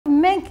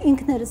մենք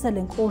ինքներս էլ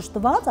ենք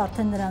օժտված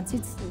արդեն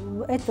նրանցից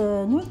այդ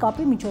նույն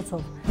կապի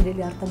միջոցով։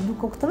 Իրելի արդեն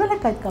դուք օգտվել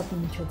եք այդ կապի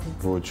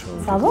միջոցից։ Ոչ։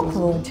 Ցավոք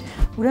ոչ։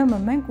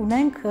 Ուրեմն մենք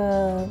ունենք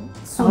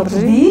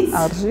սուրբից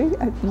արժի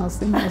այդ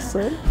մասին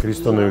ասել։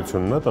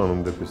 Քրիստոնեությունն է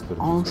տանում դեպի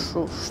ստրկություն։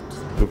 Անշուշտ։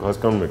 Դուք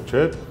հասկանում եք,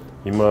 չէ՞,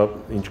 հիմա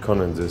ինչքան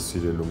են ձեզ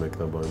սիրելու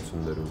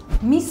մեկնաբանություններում։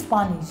 մի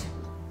սպանիր։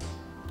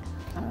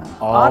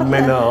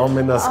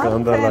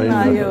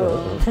 Ամենասկանդալային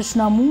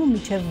Թշնամու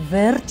միջև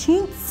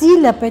վերջին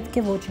ծիլը պետք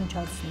է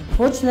ոչնչացնի։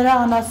 Ոչ նրա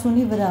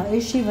անասունի վրա,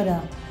 էշի վրա։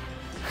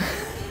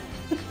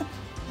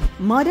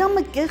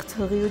 Մարիամը կեղծ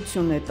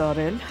հղիություն է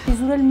տարել։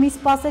 Իզուրել մի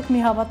սպասեք, մի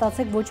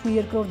հավատացեք, ոչ մի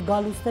երկրորդ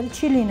գալուստել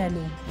չի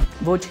լինելու։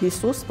 Ոչ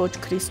Հիսուս, ոչ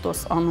Քրիստոս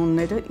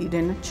անունները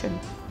իրենը չեն։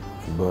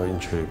 Բա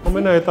ինչ է։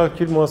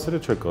 Ամենահետաքրքիր մասերը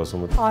չեք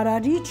ասում։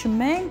 Արարիչ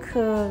մենք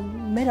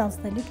մեր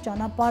անցնելիք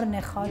ճանապարհն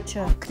է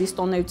խաչը։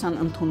 Քրիստոնեության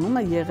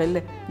ընդունումը եղել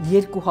է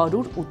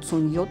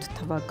 287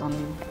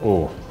 թվականին։ Օ։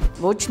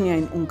 Ոչ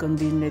միայն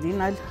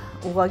ունկնդիրներին, այլ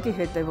ուղղակի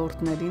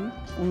հետևորդներին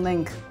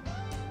ունենք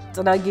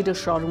ծրագիրը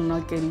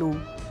շարունակելու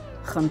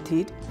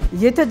խնդիր։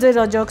 Եթե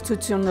ձեր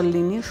աջակցությունը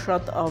լինի,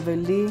 շատ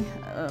ավելի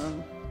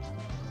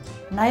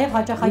Նաև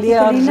հաճախակի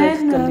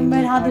կլինեն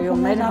մեր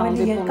հանդիպումներն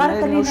ավելի երկար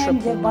կլինեն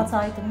եւ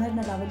բացահայտումներն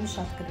էլ ավելի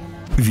շատ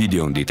կլինեն։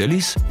 Վիդեոն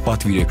դիտելիս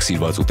պատվիրեք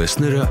սիրված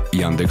ուտեստները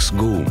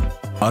Yandex.Go-ում։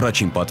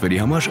 Առաջին պատվերի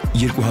համար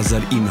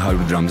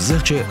 2900 գրամ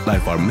զեղչը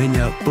Life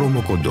Armenia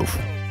պրոմոկոդով։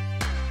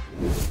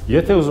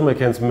 Եթե ուզում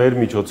եք հենց մեր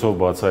միջոցով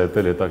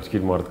բացահայտել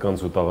հետաքրքիր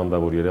մարդկանց ու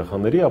տաղանդավոր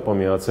երեխաների, ապա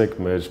միացեք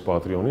մեր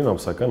Patreon-ին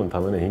ամսական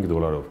ընդամենը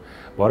 $5-ով։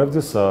 Բարև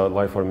ձեզ, սա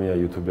Life Armenia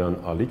YouTube-յան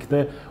ալիքն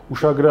է։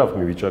 Ուշագրավ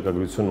մի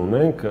վիճակագրություն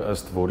ունենք,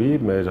 ըստ որի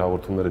մեր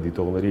հաղորդումները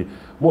դիտողների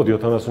մոտ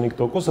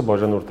 75%-ը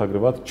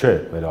բաժանորդագրված չէ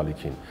մեր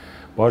ալիքին։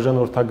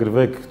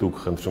 Բաժանորդագրվեք դուք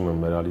խնդրում եմ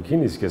մեր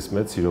ալիքին, իսկ ես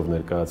մեծ սիրով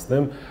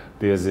ներկայացնեմ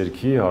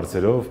տիեզերքի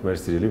հարցերով մեր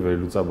սիրելի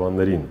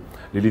վերլուծաբաններին։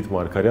 Լիլիթ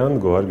Մարգարյան,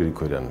 Գոհար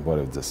Գրիգորյան,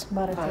 բարև ձեզ։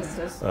 Բարև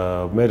ձեզ։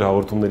 Մեր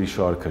հաղորդումների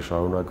շարքը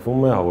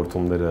շարունակվում է,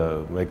 հաղորդումները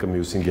մեկը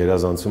մյուսին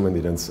գերազանցում են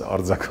իրենց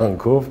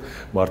արձագանքով,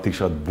 մարդիկ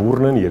շատ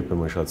բուռն են,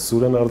 երբեմն շատ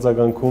սուր են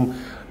արձագանքում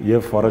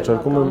եւ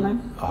առաջարկում են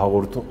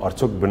հաղորդում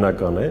արդյոք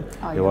բնական է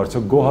եւ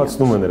արդյոք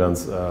գոհացնում է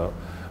նրանց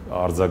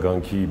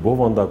արձագանքի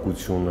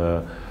բովանդակությունը,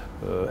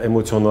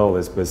 էմոցիոնալ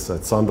այսպես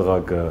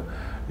ցանդղակը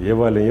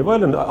եւ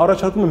այլն,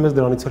 առաջարկում եմ մեզ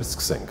դրանից էլ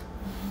սկսենք։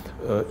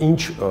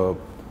 Ինչ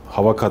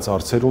հավաքած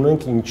հարցեր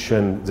ունենք, ինչ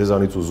են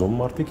ձեզանից ուզում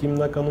մարդիկ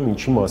հիմնականում,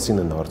 ինչի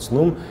մասին են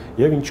հարցնում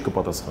եւ ինչ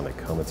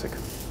կպատասխանեք, համեցեք։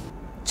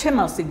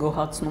 Չեմ ասի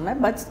գոհացնում է,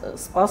 բայց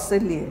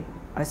սպասելի է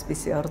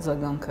այսպիսի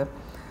արձագանքը։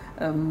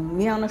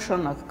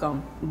 Միանշանակ կան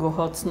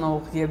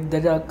գոհացնող եւ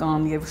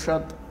դրական եւ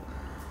շատ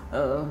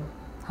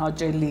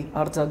հաճելի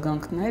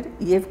արձագանքներ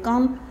եւ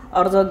կան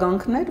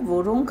արձագանքներ,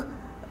 որոնք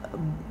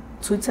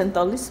ցույց են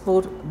տալիս,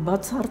 որ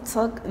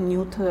բացարձակ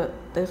նյութը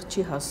տեղ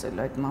չի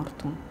հասել այդ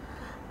մարդուն։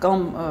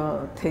 Կամ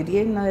թերի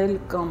է նայել,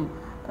 կամ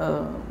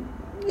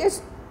ես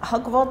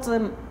հակված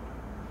եմ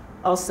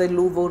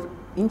ասելու, որ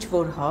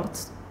ինչ-որ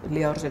հարց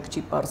լիարժեք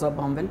չի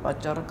պարզաբանվել,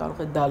 պատճառը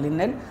կարող է դա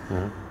լինել։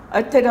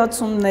 Այդ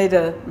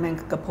թերացումները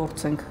մենք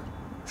կփորձենք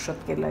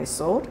շտկել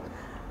այսօր։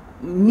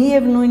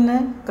 Միևնույն է,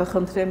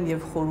 կխնդրեմ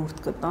եւ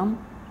խորհուրդ կտամ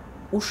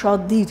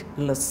ուշադիր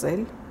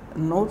լսել,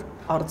 նոր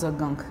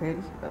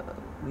արձագանքել,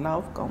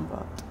 լավ կամ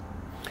վատ։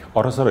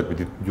 Առհասարակ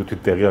պիտի յութի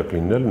տեղյակ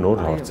լինել,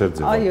 նոր հարցեր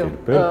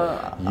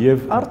ձևակերպել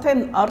եւ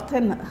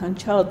արդեն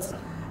հնչած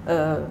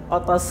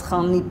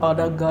պատասխանի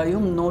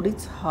պարագայում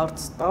նորից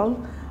հարց տալ,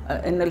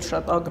 այն էլ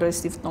շատ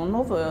ագրեսիվ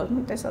տոնով,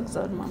 մի տեսակ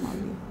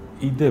զարմանալի է։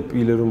 Իդեպ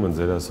իլերում են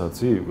ձեր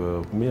ասացի,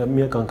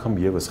 միակ անգամ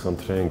եւս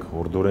խնդրենք,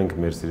 հորդորենք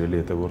մեր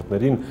սիրելի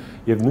հետևորդներին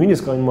եւ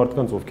նույնիսկ այն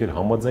մարդկանց, ովքեր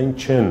համաձայն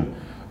չեն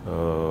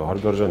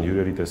հարգարժան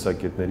հյուրերի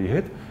տեսակետների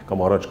հետ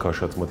կամ առաջ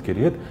քաշած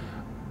մտքերի հետ,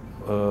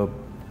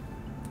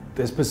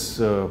 այսպես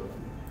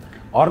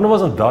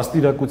առնվազն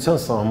դաստիարակության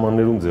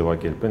սահմաններում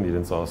ձևակերպեն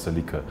իրենց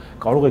ասելիքը։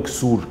 Կարող եք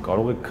սուր,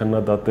 կարող եք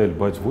քննադատել,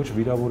 բայց ոչ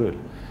վիրավորել։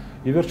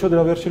 Ի վերջո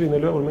դրա վերջը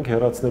լինելու է, որ մենք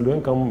հեռացնելու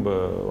ենք կամ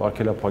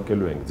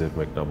արգելափակելու ենք ձեր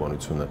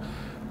մեկնաբանությունը։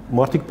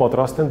 Մարդիկ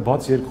պատրաստ են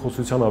բաց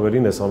երկխոսության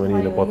ավելին այս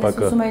ամենի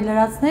նպատակը։ Ես ուզում եմ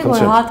լրացնել,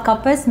 որ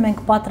հատկապես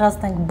մենք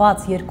պատրաստ ենք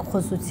բաց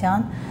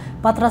երկխոսության,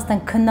 պատրաստ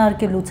ենք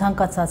քննարկելու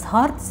ցանկացած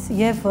հարց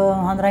եւ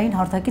հանրային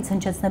հարթակից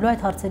հնչեցնելու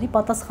այդ հարցերի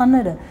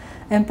պատասխանները,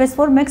 այնպես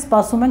որ մենք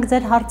սպասում ենք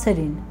ձեր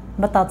հարցերին,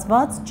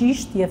 մտածված,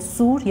 ճիշտ եւ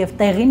սուր եւ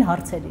տեղին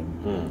հարցերին։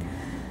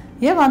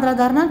 Եվ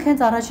անդրադառնանք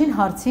հենց առաջին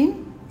հարցին,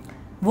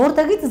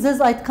 որտեղից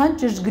ձեզ այդքան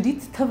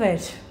ճշգրիտ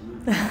թվեր։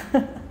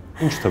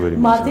 Ինչ թվերի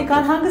մասին։ Մարդիկ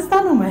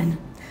անհանգստանում են։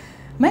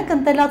 Մենք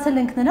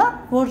ընտելացել ենք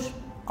նրան, որ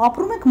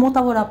ապրում ենք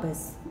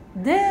մոտավորապես։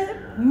 Դե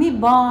մի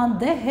բան,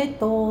 դե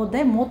հետո,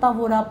 դե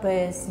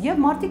մոտավորապես, եւ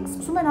մարդիկ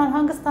սկսում են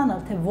անհանգստանալ,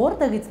 թե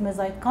որտեղից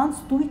մեզ այդքան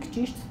ստույգ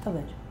ճիշտ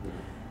թվեր։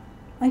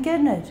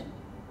 Ընկերներ,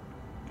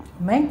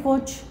 մենք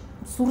ոչ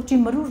սուրճի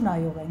մրուր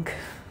նայող ենք,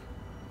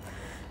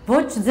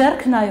 ոչ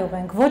ձեռք նայող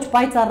ենք, ոչ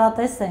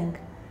պայծառատես ենք։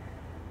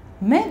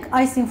 Մենք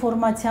այս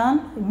ինֆորմացիան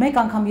մեկ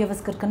անգամ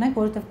եւս կրկնենք,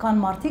 որովհետեւ կան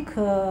մարդիկ,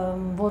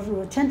 որ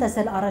չեն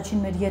տեսել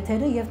առաջին մեր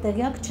եթերը եւ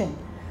տեղյակ չեն։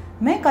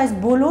 Մենք այս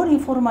բոլոր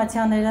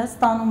ինֆորմացիաները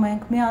ստանում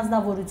ենք մի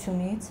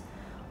անձնավորությունից,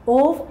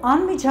 ով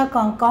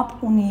անմիջական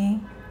կապ ունի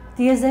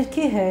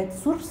տիեզերքի հետ,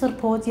 Սուրբ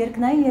Սրբոց,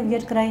 երկնային եւ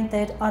երկրային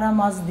Տեր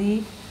Արամազդի,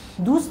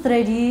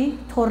 դուստրերի,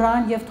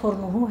 թորան եւ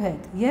թորնուհու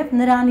հետ եւ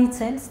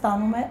նրանից էլ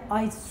ստանում է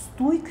այդ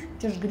ստույգ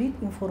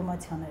ճշգրիտ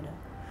ինֆորմացիաները։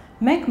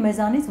 Մենք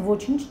մեզանից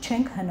ոչինչ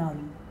չենք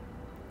հնարում։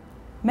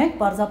 Մենք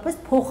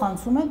պարզապես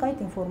փոխանցում ենք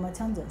այդ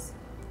ինֆորմացիան ձեզ։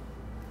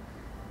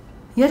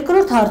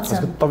 Երկրորդ հարցը։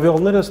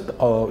 Տվյալները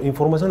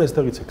ինֆորմացիան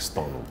այստեղից եք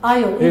ստանում։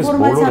 Այո,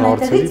 ինֆորմացիան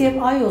այստեղից եւ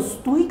այո,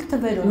 ստույգ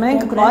թվերով։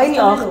 Մենք այլ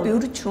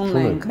աղբյուր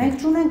չունենք։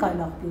 Մենք չունենք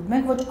այլ աղբյուր։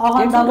 Մենք ոչ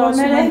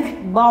աղանդավորներ ենք,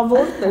 բա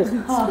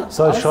որտեղից։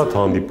 Սա շատ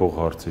հանդիպող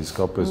հարց է,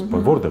 իսկապես,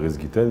 որտեղից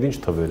գիտեն, ինչ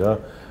թվեր է,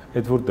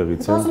 այդ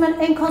որտեղից է։ Ասում են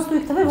այնքան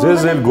ստույգ թվեր, որ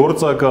Ձեզ էլ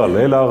գործակալ,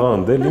 էլ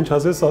աղանդ, էլ ինչ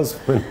ասես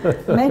ասում են։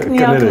 Մենք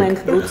միակն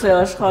ենք գուցե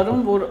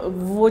աշխարհում, որ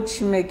ոչ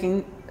մեկին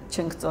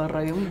չենք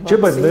ծառայում։ Չէ,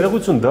 բայց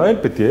ներողություն, դա էլ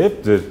պետք է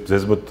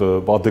ձեզ մոտ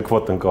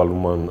adekvat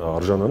ընկալման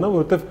արժանանա,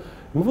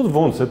 որովհետև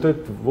ոնց է,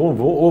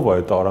 ով է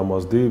այդ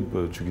Արամազդի,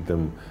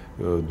 չգիտեմ,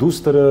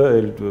 դուստրը,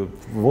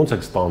 ոնց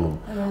եք ստանում։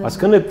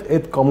 Այսինքն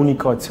այդ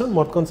կոմունիկացիան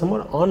մարդկանց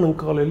համար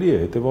անընկալելի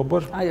է,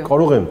 հետեւաբար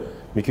կարող են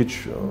մի քիչ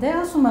Դե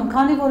ասում եմ,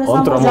 քանի որ այս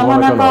ամբողջ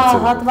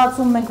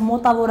ժամանակահատվածում մենք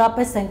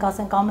մոտավորապես ենք,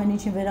 ասենք, ամեն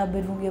ինչին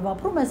վերաբերվում եւ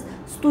ապրում, այս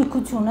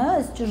ստույգությունը,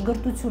 այս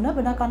ճշգրտությունը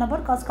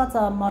բնականաբար կասկած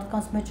է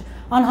մարդկանց մեջ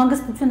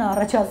անհանգստություն է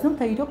առաջացնում,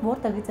 թե իրոք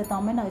որտեղից է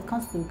ամենը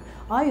այդքան ստույգ։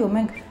 Այո,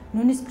 մենք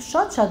նույնիսկ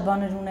շատ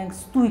բաներ ունենք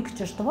ստույգ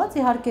ճշտված,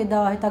 իհարկե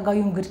դա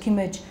հետագայում գրքի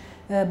մեջ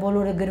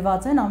բոլորը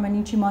գրված են, ամեն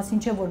ինչի մասին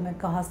չէ, որ մենք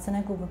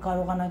կհասցնենք ու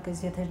կկարողանանք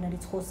այս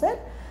եթերներից խոսել։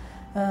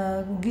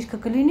 Գիրքը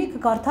կլինի,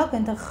 կկարդաք,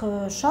 այնտեղ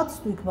շատ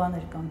ստույգ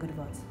բաներ կան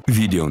գրված։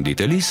 Վիդեոն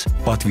դիտելիս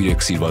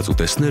պատվիրեք սիրված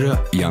ուտեստները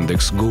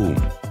Yandex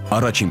Go-ում։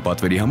 Առաջին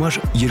պատվերի համար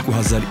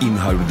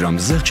 2900 դրամ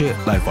զեղչ է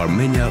Life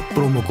Armenia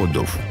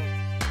պրոմոկոդով։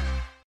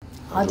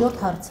 Հաջորդ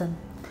հարցը։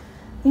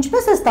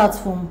 Ինչպես է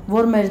ստացվում,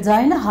 որ մեր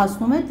ձայնը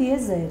հասնում է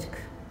տիեզերք։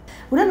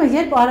 Ուրեմն,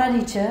 երբ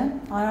արարիչը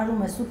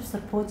արարում է Սուրբ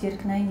Սրբոց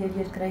երկնային եւ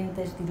երկրային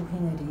Տեր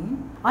տիրուհիներին,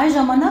 այն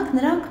ժամանակ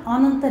նրանք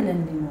անընտել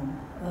են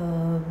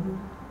լինում։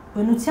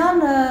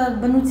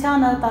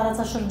 Բնությանը,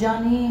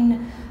 տարածաշրջանին,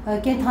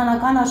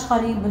 կենդանական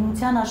աշխարհին,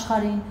 բնության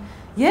աշխարհին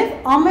եւ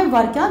ամեն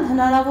վարքյան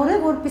հնարավոր է,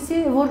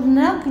 որ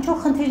նրանք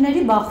ինչ-որ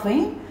խնդիրների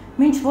բախվեին,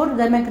 ինչ որ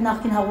դե մենք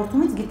նախկին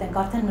հաղորդումից գիտենք,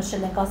 արդեն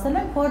նշել ենք, ասել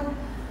ենք, որ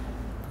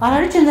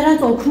արարիչը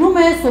նրանց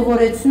օգնում է,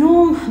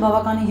 սովորեցնում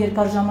բավականին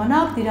երկար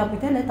ժամանակ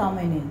տիրապետել այդ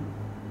ամենին։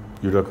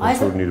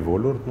 Յուրաքանչյուրն իր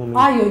ոլորտն ունի։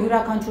 Այո,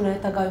 յուրաքանչյուրը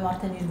հետագայում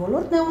արդեն իր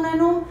ոլորտն է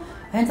ունենում,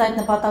 հենց այդ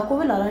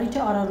նպատակով էլ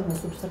արարիչը արարում է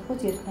Սուրբ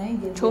Սրբոց երկնային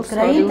եւ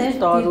երկրային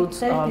տարուց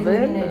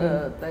ավել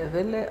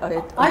տևել է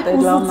այդ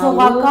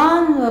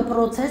ուսուցողական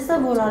process-ը,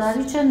 որ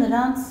արարիչը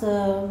նրանց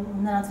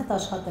հետ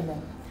աշխատել է։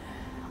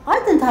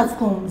 Այդ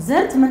ընթացքում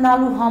զերծ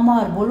մնալու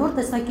համար բոլոր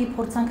տեսակի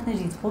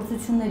փորձանքներից,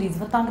 փորձություններից,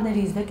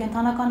 վտանգներից, դե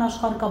կենդանական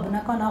աշխարհ կա,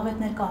 բնական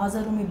աղետներ կա,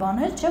 հազար ու մի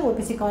բաներ, չէ,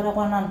 որպեսզի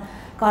կարողանան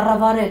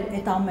կառավարել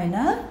այդ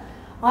ամենը,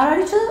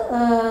 արարիչը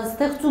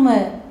ստեղծում է,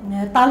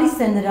 տալիս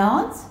է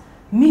նրանց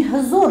մի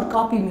հզոր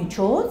կապի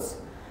միջոց,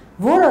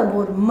 որը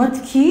որ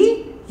մտքի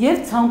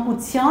եւ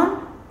ցանկության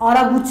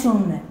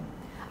արագությունն է։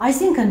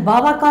 Այսինքն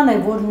բավական է,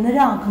 որ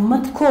նրանք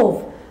մտքով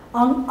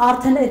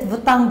արդեն այդ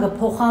վտանգը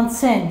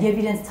փոխանցեն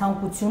եւ իրենց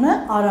ցանկությունը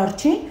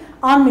արարչին,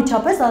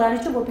 անմիջապես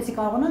արարիչը որպեսզի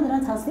կարողանա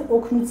նրանց հասնել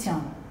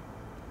օգնության։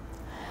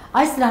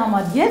 Այս դրա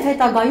համար եւ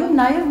հետագայում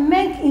նաեւ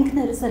մենք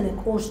ինքներս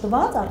ենք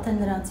օժտված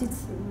արդեն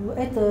նրանցից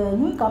այդ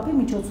նույն կապի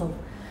միջոցով։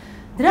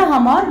 Դրա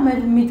համար մեր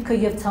միտքը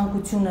եւ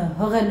ցանկությունը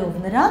հղելով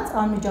նրանց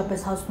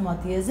անմիջապես հասնում է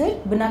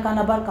տիեզերք,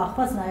 բնականաբար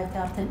կախված նաեւ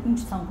թե արդեն ինչ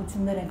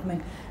ցանկություններ ենք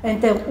մենք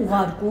այնտեղ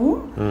ուղարկում,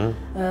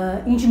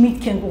 ինչ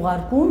միտք ենք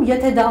ուղարկում,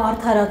 եթե դա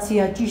արդարացի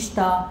է,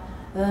 ճիշտ է,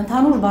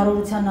 ընդհանուր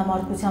բարօրության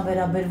համարտության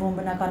վերաբերվում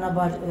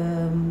բնականաբար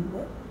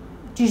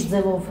ճիշտ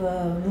ձևով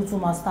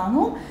լուծում է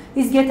ստանում,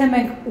 իսկ եթե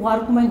մենք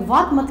ուղարկում ենք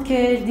վատ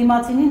մտքեր,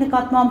 դիմացինի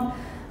նկատմամբ,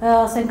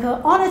 ասենք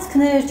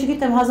անեծքներ,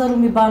 չգիտեմ, հազար ու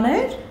մի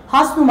բաներ,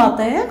 հասնում է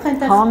տեղ,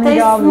 այնտեղ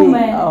տեսնում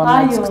է,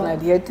 այո,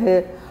 եթե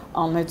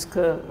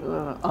անեծքը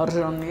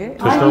արժանի է,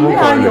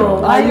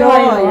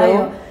 այո,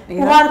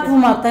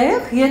 ուղարկվում է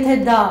տեղ, եթե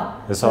դա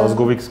Ես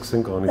ազգովիկ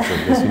սկսենք անիծել,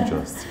 ես ինչ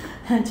ասցի։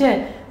 Չէ,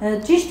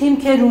 ճիշտ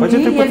հիմքեր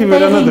ունի եւ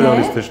տեղին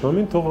է,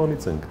 թշնամին թող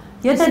անիծենք։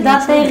 Եթե դա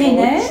տեղին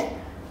է,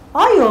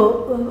 այո,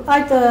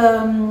 այդ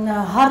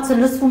հարցը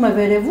լսվում է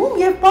վերևում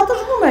եւ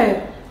պատժվում է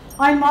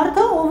այն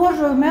մարդը, ով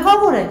որ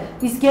մեղավոր է,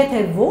 իսկ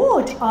եթե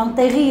ոչ,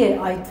 անտեղի է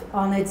այդ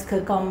անեծքը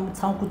կամ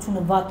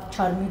ցանկությունը վատ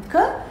չար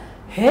միտքը,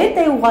 հետ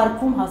է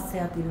ուղարկվում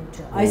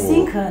հասցեատիրոջը։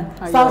 Այսինքն,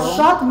 սա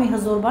շատ մի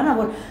հզոր բան է,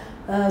 որ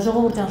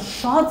ժողովուրդ ջան,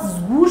 շատ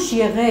զգուշ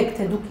եղեք,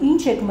 թե դուք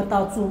ինչ եք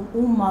մտածում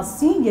ում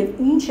մասին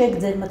եւ ինչ եք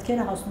ձեր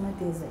մտքերը հասնում են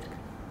տիեզերք։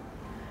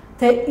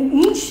 Թե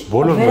ինչ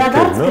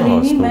վերադարձ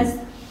կլինի մեզ,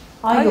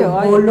 այո,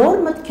 բոլոր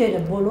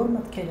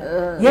մտքերը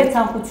եւ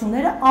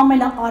ցանկությունները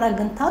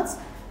ամենաարագընթաց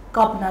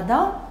կապն է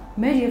դա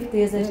մեր եւ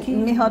տիեզերքի։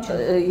 Մի հատ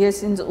ես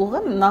ինձ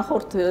ուղղեմ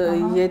նախորդ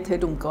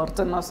եթերում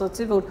կարծեմ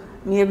ասացի, որ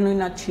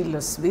միևնույնն է չի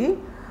լսվի,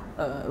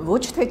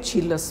 ոչ թե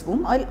չի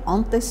լսվում, այլ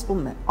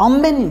անտեսվում է,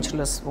 ամեն ինչ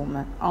լսվում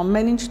է,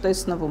 ամեն ինչ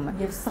տեսնվում է,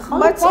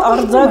 բայց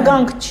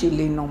արձագանք չի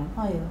լինում։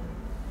 Այո։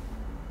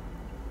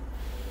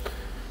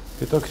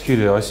 Հետաքրքիր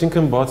է,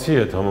 այսինքն բացի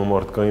այդ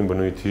համամարտկային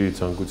բնույթի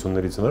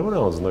ցանկություններից հնարավոր է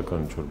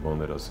անձնական ինչ-որ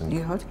բաներ ասենք։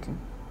 Իհարկե։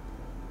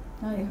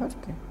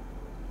 Իհարկե։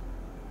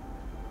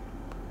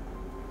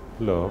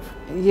 Լավ։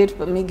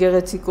 Երբ մի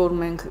գեղեցիկ օր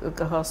մենք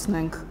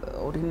կհասնենք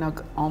օրինակ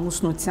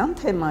ամուսնության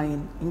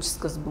թեմային, ինչ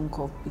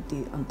սկզբունքով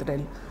պիտի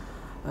ընտրել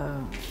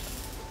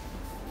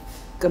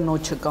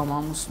կնոջը կամ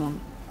ամուսնուն,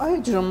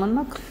 այդ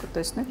ժամանակ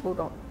կտեսնեք,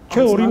 որ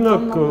Չէ,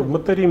 օրինակ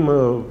մտերիմ,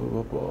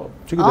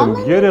 չգիտեմ,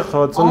 երեխա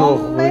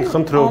ծնող,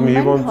 խնդրող մի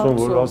հիվանդություն,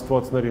 որ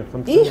աստվածներին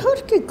խնդրում։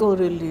 Իհարկե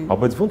կարելի։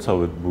 Բայց ո՞նց է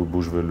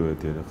բուժվելու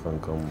այդ երեխան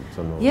կամ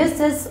ծնողը։ Ես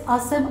ձեզ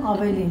ասեմ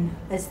ավելին,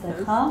 այստեղ,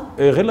 հա։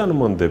 Եղել է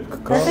նման դեպք,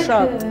 կա։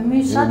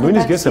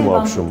 Նույնիսկ ես եմ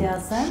ապշում։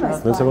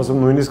 Նենց եմ ասում,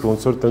 նույնիսկ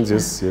ոնց որ տենց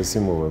ես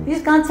իմով եմ։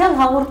 Իսկ անցյալ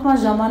հաղորդման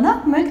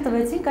ժամանակ մենք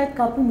տվեցինք այդ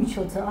կապի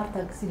միջոցը,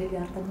 Արտակ, սիրելի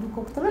Արտակ, դուք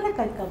օգտվել եք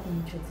այդ կապի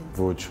միջոցից։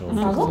 Ոչ։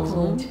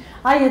 Ոչ։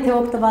 Այ եթե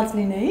օգտված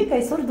լինեիք,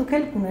 այսօր դուք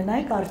էլ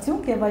կունենայիք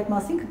արդյունք եւ այդ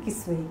մասին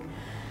կկիսվեիք։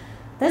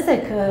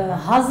 Տեսեք,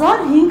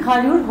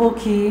 1500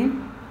 հոգի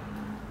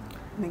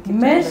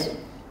մեր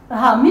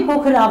մի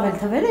փոքր ավել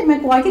թվերը,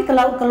 մենք ուղղակի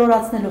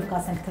կլորացնելով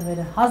կասենք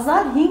թվերը,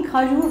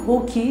 1500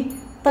 հոգի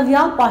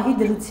տվյալ պահի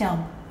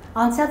դրությամբ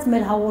անցած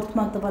մեր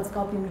հաղորդման տված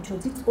կապի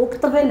միջոցից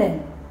օգտվել են,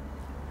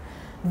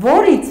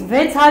 որից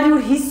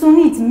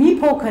 650-ից մի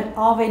փոքր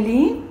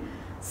ավելին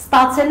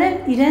ստացել են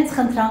իրենց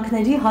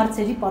խնդրանքների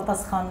հարցերի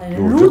պատասխանները,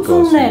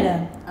 լուծումները։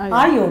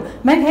 Այո,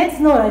 մենք հենց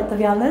նոր այդ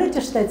տվյալները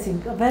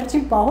ճշտեցինք,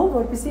 վերջին պահով,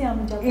 որպեսզի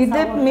անմիջապես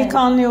Իդեպ մի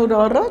քանի օր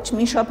առաջ,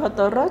 մի շաբաթ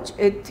առաջ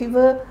այդ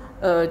թիվը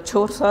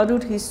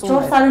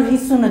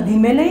 450-ը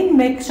դիմել էին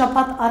մեկ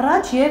շաբաթ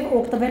առաջ եւ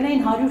օգտվել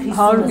էին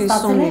 150-ը,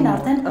 ստացել էին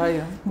արդեն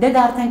դե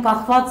դա արդեն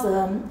կախված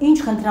ինչ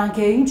խնդրանք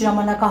է, ինչ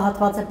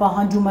ժամանակահատված է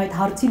պահանջում այդ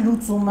հարցի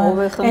լուծումը,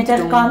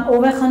 այնտեղ կան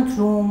ով է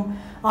խնդրում,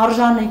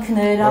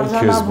 արժանինքներ,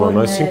 արժանավորներ։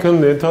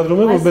 Այսինքն ենթադրում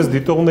եմ, որպես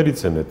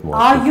դիտողներից են այդ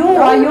մարդը։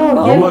 Այո,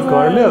 Համա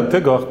կարելի է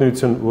թե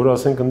գաղտնիություն, որ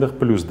ասենք այնտեղ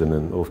պլյուս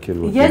դնեն, ովքեր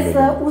որ դնում են։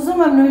 Ես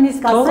ուզում եմ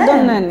նույնիսկ ասել։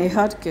 Դնեն,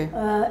 իհարկե։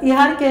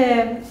 Իհարկե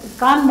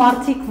կան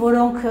մարդիկ,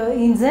 որոնք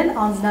ինձ էլ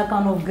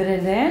անձնականով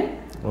գրել են։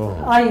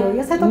 Այո,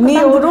 ես հետո մի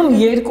օրում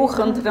երկու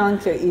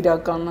խնդրանք է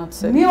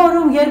իրականացել։ Մի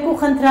օրում երկու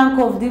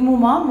խնդրանքով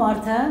դիմում է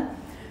մարդը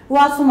ու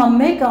ասում է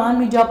մեկը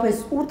անմիջապես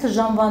 8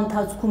 ժամվա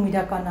ընթացքում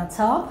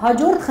իրականացավ,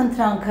 հաջորդ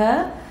խնդրանքը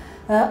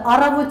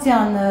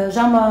առավոտյան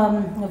ժամը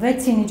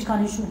 6-ին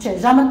ինչքան հիշում, չէ,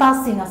 ժամը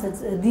 10-ին ասեց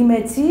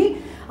դիմեցի,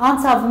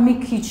 անցավ մի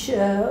քիչ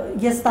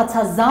ես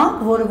ստացա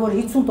զանգ, որը որ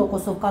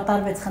 50%-ով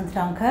կատարվեց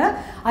խնդրանքը,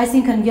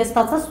 այսինքն ես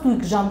ստացա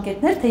ստույգ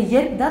ժամկետներ, թե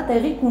երբ դա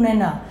տեղի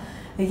կունենա։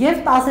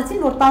 Եվ ասեցին,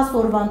 որ 10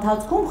 օրվա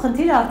ընթացքում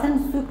խնդիրը արդեն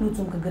ստույգ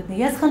լուծում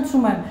կգտնի։ Ես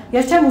խնդրում եմ,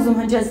 ես չեմ ուզում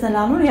հնչեցնել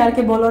անուն,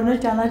 իհարկե բոլորներ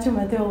ճանաչում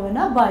են թե ով է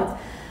նա, բայց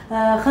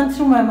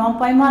խնդրում եմ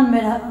անպայման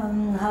մեր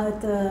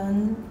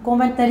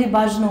կոմենտների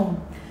բաժնում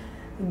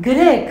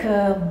գրեք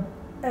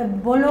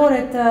բոլոր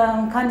այդ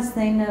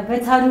քանիսն էին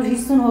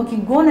 650 հոգի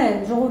գոնե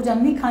ժողովուրդ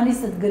ջան մի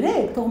քանիսը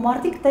գրեք, թող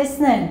մարդիկ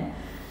տեսնեն,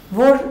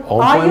 որ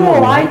այո,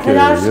 այդ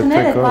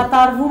հրաշքները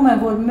կատարվում են,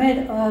 որ մեր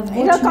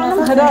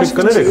իրականում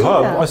հրաշքներ, հա,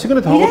 այսինքն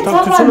այդ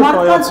հաղորդակցությունը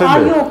կայացել է։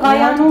 Այո,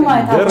 կայանում է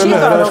այդ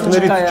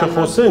հրաշքներից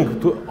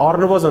չխոսենք,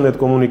 առնվազն այդ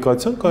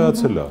կոմունիկացիան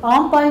կայացել է։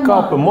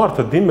 Կապը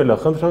մարդը դիմել է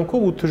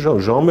խնդրանքով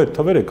 8 ժամեր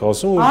թվեր եք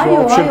ասում ու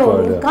вообще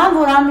կարելի է։ Կան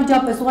որ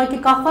անմիջապես ուղղակի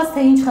կախված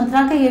թե ինչ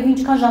խնդրանք է եւ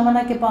ինչքան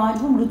ժամանակ է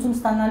պահանջվում լուծում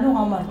ստանալու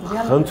համար։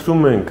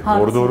 Խնդրում ենք,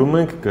 որդորում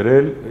ենք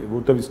գրել,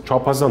 որտեղ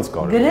չափազանց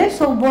կարելի է։ Գրեք,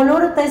 թող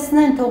բոլորը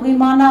տեսնեն, թող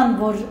իմանան,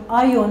 որ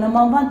այո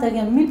նման բան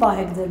տեղի մի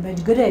պահեք ձեր մեջ,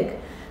 գրեք։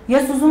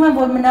 Ես ուզում եմ,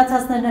 որ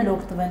մնացածներն էլ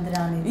օգտվեն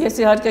դրանից։ Ես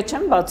իհարկե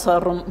չեմ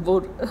բացառում,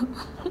 որ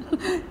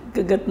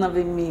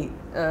կգտնվի մի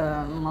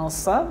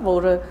մասա,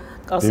 որը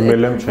կասի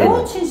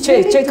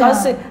Չէ,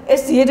 կասի,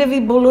 այս երևի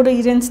բոլորը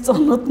իրենց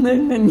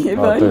ծանոթներն են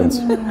եւ այլն։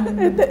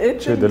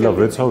 Չէ, դե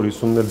լավ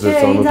 650-ներ ձեր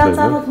ծանոթներն են։ Չէ,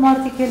 ծանոթ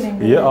մարդիկ էլ են։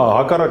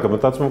 Հակառակը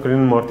մտածում եմ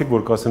կլինեն մարդիկ,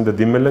 որ կասեն դե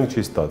դիմել ենք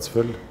չի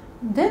ստացվել։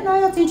 Դե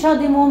նայած ինչա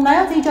դիմում,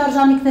 նայած ինչ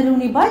արժանինքներ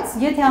ունի, բայց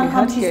եթե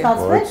անգամ չի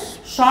ստացվել,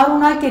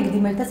 շարունակեք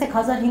դիմել։ Տեսեք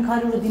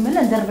 1500-ը դիմել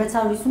են, դեռ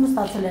 650-ը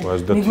ստացել են։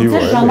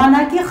 Միգուցե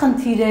ժամանակի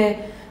խնդիր է։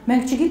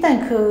 Մենք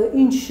չգիտենք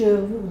ինչ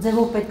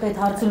ձևով պետք է այդ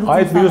հարցը լուծում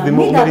Այդ մյուս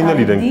դիմողներին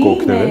էլ իրենք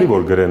կօգնեն, էլի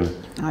որ գրեն։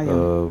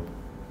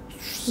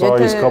 Սա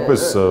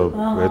իսկապես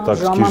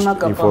հետաքրքիր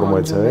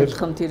ինֆորմացիա է։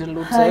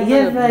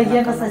 Եվ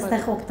ես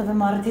այստեղ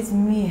օգտվեմ առիթից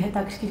մի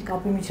հետաքրքիր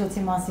կապի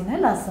միջոցի մասին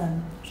էլ ասեմ,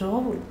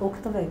 ժողովուրդ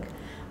օգտվեք։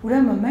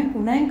 Ուրեմն մենք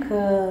ունենք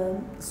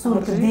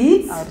Սուրբ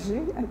Դից, արժի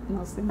այդ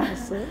մասին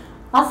ասել։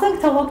 Ասենք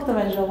թող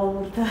օգտվեն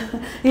ժողովուրդը։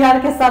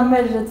 Իհարկե սա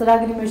մեր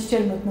ծրագրի մեջ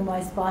չէր մտնում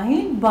այս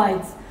պահին,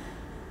 բայց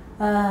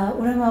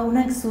ուրեմն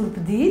ունենք Սուրբ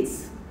Դից,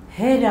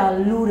 Հերա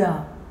Լուրա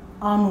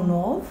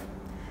անունով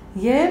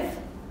եւ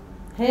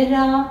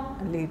Հերա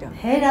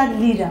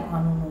Լիրա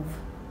անունով։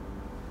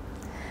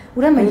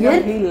 Ուրեմն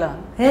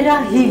Հերա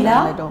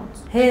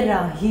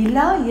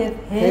Հիլա եւ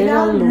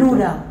Հերա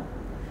Լուրա։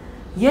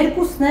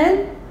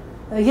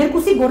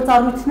 Երկուսի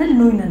գործառույթն էլ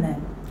նույնն է։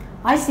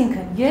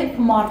 Այսինքն, երբ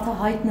մարդը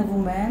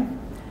հայտնվում է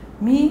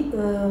մի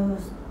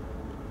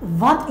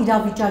վատ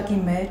իրավիճակի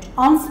մեջ,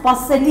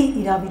 անսպասելի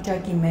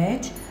իրավիճակի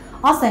մեջ,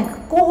 ասենք,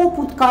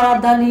 կողոպուտ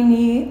կարա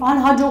լինի,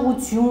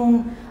 անհաջողություն,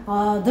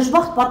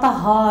 դժբախտ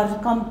պատահար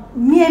կամ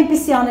մի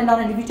այնպիսի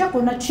անելանելի վիճակ,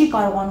 որ նա չի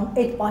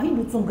կարողանում այդ պահին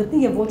լուծում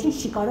գտնի եւ ոչինչ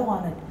չի կարող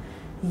անել։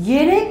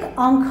 3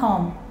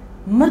 անգամ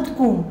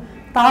մտքում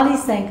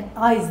տալիս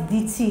ենք այս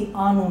դիցի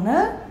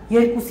անունը,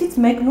 2-ից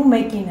 1-ն ու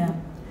 1-ինը։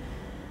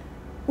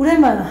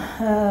 Ուրեմն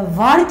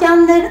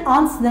վարկյաններ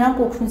անց նրանք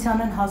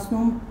օգնության են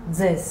հասնում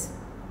ձեզ։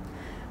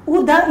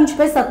 Ու դա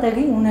ինչպես է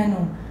տեղի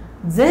ունենում։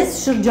 Ձեզ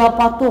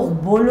շրջապատող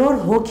բոլոր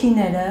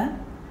հոգիները,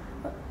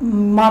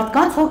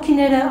 մարդկանց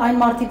հոգիները,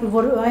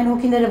 այն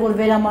հոգիները, որ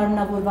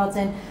վերամարմնավորված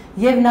են,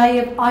 եւ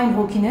նաեւ այն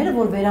հոգիները,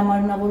 որ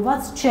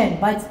վերամարմնավորված չեն,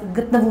 բայց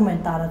գտնվում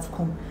են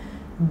տարածքում։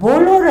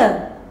 Բոլորը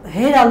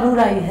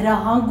հերալուրայի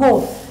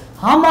հրահանգով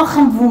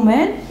համախմբվում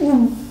են ու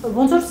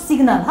ոնց որ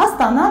սիգնալ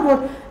հաստանա,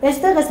 որ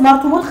այստեղ այս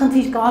մարդու մոտ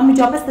խնդիր կա,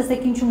 անմիջապես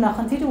տեսեք ինչումն է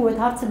խնդիրը ու այդ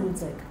հարցը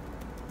լուծեք։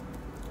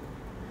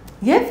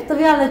 Եվ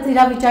տվյալ այդ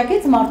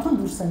իրավիճակից մարդուն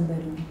դուրս են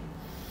բերում։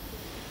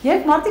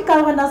 Եվ մարդիկ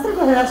կարող են ասել,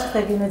 որ հրաշք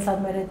տեղի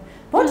ունեցավ մեր հետ։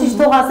 Ոչինչ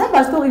թող ասեն,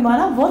 բայց թող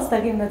իմանան ոնց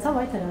տեղի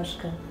ունեցավ այդ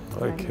հրաշքը։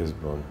 Այ քեզ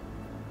բան։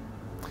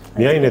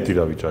 Միայն այդ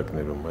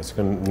իրավիճակներում,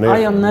 այսինքն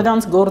այո,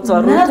 նրանց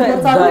գործառույթը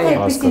դա է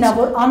այսպեսին է,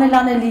 որ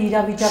անելանելի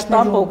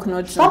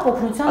իրավիճակներում շտապ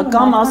օգնության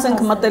կամ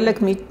ասենք մտել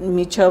եք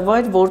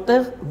միջավայր,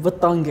 որտեղ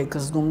վտանգ եք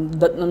զգում,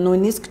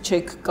 նույնիսկ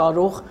չեք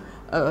կարող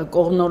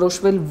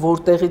կողմնորոշվել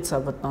որտեղից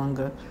է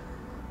վտանգը։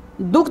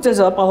 Դուք ձեզ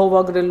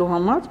ապահովագրելու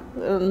համար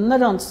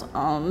նրանց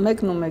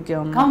մեկն ու մեկի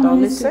անուն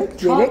տալիս եք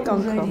 3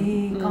 անգամ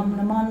կամ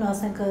նման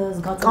ասենք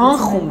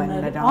կանխում են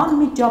նրանք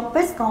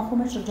անմիջապես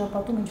կանխում են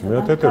շրջապատում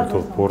ինչ-որ բան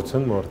թող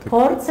փորձեն մարդիկ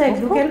փորձեք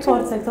դուք էլ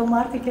փորձեք թող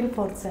մարդիկ էլ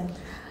փորձեն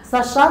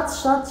սա շատ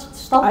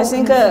շտապ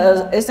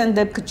այսինքն այս այն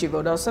դեպքը չի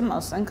որ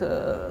ասենք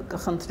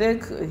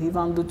կխնդրեք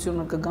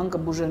հիվանդությունը կգան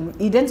կբուժեն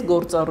իրենց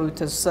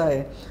գործառույթը սա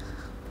է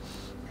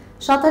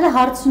շատերը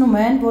հարցնում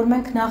են որ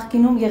մենք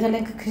նախկինում եղել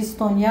ենք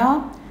քրիստոնյա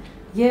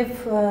Եվ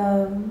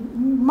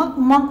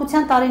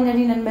մանկության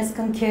տարիներին են մեզ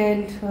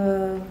կնքել,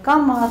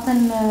 կամ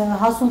արդեն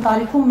հասուն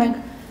տարիքում մենք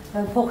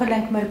փոխել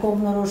ենք մեր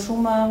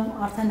կողմնորոշումը,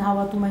 արդեն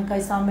հավատում ենք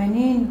այս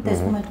ամենին,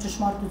 տեսնում ենք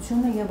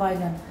ճշմարտությունը եւ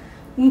այլն։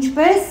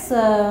 Ինչպես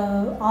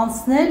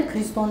անցնել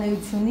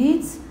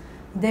քրիստոնեությունից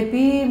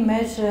դեպի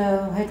մեր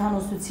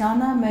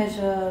հեթանոսությանը,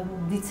 մեր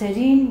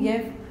դիցերին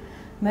եւ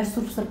մեր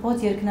սուրբ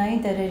սրբոց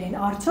երկնային տերերին։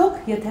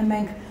 Արդյոք, եթե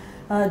մենք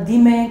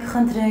դիմենք,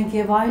 խնդրենք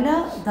եւ այլը,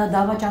 դա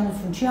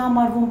դավաճանություն չի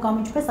համարվում կամ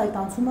ինչպես այդ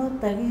անցումը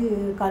տեղի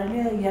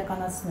կարելի է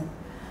իրականացնել։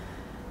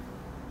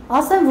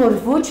 Ասեմ, որ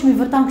ոչ մի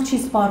վտանգ չի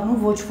սպառնում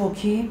ոչ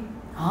ոքի,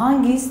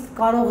 հանգիստ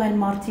կարող են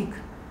մարդիկ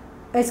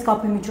այս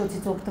կապի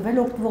միջոցից օգտվել,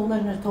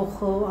 օգտվողներն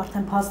թող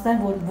արդեն փաստեն,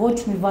 որ ոչ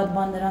մի վատ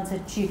բան նրանց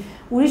հետ չի։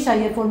 Ուրիշ է,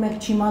 երբ որ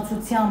մենք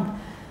չիմացությամբ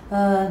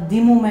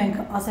դիմում ենք,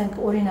 ասենք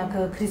օրինակ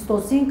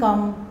Քրիստոսին կամ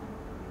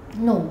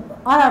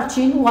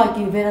արարչին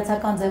ուղղակի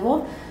վերացական ձևով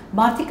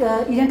Մարդիկ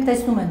իրենք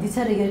տեսնում են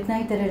դիցերը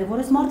երկնային տերերը,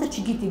 որ այս մարդը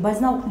չգիտի, բայց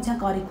նա օգնության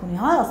կարիք ունի,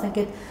 հա, ասենք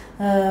այդ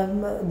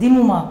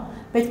դիմումա,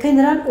 պետք է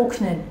նրան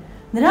օգնել։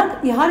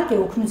 Նրանք իհարկե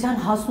օգնության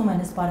հասնում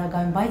են այս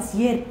պարագայում, բայց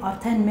երբ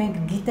արդեն մենք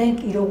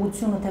գիտենք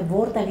իրողությունը, թե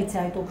որտեղից է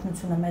այդ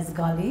օգնությունը մեզ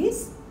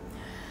գալիս,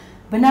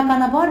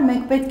 բնականաբար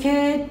մենք պետք է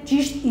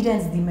ճիշտ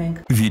իրենց դիմենք։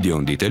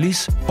 Վիդեոն դիտելիս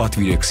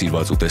պատվիրեք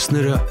սիրված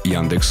ուտեստները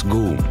Yandex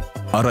Go-ում։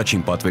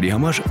 Առաջին պատվերի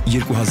համար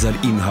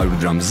 2900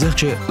 դրամ զեղչ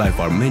է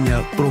Life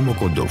Armenia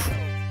պրոմոկոդով։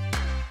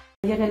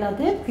 Եղել է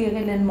դեպք,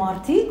 եղել են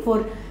մարդիկ, որ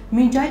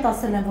մինչ այդ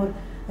ասել են, որ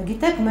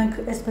գիտեք, մենք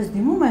այսպես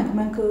դիմում ենք,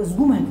 մենք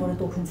զգում ենք, որ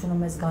այդ օգնությունը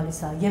մեզ գալիս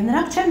է, եւ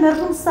նրանք չեն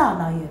մերժում սա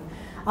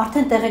նաեւ։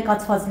 Արդեն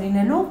տեղեկացված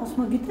լինելով,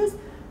 ասում եմ, գիտես,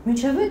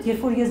 մինչեւ այդ,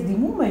 երբ որ ես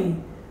դիմում էի,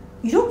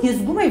 իրոք ես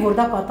զգում էի, որ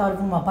դա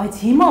կատարվում է, բայց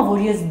հիմա,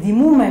 որ ես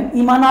դիմում եմ,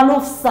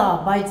 իմանալով սա,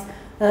 բայց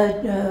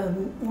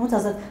ոնց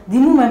ասած,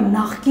 դիմում եմ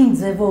նախկին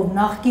ձևով,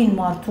 նախկին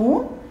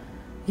մարդուն,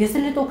 ես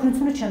էլ այդ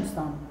օգնությունը չեմ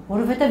ստանում,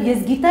 որովհետև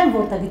ես գիտեմ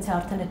որտեղից է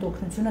արդեն այդ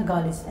օգնությունը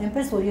գալիս,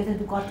 այնպես որ եթե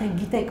դուք արդեն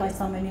գիտեք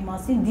այս ամենի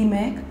մասին,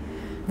 դիմեք,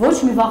 ոչ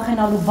մի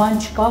վախենալու բան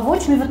չկա,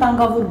 ոչ մի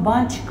վտանգավոր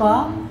բան չկա,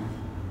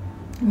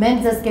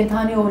 մենք ձեզ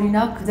կենդանի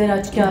օրինակ ձեր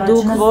աչքի առաջ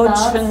նստած, դուք ոչ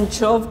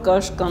հնչով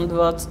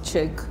կաշկանդված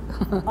չեք։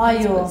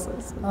 Այո,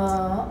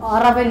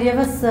 առավել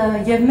եւս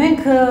եւ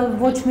մենք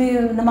ոչ մի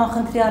նման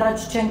խնդրի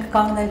առաջ չենք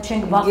կանգնել,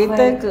 չենք վախվել։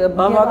 Գիտեք,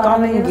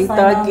 բավականին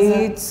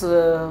գիտակից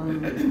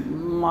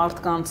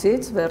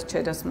մարդկանցից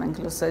վերջերս մենք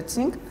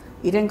լսեցինք,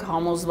 իրենք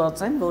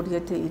համոզված են, որ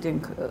եթե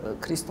իրենք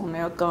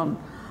քրիստոնեական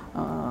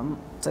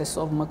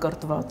ծեսով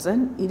մկրտված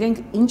են,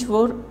 իրենք ինչ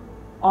որ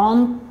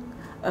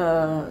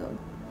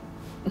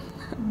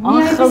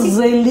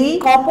անխզելի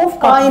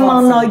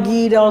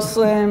պայմանագիր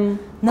ասեմ,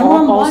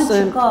 նման բան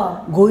չկա,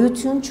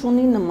 գոյություն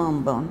չունի նման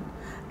բան։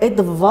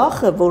 Այդ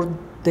վախը, որ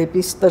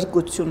դեպի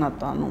ստրկություն է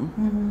տանում,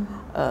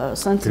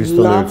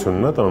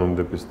 քրիստոնեությունն է տանում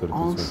դեպի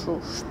ստրկություն։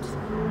 Անշուշտ։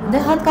 Դե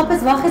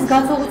հատկապես վախի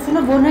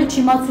զգացողությունը, որն էլ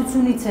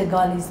չիմացությունից է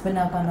գալիս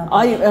բնականաբար։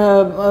 Այ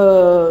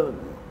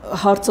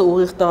հարցը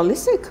ուղիղ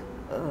տալիս եք,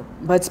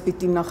 բայց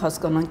պիտի նախ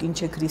հասկանանք ինչ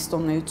է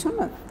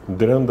քրիստոնեությունը։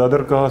 Դրան դա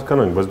դեռ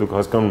կհասկանանք, բայց դուք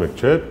հասկանում եք,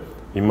 չէ՞,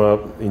 հիմա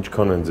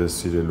ինչքան են ձեզ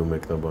սիրելու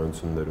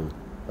մեկնաբանություններում։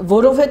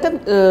 Որովհետև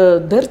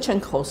դեռ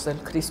չենք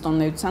խոսել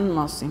քրիստոնեության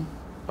մասին։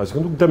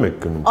 Այսինքն դուք դեմ եք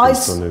գնում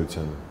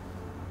քրիստոնեությանը։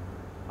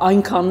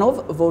 Այնքանով,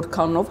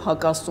 որքանով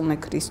հակասում է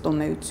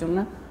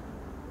քրիստոնեությունը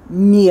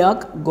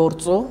միակ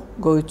գործող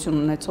գոյություն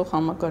ունեցող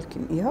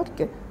համակարգին,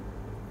 իհարկե։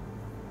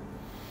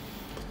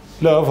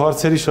 Լավ,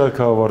 հարցերի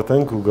շարքը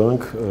ավարտենք ու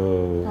գանք։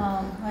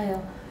 Այո։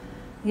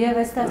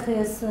 Եվ այստեղ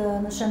ես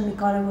նշեմ մի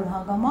կարևոր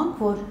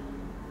հանգամանք, որ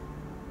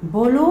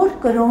բոլոր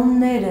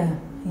կրոնները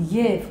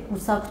եւ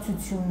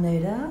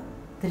կուսակցությունները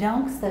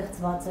դրանք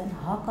ստեղծված են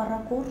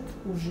հակառակորդ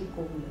ուժի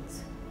կողմից։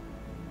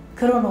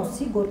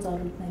 Քրոնոսի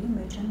գործառույթների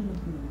մեջ են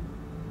մտնում։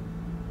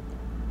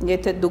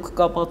 Եթե դուք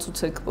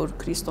կապացուցեք, որ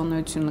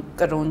քրիստոնեությունը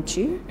կրոն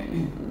չի,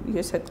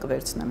 ես հետ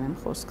կվերցնեմ այն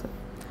խոսքը։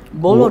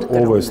 Բոլոր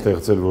կրոնները։ Ով է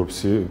ստեղծել,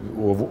 որպեսզի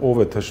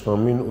ով է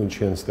թշնամին,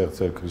 ինչի են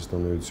ստեղծել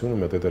քրիստոնեությունը,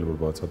 մտածել որ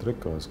բացատրեք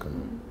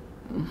կհասկանամ։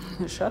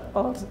 Շատ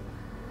պարզ։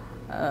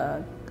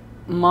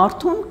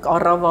 Մարդուն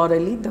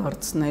կառավարելի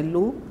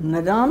դարձնելու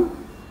նրան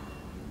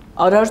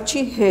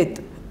արարչի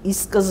հետ ի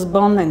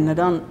սկզբանե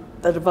նրան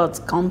տրված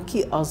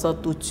կամքի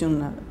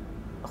ազատությունը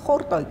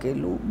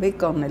խորտակելու,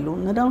 բեկանելու,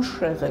 նրան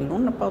շեղելու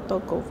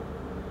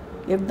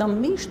նպատակով եւ դա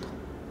միշտ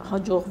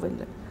հաջողվել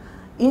է։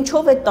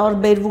 Ինչով է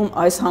տարբերվում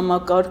այս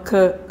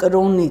համակարգը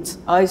կրոնից,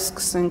 այս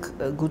սկսենք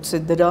գուցե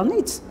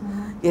դրանից,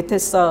 եթե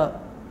սա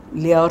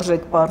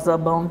լիարժեք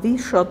պարզաբանվի,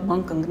 շատ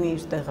բան կընկնի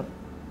իր տեղը։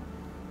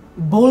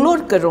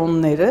 Բոլոր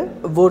կրոնները,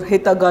 որ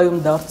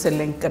հետագայում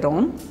դարձել են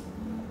կրոն,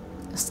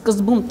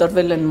 սկզբում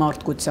տրվել են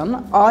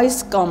մարդկությանը,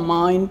 այս կամ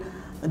այն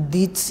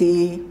դիցի,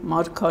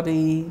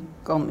 մարգարեի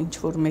կամ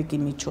ինչ-որ մեկի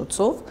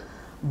միջոցով,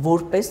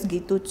 որպես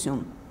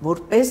գիտություն,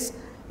 որպես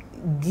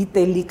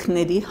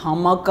գիտելիքների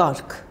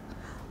համակարգ,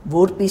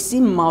 որպեսզի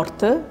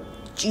մարդը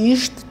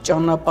ճիշտ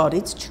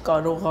ճանապարհից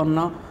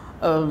չկարողանա,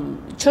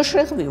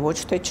 չշեղվի, ոչ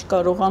թե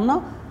չկարողանա,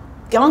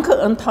 կյանքը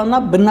ընթանա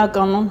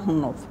բնականon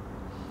հունով։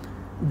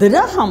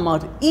 Դրա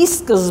համար ի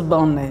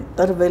սկզբանե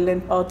տրվել են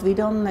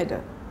պատվիրանները։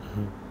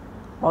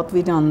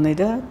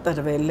 Պատվիրանները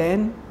տրվել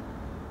են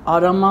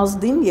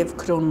Արամազդին եւ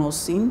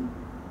Քրոնոսին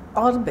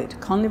տարբեր,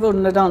 քանի որ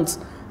նրանց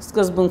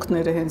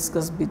սկզբունքները հենց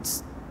սկզբից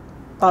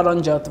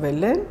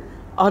տարանջատվել են,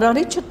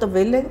 Արարիչը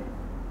տվել է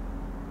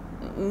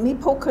մի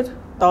փոքր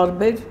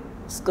տարբեր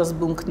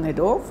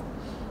սկզբունքներով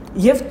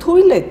եւ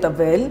թույլ է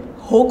տվել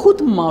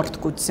հոգուտ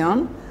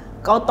մարդկության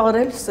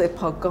կատարել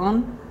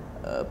սեփական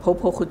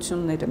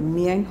փոփոխությունները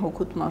միայն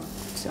հոգուտ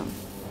մարդկության։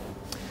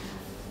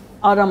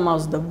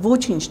 Արամազդը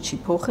ոչինչ չի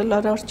փոխել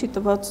արարչի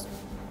տված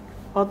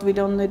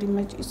պատվիրանների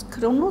մեջ, իսկ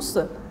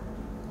Քրոնոսը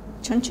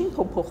չնչին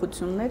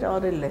փոփոխություններ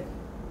արել է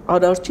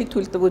արարչի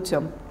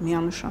թույլտվությամբ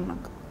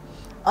միանշանակ։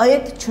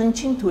 Այդ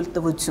չնչին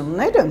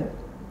թույլտվությունները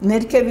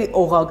ներքևի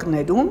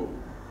օղակներում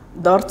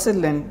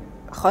դարձել են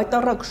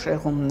խայտառակ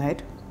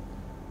շեղումներ,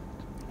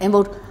 այն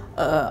որ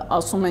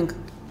ասում ենք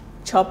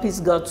չափի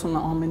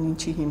զգացումը ամեն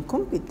ինչի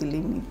հիմքում պիտի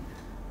լինի,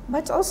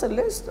 բայց ասել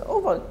ես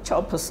ով է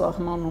չափը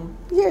սահմանում,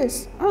 ես,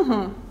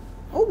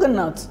 ու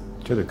գնաց։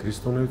 Չէ, դե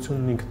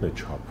քրիստոնեությունն ինքն է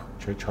չափ,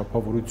 չէ,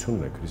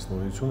 չափավորությունն է,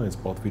 քրիստոնեությունը հենց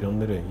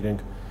պատվիրանները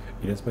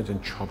իրենց մեջ են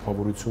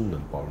չափավորությունն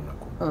են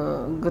պարունակում։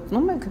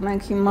 Գտնում եք,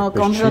 մենք հիմա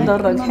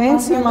կանրադառնանք,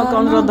 հենց հիմա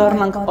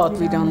կանրադառնանք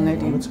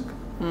պատվիրաններին։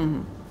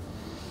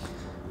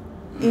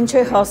 Ինչ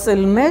է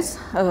հասել մեզ,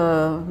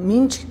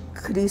 մինչ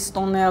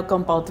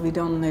քրիստոնեական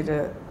պատվիրանները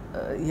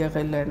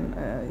եղել են,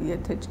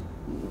 եթե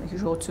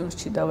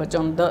հիշողությունս չի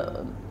դավաճան, դա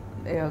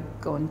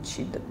էական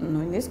չի,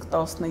 նույնիսկ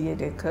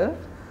 13-ը,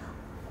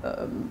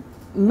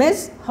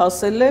 մեզ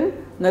հասել են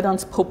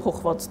նրանց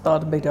փոփոխված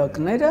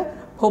տարբերակները,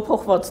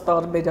 փոփոխված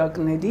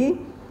տարբերակների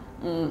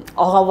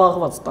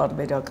աղավաղված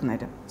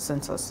տարբերակները,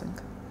 սենց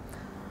ասենք։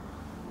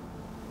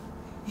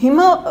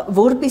 Հիմա,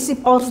 որպեսզի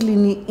պարզ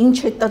լինի ինչ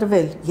է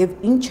տրվել և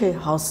ինչ է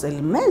հասել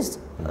մեզ,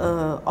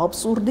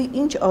 աբսուրդի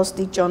ինչ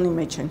աստիճանի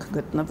մեջ ենք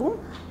գտնվում,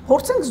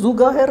 փորձենք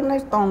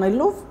զուգահեռներ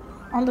տանելով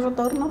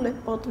անդրադառնալ այդ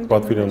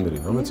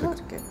պատվիրաններին, համեցեք։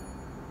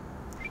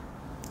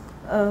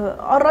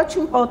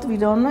 Առաջին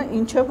պատվիրանը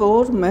ինչը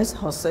որ մեզ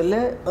հասել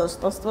է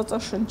ըստ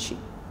Աստվածաշնչի։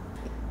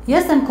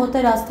 Ես եմ քո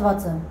Տեր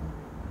Աստվածը,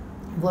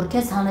 որ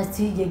քեզ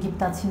հանեցի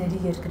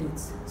եգիպտացիների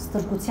երկրից,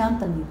 ստրկության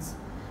տնից։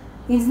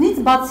 Ինձնից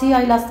բացի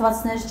այլ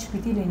աստվածներ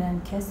չպիտի լինեն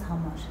քեզ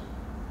համար։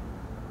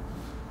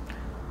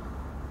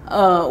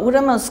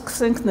 Ուրեմն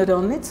սկսենք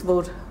նրանից,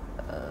 որ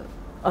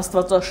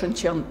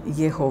Աստվածաշնչյան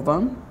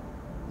Եհովան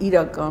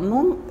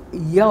իրականում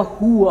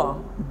Յահուա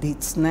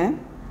դիցն է,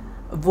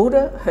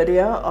 որը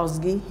հրեա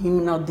ազգի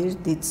հիմնադիր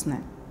դիցն է,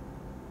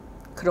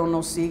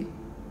 Քրոնոսի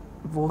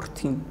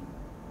որդին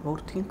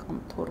կամ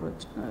թոռը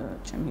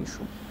չեմ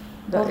հիշում,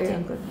 դա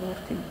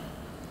որդին։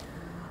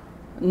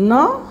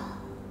 Նա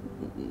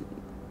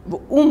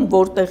ում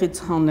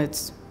որտեղից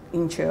հանեց,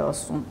 ինչ է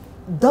ասում,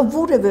 դա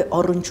որևէ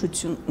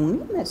առնչություն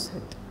ունի մեզ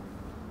հետ։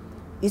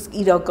 Իսկ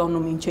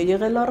իրականում ինչ է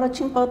եղել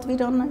առաջին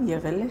պատվիրանը,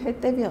 եղել է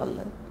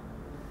հետևյալը.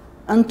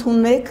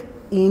 ընդունեք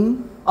իմ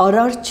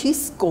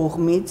արարչիս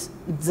կողմից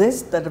ձեզ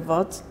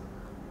տրված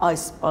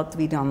այս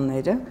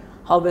պատվիրանները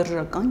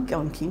հավերժական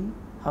կյանքին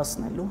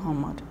հասնելու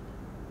համար։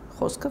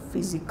 Խոսքը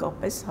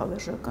ֆիզիկապես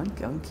հավերժական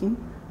կյանքին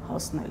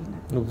հասնելն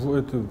է։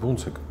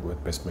 Ո՞նց եք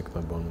այդպես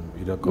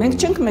մեկնաբանում իրականում։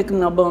 Մենք չենք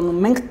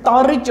մեկնաբանում, մենք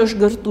տարի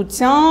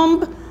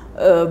ճշգրտությամբ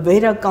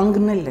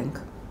վերականգնել ենք։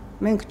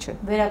 Մենք չէ։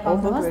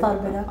 Վերականգնված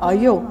տարբերակ։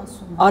 Այո,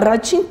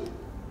 առաջին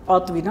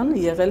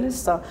պատվիրանը եղել է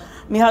սա։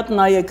 Մի հատ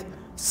նայեք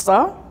սա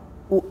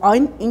ու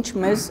այն, ինչ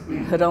մեզ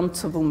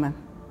հրամցվում է։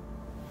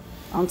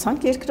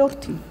 Անցանք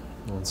երկրորդին։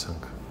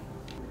 Անցանք։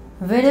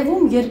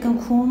 Վերևում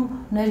երկնքում,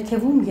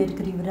 ներքևում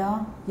երկրի վրա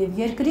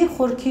եւ երկրի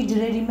խորքի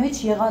ջրերի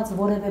մեջ եղած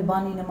որևէ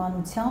բանի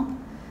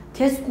նմանությամբ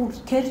քեզ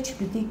կուրքեր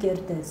չպիտի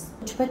կերտես։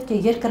 Չպետք է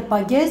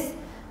երկրպագես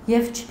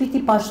եւ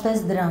չպիտի պաշտես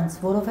դրանց,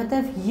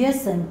 որովհետեւ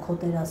ես եմ քո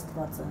Տեր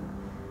Աստվածը։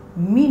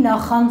 Մի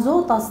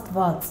նախանձոտ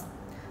Աստված,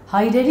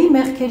 հայրերի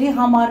մեղքերի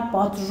համար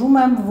պատժում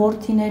եմ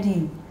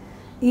որդիներին,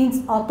 ինձ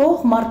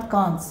ատող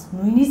մարդկանց,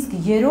 նույնիսկ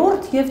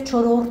երրորդ եւ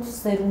չորրորդ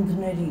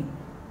սերունդներին։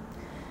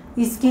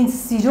 Իսկ ինձ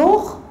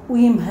սիրող ու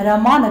իմ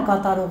հրամանը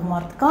կատարող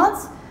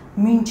մարդկանց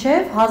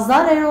մինչև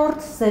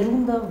 1000-րդ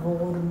սերունդը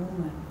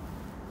ողորմում եմ։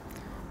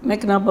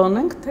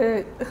 Մեկնաբանենք, թե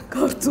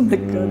կարծում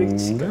եք կարիք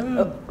չի։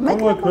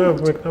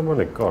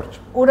 Մեկնաբանեք կարճ։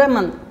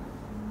 Ուրեմն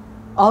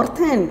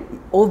արդեն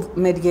ով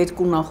մեր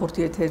երկու նախորդ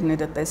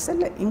եթերները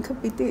տեսել է, ինքը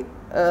պիտի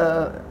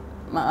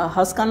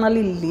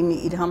հասկանալի լինի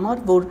իր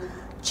համար, որ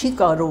չի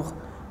կարող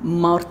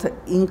մարդը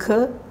ինքը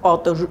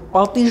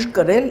պատիժ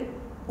կրել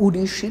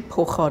ուրիշի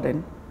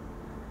փոխարեն։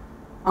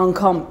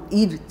 Անգամ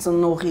իր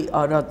ծնողի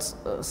արած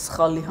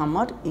սխալի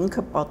համար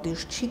ինքը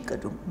պատիժ չի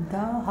կրում։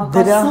 Դա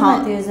հակասում է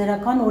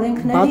տիեզերական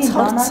օրենքներին,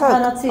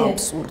 բացարձակ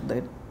աբսուրդ է։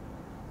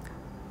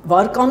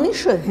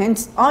 Վարկանիշը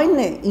հենց այն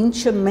է,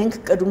 ինչը մենք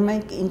կրում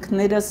ենք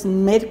ինքներս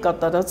մեր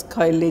կատարած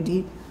քայլերի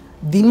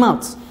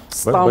դիմաց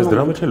ստանում։ Բայց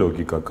դրա մեջ էլ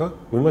լոգիկա կա,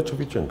 ու հիմա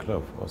չվիճենք,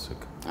 լավ,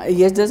 ասեք։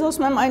 Ես ձեզ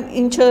ասում եմ այն,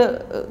 ինչը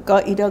կա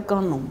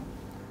իրականում։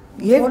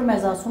 Որ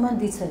մեզ ասում են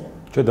դիցերը։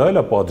 Չէ, դա էլ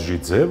է պատժի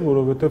ձև,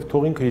 որովհետև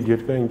թող ինքը իր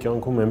երկրային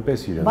կյանքում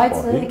այնպես իրեն Բայց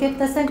եկեք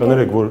տեսենք,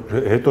 կներեք, որ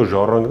հետո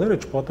ժառանգները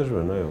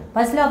չպատժվեն, այո։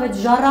 Բայց լավ,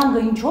 այդ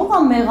ժառանգը ինչով է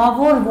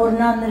մեղավոր, որ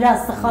նրա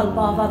սխալ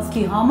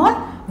պահվածքի համար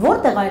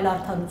որտեղ այլ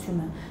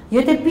արդարություն է։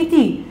 Եթե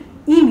պիտի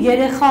իմ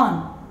երեխան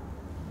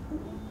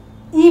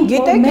իմ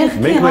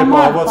մեղքի համար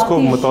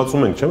պահվածքով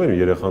մտածում ենք, չէ՞ մեր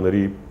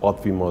երեխաների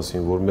պատվի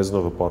մասին, որ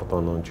մեզնով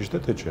հպարտանան, ճիշտ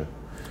է թե չէ։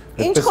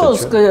 Ինչ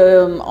խոսք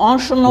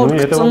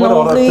անշնորհք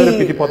ծնողի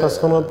պիտի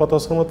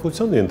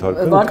պատասխանատվության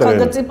ենթարկվեն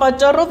վարքագծի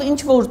պատճառով ինչ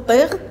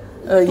որտեղ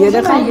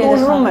երեխան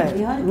կոժում է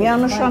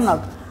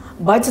միանշանակ,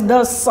 բայց դա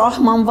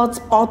սահմանված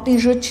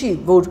պատիժը չի,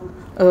 որ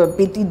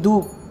պիտի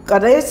դու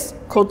կրես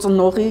քո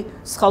ծնողի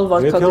սխալ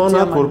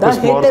վարքագծի համար, դա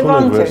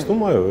հետևանք է։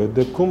 Այո, այդ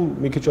դեպքում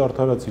մի քիչ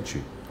արդարացի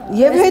չի։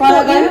 Եվ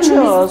հետո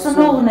ինչը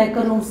ծնողն է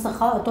կրում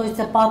սխալ, то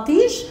есть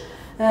պատիժ,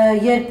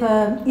 երբ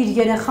իր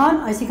երեխան,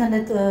 այսինքն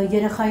այդ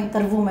երեխային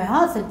տրվում է,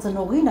 հա, ասել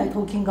ծնողին, այդ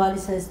հոգին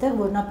գալիս է այստեղ,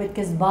 որ նա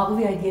պետք է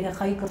զբաղվի այդ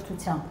երեխայի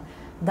կրթությամբ,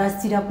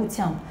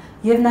 դաստիարակությամբ,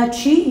 եւ նա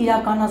չի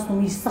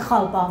իրականացնում իր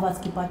սխալ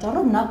պահվածքի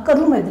պատճառով, նա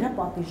կրում է դրա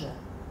պատիժը,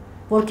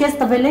 որ քեզ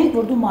տվել ենք,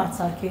 որ դու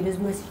մարդ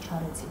ես դու էսի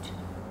չարեցիր։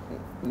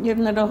 Եվ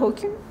նրա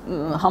հոգին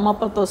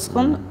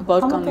համապատասխան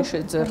վարկանիշ է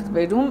ձեռք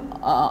բերում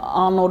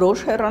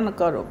անորոշ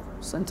հեռանկարով,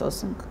 ասենք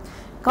ասենք։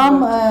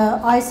 Կամ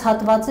այս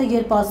հատվածը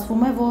երբ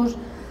ասվում է, որ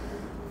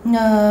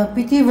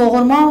պիտի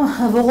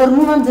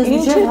ողորմում եմ ձեզ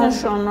ինչ է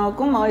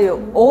նշանակում, այո,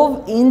 ով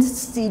ինձ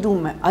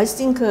սիրում է,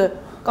 այսինքն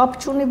կապ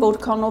չունի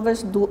որքանով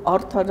ես դու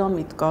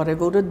արդարամիտ,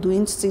 կարևորը դու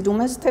ինձ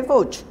սիրում ես թե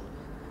ոչ։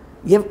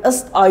 Եվ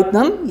ըստ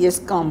այդմ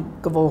ես կամ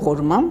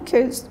կողորմամ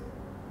քեզ,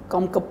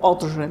 կամ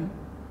կպատժեմ,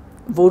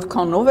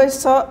 որքանով է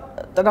սա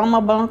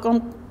տրամաբանական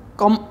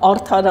կամ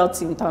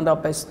արդարացի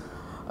ընդհանրապես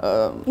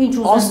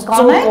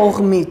Աստծո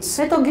կողմից։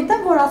 Հետո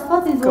գիտեմ, որ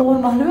Աստված ինձ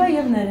ողորմալու է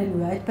եւ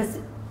ներելու է,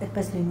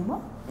 այդպես լինում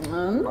է։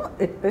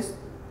 Այդպես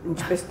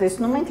ինչպես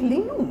տեսնում ենք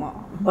լինում է,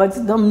 բայց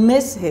դա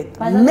մեզ հետ,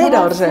 մեր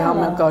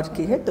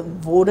արժեհամակարգի հետ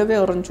որևէ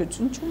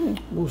առնչություն չունի։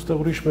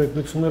 Ոստեղ ուրիշ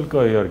մեկնություն էլ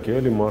կա իհարկե,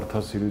 էլի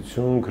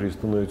մարդասիրություն,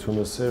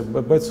 քրիստոնեությունը սեր,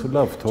 բայց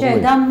լավ, թող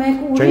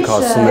չենք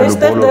հասցնելու բոլոր պատվիրաններին։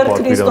 Այստեղ դեռ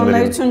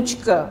քրիստոնեություն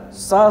չկա,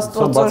 սա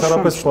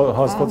աստվածաշունչ։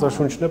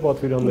 Աստվածաշունչն է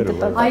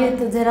պատվիրանները։ Այ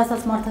այդ ձեր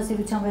ասած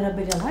մարդասիրության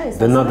վերաբերյալ, հա,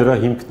 Դա նա դրա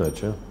հիմքն է,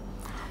 չէ՞։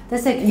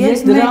 Տեսեք,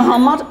 ես դրա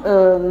համար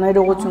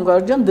ներողություն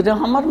Գարջան, դրա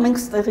համար մենք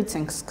ստեղից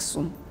ենք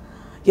սկսում։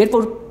 Երբ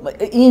որ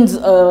ինձ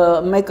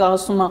մեկը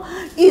ասում է,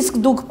 իսկ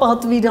դուք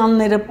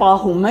պատվիրանները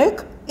պահում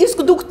եք,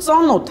 իսկ դուք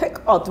ծանոթ եք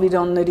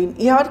պատվիրաններին,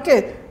 իհարկե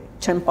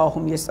չեմ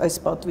պահում ես այս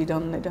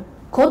պատվիրանները։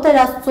 Քո Տեր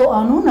Աստծո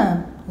անունը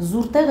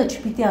զուր տեղը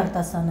չպիտի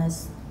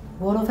արտասանես,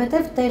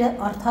 որովհետև Տերը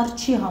արդար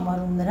չի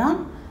համարում նրան,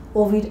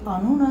 ով իր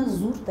անունը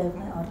զուր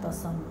տեղն է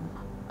արտասանում։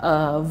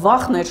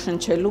 Վախ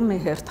ներշնչելու մի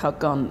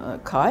հերթական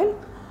քայլ,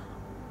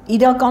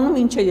 իրականում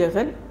ինչ է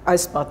եղել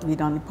այս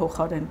պատվիրանի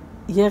փոխարեն,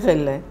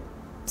 եղել է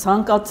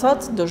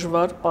ցանկացած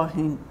դժվար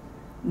պահին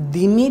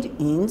դիմիր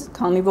ինձ,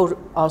 քանի որ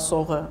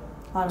ասողը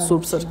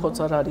Սուրբ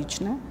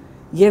Սրբոցարարիչն է,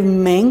 եւ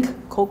մենք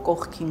քո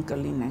կողքին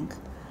կլինենք։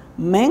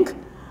 Մենք,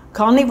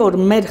 քանի որ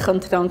մեր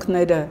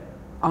խնդրանքները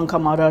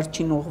անգամ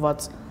արարչին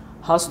ուղված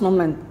հասնում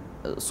են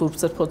Սուրբ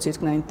Սրբոց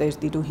երկնային Տեր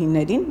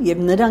Տիրուհիներին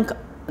եւ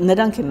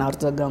նրանք են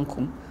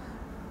արձագանքում։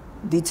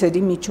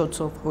 դիցերի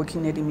միջոցով,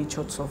 հոգիների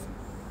միջոցով։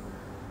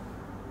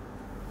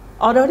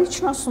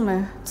 Արարիչն ասում է,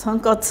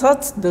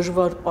 ցանկացած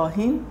դժվար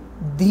պահին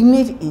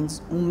դիմիր ինձ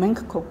ու մենք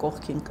քո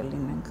կողքին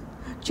կլինենք։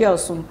 Չի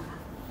ասում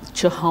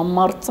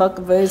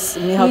չհամարցակվես,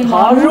 մի հատ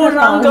 100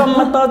 անգամ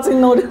մտածի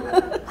նոր։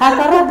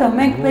 Հակառակը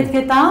մենք պետք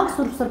է տանք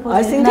Սուրբ Սրբոցին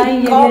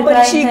Այսինքն կապը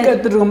չի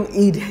կտրում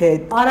իր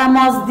հետ։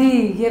 Արամազդի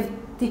եւ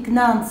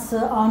տիկնանց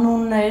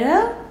անունները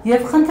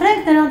եւ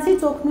խնդրենք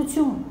նրանցից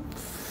օգնություն։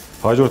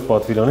 Հաջորդ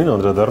պատվիրանին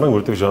անդրադառնանք,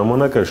 որովհետև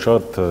ժամանակը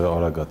շատ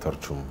արագ է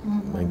թռչում։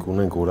 Մենք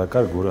ունենք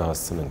օրակարգ, որը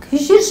հասցնենք։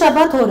 Հիշիր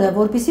շաբաթ օրը,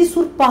 որպեսզի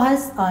սուրբ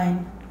պահես այն։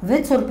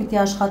 6 օր պիտի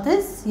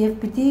աշխատես եւ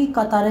պիտի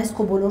կատարես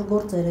քո բոլոր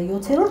գործերը։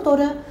 7-րդ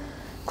օրը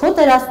քո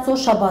Տեր Աստծո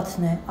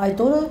շաբաթն է։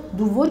 Այդ օրը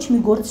դու ոչ մի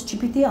գործ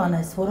չպիտի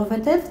անես,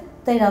 որովհետև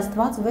Տեր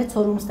Աստված 6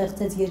 օրում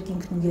ստեղծեց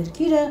երկինքն ու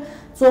երկիրը,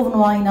 ծովն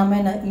ու այն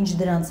ամենը, ինչ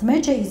դրանց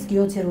մեջ է, իսկ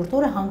 7-րդ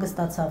օրը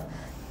հանգստացավ։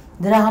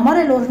 Դրա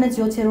համար էլ օրհնեց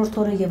 7-րդ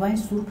օրը եւ այն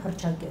սուրբ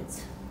հռչակեց։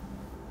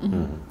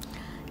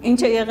 Ինչ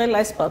է եղել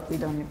այս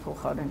պատվիրանի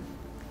փոխարեն։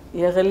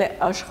 Եղել է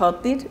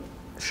աշխատիր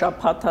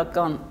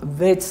շաբաթական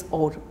 6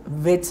 օր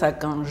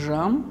 6-ական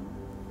ժամ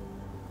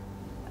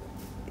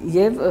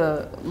եւ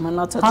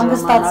մնացած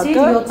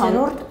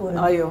ժամանակը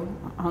այո,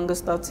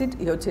 հանգստացիր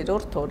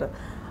 7-րդ օրը։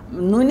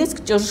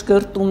 Նույնիսկ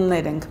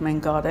ճշգրտումներ ենք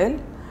մենք արել,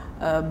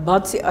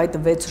 բացի այդ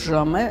 6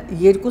 ժամը,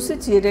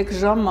 2-ից 3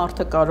 ժամ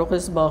մարդը կարող է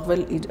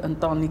զբաղվել իր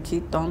ընտանիքի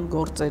տան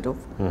գործերով։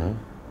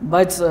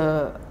 Բայց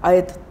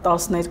այդ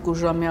 12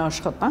 ժամի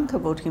աշխատանքը,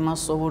 որ հիմա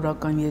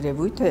սովորական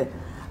երևույթ է,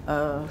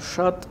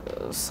 շատ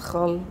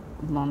սխալ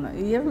բան է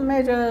եւ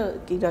մեր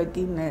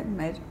կիրակին է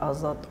մեր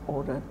ազատ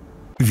օրը։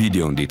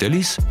 Վիդեոն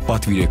դիտելիս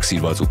պատվիրեք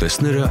սիրված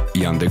ուտեստները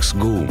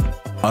Yandex.Go-ում։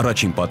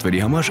 Առաջին պատվերի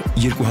համար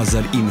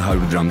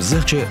 2900 դրամ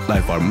զեղչ է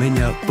Life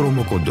Armenia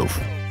պրոմոկոդով։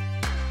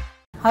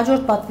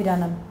 Հաջորդ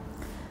պատվիրանը։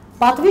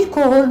 Պատվիր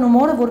քո հորն ու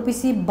մորը,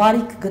 որպեսզի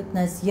բարիք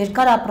գտնես,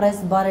 երկար ապրես,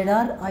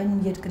 բարերար այն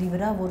երկրի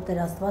վրա, որ Տեր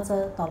Աստվածը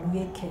տալու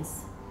է քեզ։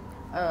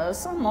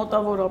 Սա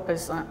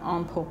մոտավորապես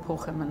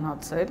անփոփոխ է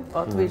մնացել,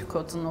 պատվիր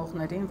քո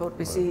ծնողներին,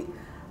 որպեսզի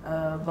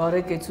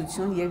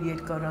բարեկեցություն եւ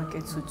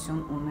երկարակեցություն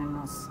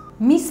ունենաս։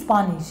 Մի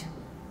սպանիր։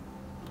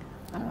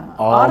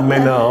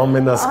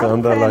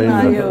 Ամենասկանդալային։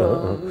 Այո,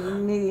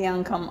 մի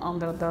անգամ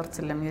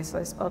անդրադարձել եմ ես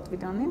այս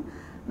պատվիրանին,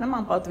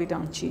 նման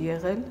պատվիրան չի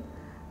եղել։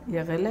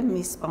 Եղել է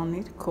մի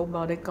սպանիր քո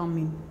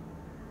բարեկամին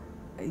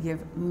եւ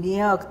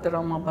միակ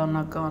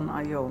տրամաբանական,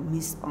 այո,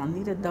 մի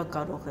սպանիրը դա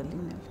կարող է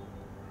լինել։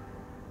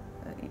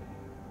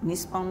 Մի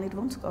սպանիր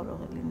ո՞նց կարող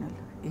է լինել։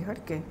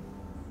 Իհարկե,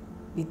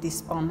 պիտի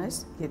սպանես,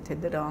 եթե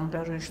դրա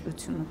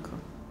անհրաժեշտությունը կա։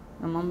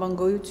 Նման բան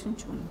գոյություն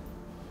չունի։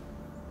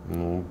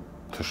 Ну,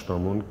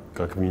 թշնամուն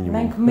как минимум։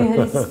 Մենք մեր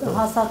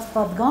հասած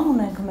պատգամ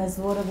ունենք մեզ,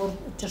 որը որ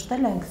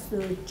ճշտել ենք,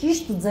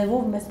 ճիշտ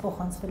ձևով մեզ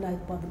փոխանցվել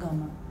այդ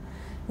պատգամը,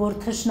 որ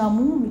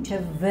թշնամու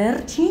միջև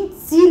վերջին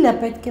ծիլը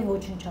պետք է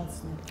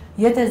ոչնչացնել։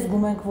 Եթե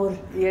զգում ենք, որ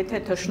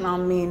եթե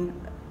թշնամին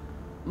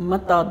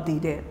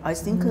մտադիր է,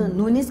 այսինքն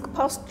նույնիսկ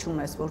փաստ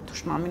չունես, որ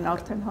թշնամին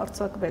արդեն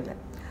հարձակվել է,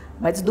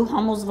 բայց դու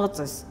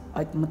համոզված ես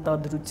այդ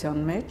մտադրության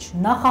մեջ,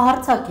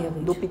 նախահարձակ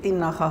եղիր։ Դու պիտի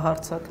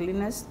նախահարձակ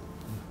լինես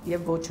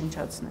եւ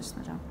ոչնչացնես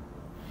նրան։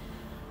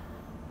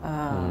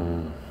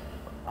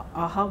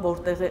 Ահա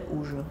որտեղ է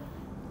ուժը։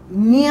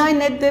 Միայն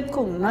այդ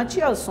դեպքում նա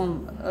չի ասում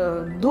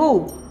դու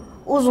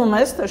ուզում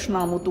ես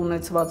թշնամուտ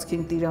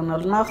ունեցվածքին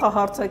տիրանալ,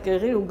 նախահարձակ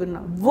եղիր ու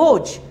գնա։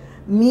 Ոչ,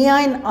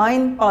 միայն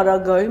այն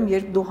պարագայում,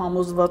 երբ դու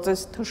համոզված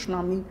ես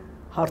թշնամին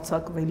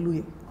հարձակվելու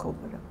է քո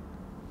վրա։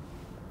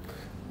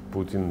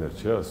 Путин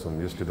չի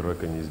ասում, если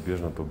драка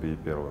неизбежна, то бей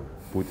первым.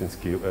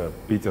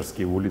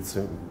 Питерские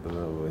улицы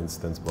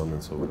ինստենց բան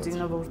են սովորած։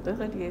 Պուտինը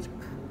որտեղ էր,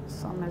 երբ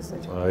սա մեզ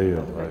էր։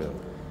 Այո, այո։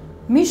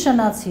 Մի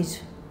շնացիր,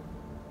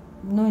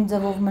 նույն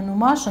ձևով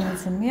մնում է,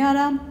 շնություն մի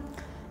արա,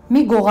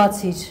 մի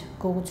գողացիր,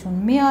 գողություն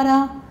մի արա,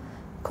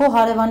 քո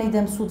հարևանի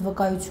դեմ սուտ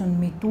վկայություն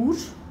մի տուր։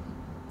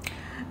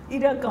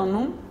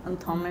 Իրականում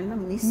ընդամենը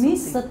մի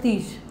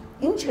ստիր։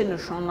 Ինչ է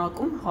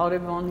նշանակում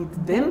հարևանի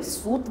դեմ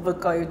սուտ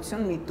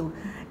վկայություն մի տուր։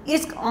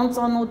 Իսկ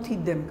անծանոթի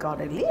դեմ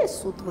կարելի է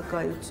սուտ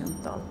վկայություն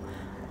տալ։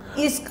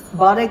 Իսկ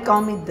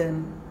բարեկամի դեմ,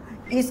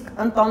 իսկ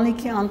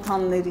ընտանիքի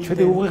անդամների դեմ։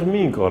 Չէ, ուղիղ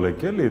մի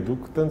ընկալեք էլի,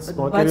 դուք տենց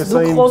մակերեսային։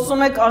 Բայց դուք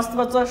խոսում եք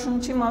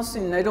Աստվածաշնչի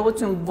մասին,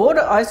 ներողություն,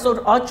 որը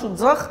այսօր աճ ու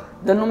ձախ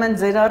դնում են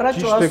ձեր առաջ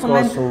ու ասում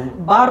են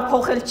բառ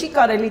փոխել չի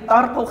կարելի,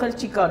 տառ փոխել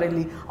չի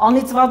կարելի։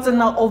 Անիծված է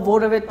նա, ով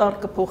որևէ տառ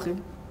կփոխի։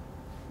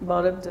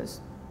 Բարև ձեզ։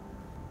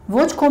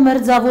 Ոչ քո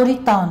մերձավորի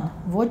տան,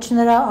 ոչ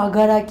նրա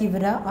ագարակի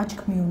վրա աչք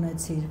մի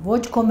ունեցիր,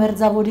 ոչ քո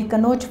մերձավորի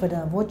կնոջ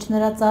վրա, ոչ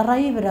նրա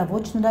ծառայի վրա,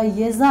 ոչ նրա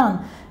եզան,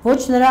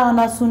 ոչ նրա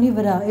անասունի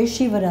վրա,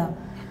 էշի վրա։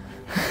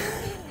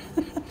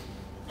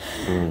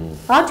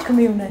 Աչք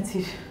մի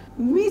ունեցիր։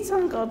 Մի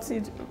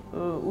ցանկացիր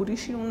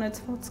ուրիշի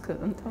ունեցվածքը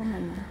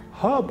ընդամենը։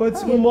 Հա,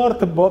 բայց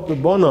մարդը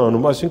բան է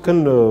անում,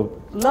 այսինքն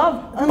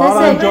լավ,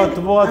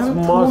 տարանջատված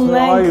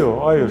մասը,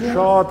 այո,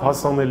 շատ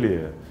հասանելի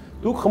է։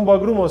 Դուք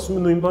խմբագրում ասում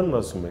եք նույն բանն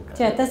ասում եք։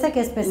 Չէ, տեսեք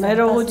այսպես։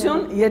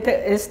 Ներողություն, եթե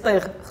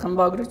այստեղ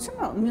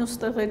խմբագրությունը, մյուս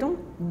տեղերում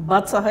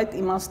բացահայտ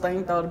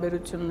իմաստային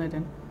տարբերություններ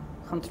են։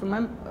 Խնդրում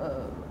եմ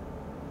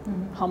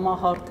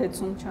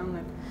համահարթեցում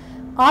չանել։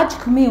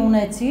 Աչք մի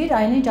ունեցիր,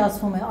 այնինչ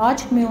ասվում է,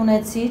 աչք մի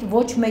ունեցիր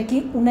ոչ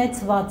մեկի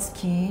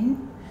ունեցվածքին,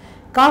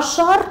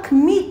 կաշառք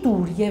մի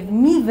տուր եւ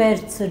մի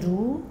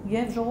վերցրու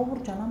եւ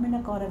ժողովուրդ ջան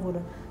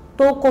ամենակարևորը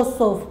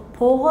տոկոսով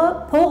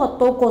փողը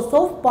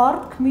տոկոսով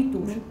պարտք մի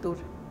տուր։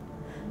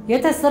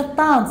 Եթե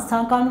սրտանց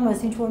ցանկանում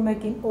ես ինչ-որ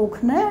մեկին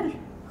օգնել,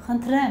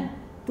 խնդրեմ,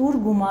 տուր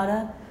գումարը,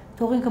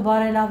 թող ինքը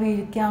բարելավի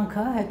իր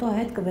կյանքը, հետո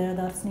հետ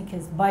կվերադարձնի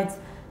քեզ, բայց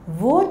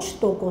ոչ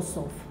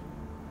տոկոսով։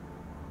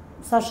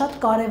 Սա շատ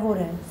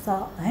կարևոր է, սա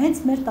հենց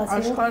մեր 10-րդ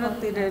աշխարհը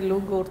տիրելու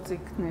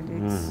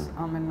գործիքներից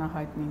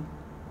ամենահայտնին։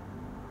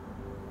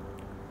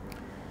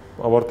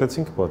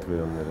 Ավարտեցինք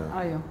պատվիրանները։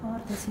 Այո,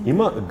 ավարտեցինք։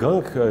 Հիմա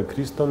գանք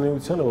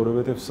քրիստոնեությանը,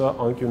 որովհետև սա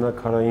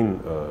անկյունակարային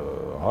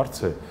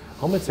հարց է։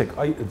 Համեցեք,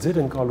 այ ձեր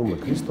ընկալումը,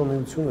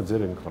 քրիստոնեությունը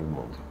ձեր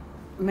ընկալումը։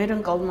 Մեր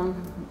ընկալման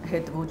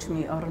հետ ոչ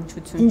մի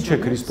առնչություն չունի։ Ինչ է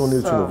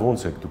քրիստոնեությունը,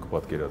 ոնց եք դուք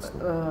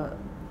պատկերացնում։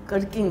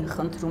 Կրկին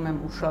խնդրում եմ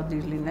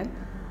ուշադիր լինել,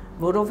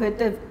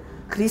 որովհետև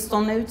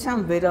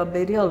քրիստոնեության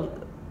վերաբերյալ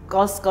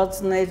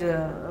կասկածները,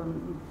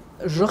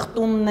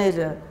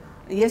 ժխտումները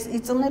ես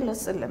իծնել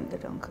լսել եմ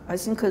դրանք,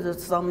 այսինքն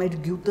սա մեր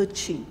գյուտը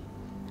չի,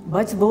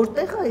 բայց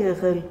որտեղ է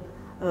եղել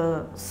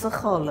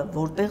սխալը,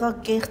 որտեղ է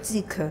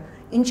կեղծիքը,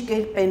 ինչ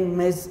կերպ են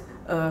մեզ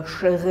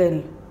շեղել,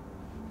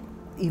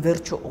 ի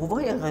վերջո ով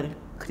է եղել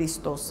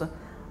Քրիստոսը,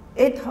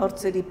 այդ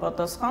հարցերի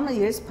պատասխանը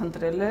ես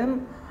փնտրել եմ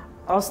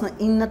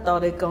 19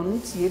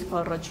 տարեկանից, երբ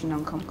առաջին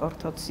անգամ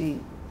կարդացի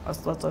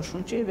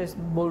Աստվածաշունչը եւ այս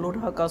բոլոր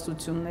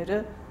հակասությունները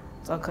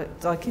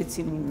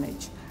ծագեցին իմ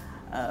մեջ,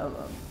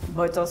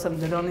 բայց ասեմ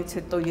դրանից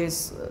հետո ես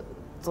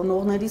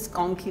ծնողներիս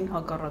կյանքին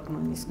հակառակ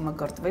նույնիսկ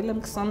մկրտվել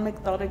եմ 21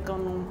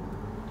 տարեկանում,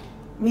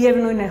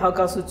 միևնույն է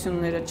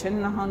հակասությունները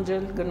չեն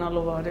նահանջել,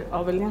 գնալով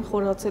ավելի են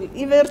խորացել,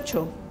 ի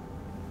վերջո,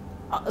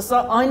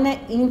 սա այն է,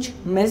 ինչ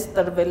մեզ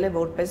տրվել է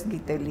որպես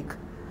գիտելիք,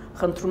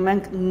 խնդրում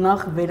ենք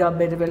նախ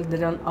վերաբերվել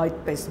դրան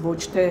այդպես,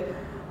 ոչ թե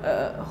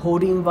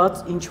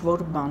հորինված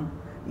ինչ-որ բան,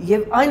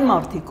 եւ այն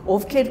մարդիկ,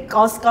 ովքեր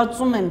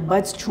կասկածում են,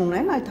 բայց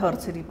չունեն այդ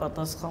հարցերի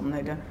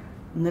պատասխանները,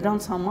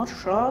 նրանց համար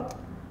շատ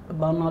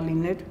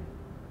բանալիներ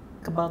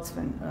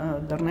կբացվեն,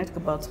 դռներ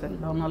կբացվեն,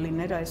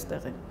 բանալիներ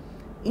այստեղ են։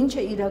 Ինչ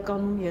է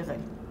իրականում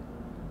եղել։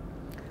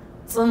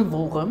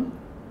 Ծնվողը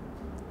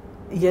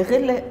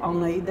եղել է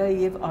Անահիտայի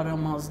եւ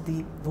Արամազդի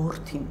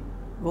որդին,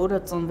 որը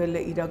ծնվել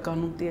է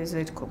իրականում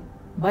տիեզերքում,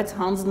 բայց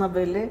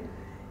հանձնվել է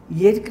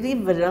երկրի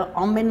վրա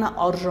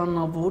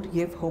ամենաարժանավոր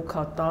եւ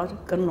հոգատար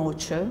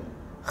կնոջը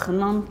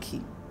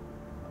խնամքի,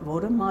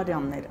 որը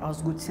Մարիամն էր,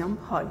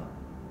 ազգությամբ հայ։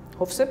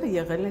 Հովսեփը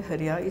եղել է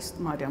հրեա,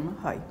 իսկ Մարիամը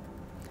հայ։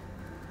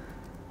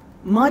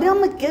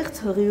 Մարիամը կեղծ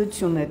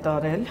հղիություն է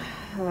տարել,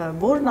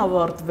 որն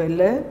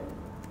ավարտվել է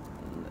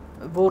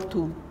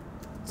որդու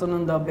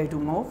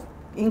ծննդաբերումով,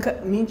 ինքը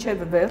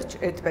մինչև վերջ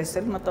այդպես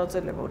էլ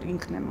մտածել է, որ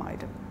ինքն է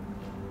մայրը։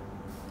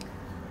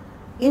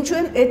 Ինչու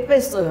են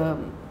այդպես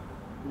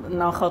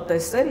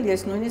նախատեսել,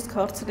 ես նույնիսկ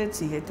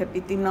հարցրեցի, եթե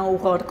պիտի նա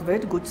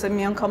ուղարկվեր, գուցե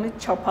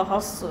միանգամից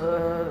չափահաս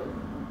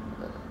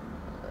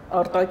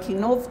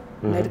արտաքինով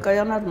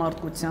ներկայանար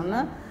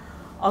մարդկությանը,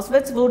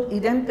 ասվեց, որ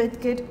իրեն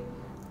պետք էր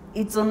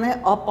իծնե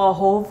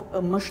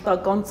ապահով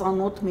մշտական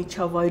ծանոթ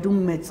միջավայրում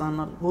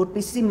մեծանալ,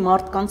 որպեսզի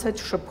մարդկանց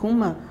հետ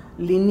շփումը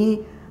լինի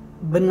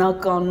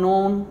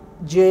բնականon,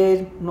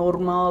 ջերմ,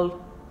 նորմալ,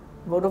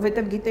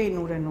 որովհետև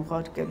գիտեին ուր են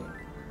ուղարկել,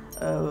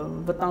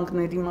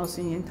 վտանգների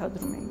մասին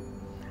ենթադրում էին։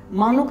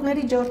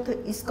 Մանուկների ջարդը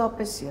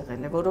իսկապես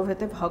եղել է,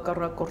 որովհետև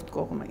հակառակորդ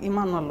կողմը,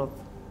 իմանալով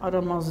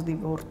Արամազդի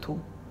որդու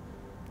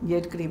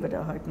երկրի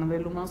վրա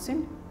հայտնվելու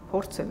մասին,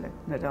 փորձել է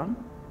նրան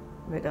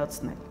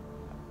վերացնել։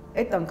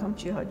 Այդ անգամ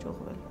չի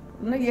հաջողվել,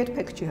 նա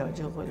երբեք չի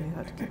հաջողվել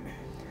իհարկե։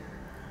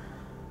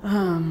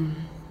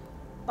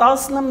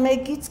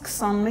 11-ից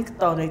 21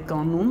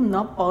 տարեկանում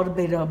նա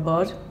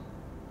պարբերաբար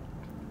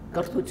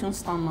կրթություն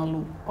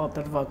ստանալու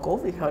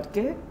պատրվակով,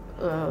 իհարկե,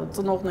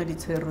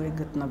 ծնողներից հեռու է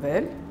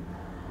գտնվել,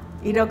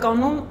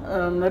 իրականում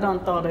նրան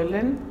տարել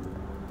են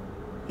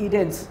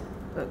իրենց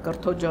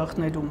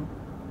կրթօջախներում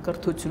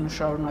կրթությունը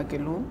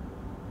շարունակելու,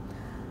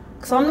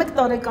 21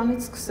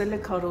 տարեկանից սկսել է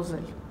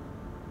քարոզել։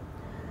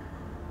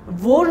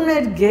 Որն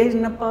էր գեր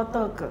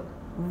նպատակը,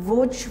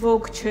 ոչ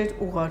ոք չէր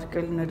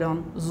ուղարկել նրան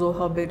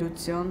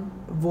զոհաբերության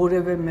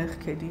որևէ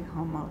մեղքերի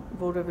համար,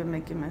 որևէ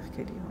մեկի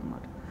մեղքերի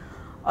համար։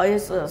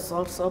 Այս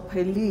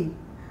սարսափելի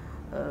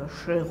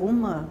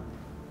շեղումը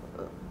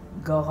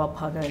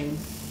գաղափարային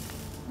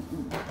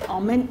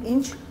ամեն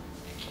ինչ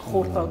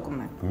խորտակում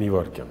է։ Մի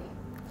վարքյան։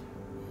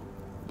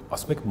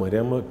 Ասում եք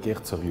Մարիամը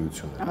կեղծ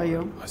հղիություն է։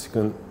 Այո։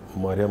 Այսինքն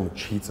Մարիամը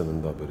չի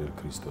ծննդաբերել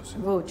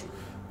Քրիստոսին։ Ոչ։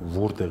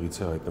 Որտեղից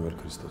է հայտնվել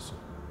Քրիստոսը։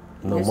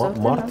 Նա Ես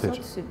մարդ էր։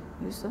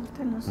 Ես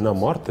արդեն ասացի։ Նա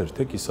մարդ էր,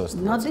 թե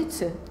կիսաստված։ Նա դից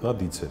է։ Նա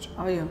դից էր։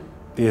 Այո։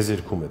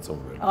 Տիեզերքում է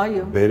ծնվել։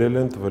 Այո։ Բերել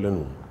են, տվել են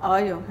ում։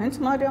 Այո, հենց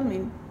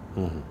Մարիամին։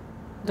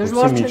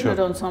 Դժվար չէ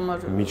նրանց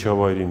համար։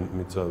 Միջավայրին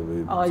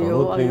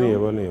ծանոթ լինի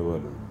եւ այլն եւ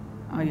այլն։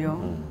 Այո։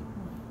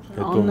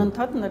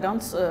 Անընդհատ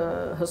նրանց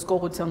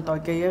հսկողության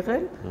տակ է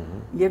եղել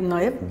եւ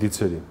նաեւ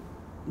դիցերի։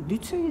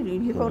 Դիցերի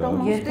եւ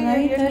Արամազդի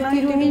երկնային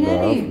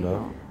թերթիրուհիների։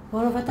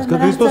 Որովհետև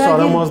Քրիստոս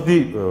Արամազդի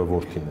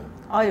որդին է։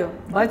 Այո,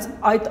 բայց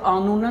այդ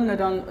անունը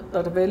նրան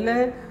տրվել է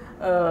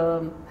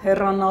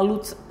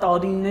հեռանալուց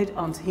տարիներ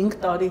անց 5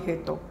 տարի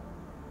հետո։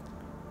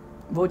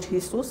 Ոչ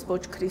Հիսուս,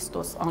 ոչ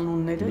Քրիստոս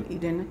անունները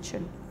իրենը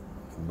չեն։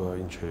 Բա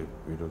ինչ է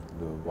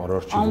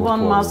արարչի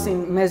Անվան մասին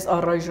մեզ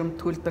առայժմ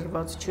թույլ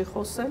տրված չի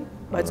խոսել,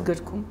 բայց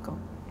գրքում կա։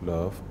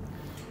 Լավ։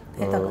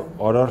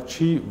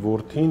 Արարչի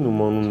որդին ում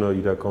անունը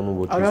իրականում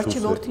ոչ Հիսուս է։ Արարչի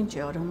որդին չի,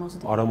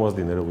 Արամազդի։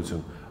 Արամազդի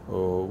ներողություն։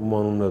 Ում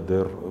անունը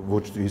դեռ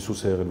ոչ Հիսուս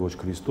է եղել, ոչ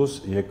Քրիստոս,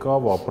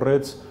 եկավ,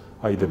 ապրեց,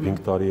 այ դեպ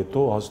 5 տարի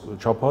հետո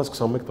չափահաս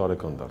 21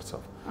 տարեկան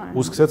դարձավ։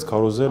 Ու սկսեց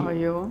քարոզել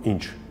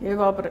ինչ։ Եվ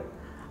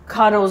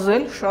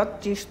քարոզել շատ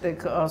ճիշտ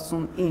եք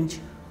ասում, ինչ։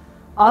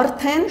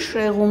 Արդեն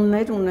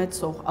շեղումներ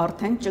ունեցող,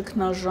 արդեն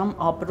ճգնաժամ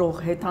ապրող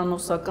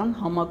հեթանոսական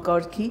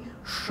համակարգի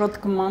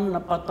շտկման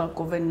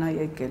նպատակով են նա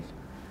եկել։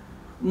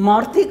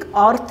 Մարդիկ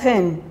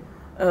արդեն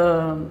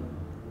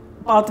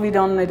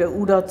պատվիրանները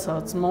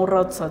ուրացած,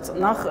 մոռացած,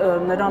 նախ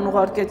նրան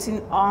ուղարկեցին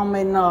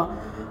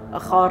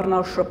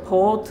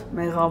ամենախառնաշփոթ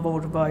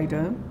մեղավոր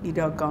վայրը,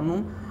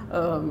 իրականում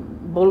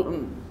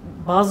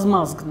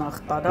բազմազգ նախ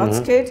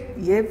տարածք էր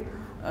եւ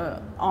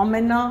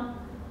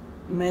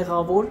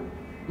ամենամեղավոր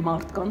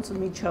մարդկանց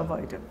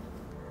միջավայրը,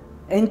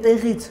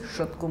 այնտեղից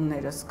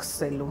շտկումները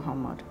սկսելու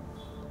համար,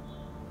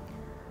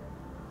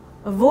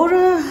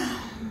 որը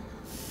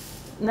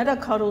նրա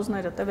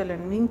քարոզները տևել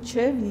են մինչև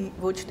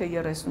ոչ թե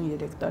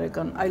 33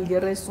 տարեկան, այլ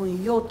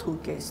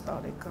 37.5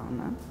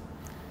 տարեկանը,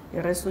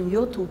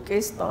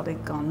 37.5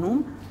 տարեկանում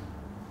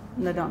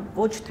նրան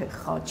ոչ թե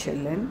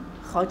խաչել են,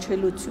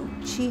 խաչելություն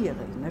չի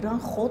եղել, նրան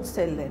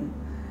խոցել են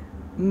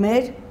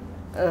մեր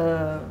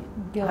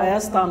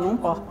Հայաստանում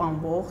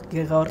պահպանվող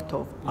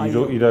գեղարդով։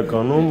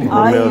 Իրականում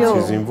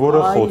հռոմեացի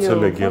զինվորը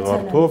խոցել է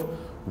գեղարդով,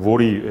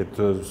 որի այդ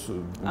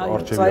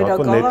արչևի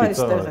հատը նետից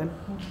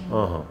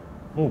ահա։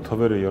 Ու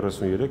թվերը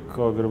 33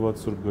 կա գրված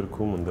Սուրբ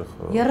գրքում այնտեղ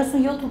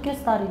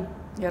 37.5 տարի։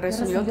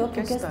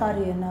 37.5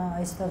 տարի է նա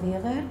այստեղ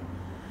եղել։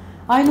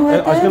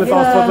 Այնուհետև այսինքն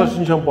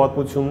աստվածաշնչյան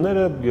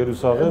պատմությունները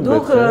Երուսաղեմ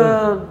Դուք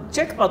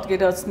չեք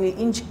պատկերացնի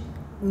ինչ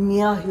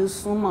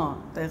միահյուսում է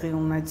տեղի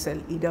ունեցել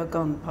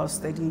իրական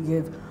փաստերի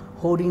եւ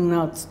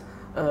հորինած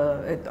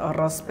այդ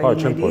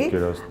առասպելների,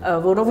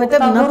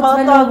 որովհետեւ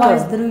նպատակը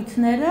այս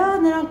դրույթները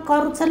նրանք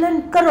կառուցել են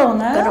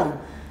կրոնը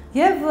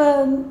եւ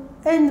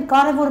այն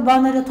կարևոր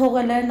բաները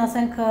թողել են,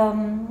 ասենք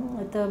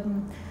այդ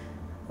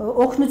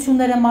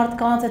օգնությունները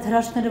մարդկանց, այդ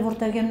հրաշքները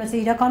որտեղ են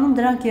ունեցել, իրականում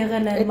դրանք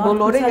եղել են,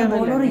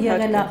 բոլորը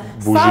եղել է։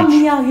 Սա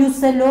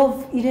միահյուսելով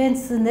իրենց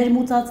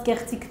ներմուծած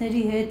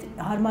կեղծիքների հետ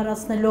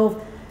հարմարացնելով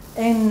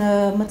այն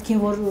մտքին,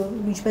 որ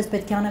ինչպես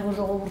պետք է անե, որ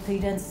ժողովուրդը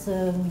իրենց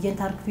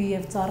ենթարկվի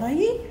եւ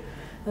ծառայի,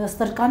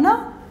 ստրկանա,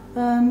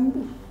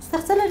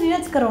 ստեղծել են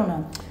իրենց կրոնը։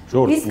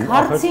 Իսկ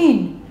հարցին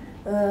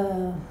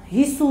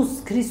Հիսուս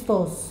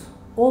Քրիստոս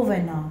ով է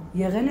նա,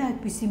 եղել է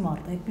այդպիսի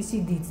մարդ, այդպիսի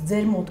դից,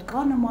 ձեր մոտ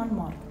կա նման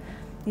մարդ։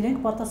 Իրենք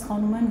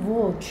պատասխանում են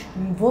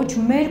ոչ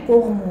մեր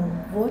կողմում,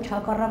 ոչ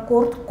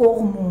հակառակորդ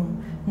կողմում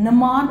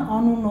նման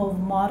անունով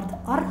մարդ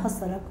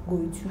առհասարակ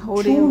գոյություն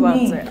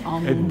հորինված է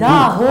անուն։ Դա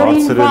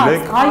հորինված,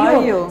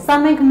 այո, սա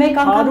մենք մեկ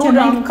անգամ չէ,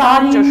 մենք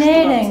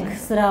տարիներ ենք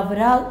սրա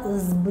վրա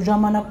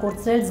ժամանակ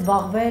կորցրել,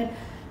 զբաղվել,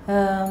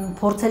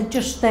 փորձել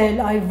ճշտել,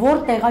 այ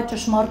որտեղ է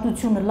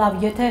ճշմարտությունը, լավ,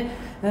 եթե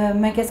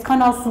մենք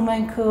այսքան ասում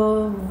ենք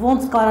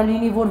ոնց կարա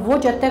լինի, որ ոչ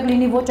այդտեղ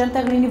լինի, ոչ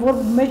այնտեղ լինի,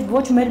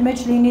 ոչ մեր մեջ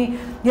լինի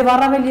եւ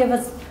առավել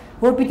եւս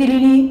որ պիտի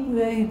լինի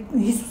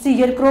Հիսուսի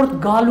երկրորդ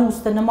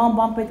գալուստը նման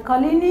բան պետքա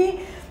լինի,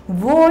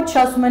 ոչ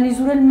ասում են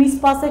իզուրել մի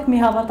սպասեք, մի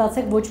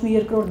հավատացեք, ոչ մի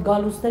երկրորդ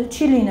գալուստել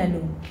չի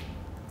լինելու։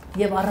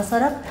 Եվ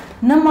առհասարակ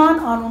նման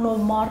անունով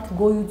մարդ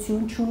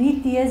գոյություն չունի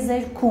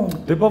տիեզերքում։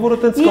 Դե բա որ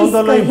այդպես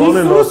սկանդալային բան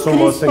են ասում,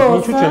 ասենք,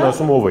 ինչու չեն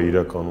ասում ով է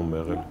իրականում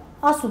եղել։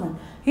 Ասում են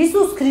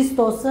Հիսուս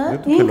Քրիստոսը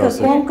ինքը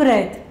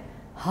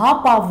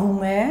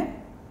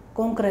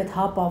կոնկրետ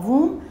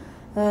հապավում,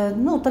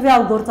 նո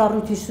տվյալ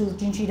գործառույթի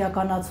շուրջ ինչ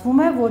իրականացվում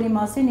է, որի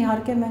մասին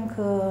իհարկե մենք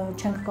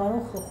չենք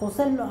կարող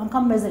խոսել,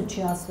 անգամ մեզ էլ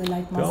չի ասվել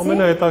այդ մասին։ Դա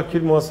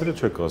ամենահետաքրքիր մասերը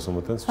չեք ասում,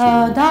 այտենց չի։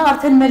 Դա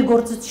արդեն մեր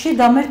գործը չի,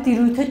 դա մեր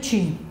տիրույթը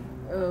չի։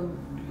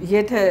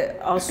 Եթե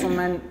ասում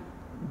են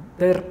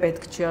դեռ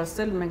պետք չի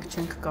ասել, մենք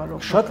չենք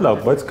կարող։ Շատ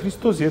լավ, բայց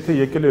Քրիստոս եթե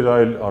եկել էր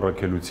այլ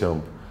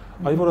առաքելությամբ,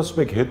 այ որ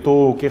ասում եք հետո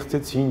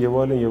կեղծեցին եւ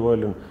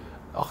այլն,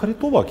 ախր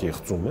ով է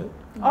կեղծում է։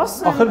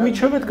 Ախր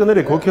միջև այդ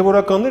կներեք,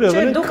 հոգեվորականները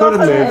եղել են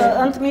քրմեր։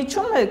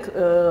 Ընդմիջում եք,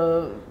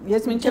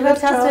 ես մինչև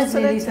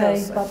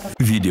վերջացրեցի։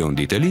 Վիդեոն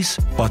դիտելիս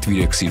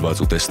պատվիրեք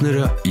սիրված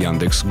ուտեստները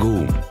Yandex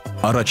Go-ում։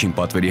 Առաջին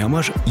պատվերի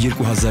համար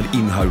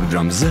 2900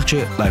 դրամ զեղչ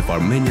է Life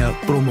Armenia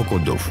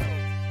պրոմոկոդով։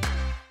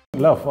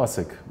 Լավ,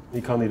 ասեք,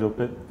 մի քանի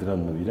րոպե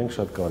դրան նվիրենք,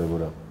 շատ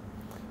կարևոր է։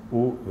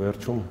 Ու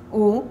վերջում։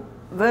 Ու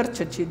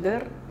վերջը չի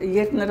դեռ,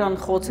 երբ նրան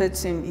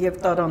խոցեցին եւ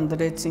տարան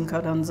դրեցին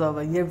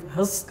քարանձավը եւ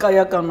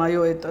հսկայական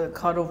այո այդ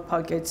քարով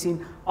փակեցին,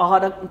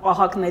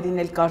 պահակներին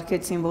էլ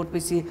կարգեցին,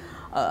 որպեսզի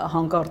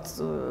հանկարծ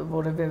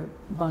որևէ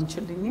բան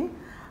չլինի,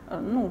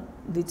 նո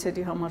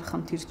դիցերի համար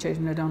խնդիր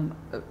չէր նրան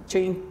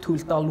չէին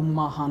թույլ տալու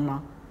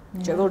մահանա,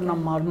 չէ՞ որ նա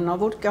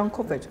մարմնավոր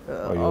կյանքով էր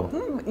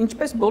ապրում,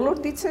 ինչպես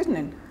բոլոր դիցերն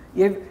են,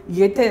 եւ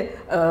եթե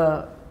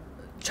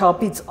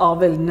չափից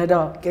ավել նրա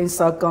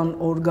կենսական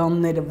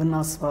օրգանները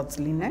վնասված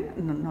լինեն,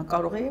 նա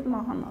կարող է եւ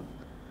մահանալ։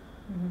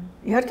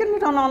 Իհարկե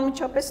նրան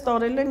անմիջապես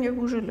տարել են եւ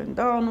ուժել են,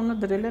 դա անունը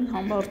դրել են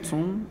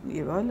համբարձում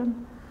եւ այլն։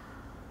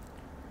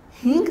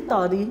 5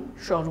 տարի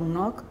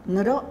շարունակ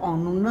նրա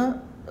անունը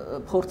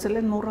փորձել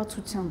են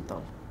մոռացության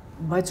տալ,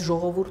 բայց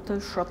ժողովուրդը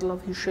շատ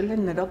լավ հիշել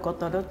են նրա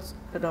կատարած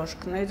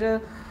հրաշքները,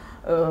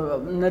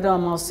 նրա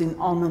մասին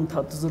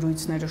անընդհատ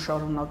զրույցները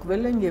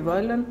շարունակվել են եւ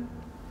այլն։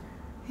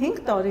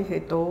 5 տարի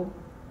հետո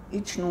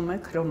իջնում է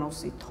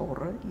Քրոնոսի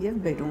թոռը եւ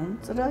բերում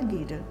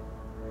ծրագիրը,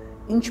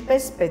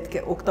 ինչպես պետք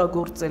է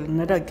օգտագործել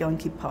նրա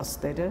կյանքի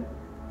փաստերը,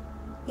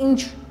 ինչ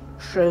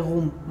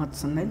շեղում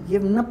մտցնել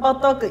եւ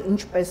նպատակը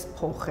ինչպես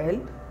փոխել,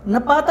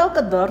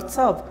 նպատակը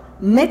դարձավ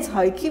մեծ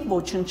հայքի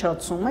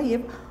ոչնչացումը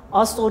եւ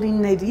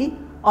ասորիների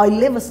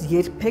այլևս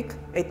երբեք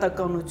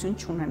պետականություն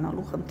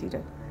չունենալու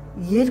խնդիրը։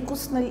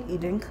 Երկուսն էլ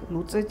իրենք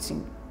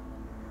լուծեցին,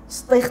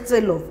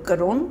 ստեղծելով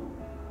կրոն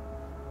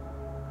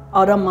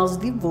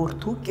Արամազդի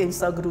որդու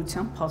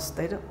կենսագրության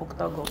փաստերը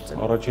օգտագործել։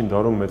 Առաջին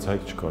դարում մեծ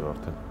հայք չկար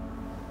արդեն։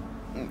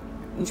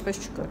 Ինչպես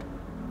չկար։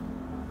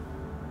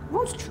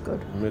 Ոնց չկար։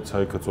 Մեծ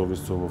հայքը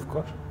ծովից ծովով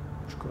կար։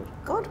 Չկար։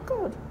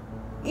 Կար։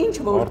 Ինչ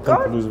որ կար։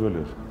 Արդեն փլուզվել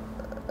էր։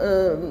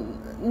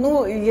 Նու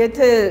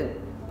եթե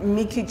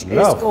մի քիչ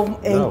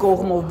այն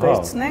կողմով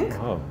վերցնենք,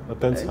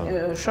 այտենց է։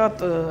 Շատ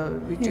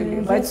վիճելի,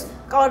 բայց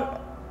կար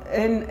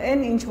այն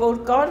ինչ որ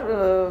կար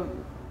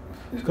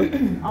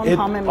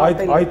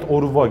Այդ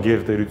օրվա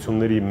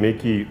գերտերությունների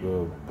մեկի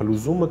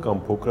փլուզումը կամ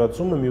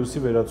փոքրացումը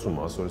մյուսի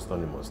վերացումը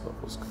Ասորեստանի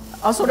մասնախոսքը։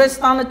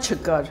 Ասորեստանը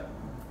չկար,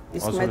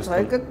 իսկ մեծ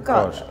հայքը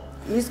կար,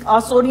 իսկ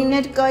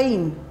ասորիներ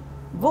կային,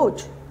 ոչ,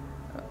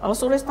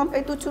 Ասորեստան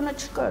պետությունը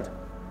չկար,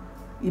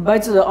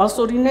 բայց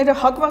ասորիները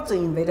հակված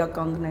էին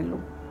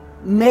վերականգնելու,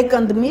 մեկ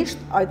ընդմիշտ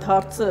այդ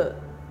հարցը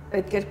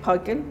պետք էր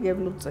փակել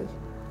եւ լուծել,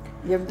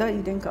 եւ դա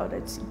իրենք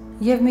արեցին։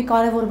 Եվ մի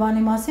կարևոր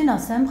բանի մասին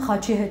ասեմ,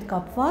 խաչի հետ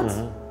կապված,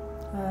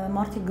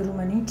 մարդիկ գրում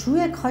են, ինչու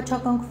եք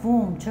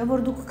խաչակնքվում, չէ՞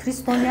 որ դուք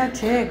քրիստոնյա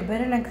չեք,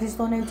 բերել են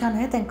քրիստոնեության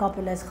հետ են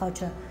կապել այս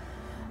խաչը։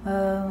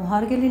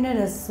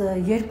 Հարգելիներս,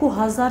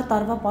 2000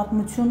 տարվա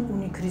պատմություն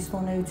ունի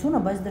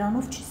քրիստոնեությունը, բայց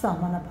դրանով չի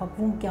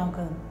սահմանափակվում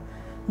կյանքը։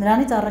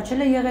 Նրանից առաջել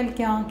է եղել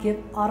կյանք եւ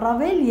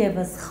առավել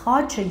եւս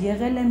խաչը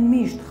եղել է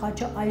միշտ,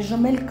 խաչը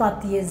այժմ էլ կա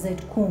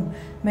տիեզերքում։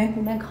 Մենք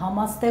ունենք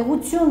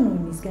համաստեղություն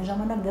նույնիսկ, այն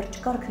ժամանակ դեռ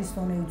չկար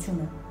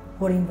քրիստոնեությունը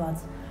հորինված։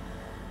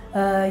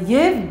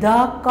 Եվ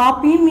դա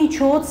կապի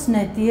միջոցն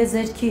է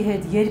տիեզերքի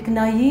հետ,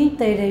 երկնային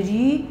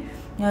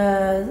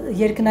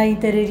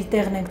տերերի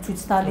տեղն ենք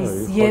ցույց տալիս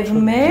եւ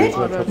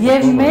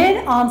մեր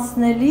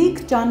անցնելիք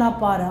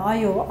ճանապարհը,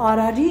 այո,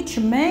 արարիչ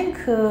մենք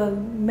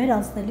մեր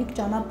անցնելիք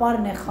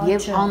ճանապարհն է խաչը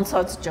եւ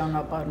անցած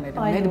ճանապարհները,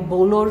 մեր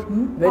բոլոր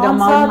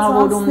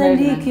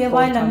վերամանավորումներն եւ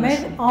այլն,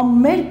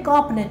 մեր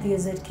կապն է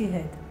տիեզերքի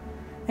հետ,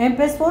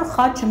 այնպես որ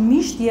խաչը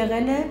միշտ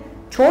եղել է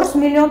 4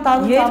 միլիոն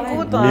տարուց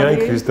ավել։ Միայն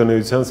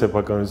քրիստոնեության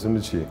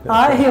սեփականությունը չի։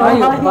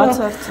 Այո,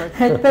 բացարձակ։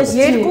 Այդպես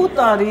 2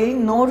 տարի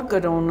նոր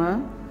կրոնը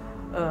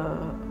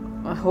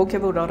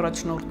հոգևոր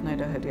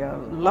առաջնորդները հրյա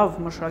լավ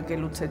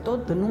մշակելուց հետո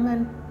դնում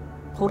են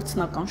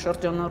փորձնական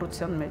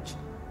շրջանառության մեջ։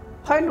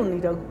 Փայլուն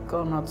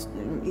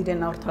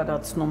իրեն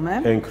արդարացնում է։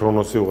 Այն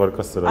Քրոնոսի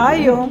ուղարկած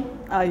ծրագիրը։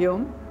 Այո։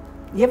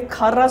 Եվ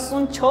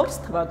 44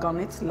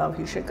 թվականից, լավ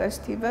հիշեք այս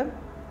թիվը,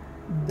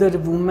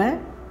 դրվում է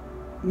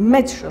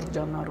մեծ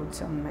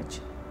շրջանառության մեջ,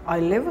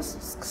 այլևս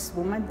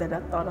սկսվում է դրա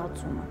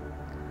տարածումը։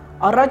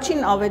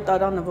 Առաջին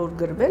ավետարանը, որ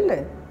գրվել է,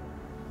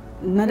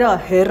 նրա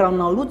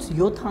հեռանալուց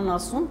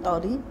 70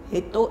 տարի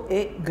հետո է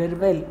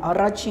գրվել,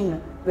 առաջինը,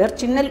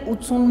 վերջինն էլ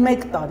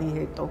 81 տարի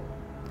հետո։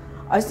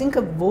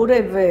 Այսինքն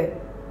որևէ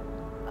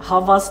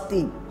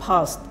հավաստի,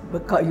 փաստ,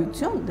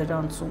 վկայություն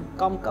դրանցում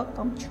կամ կա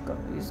կամ չկա,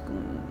 իսկ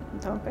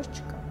ընդհանրապես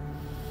չկա։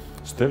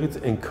 Ստեղից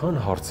այնքան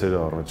հարցեր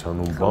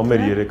առաջանում, բա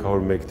մեր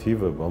 301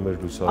 թիվը, բա մեր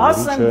լուսավորիչը։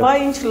 Ասեմ, բա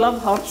ինչ լավ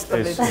հարց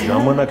տվեց։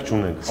 Ժամանակ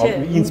չունենք։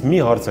 Ինձ մի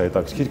հարց է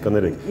հետաքրքիր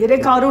կներեք։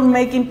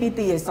 301-ին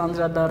պիտի ես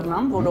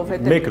անդրադառնամ,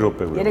 որովհետև 1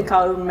 րոպե։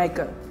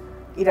 301-ը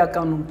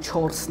իրականում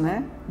 4-ն է,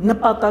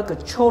 նպատակը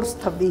 4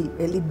 թվի,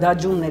 էլի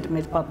դաջունն էր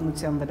մեր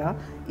պատմության վրա,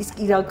 իսկ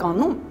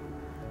իրականում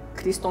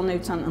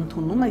քրիստոնեության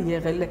ընդունումը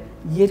եղել է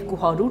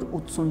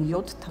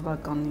 287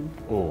 թվականին։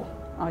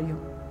 Այո։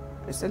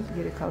 Այս էլ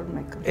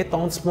 301-ը։ Այդ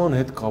անցման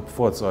հետ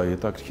կապված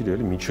հետաքրքիր է,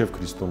 էլի մինչև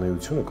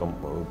քրիստոնեությունը կամ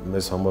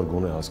մեզ համար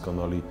գոնե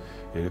հասկանալի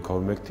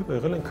 301 թիվը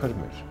եղել են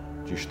քրմեր,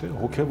 ճիշտ է,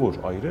 հոգևոր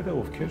այրերը,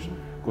 ովքեր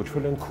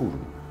կոչվել են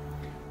քուրմ,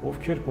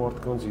 ովքեր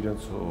մարդկանց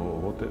իրենց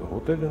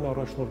հոտել են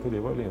առաջնորդել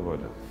եւ այլն։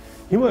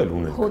 Հիմա էլ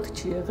ունենք։ Հոտ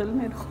չի եղել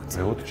մեր հոտ։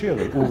 Հոտ չի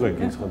եղել, ուղղեք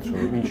ինձ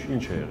խնդրում,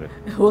 ինչ է եղել։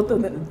 Հոտը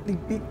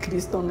տիպիկ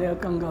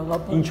քրիստոնեական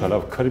գաղափար։ Ինչ է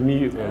լավ, քրմի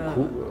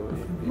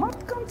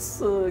մարդկանց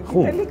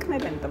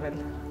գիտելիքներ են տվել։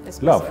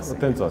 Լավ,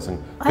 այտենց ասենք։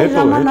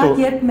 Հետո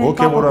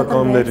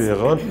հոգևորականներ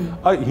եղան։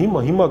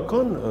 Հիմա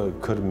կան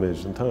քրմեր,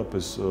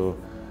 ընդհանրապես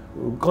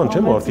Կան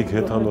չէ մարդիկ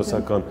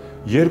հետհանդոսական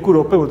 2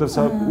 րոպե, որտեղ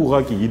սա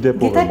ուղղակի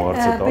իդեպով է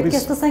մարդ տալիս։ Պետք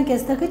է սկսենք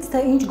այստեղից, թե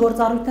ինչ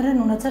գործառույթներ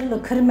են ունեցել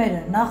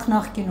քրմերը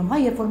նախկինում, հա,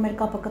 երբ որ մեր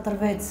կապը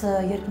կտրվեց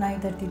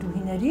երկնային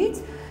տերտիրուհիներից,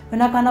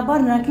 բնականաբար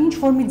նրանք ինչ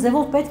որ մի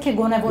ձևով պետք է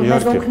գոնե որ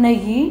մեզ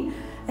օգնեին,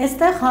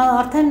 այստեղ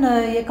արդեն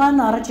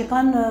առաջ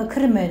եկան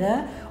քրմերը,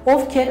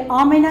 ովքեր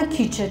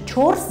ամենակիչը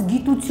 4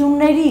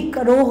 գիտությունների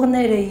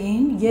կրողներ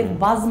էին եւ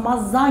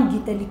բազմազան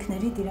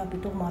գիտելիքների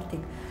տիրապետող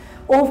մարդիկ,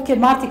 ովքեր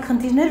մարդիկ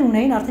խնդիրներ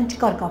ունեին, արդեն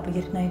չկար կապը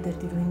երկնային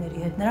տերտիրուհիների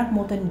հետ, նրանք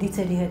մոտենում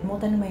դիցերի հետ,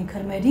 մոտենում էին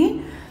քրմերին,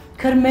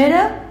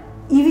 քրմերը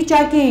ի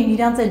վիճակի էին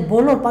իրանց այդ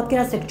բոլոր,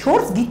 պատկերացրեք,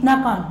 4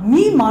 գիտնական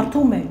մի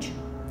մարդու մեջ,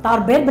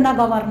 տարբեր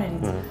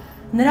բնագավառներից,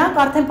 նրանք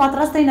արդեն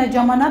պատրաստ էին այդ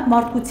ժամանակ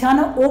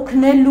մարդկությանը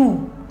օգնելու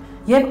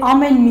եւ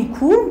ամեն մի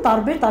քուրմ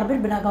տարբեր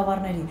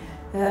բնագավառների։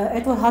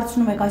 Այդ որ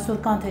հարցնում եք այսօր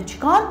կան թե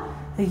չկան,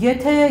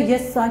 եթե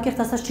ես անկեղծ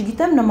ասած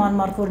չգիտեմ նման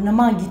մարդ, որ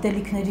նման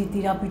գիտելիքների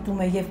տիրապետում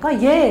է եւ կա,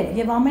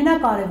 եւ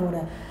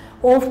ամենակարևորը,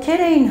 ովքեր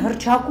էին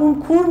հռչակում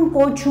քուրմ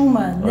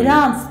կոչումը,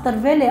 նրանց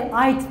տրվել է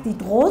այդ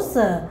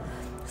տիտղոսը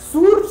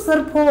Սուրբ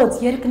Սրբոց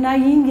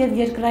երկնային եւ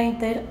երկրային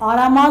Տեր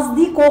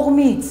Արամազդի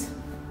կողմից։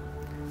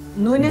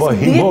 Նույնիսկ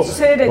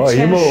դիցերը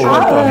չեն։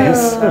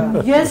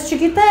 Ես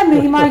չգիտեմ,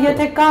 հիմա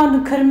եթե կան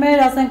քրմեր,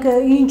 ասենք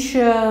ինչ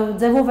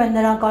ձևով են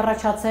նրանք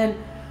առաջացել,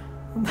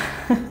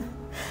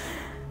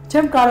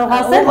 չեմ կարող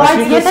ասել, բայց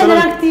եթե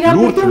նրանք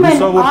տիրապետում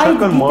են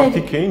այդ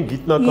մարդիկ էին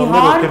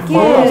գիտնականներ,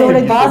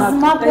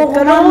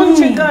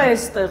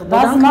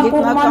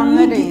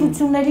 բազմակողմանի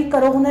գիտությունների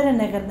կրողներ են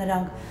եղել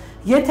նրանք։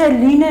 Եթե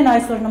լինեն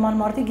այսօր նման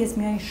մարդիկ, ես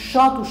միայն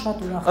շատ ու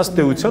շատ ուրախ եմ։ Ըստ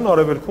էության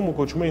արևելքում ու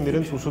կոչում էին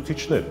իրենց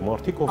ուսուցիչներ,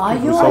 մարդիկ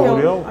ովքեր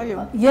ուսավորյալ։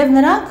 Եվ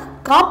նրանք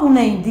կապ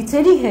ունեին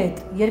դիցերի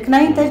հետ,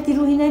 երկնային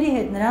տերտիրուհիների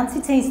հետ,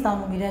 նրանցից էին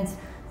ստանում իրենց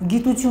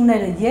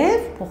գիտությունները եւ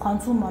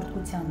փոխանցում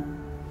մարդկությանը։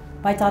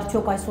 Բայց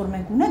արդյոք այսօր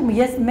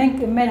մենք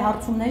մեր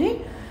հարցումներին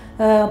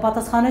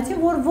պատասխանեցին,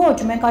 որ ոչ,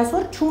 մենք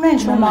այսօր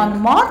չունենք նման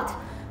մարդ,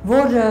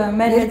 որ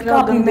մեր հետ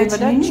կապի մեջ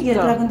լինի,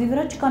 երկրագնդի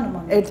վրա չկա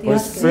նման։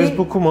 Բայց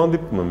Facebook-ում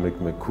հանդիպում եմ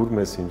մեկ քուրմ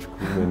ես ինչ,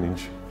 քուրմ են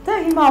ինչ։ Դե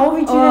հիմա ով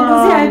ինչ իրեն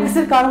ուզի, այնպես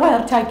էլ կարող է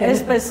հռչակել։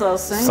 Այսպես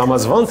ասենք։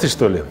 Самозванцы,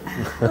 что ли։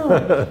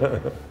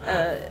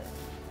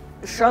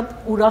 Շատ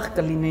ուրախ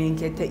կլինեինք,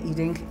 եթե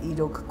իրենք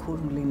իրոք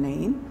քուրմ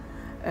լինեին։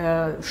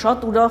 Շատ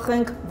ուրախ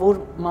ենք, որ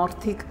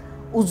մարդիկ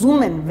ուզում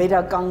են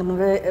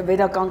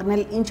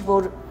վերականգնել ինչ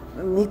որ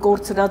մի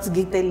կորցրած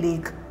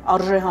գիտելիք,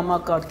 արժե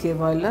համակարգ եւ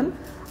այլն,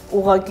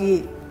 ուղղակի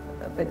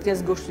պետք է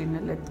զգոշ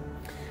լինել այդ։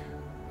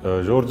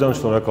 Ժորժ ջան,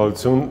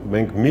 շնորհակալություն։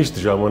 Մենք միշտ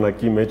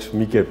ժամանակի մեջ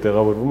մի կերպ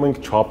տեղավորվում ենք,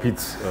 չափից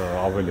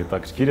ավել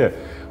հետաքրքիր է,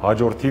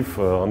 հաջորդիվ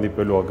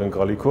հանդիպելու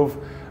ակնկալիքով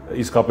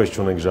իսկապես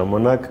չունենք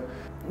ժամանակ։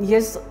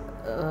 Ես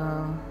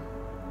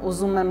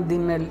ուզում եմ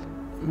դիմել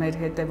մեր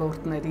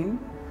հետևորդներին,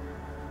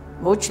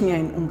 ոչ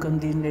միայն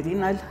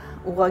ունկնդիրներին, այլ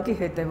ուղղակի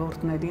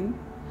հետևորդներին։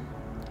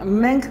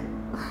 Մենք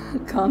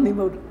քանի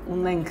որ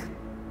ունենք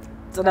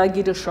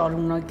ծրագիրը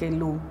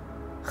շարունակելու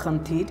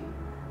խնդիր,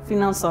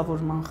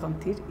 ֆինանսավորման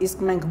խնդիր, իսկ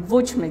մենք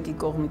ոչ մեկի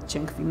կողմից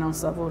չենք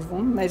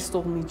ֆինանսավորվում, մեր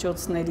ստող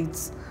միջոցներից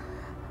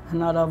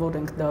հնարավոր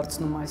ենք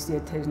դարձնում այս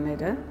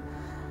եթերները։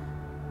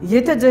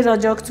 Եթե ձեր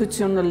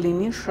աջակցությունը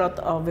լինի, շատ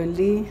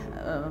ավելի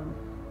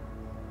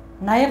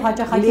նաև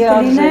հաճախակի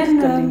կլինեն,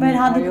 մեր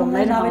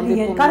հանդիպումներն ավելի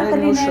երկար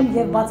կլինեն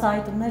եւ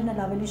բացահայտումներն էլ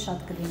ավելի շատ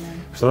կլինեն։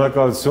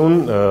 Շնորհակալություն,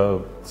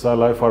 սա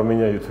Life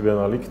Armenia YouTube-յան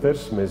ալիքն էր,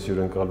 մեզ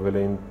հյուրընկալվել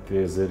էին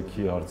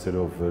տիեզերքի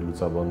հարցերով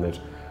լուծաբաններ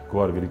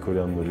Գոհար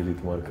Գրիգորյանն ու Լիլիթ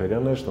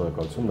Մարգարյանը,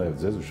 շնորհակալություն նաև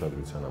ձեզ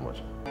ուշադրության համար։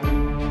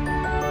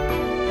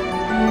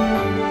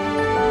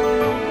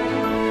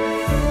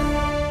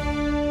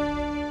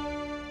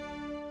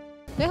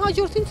 Դե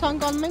հաջորդին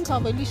ցանկանում ենք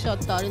ավելի շատ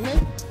տարիներ։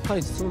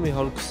 Հայց ծում մի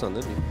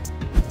 120 էլի։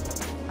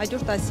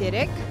 Հաջորդ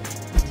 13,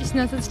 ճիշտն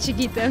ասած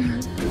չգիտեմ։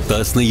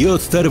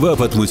 17 տարվա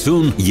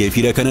պատմություն եւ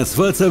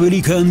իրականացված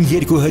ավելի քան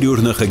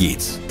 200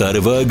 նախագիծ։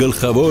 Տարվա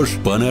գլխավոր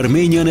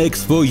Pan-Armenian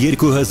Expo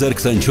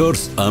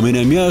 2024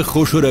 ամենամյա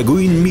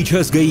խոշորագույն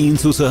միջազգային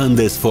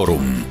ցուցահանդես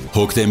ֆորում։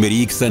 Հոկտեմբերի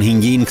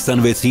 25-ին,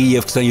 26-ին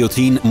եւ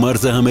 27-ին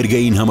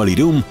մարզահամերգային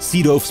համալիրում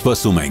սիրով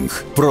սպասում ենք։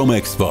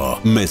 Promexpo,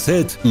 մեզ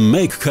հետ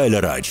մեկ քայլ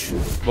առաջ։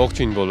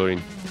 Ողջույն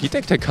բոլորին։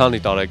 Գիտեք թե քանի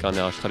տարեկան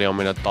է աշխարհի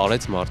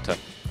ամենատարեց մարդը։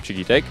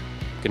 Չգիտեք։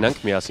 Գնանք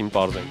միասին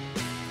պարզենք։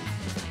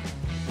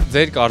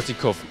 Ձեր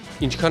կարծիքով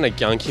ինչքան է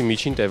կյանքի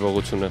միջին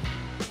տևողությունը։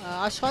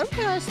 Աշխարհում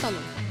թե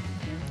Հայաստանում։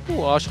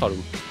 Ու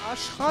աշխարհում։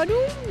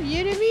 Աշխարհում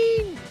երևի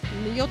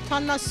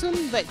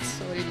 76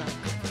 օրինակ։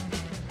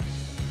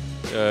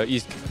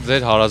 Իսկ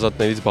ձեր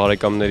հարազատներից,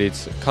 բարեկամներից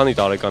քանի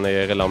տարեկան է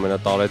եղել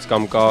ամենատարեց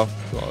կամ կա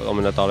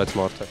ամենատարեց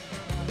մարդը։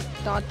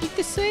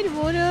 Տատիկս էր,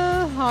 որը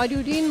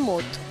 100-ին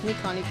մոտ, մի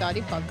քանի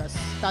տարի պակաս։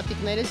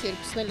 Տատիկներս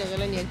երկուսն էլ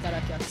եղել են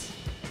երկարակյաց։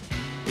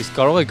 Իսկ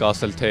կարող եք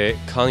ասել, թե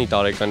քանի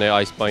տարեկան է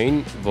այս պահին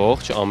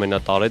ողջ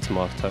ամենատարեց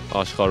մարդը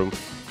աշխարհում։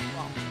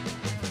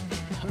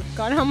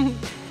 Կարամ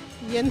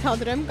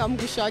ենթադրեմ կամ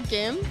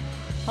գուշակեմ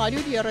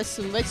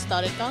 136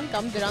 տարեկան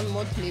կամ դրան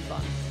մոտ մի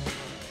բան։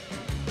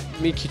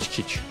 Մի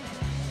քիչ։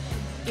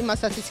 Իմ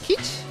ասածից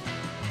քիչ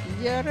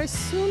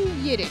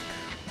 33։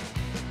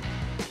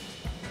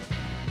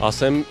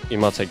 Ասեմ,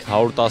 իմացեք,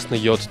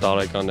 117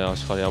 տարեկան է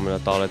աշխարհի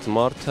ամենատարեց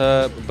մարդը,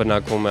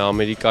 բնակվում է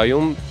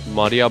Ամերիկայում,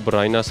 Մարիա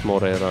Բրայնաս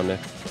Մորերան է։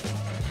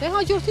 Դե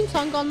հաջորդին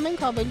ցանկանում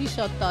ենք ավելի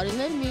շատ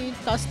տարիներ, մի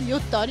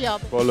 17 տարի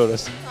ավելի։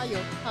 Բոլորս։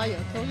 Այո,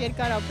 թող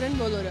երկար ապրեն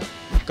բոլորը։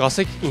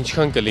 Կասեք,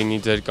 ինչքան կլինի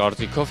ձեր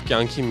կարծիքով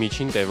կյանքի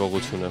միջին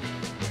տևողությունը։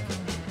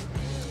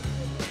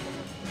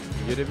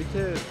 Երևի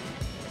թե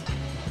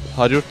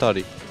 100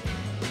 տարի։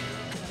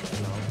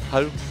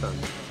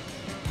 120։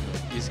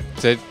 Իսկ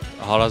ձեր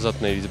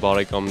հարազատներից,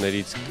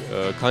 բարեկամներից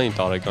քանի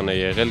տարեկան է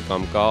եղել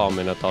կամ կա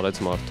ամենատարեց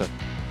մարդը։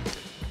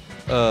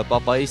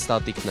 Պապայիս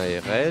տատիկն է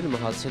եղել,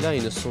 մահացել է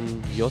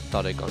 97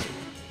 տարեկանում։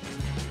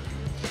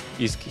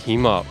 Իսկ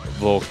հիմա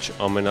ողջ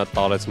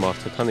ամենատարեց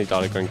մարդը քանի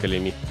տարեկան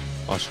կլինի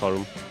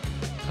աշխարհում։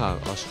 Հա,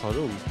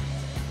 աշխարհում։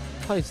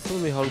 Հայց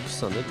թվում է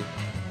 120 էլի։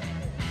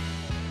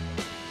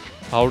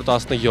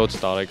 117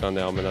 տարեկան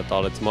է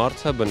ամենատարեց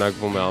մարդը,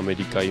 բնակվում է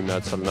Ամերիկայի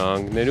Միացյալ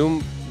Նահանգներում,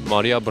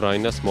 Մարիա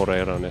Բրայնաս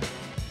Մորերան է։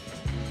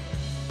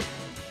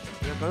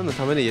 Իրականում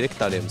ընդամենը 3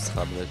 տարի եմ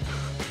սխալվել։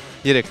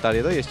 3 տարի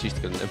հետո ես ճիշտ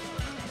կլինեմ։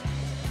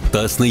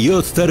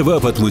 17 տարվա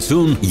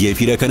պատմություն և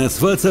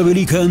իրականացված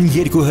ավելի քան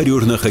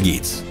 200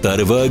 նախագիծ։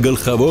 Տարվա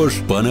գլխավոր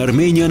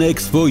Pan-Armenian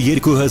Expo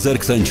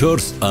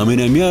 2024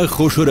 ամենամյա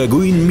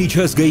խոշորագույն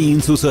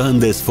միջազգային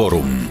ցուցահանդես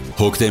ֆորում։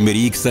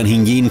 Հոկտեմբերի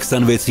 25-ին,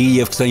 26-ին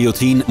և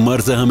 27-ին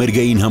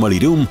մարզահամերգային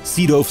համալիրում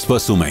սիրով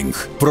սպասում ենք։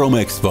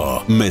 Promexpo,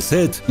 մեզ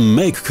հետ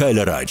մեկ քայլ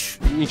առաջ։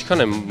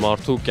 Ինչքան է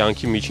մարդու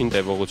կյանքի միջին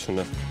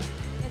տևողությունը։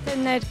 Եթե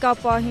ներկա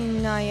պահին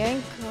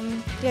նայենք,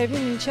 երևի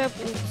մինչև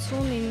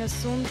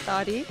 80-90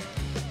 տարի։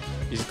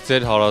 Իսկ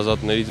ձեր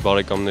հարազատներից,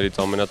 բարեկամներից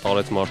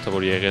ամենատարեց մարդը,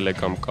 որ եղել է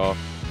կամ կա,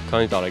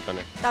 քանի տարեկան է։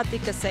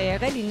 Տատիկս է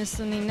եղել,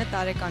 99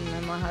 տարեկանում է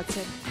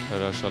մահացել։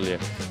 Հրաշալի է։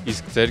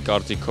 Իսկ ձեր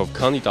կարծիքով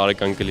քանի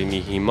տարեկան կլինի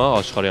հիմա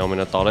աշխարհի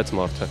ամենատարեց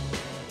մարդը։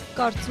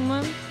 Կարծում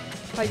եմ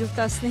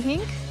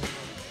 115։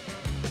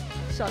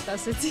 Շատ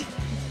ասեցի։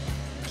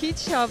 Քիչ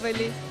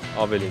ավելի։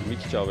 Ավելի, մի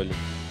քիչ ավելի։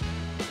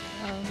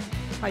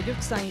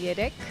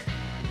 123։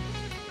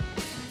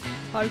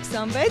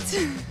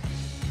 126։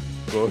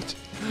 Ոչ։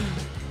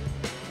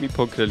 Մի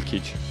փոքր էլ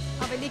քիչ։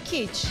 Ավելի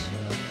քիչ։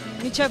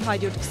 Մինչև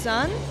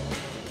 120,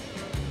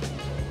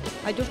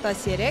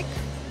 113,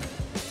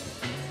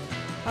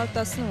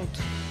 118,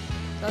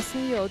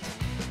 17։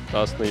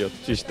 17,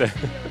 ճիշտ է։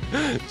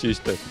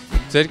 Ճիշտ է։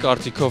 Ձեր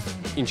կարծիքով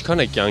ինչքան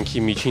է կյանքի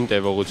միջին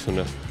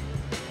տևողությունը։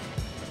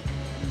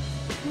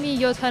 Մի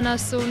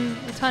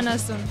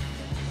 70-80։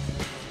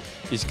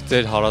 Իսկ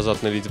ձեր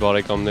հարազատներից,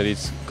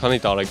 բարեկամներից քանի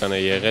տարեկան է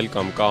եղել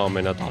կամ կա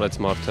ամենատարեց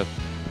մարդը։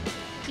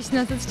 Ճիշտն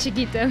ասած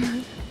չգիտեմ։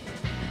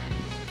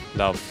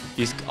 Լավ,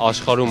 իսկ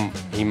աշխարհում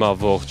հիմա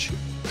ողջ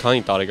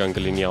քանի տարեկան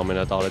կլինի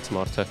ամենատարեց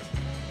մարդը։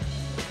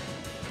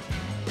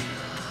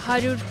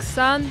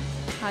 120,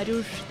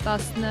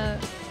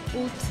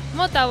 118,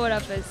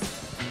 մոտավորապես։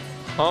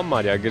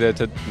 Համարյա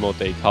գրեթե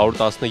մոտ էիք,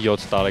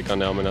 117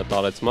 տարեկան է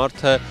ամենատարեց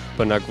մարդը,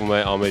 բնակվում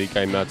է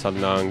Ամերիկայի Միացյալ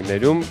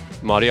Նահանգներում,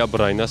 Մարիա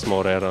Բրայնաս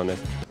Մորերան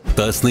է։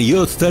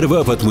 17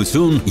 տարվա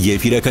պատմություն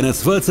և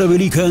իրականացված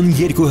ավելի քան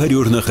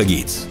 200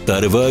 նախագիծ։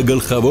 Տարվա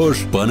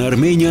գլխավոր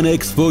Pan-Armenian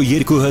Expo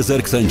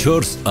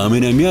 2024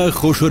 ամենամյա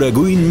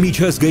խոշորագույն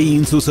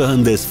միջազգային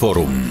ցուցահանդես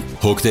ֆորում։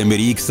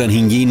 Հոկտեմբերի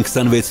 25-ին,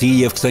 26-ին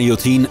և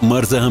 27-ին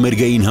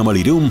մարզահամերգային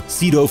համալիրում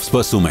սիրով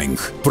սպասում ենք։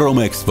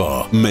 Promexpo,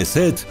 մեզ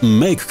հետ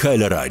մեկ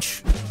քայլ առաջ։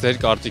 Ձեր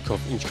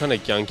կարծիքով ինչքան է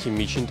կյանքի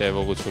միջին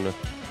տևողությունը։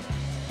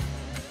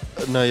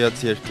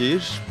 Նայած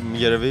երկիր,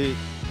 երևի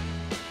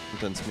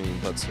այդպես մի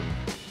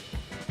 60։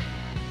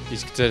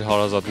 Իսկ ձեր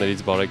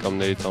հարազատներից,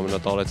 բարեկամներից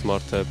ամենատարեց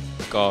մարդը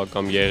կա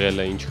կամ եղել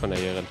է, ինչքան է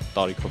եղել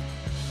տարիքով։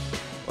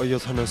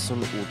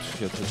 78,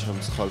 եթե չեմ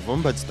սխալվում,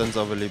 բայց տենց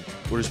ավելի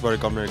ուրիշ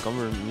բարեկամներ կան,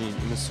 որ մի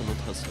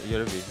 98 հասել,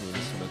 երևի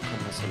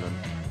 90-ական հասել են։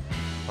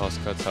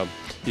 Հասկացա։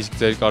 Իսկ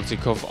ձեր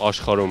կարծիքով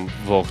աշխարհում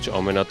ողջ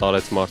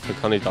ամենատարեց մարդը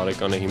քանի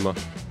տարեկան է հիմա։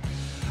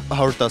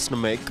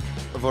 111,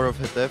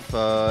 որովհետև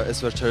այս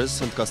վերջերս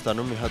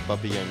Հնդկաստանում մի հատ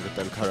պապի են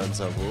գտել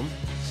քարանձավում,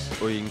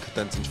 ու ինքը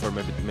տենց ինչ-որ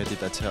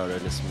մեդիտացիա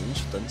արել ես ինչ,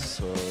 տենց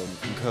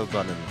ինքը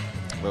բան են,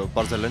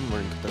 պարզել են, որ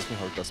ինքը տենց մի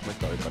 111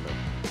 տարեկան է։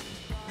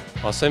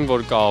 Ասեմ,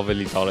 որ կա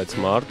ավելի տարեց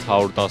մարդ,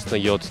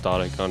 117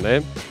 տարեկան է,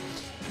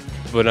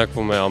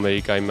 բնակվում է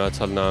Ամերիկայի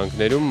Միացյալ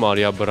Նահանգներում,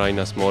 Մարիա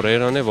Բրայնաս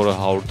Մորերան է, որը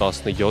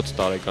 117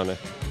 տարեկան է։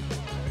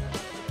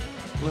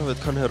 Լավ,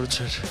 այդքան հեռու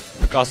չէր։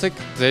 Կասեք,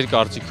 ձեր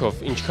կարծիքով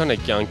ինչքան է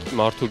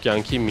մարդու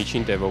կյանքի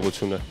միջին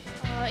տևողությունը։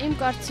 Իմ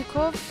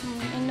կարծիքով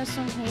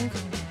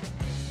 95։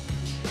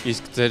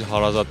 Իսկ ձեր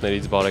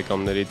հարազատներից,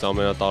 բարեկամներից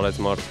ամենատարեց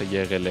մարդը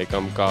եղել է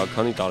կամ կա,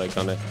 քանի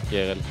տարեկան է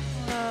եղել։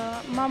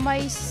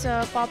 Մամայիս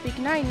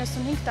պապիկն է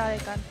 95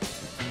 տարեկան։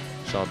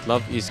 Շատ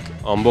լավ, իսկ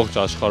ամբողջ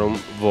աշխարհում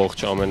ողջ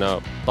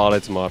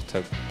ամենատարեց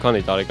մարդը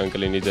քանի տարեկան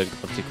կլինի ձեր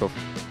կարծիքով։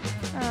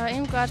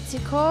 Իմ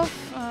կարծիքով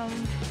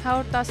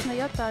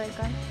 117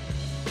 տարեկան։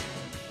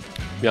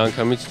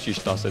 Միանգամից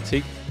ճիշտ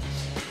ասեցիք։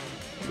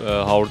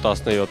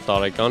 117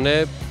 տարեկան է,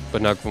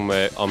 բնակվում է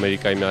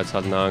Ամերիկայի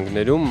Միացյալ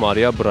Նահանգներում,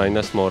 Մարիա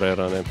Բրայնաս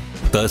Մորերան է։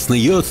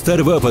 17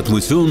 տարվա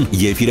պատմություն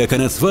և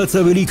իրականացված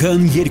ավելի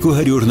քան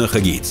 200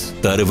 նախագիծ։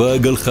 Տարվա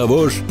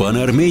գլխավոր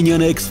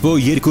Pan-Armenian Expo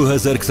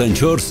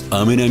 2024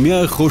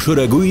 ամենամյա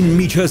խոշորագույն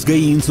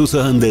միջազգային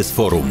ցուցահանդես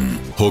ֆորում։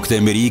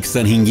 Հոկտեմբերի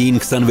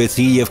 25-ին,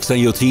 26-ին և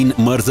 27-ին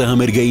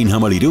մարզահամերգային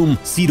համալիրում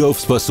սիրով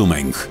սպասում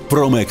ենք։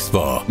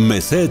 Promexpo,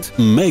 մեզ հետ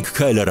մեկ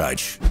քայլ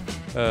առաջ։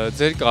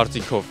 Ձեր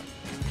կարծիքով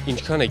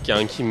ինչքան է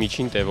կյանքի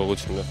միջին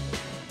տևողությունը։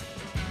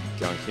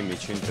 Կյանքի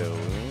միջին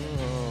տևողությունը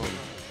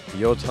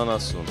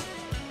 70։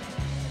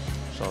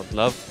 Շատ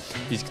լավ։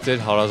 Իսկ ձեր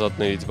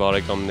հարազատներից,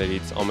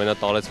 բարեկամներից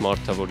ամենատարեց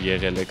մարդը, որ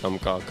եղել է կամ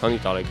կա, քանի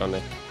տարեկան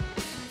է։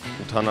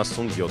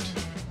 87։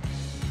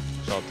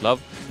 Շատ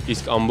լավ։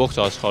 Իսկ ամբողջ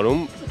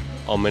աշխարհում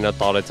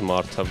ամենատարեց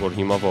մարդը, որ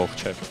հիմա ողջ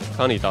է,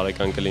 քանի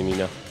տարեկան կլինի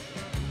նա։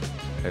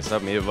 Հեսա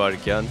մի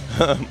վարքյան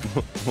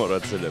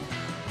մոռացել եմ։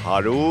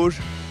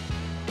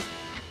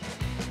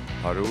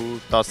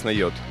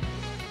 117։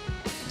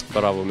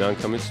 Բրավո,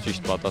 միանգամից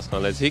ճիշտ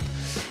պատասխանեցիք։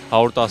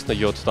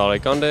 117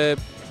 տարեկան է,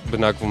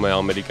 բնակվում է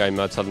Ամերիկայի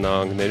Միացյալ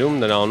Նահանգներում,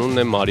 նրա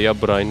անունն է Մարիա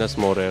Բրայնաս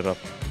Մորերը։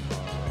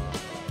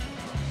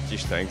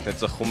 Ճիշտ է, ինքն է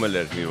ծխում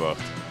էր մի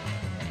վաղ։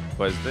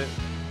 Բայց դե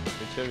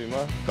մինչև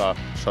հիմա կա,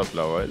 շատ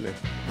լավ է, էլի։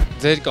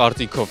 Ձեր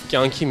կարծիքով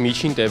կյանքի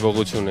միջին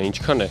տևողությունը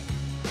ինչքան է։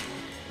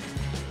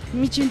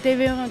 Միջին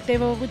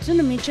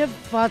տևողությունը մինչև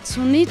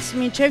 60-ից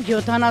մինչև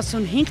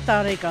 75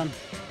 տարեկան։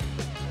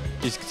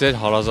 Իսկ ձեր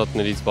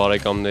հարազատներից,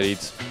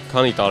 բարեկամներից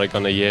քանի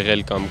տարեկան է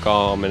եղել կամ կա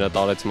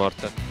ամենատարեց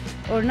մարդը։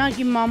 Օրինակ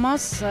իմ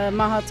մամաս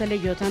մահացել է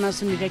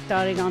 73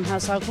 տարեկան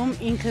հասակում,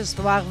 ինքը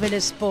զբաղվել է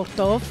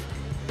սպորտով,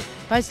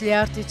 բայց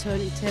լիարդի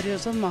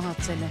ցերիոզով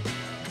մահացել է։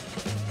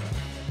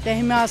 Դե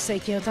հիմա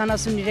ասեք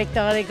 73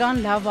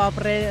 տարեկան, լավ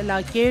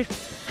ապրելակերպ,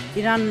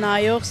 իրան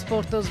նայող,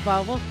 սպորտով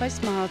զբաղվող, բայց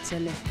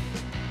մահացել է։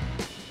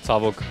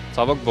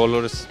 Ցավոք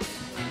բոլորս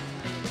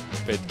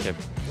պետք է։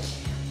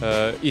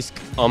 Իսկ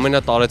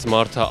ամենատարեց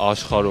մարդը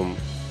աշխարհում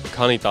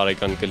քանի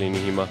տարեկան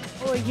կլինի հիմա։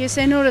 Ես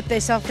այն օրը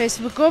տեսա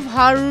Facebook-ով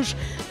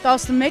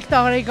 111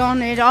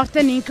 տարեկան էր,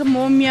 արդեն ինքը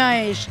մոմիա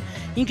էր,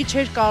 ինքը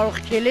չէր կարող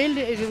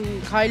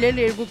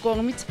քայլել երկու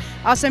կողմից,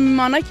 ասեմ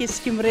իմանաք ես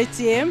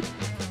Գյումրեցի եմ,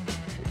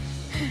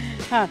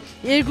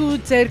 երկու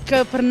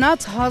ձեռքը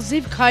բռնած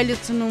հազիվ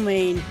քայլեցնում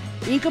էին,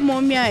 ինքը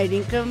մոմիա էր,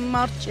 ինքը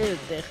մարդ չէր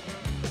այդտեղ։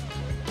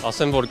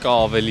 Ասեմ, որ կա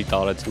ավելի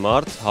տարեց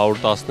մարդ,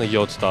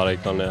 117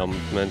 տարեկան է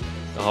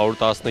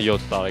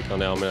 117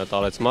 տարեկան է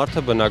ամենատարեց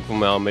մարդը,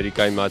 բնակվում է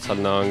Ամերիկայի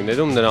Միացյալ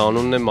Նահանգներում, նրա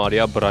անունն է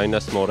Մարիա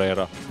Բրայնաս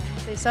Մորերը։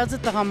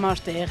 Տեսածը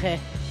տղամարդ է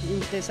եղել,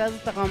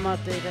 տեսածը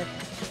տղամարդ է եղել։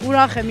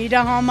 Ուրախ եմ իր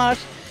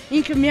համար,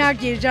 ինքը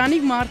միակ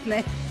երջանիկ մարդն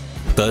է։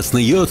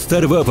 17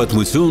 տարվա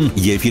պատմություն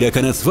և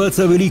իրականացված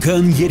ավելի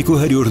քան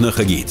 200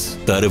 նախագիծ։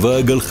 Տարվա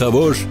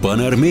գլխավոր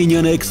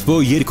Pan-Armenian Expo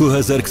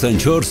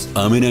 2024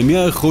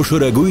 ամենամյա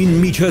խոշորագույն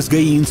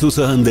միջազգային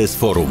ցուցահանդես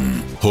ֆորում։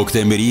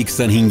 Հոկտեմբերի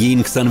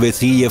 25-ին,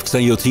 26-ին և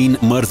 27-ին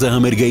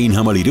մարզահամերգային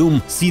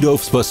համալիրում սիրով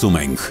սպասում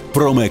ենք։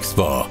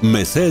 Promexpo,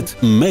 մեզ հետ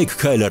մեկ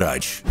քայլ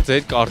առաջ։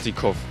 Ձեր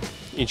կարծիքով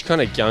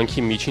ինչքան է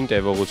կյանքի միջին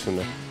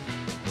տևողությունը։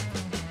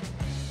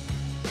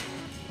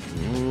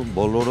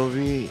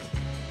 Բոլորովի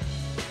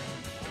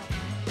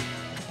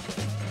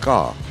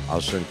կա,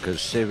 ասենք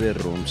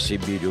Սևերում,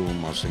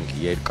 Սիբիրում, ասենք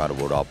երկար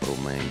որ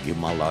ապրում են,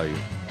 Հիմալայում,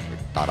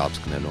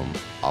 տարածքներում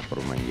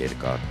ապրում են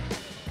երկար,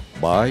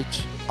 բայց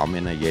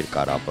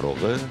ամենաերկար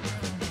ապրողը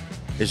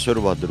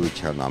այսօրվա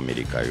դրության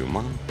Ամերիկայում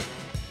է,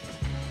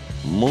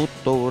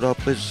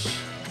 մոտավորապես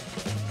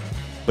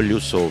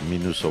պլյուսով,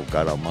 մինուսով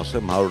կարամ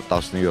ասեմ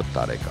 117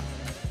 տարեկան։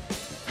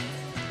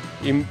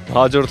 Իմ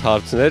հաջորդ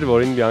հարցն էր,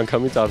 որին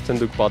միանգամից արդեն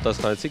դուք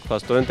պատասխանեցիք,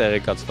 փաստորեն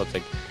տեղեկացված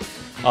եք։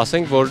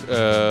 Ասենք, որ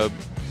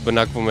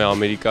բնակվում է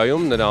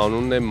Ամերիկայում, նրա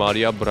անունն է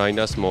Մարիա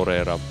Բրայնաս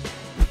Մորերը։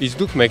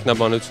 Իսկ դուք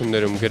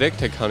մեկնաբանություններում գրեք,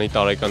 թե քանի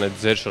տարեկան է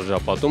ձեր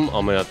շրջապատում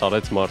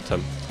ամենատարեց մարդը։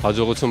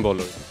 Հաջողություն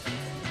բոլորին։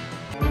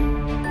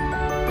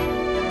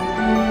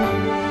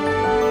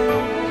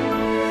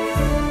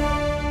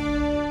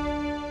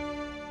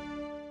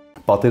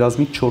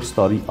 Պատերազմի 4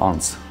 տարի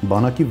անց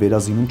բանակի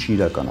վերազինում չի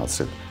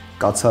իրականացրել։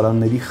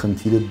 Կացարանների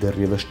խնդիրը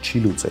դեռևս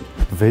չի լուծել։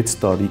 6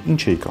 տարի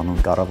ինչ էի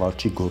անում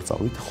կառավարչի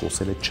գործառույթը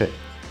խոսելը չէ։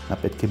 Նա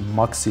պետք է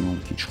մաքսիմում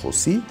քիչ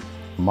խոսի,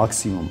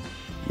 մաքսիմում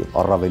եւ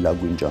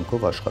առավելագույն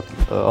ջանքով աշխատի։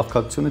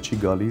 Աղքատությունը չի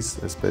գալիս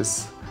այսպես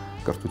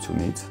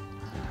կրթությունից,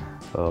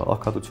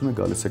 աղքատությունը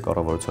գալիս է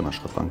կառավարության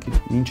աշխատանքից,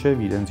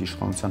 մինչև իրենց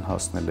իշխանության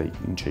հասնել է,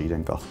 ինչ է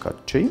իրենք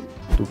աղքատ չէին,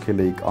 դուք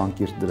էլ եք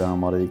անկիրթ դրա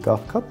համար եք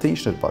աղքատ, թե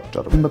ինչն էր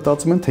պատճառը։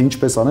 Մտածում են, թե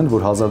ինչպես անեն,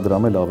 որ 1000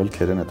 դրամ էլ ավել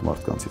քերեն այդ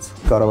մարդկանցից։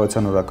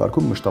 Կառավարության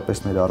օրակարգում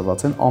մշտապես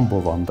ներառված են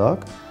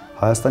ամբովանդակ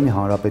Հայաստանի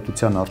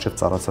Հանրապետության առջև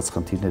ծառացած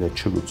խնդիրները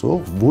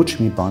չլուծող ոչ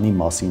մի բանի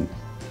մասին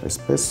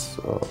այսպես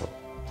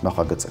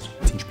նախագծեր։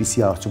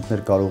 Ինչպիսի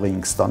արդյունքներ կարող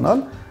էինք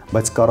ստանալ,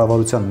 բայց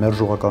կառավարության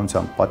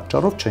մերժողականության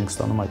պատճառով չենք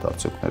ստանում այդ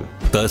արդյունքները։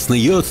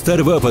 17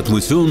 տարվա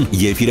պատմություն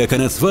եւ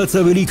իրականացված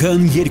ավելի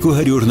քան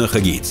 200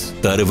 նախագիծ։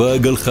 Տարվա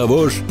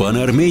գլխավոր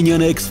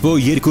Pan-Armenian Expo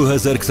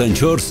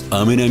 2024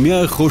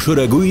 ամենամյա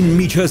խոշորագույն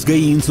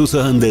միջազգային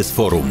ցուցահանդես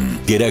ֆորում։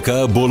 Գերակա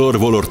բոլոր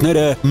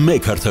ոլորտները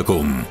մեկ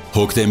հարթակում։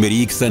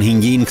 Հոկտեմբերի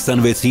 25-ին,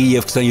 26-ին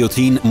եւ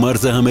 27-ին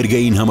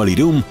մարզահամերգային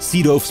համալիրում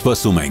սիրով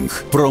սպասում ենք։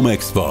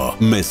 Promexpo,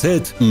 մեզ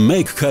հետ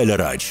մեկ քայլ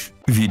առաջ։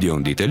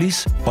 Վիդեոն դիտելիս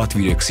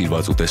պատվիրեք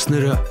սիրված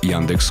ուտեստները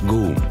Yandex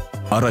Go-ում։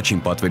 Առաջին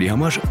պատվերի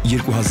համար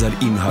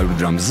 2900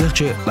 գրամ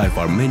զեղչը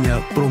Life Armenia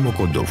պրոմո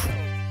կոդով։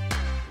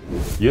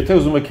 Եթե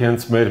ուզում եք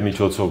հենց մեր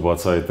միջոցով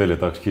բացահայտել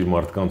հետաքրքիր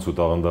մարդկանց ու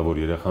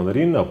տաղանդավոր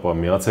երեխաներին, ապա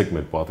միացեք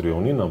մեր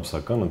Patreon-ին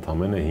ամսական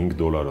ընդամենը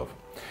 $5-ով։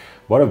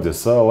 Բարև ձեզ,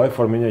 սա Life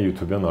Armenia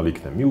YouTube-յան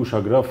ալիքն է։ Մի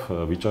ուշագրավ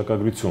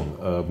վիճակագրություն։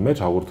 Մեր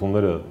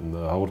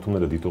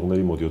հաղորդումները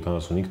դիտողների մոտ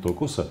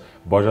 75%-ը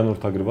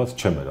բաժանորդագրված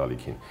չէ մեր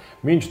ալիքին։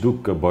 Մինչ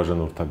դուք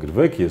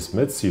կբաժանորդագրվեք, ես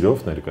մեծ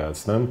սիրով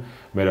ներկայացնեմ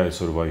մեր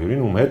այսօրվա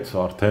հյուրին, ում հետ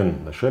արդեն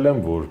նշել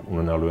եմ, որ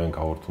ունենալու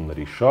ենք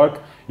հաղորդումների շարք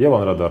եւ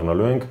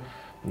անդրադառնալու ենք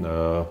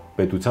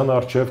պետության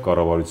արչեւ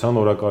կառավարության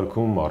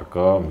օրակարգում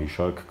արկա մի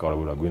շարք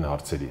կարևորագույն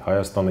հարցերի։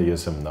 Հայաստանը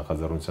ես եմ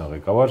նախաձեռնության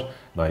ղեկավար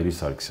Նայիրի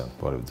Սարգսյան։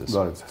 Բարև ձեզ։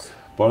 Բարև ձեզ։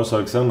 Պարոն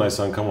Սարգսյան, այս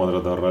անգամ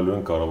անդրադառնալու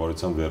ենք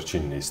կառավարության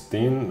վերջին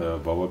նիստին,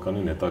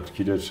 բավականին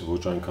հետաքրքիր էր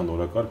ոչ այնքան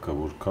օրակարգը,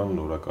 որքան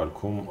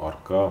օրակարգում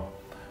արկա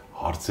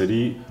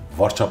հարցերի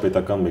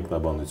վարչապետական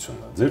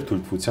մեկնաբանությունը։ Ձեր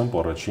թույլտվությամբ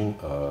առաջին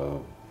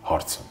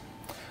հարցը։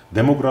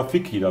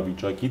 Դեմոգրաֆիկ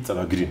իրավիճակի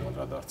ծրագրին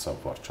անդրադարձավ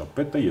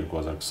վարչապետը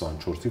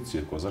 2024-ից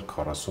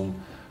 2040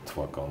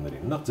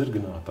 թվականներին։ Նախ ձեր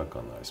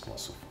գնահատականը այս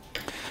մասով։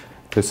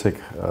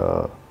 Տեսեք,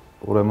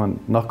 ուրեմն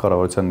նախ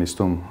կառավարության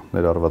նիստում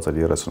ներառված էր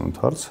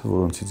 38 հարց,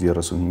 որոնցից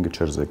 35-ը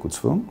չէր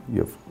զեկուցվում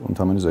եւ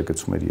ընդհանրապես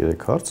զեկուցվում էր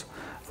 3 հարց,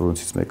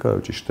 որոնցից մեկը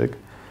ճիշտ է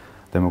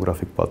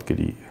դեմոգրաֆիկ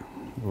պատկերի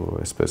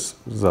այսպես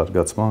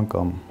զարգացման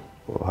կամ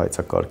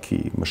հայեցակարգի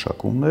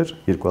մշակումն էր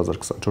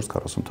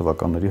 2024-40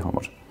 թվականների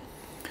համար։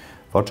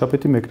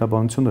 Վարչապետի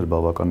մեկնաբանությունն էր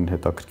բավականին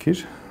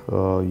հետաքրքիր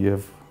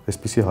եւ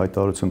այսպիսի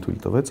հայտարարություն թույլ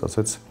տվեց,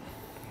 ասաց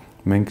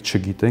մենք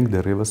չգիտենք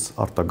դեռևս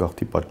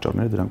արտագաղթի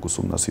պատճառները, դրանք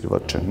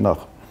ուսումնասիրված չեն։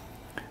 Նախ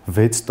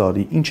 6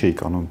 տարի ինչ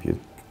էիք անում,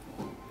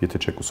 եթե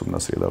չեք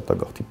ուսումնասիրել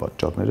արտագաղթի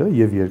պատճառները,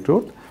 եւ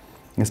երկրորդ,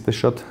 այսպես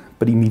շատ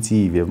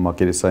պրիմիտիվ եւ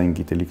մակերեսային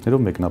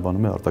գիտելիքներով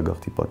մեկնաբանում է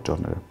արտագաղթի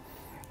պատճառները։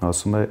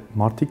 Ասում է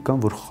մարդիկ կան,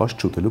 որ խաչ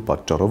չուտելու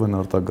պատճառով են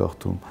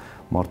արտագաղթում,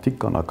 մարդիկ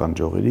կան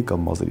ականջողերի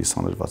կամ մազերի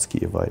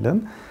սանրվածքի եւ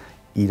այլն,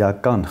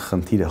 իրական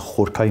խնդիրը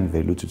խորքային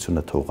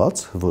վերլուծությունը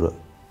թողած, որը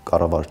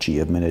կառավարչի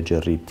եւ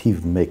մենեջերի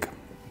թիվ 1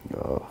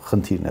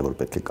 խնդիրն է, որ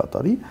պետք է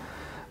կատարի,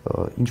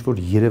 ինչ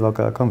որ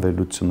երևակայական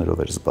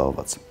վերլուծություններով էր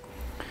զբաղված։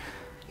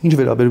 Ինչ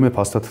վերաբերում է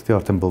փաստաթղթի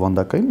արդեն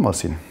բովանդակային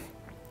մասին,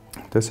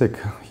 տեսեք,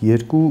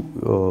 երկու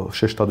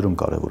շեշտադրում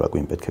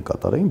կարևորագույն պետք է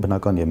կատարեին,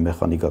 բնական եւ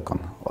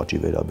մեխանիկական աճի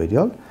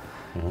վերաբերյալ,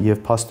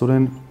 եւ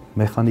փաստորեն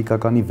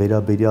մեխանիկականի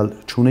վերաբերյալ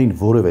չունեին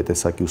որևէ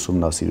տեսակի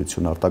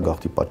ուսումնասիրություն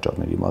արտագաղթի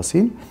պատճառների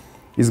մասին,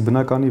 իսկ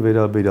բնականի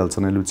վերաբերյալ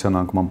ծնելիության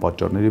անկման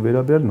պատճառների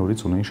վերաբերյալ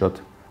նորից ունեին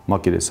շատ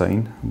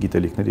մակերեսային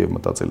գիտելիքներ եւ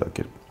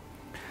մտածելակերպ։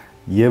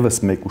 Եվս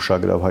մեկ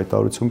ուշագրավ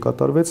հայտարարություն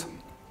կատարվեց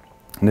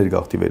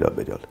ներգաղթի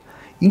վերաբերյալ։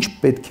 Ինչ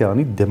պետք է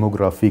անի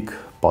դեմոգրաֆիկ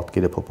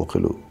պատկերը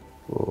փոփոխելու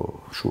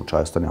շուրջ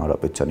Հայաստանի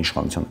Հանրապետության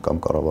իշխանությունը կամ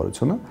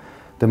կառավարությունը,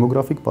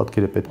 դեմոգրաֆիկ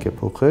պատկերը պետք է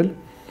փոխել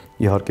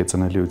իհարկե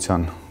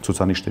ծնելիության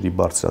ցուցանիշների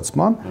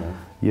բարձրացման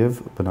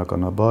եւ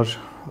բնականաբար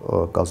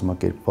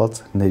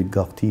կազմակերպված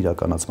ներգաղթի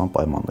իրականացման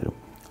պայմաններում։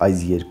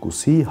 Այս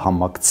երկուսի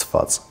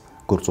համակցված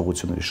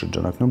գործողությունների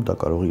շրջանակներում դա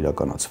կարող է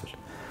իրականացվել։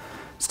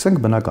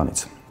 Սկսենք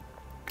բնականից։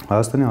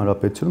 Հայաստանի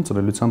Հանրապետությունում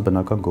ծնելիության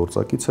բնական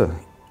գործակիցը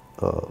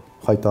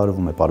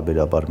հայտարարվում է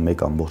պարբերաբար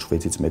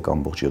 1.6-ից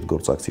 1.7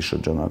 գործակցի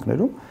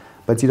շրջանակներում,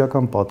 բայց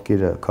իրական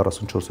պատկերը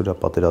 44-օրյա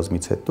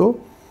պատերազմից հետո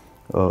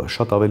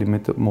շատ ավելի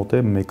մոտ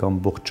է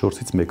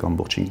 1.4-ից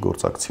 1.5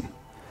 գործակցին։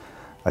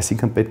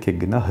 Այսինքն պետք է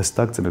գնա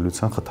հստակ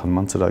ծնելիության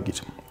խթանման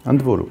ծրագիր։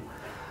 Ընդ որում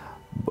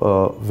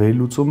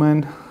վերլուծում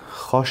են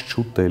խաչ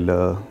չուտելը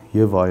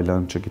եւ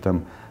այլն,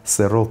 չգիտեմ,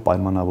 սեռով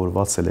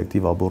պայմանավորված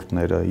սելեկտիվ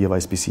աբորտները եւ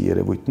այսպիսի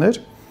երևույթներ,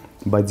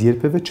 բայց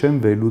երբևէ չեն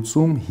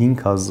վերլուծում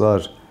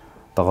 5000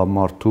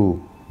 տղամարդու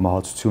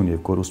մահացություն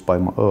եւ կորուստ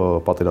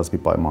պատերազմի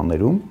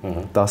պայմաններում,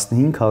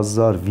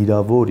 15000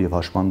 վիրավոր եւ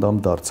հաշմանդամ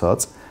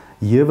դարձած,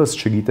 եւս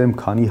չգիտեմ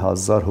քանի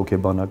հազար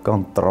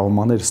հոգեբանական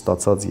տրավմաներ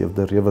ստացած եւ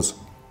դեռևս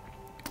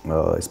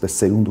այսպես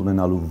սերունդ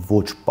ունենալու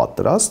ոչ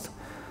պատրաստ,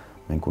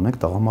 մենք ունենք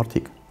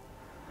տղամարդիկ։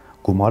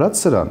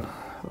 Գումարած սրան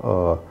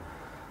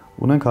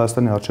ունենք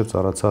Հայաստանի առջև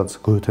ծառացած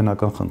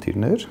գոյութենական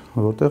խնդիրներ,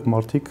 որտեղ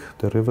մարդիկ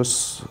դեռևս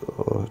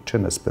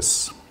չեն այսպես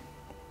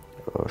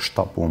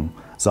շտապում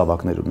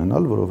զավակներ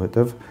ունենալ,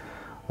 որովհետև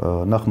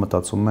նախ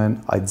մտածում են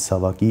այդ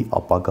զավակի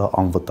ապագա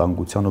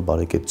անվտանգության ու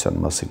բարեկեցության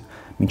մասին։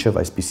 Մինչև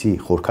այսպիսի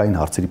խորքային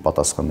հարցերի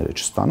պատասխանները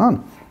չստանան,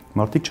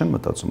 մարդիկ չեն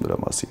մտածում դրա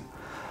մասին։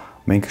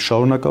 Մենք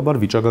շարունակաբար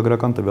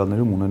վիճակագրական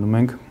տվյալներում ունենում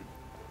ենք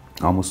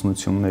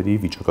ամուսնությունների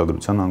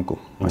վիճակագրության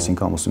անկում,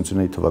 այսինքն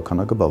ամուսնությունների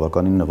թվականակը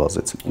բավականին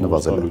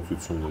նվազել է։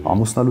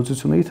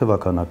 Ամուսնալուծությունների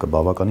թվականակը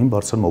բավականին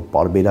բարձրանում է,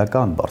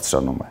 պարբերական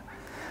բարձրանում է։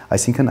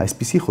 Այսինքն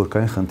այսպիսի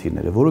խորքային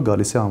խնդիրները, որը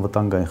գալիս է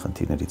անվտանգային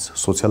խնդիրներից,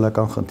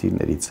 սոցիալական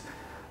խնդիրներից,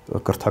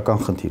 կրթական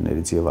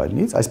խնդիրներից եւ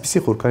այլնից,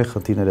 այսպիսի խորքային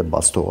խնդիրները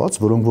բաց թողած,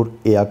 որոնք որ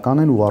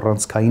էական են ու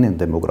առանցքային են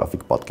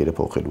դեմոգրաֆիկ պատկերը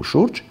փոխելու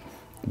շուրջ,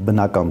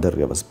 բնական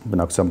դեռևս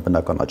բնակության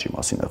բնական աճի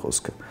մասին է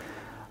խոսքը։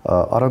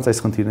 Առանց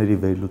այս խնդիրների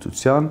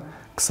վերլուծության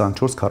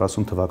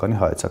 24-40 թվականի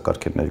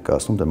հայեցակարգ էր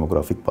ներկայացնում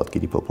դեմոգրաֆիկ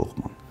պատկերի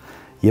փոփոխման։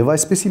 Եվ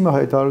այսպեսի մի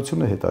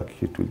հայտարարություն է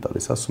հետաքրքիր թույլ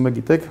տալիս, ասում է,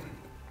 գիտեք,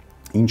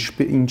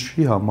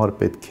 ինչի համար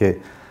պետք է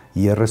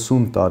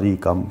 30 տարի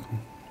կամ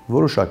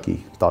որոշակի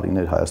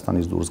տարիներ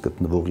Հայաստանից դուրս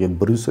գտնվող եւ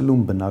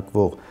Բրյուսելում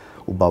բնակվող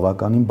ու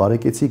բավականին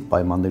բարեկեցիկ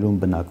պայմաններում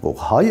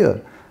բնակվող հայը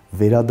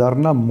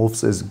վերադառնա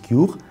Մովսես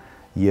գյուղ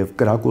եւ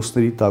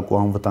կրակոցների տակ ու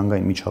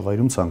անվտանգային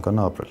միջավայրում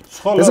ցանկանա ապրել։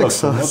 Տեսեք,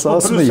 սա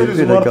ասում է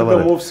երկրի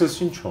ղեկավարը։ Մովսես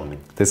ինչ ունի։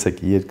 Տեսեք,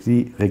 երկրի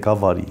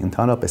ղեկավարի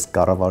ընդհանրապես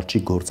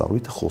կառավարչի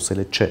գործառույթը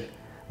խոսելը չէ։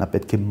 Նա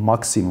պետք է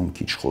մաքսիմում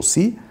քիչ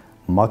խոսի,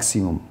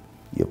 մաքսիմում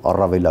եւ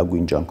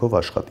առավելագույն ջանքով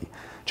աշխատի։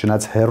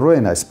 Չնայած հեռու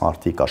են այս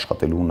մարդիկ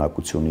աշխատելու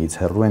ունակությունից,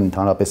 հեռու են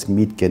ընդհանրապես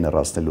միտք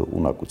գեներացնելու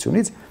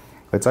ունակությունից,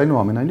 բայց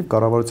այնուամենայնիվ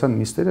կառավարության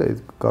նիստերը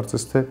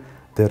կարծես թե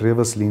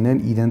դեռևս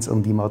լինեն իրենց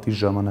ընդդիմադիր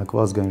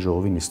ժամանակվա ազգային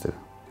ժողովի նիստերը։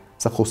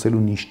 Սա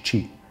խոսելու նիստ չի,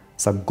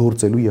 սա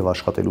գործելու եւ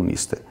աշխատելու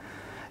նիստ է։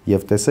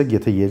 Եվ տեսեք,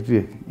 եթե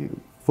երկրի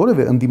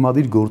որևէ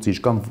ընդդիմադիր գործիչ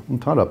կամ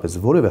ընդհանրապես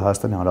որևէ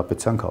Հայաստանի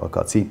Հանրապետության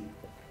քաղաքացի,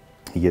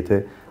 եթե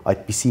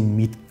այդպիսի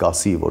միտք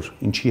կասի, որ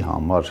ինչի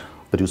համար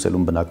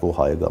Բրյուսելում բնակվող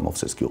հայը կամ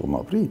Մովսես գյուղում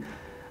ապրի,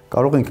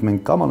 կարող ենք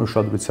մենք կամ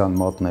անուշադրության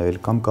մատնել,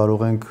 կամ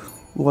կարող ենք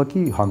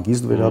ուղղակի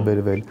հանգիստ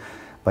վերաբերվել,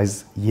 բայց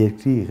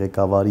երկրի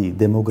ղեկավարի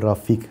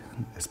դեմոգրաֆիկ,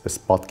 այսպես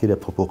պատկերը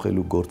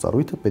փոփոխելու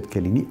գործառույթը պետք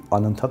է լինի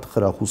անընդհատ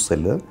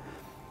խրախուսելը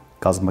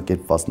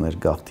կազմակերպված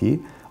ներգաղթի,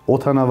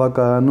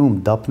 օդանավակայանում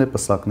դափնե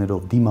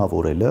պսակներով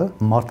դիմավորելը,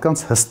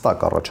 մարդկանց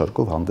հստակ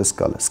առաջարկով հանդես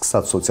գալը,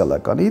 սկսած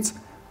սոցիալականից,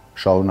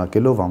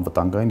 շարունակելով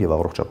անվտանգային եւ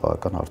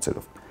առողջապահական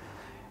հարցերով։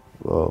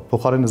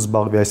 Փոխարենը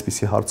զբաղվի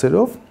այսպիսի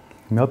հարցերով,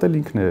 մի հատ էլ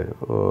ինքն է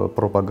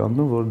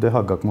պրոպագանդում, որ դե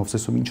հա գաք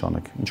Մովսեսում ինչ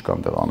անեք, ինչ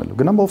կան դեռ անելու։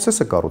 Գնա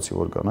Մովսեսը կառուցի,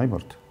 որ գան, այ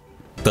մարդ։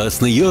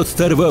 17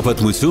 տարվա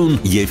պատմություն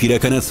եւ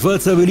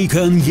իրականացված ավելի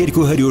քան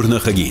 200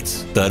 նախագիծ։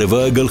 Տարվա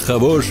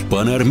գլխավոր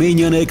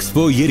Pan-Armenian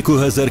Expo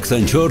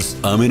 2024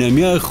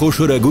 ամենամյա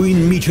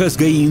խոշորագույն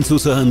միջազգային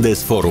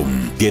ցուցահանդես ֆորում։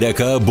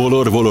 Գերակա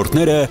բոլոր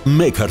ոլորտները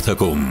մեկ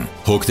հարթակում։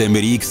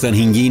 Հոկտեմբերի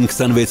 25-ին,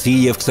 26-ին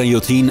եւ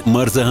 27-ին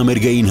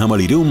մարզահամերգային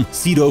համալիրում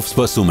սիրով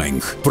սպասում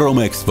ենք։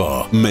 Promexpo,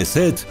 մեզ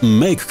հետ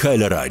մեկ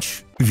քայլ առաջ։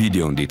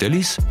 Վիդեոն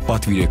դիտելիս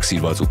պատվիրեք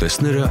սիրված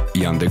ուտեստները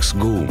Yandex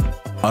Go-ում։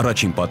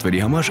 Առաջին պատվերի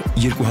համար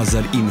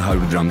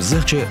 2900 դրամ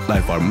զեղչ է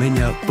Life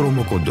Armenia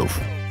պրոմոկոդով։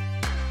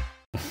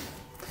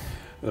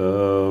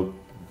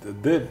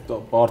 Դե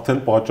արդեն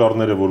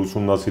պատճառները, որ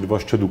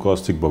ուսումնասիրված չէ, դուք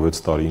ասացիք, բա 6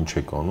 տարի ինչ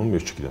եք անում,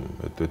 ես չգիտեմ,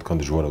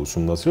 այդքան դժվար է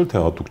ուսումնասիրել,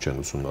 թե հատուկ չեն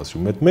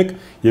ուսումնասիրում։ Այդ մեկ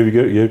եւ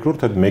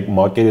երկրորդ այդ մեկ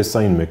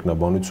մակերեսային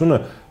մեկնաբանությունը,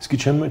 իսկի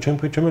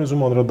չեմ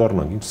ուզում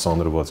անդրադառնանք, ինչ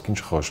սանրվածք, ինչ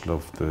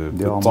խաշլավ,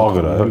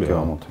 ծաղր է, էլի։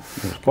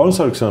 Պարոն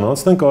Սարգսյան,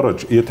 անցնենք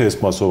առաջ, եթե այս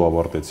մասով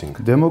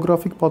ավարտեցինք։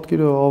 Դեմոգրաֆիկ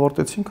պատկերը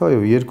ավարտեցինք,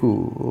 այո, երկու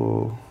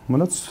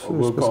մնաց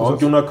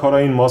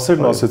անկյունակարային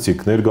մասերն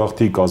ասեցիք,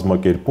 ներգաղթի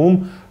կազմակերպում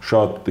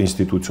շատ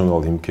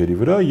ինստիտուցիոնալ հիմքերի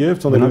վրա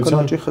եւ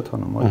ծննդության աճի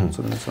խթանում, այո,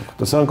 ծննդության։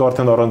 Դրանք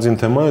արդեն առանձին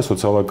թեմա է,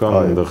 սոցիալական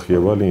այնտեղ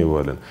եւ այլն եւ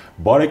այլն։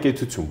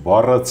 Բարեկեցություն,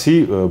 բառացի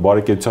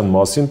բարեկեցության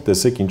մասին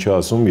տեսեք ինչ է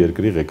ասում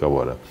երկրի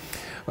ղեկավարը։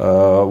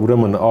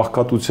 Ուրեմն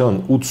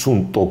աղքատության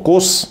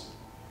 80%,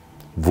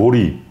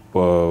 որի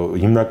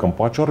հիմնական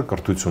պատճառը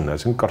կրթությունն է,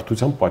 այսինքն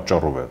կրթության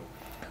պատճառով է։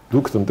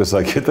 Դուք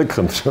տնտեսագետ եք,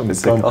 խնդրում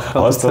եմ,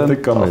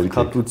 հաստատեք կամ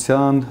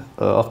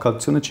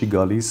աղքատությունը չի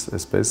գալիս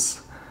այսպես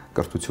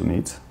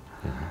կրթությունից,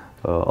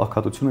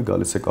 աղքատությունը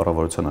գալիս է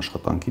կառավարության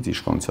աշխատանքից,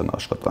 իշխանության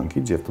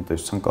աշխատանքից եւ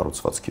տնտեսության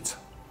կառուցվածքից։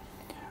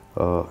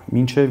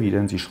 Մինչեւ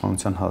իրենց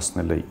իշխանության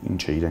հասնելը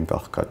ինչ է, իրենք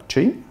աղքատ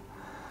չէին։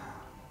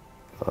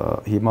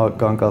 Հիմա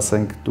կանք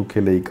ասենք դուք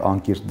էլ եք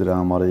անկիրթ դրա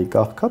համար եք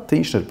աղքատ, թե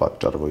ինչն էր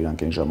պատճառը, որ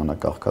իրանք այն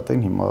ժամանակ աղքատ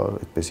էին, հիմա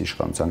այդպես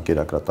իշխանության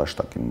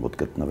կերակրատաշտակին մոտ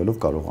գտնվելով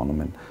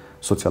կարողանում են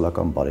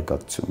սոցիալական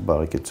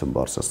բարեկեցություն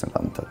բարձրացնել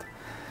անընդհատ։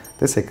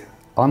 Տեսեք,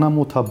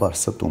 անամոթաբար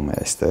ստում է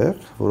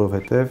այստեղ,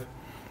 որովհետև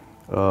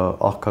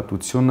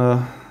աղքատությունը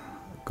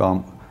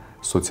կամ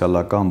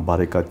սոցիալական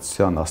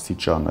բարեկեցության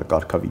աստիճանը,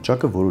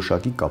 կարգավիճակը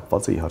որոշակի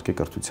կապված է իհարկե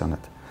կրթության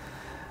հետ։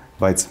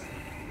 Բայց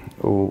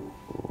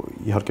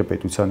իհարկե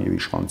պետության եւ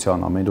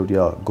իշխանության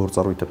ամենօրյա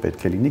գործառույթը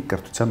պետք է լինի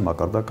կրթության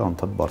մակարդակը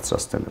անդադար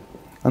բարձրացնելը։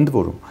 Ընդ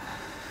որում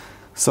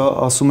Սա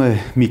ասում է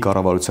մի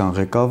կառավարության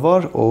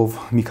ղեկավար, ով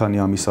մի քանի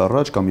ամիս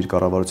առաջ կամ իր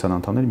կառավարության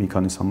անդամներ մի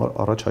քանի ամիս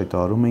առաջ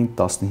հայտարարում էին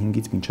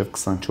 15-ից մինչև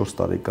 24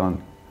 տարեկան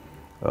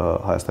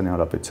Հայաստանի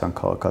Հանրապետության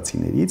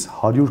քաղաքացիներից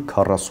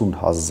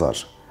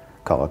 140,000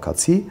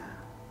 քաղաքացի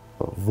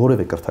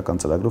որևէ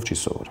կրթական ծրագրով չի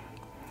սովորում։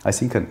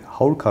 Այսինքն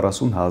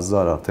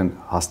 140,000 արդեն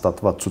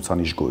հաստատված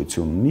ցուցանիշ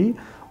գոյություն ունի,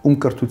 ում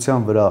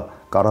կրթության վրա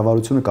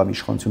կառավարությունը կամ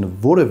իշխանությունը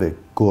որևէ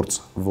գործ,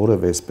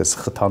 որևէ այսպես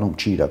խթանում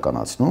չի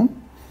իրականացնում,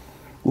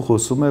 ու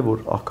խոսում է, որ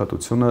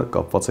աղքատությունը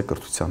կապված է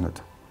կրթության հետ։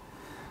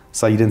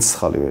 Սա իրենց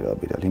սխալ է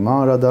վերաբերյալ։ Հիմա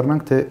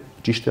անդրադառնանք, թե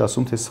ճիշտ է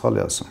ասում, թե սխալ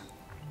է ասում։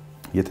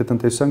 Եթե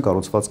տնտեսության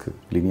կառուցվածքը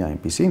լինի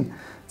այնպիսին,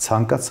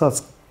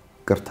 ցանկացած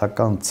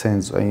կրթական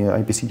ցենզ,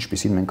 այնպիսի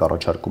ինչպիսին մենք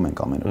առաջարկում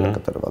ենք ամենօրյա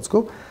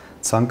կտրվածքով,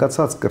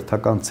 ցանկացած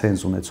կրթական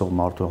ցենզ ունեցող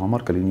մարդու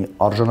համար կլինի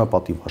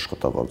արժանապատիվ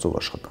աշխատավարձով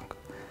աշխատանք։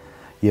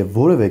 Եվ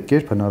որևէ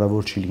կերպ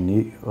հնարավոր չի լինի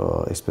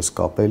այսպես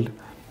կապել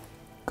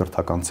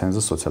կրթական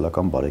ցենզը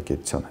սոցիալական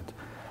բարեկեցության հետ։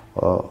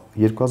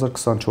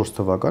 2024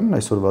 թվականին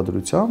այսօրվա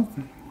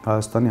դրությամբ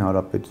Հայաստանի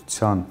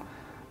Հանրապետության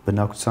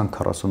բնակչության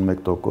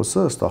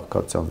 41%-ը ըստ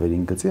աղքատության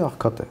վերին գծի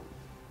աղքատ է։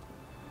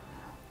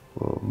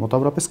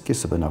 Մոտավորապես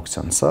կեսը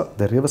բնակչության, սա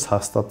դեռևս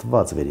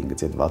հաստատված վերին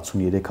գծի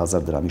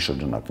 63000 դրամի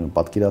շրջանակներում։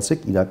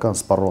 Պատկերացրեք, իրական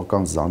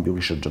սպառողական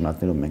զամբյուղի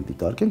շրջանակներում մենք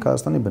դիտարկենք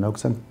Հայաստանի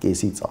բնակչության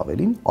կեսից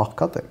ավելին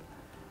աղքատ է։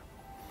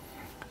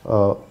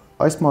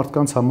 Այս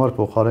մարդկանց համար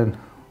փոխարեն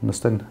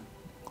նստեն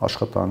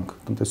աշխատանք,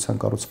 տնտեսության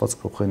կառուցվածք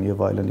փոխեն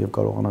եւ այլն եւ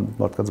կարողանան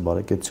մարդկանց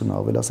բարեկեցությունը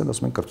ավելացնել,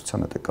 ասում են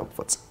կրթության հետ է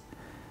կապված։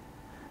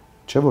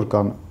 Չէ՞ որ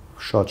կան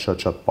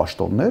շատ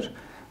պաշտոններ,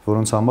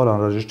 որոնց համար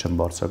անհրաժեշտ չեն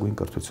բարձրագույն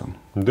կրթություն։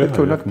 Պետք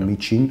է օրինակ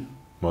միջին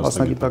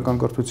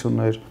մասնագիտական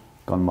կրթություններ,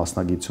 կան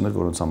մասնագիտություններ,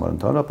 որոնց համար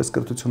ընդհանրապես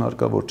կրթություն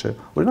հարկավոր չէ։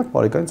 Օրինակ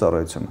բարեկային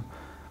ծառայությունը։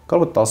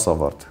 Կարող է 10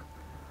 ավարտ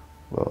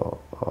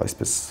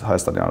այսպես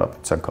Հայաստանի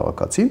Հանրապետության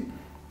քաղաքացին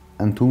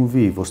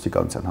ընդունվի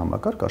ոստիկանության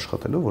համակարգ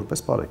աշխատելով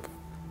որպես բարեկ։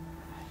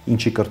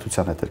 Ինչի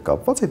կրթության հետ է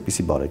կապված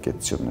այդպիսի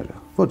բարեկեցությունները։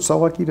 Ոչ, սա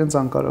ուղղակի իրենց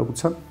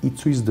անկարողության ի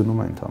ցույց դնում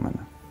է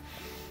ընդամենը։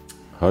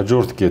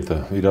 Հաջորդ կետը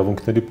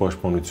իրավունքների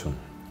պաշտպանություն։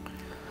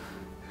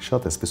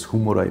 Շատ էսպես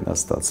հումորային է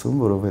ստացվում,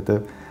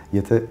 որովհետև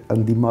եթե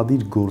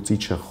ընդդիմադիր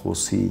գործիչը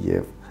խոսի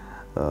եւ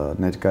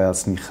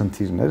ներկայացնի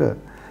խնդիրները,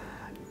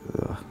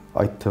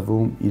 այդ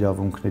թվում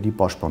իրավունքների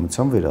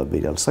պաշտպանության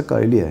վերաբերյալ, սա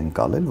կարելի է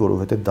ընկալել,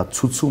 որովհետև դա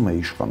ցույցում է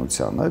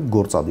իշխանությանը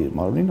գործադիր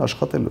մարմնին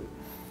աշխատելու։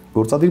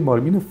 Գործադիր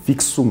մարմինը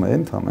ֆիքսում է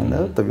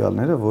ընդամենը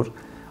տվյալները, որ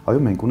այո,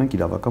 մենք ունենք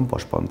իրավական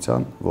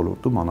պաշտպանության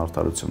ոլորտում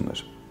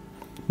անարդարություններ։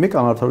 Մեկ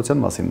անարդարության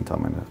մասին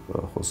ընդամենը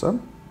խոսեմ,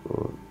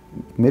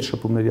 մեր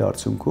շփումների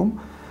արդյունքում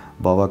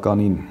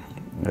բավականին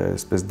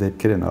այսպես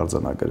դեպքեր են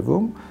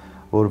արձանագրվում,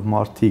 որ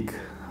մարդիկ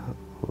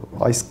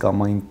այս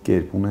կամ այն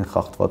կերպ ունեն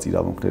խախտված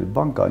իրավունքներ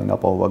բանկային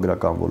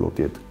ապահովագրական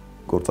ոլորտի հետ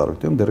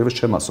գործառույթներում,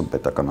 դեռևս չեմ ասում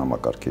պետական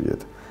համակարգերի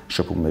հետ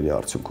շփումների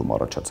արդյունքում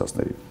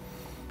առաջացածների։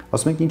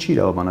 Ասում ենք, ինչի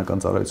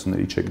իրավաբանական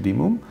ծառայությունների չեք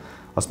դիմում,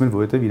 ասում են,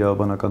 որովհետև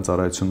իրավաբանական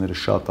ծառայությունները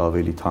շատ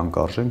ավելի թանկ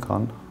արժեն,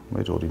 քան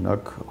մեր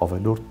օրինակ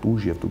ավելորդ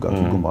տուժ եւ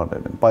տուգանքի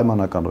գումարներն են։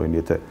 Պայմանականորեն,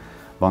 եթե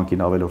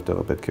բանկին ավելորդ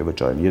տեղը պետք է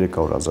վճարեն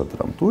 300,000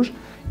 դրամ տուժ,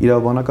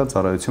 իրավաբանական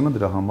ծառայությունը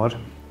դրա համար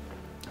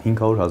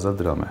 500,000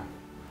 դրամ է,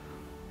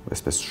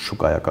 այսպես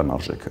շուկայական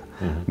արժեքը։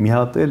 Մի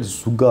հատ էլ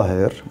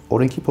զուգահեռ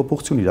օրենքի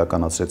փոփոխություն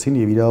իրականացրեցին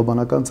եւ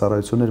իրավաբանական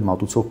ծառայություններ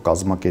մատուցող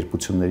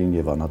կազմակերպություններին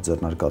եւ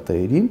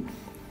անհատձեռնարկատերերին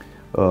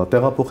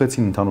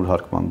տեղափոխեցին ընդհանուր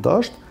հարկման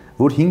դաշտ,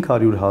 որ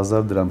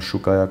 500,000 դրամ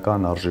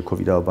շուկայական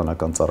արժեքով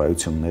իրավաբանական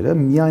ծառայությունները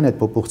միայն այդ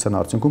փոփոխության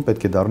արդյունքում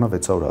պետք է դառնա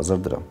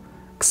 600,000 դրամ,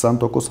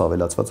 20%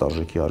 ավելացված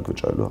արժեքի հարկ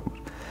վճարելու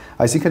համար։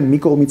 Այսինքն մի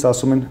կողմից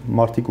ասում են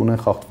մարդիկ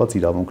ունեն խախտված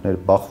իրավունքներ,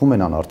 բախվում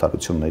են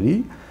անարդարությունների,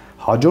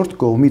 հաջորդ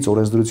կողմից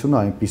օրենսդրությունը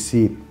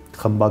այնպիսի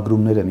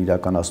խմբագրումներ են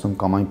իրականացնում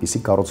կամ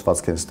այնպիսի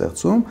կառուցվածք են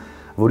ստեղծում,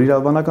 որ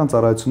իրավաբանական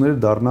ծառայությունները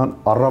դառնան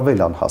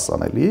առավել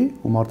անհասանելի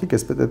ու մարդիկ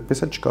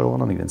այդպես էլ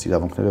չկարողանան իրենց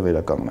իրավունքները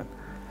վերականգնել։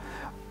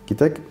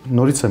 Գիտեք,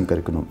 նորից եմ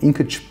կրկնում,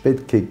 ինքը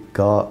չպետք է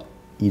գա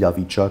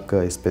իրավիճակը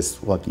այսպես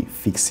ուղղակի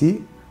ֆիքսի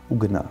ու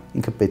գնա։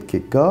 Ինքը պետք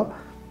է գա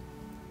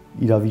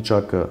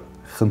իրավիճակը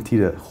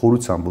խնդիրը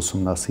խորությամբ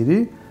ուսումնասիրի,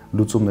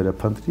 լուծումները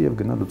փնտրի եւ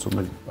գնա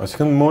լուծումների։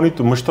 Այսինքն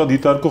մոնիտոր մշտად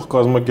դիտարկող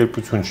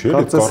կազմակերպություն չի,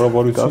 էլի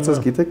կառավարությունը։ Կարծես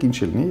գիտեք ինչ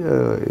լինի,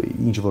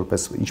 ինչ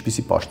որպես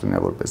ինչպիսի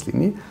պաշտոնյա որպես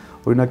լինի,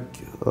 օրինակ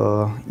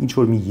ինչ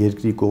որ մի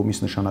երկրի կողմից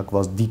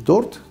նշանակված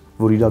դիտորդ,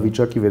 որ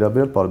իրավիճակի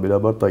վերաբերյալ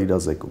պարբերաբար տա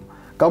իրազեկում,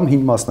 կամ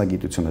հին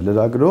մասնագիտությունը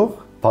լրագրող,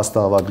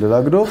 փաստահավաք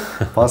լրագրող,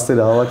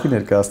 փաստերը հավաքի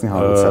ներկայացնի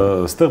հանրությանը։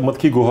 Այստեղ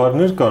մտքի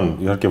գոհարներ կան,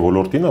 իհարկե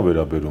ոլորտին է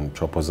վերաբերում,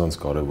 չափազանց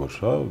կարևոր,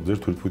 հա,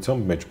 ձեր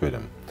թույլտվությամբ մեջ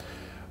բերեմ։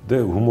 Դե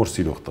հումոր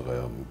սիրող տղա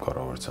է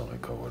կառավարության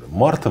ղեկավարը։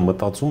 Մարդը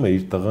մտածում է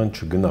իր տղան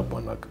չգնա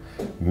բանակ,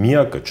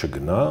 միակը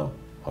չգնա,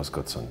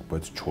 հասկացանք,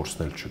 բայց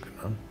 4-ն էլ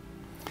չգնա։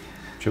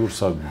 Չէ՞ որ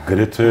սա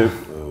գրեթե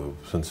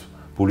ասենց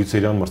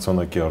պոլիցեյան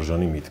մրցանակի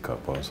արժանի միտք է,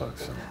 պարոն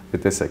Սարգսյան։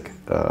 Տեսեք,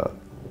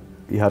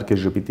 իհարկե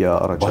ժպիտի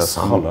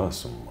առաջացնում,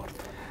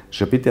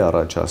 ժպիտի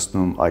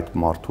առաջացնում այդ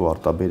մարդու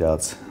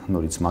արտաբերած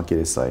նորից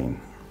մակերեսային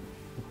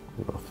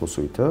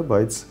խոսույթը,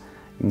 բայց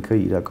ինքը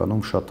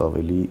իրականում շատ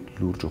ավելի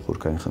լուրջ ու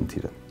խորքային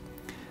խնդիր է։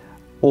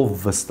 Ով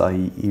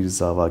վստահի իր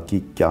զավակի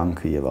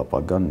կյանքը եւ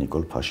ապագան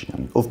Նիկոլ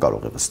Փաշինյանին, ով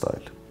կարող է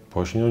վստահել։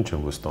 Փաշինյանը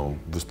չեմ վստահում,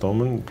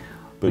 վստահում են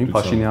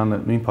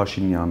նույն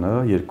Փաշինյանը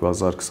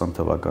 2020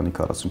 թվականի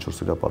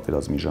 44-օրյա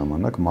պատերազմի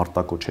ժամանակ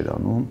մարտակոչ էր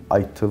անում,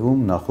 այդ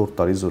թվում նախորդ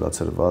տարի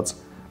զորացրված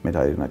մեր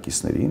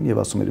հայրենակիցներին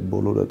եւ ասում էր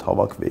բոլորդ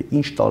հավաքվեք,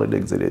 ինչ տարել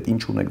եք ձեր հետ,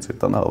 ինչ ունեք ձեր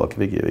տանը,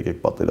 հավաքվեք եւ եկեք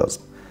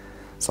պատերազմ։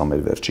 սա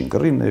մեր վերջին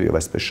կռիվն է եւ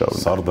այսպես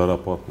շարունակ։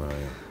 Սարդարապատն է,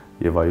 այո։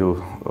 Եվ այո,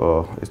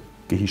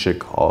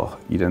 կհիշեք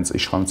իրենց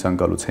իշխանության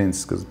գալուց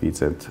հենց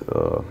սկզբից այդ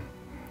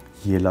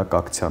ելակ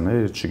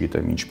ակցիաներ,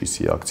 չգիտեմ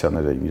ինչպիսի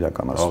ակցիաներ էին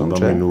իրականացնում,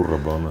 չէ։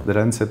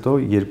 Դրանից հետո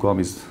 2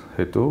 ամիս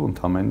հետո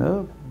ընդամենը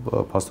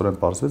փաստորեն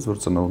պարզվեց, որ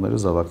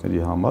ծնողները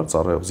զավակների համար,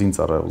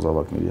 զինծառայող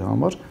զավակների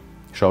համար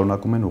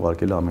շարունակում են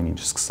ուղարկել ամեն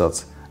ինչ,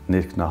 սկսած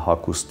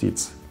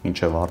ներքնահագուստից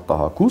մինչև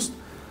արտահագուստ,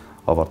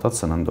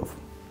 ավարտած սննդով։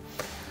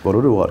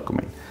 Բոլորը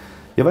ուղարկում էին։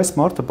 Եվ այս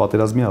մարդը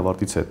պատերազմի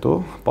ավարտից հետո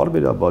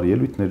պարբերաբար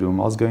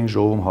ելույթներում, ազգային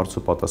ժողովում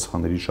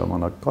հարցոպատասխանների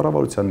ժամանակ,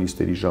 կառավարության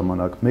նիստերի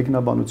ժամանակ,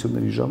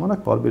 մեկնաբանությունների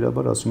ժամանակ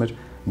պարբերաբար ասում էր,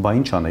 բա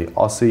ինչ անեի,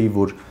 ասեի,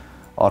 որ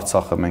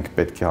Արցախը մենք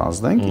պետք է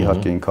հանձնենք,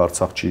 իհարկե ինքը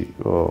Արցախ չի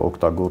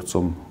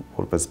օգտագործում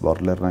որպես բառ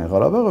Լեռնային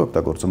Ղարաբաղը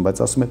օգտագործում,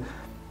 բայց ասում է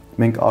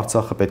մենք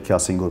Արցախը պետք է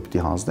ասենք, որ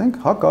պիտի հանձնենք,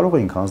 հա կարող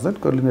էինք հանձնել,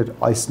 կլիներ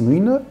այս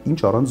նույնը, ինչ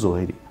առանց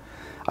զոհերի։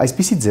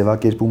 Այսպիսի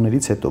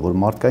ձևակերպումներից հետո, որ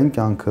մարդկային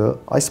կյանքը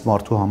այս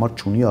մարդու համար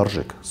չունի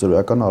արժեք,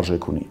 զրոյական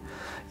արժեք ունի,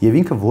 եւ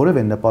ինքը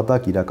որևէ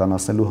նպատակ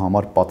իրականացնելու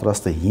համար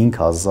պատրաստ է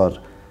 5000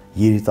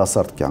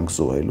 երիտասարդ կյանք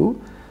զոհելու,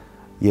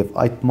 եւ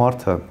այդ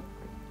մարդը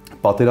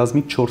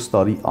պատերազմի 4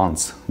 տարի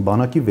անց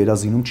բանակի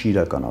վերազինում չի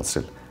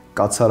իրականացրել,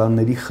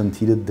 կացարանների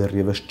խնդիրը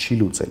դեռևս չի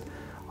լուծել։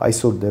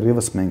 Այսօր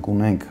դեռևս մենք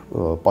ունենք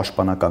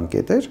պաշտպանական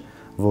կետեր,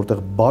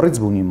 որտեղ բառից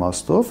բուն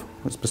իմաստով,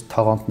 այսպես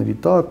թաղանթների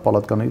տակ,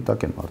 պալատկաների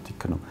տակ են մարդիկ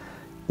քնում,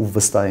 ու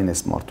վստահեն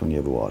այս մարդուն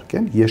եւ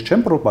ուղարկեն։ Ես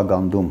չեմ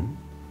ռոպագանդում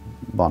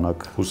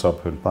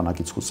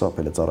բանակից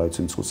խուսափելը,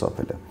 ծառայությունից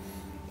խուսափելը,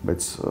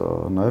 բայց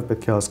նաեւ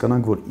պետք է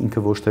հասկանանք, որ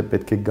ինքը ոչ թե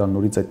պետք է գա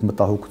նորից այդ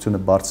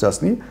մտահոգությունը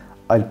բարձրացնի,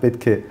 այլ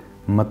պետք է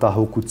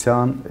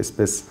մտահոգության,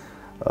 այսպես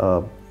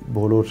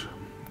բոլոր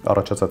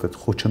առաջացած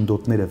այդ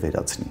խոչընդոտները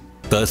վերացնի։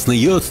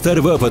 17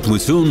 տարվա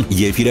պատմություն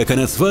եւ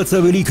իրականացված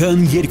ավելի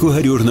քան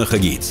 200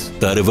 նախագիծ։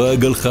 Տարվա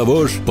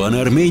գլխավոր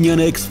Pan-Armenian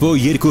Expo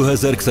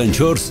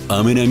 2024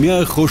 ամենամյա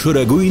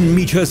խոշորագույն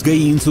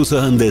միջազգային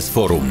ցուցահանդես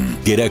ֆորում։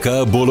 Գերակա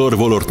բոլոր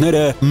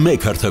ոլորտները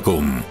մեկ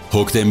հարթակում։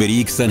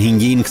 Հոկտեմբերի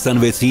 25-ին,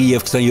 26-ին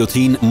եւ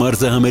 27-ին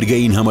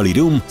մարզահամերգային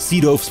համալիրում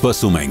սիրով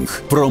սպասում ենք։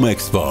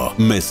 Promexpo,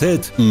 մեզ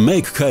հետ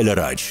մեկ քայլ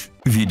առաջ։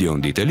 Վիդեոն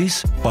դիտելիս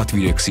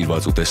պատվիրեք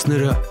սիրված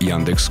ուտեստները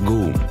Yandex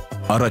Go-ում։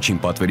 Առաջին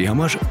պատվերի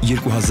համար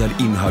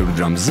 2900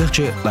 դրամ զեղչ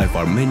է Life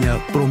Armenia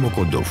պրոմո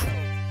կոդով։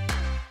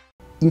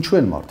 Ինչու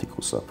են մարդիկ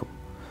խուսափում։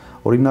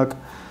 Օրինակ,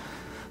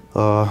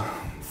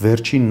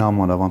 վերջին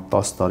նամանավանդ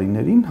 10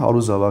 տարիներին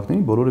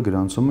հարուզավակներին բոլորը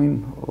գրանցում էին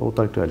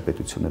օտարերկրյալ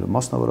պետություններում,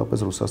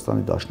 մասնավորապես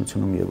Ռուսաստանի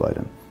Դաշնությունում եւ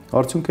այլն։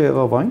 Արդյունքը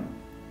եղավ այն,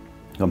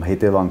 կամ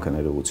հետևանքը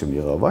ներողություն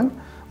եղավ այն,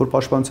 որ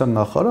Պաշտպանության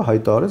նախարարը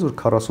հայտարարեց, որ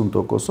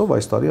 40%-ով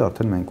այս տարի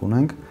արդեն մենք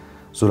ունենք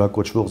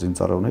զորակոչվող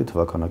զինծառայողների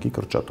թվականակի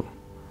կրճատում։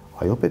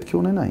 Այո, պետք է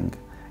ունենայինք։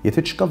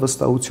 Եթե չկա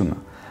վստահությունը,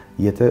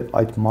 եթե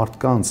այդ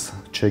մարդկանց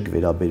չեք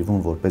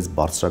վերաբերվում որպես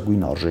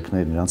բարձրագույն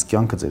արժեքներ, նրանց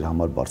կյանքը ձեր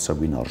համար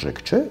բարձրագույն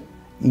արժեք չէ,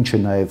 ինչը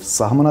նաև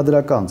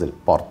սահմանադրական ձեր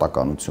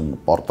պարտականությունն ու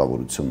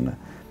պարտավորությունն է,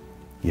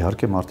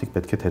 իհարկե մարդիկ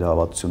պետք է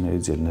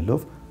թերահավատություններից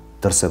ելնելով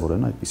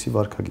դրսևորեն այդպիսի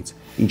վարքագիծ։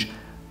 Ինչ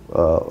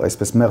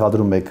այսպես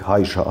մեղադրում եք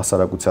հայ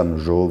հասարակության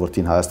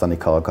ժողովրդին, Հայաստանի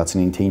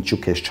քաղաքացիներին, թե ինչու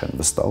քեզ չեն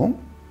վստահում,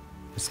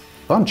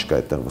 բան չկա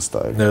այդտեղ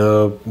վստահել։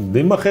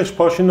 Դիմա Խեղճ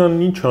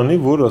Փաշինյանն ինչ անի,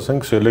 որ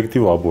ասենք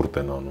սելեկտիվ աբորտ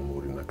են անում,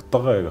 օրինակ,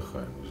 տղա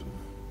երեխա են ուզում։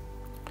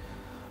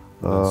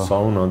 Սա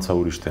անցա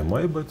ուրիշ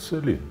թեմա է, բայց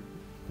էլի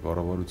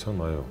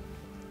կառավարության այո։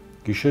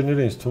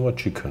 Գիշերները ինձ թվում է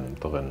չի քնում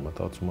տղեն,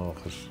 մտածում եմ,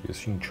 ախր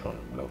ես ինչ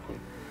անեմ, լավ է։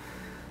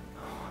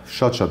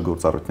 Շատ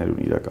գործառույթներ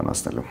ունի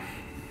իրականացնելու։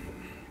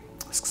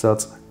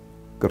 Սկսած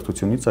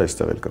կրթությունից,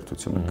 այստեղ էլ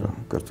կրթությունը կա,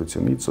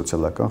 կրթությունից,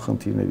 սոցիալական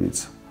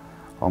խնդիրներից,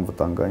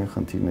 անվտանգային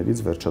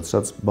խնդիրներից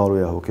վերջացրած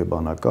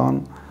բարոյահոգեբանական,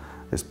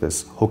 այսպես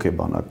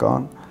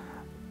հոգեբանական,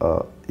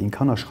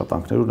 ինքան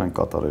աշխատանքներ ունեն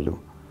կատարելու,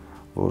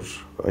 որ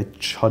այդ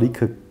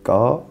չարիքը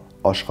կա,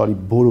 աշխարհի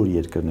բոլոր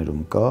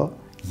երկրներում կա,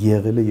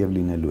 եղել է եւ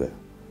լինելու է։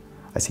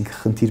 Այսինքն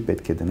խնդիր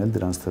պետք է դնել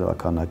դրանց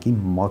թվականակի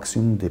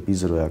մաքսիմում դեպի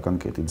զրոյական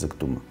կետի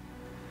ձգտումը։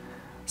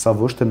 Սա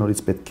ոչ թե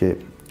նորից պետք է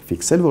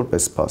ֆիքսել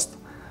որպես փաստ,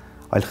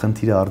 այլ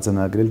խնդիրը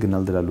արձանագրել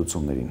գնալ դրա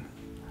լուծումներին։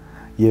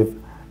 Եվ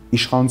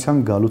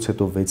իշխանության գալուց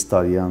հետո 6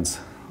 տարի անց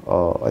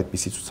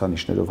այդպիսի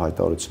ցուցանիշներով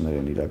հայտարարություններ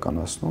են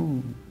իրականացնում,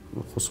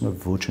 խոսում է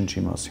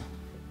ոչնչի մասին։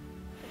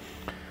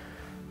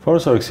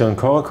 Ֆարս Ալեքսյան,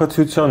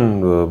 քաղաքացիության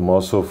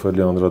մասով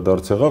էլի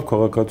անդրադարձ եղավ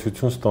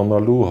քաղաքացիություն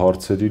ստանալու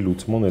հարցերի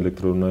լուծման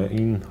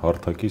էլեկտրոնային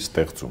հարթակի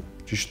ստեղծում։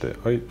 Ճիշտ է,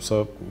 այ սա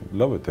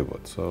լավ է թե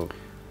վատ, սա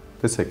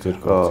տեսեք,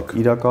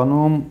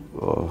 իրականում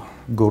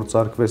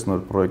գործարկվեց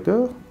նոր պրոյեկտը,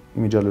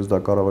 իմիջիալոց դա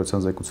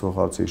կառավարության զեկուցող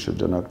հարցերի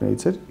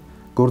շրջանակներից էր,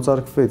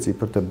 գործարկվեց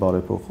իբր թե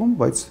բարեփոխում,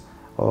 բայց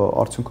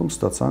արդյունքում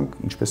ստացանք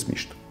ինչպես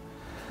միշտ։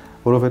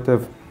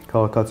 Որովհետև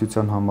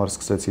քաղաքացիության համար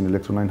սկսեցին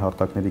էլեկտրոնային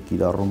հարթակների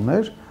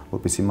կիրառումներ,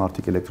 որպեսզի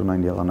մարդիկ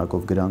էլեկտրոնային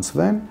եղանակով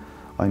գրանցվեն,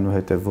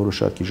 այնուհետև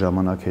որոշակի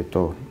ժամանակ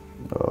հետո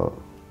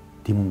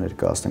դիմումներ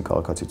կայացնեն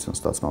քաղաքացիություն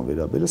ստացման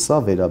վերաբերյալ, սա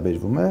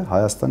վերաբերվում է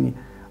Հայաստանի,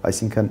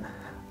 այսինքն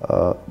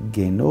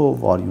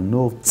գենով,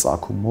 արյունով,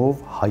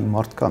 ծագումով հայ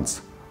մարդկանց,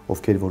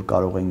 ովքեր որ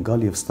կարող են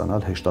գալ եւ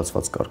ստանալ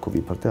հեշտացված կարգով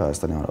իբր թե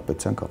Հայաստանի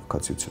Հանրապետության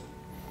քաղաքացիություն։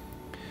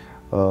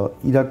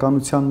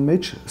 Իրականության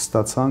մեջ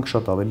ստացանք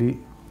շատ ավելի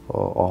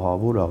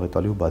ահավոր,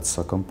 աղետալի ու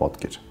բացասական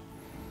պատկեր։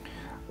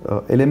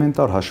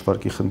 Էլեմենտար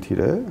հաշվարկի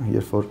խնդիր է,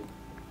 երբ որ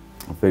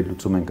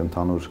վերլուծում ենք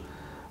ընդհանուր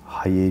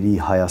հայերի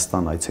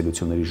Հայաստան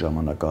այցելությունների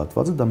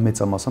ժամանակահատվածը, դա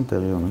մեծամասամբ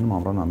տեղի ունենում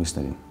ամռան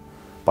ամիսներին,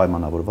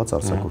 պայմանավորված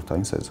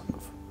արձակուրդային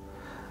սեզոնով։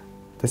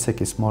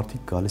 Տեսեք, այս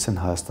մարդիկ գալիս են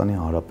Հայաստանի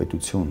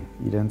Հանրապետություն,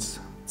 իրենց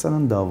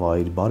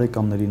ծննդավայր,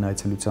 բարեկամներին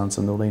այցելության,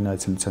 ծնողներին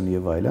այցելության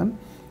եւ այլն,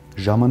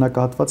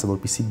 ժամանակահատվածը,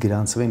 որպեսզի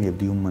գրանցվեն եւ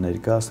դիմումը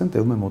ներկայացնեն,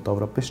 տևում է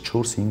մոտավորապես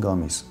 4-5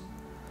 ամիս։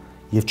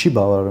 Եվ չի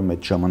բավարարում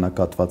այդ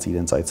ժամանակահատվածը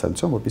իրենց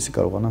այցելության, որպեսզի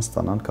կարողանան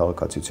ստանալ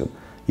քաղաքացիություն։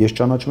 Ես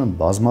ճանաչում եմ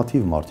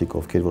բազմաթիվ մարդիկ,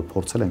 ովքեր որ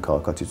փորձել են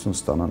քաղաքացիություն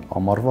ստանալ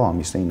ամառվա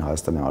ամիսներին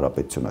Հայաստանի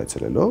Հանրապետություն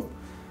այցելելով,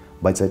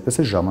 բայց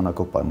այդպես է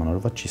ժամանակով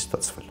պայմանավորված չի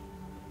ստացվել։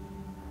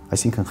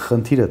 Այսինքն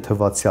խնդիրը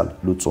թվացial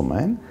լուծում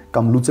են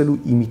կամ լուծելու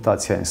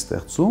իմիտացիա են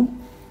ստեղծում,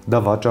 դա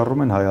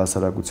վաճառում են հայ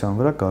հասարակության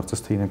վրա,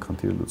 կարծես թե իրենք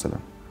խնդիրը լուծել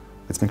են։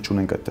 Բայց մենք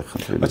չունենք այդտեղ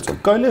խնդիրը լուծել։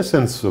 Կարելի է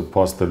sense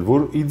փաստել,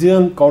 որ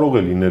իդեան կարող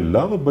է լինել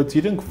լավը, բայց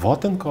իրենք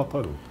վատ են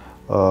կատարում։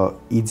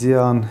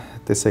 Իդեան,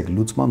 տեսեք,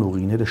 լուծման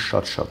ուղիները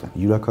շատ են։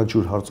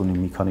 Յուրաքանչյուր հարց ունի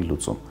մի քանի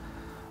լուծում,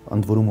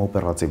 ընդ որում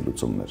օպերատիվ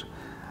լուծումներ։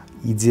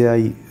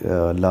 Իդեայի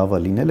լավը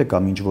լինելը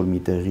կամ ինչ-որ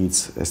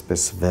միտեղից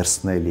այսպես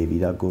վերցնել եւ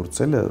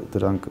իրագործելը,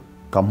 դրանք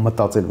կամ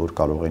մտածել, որ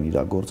կարող են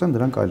իրագործեն,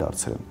 դրանք այլ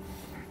հարցեր են։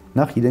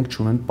 Նախ իրենք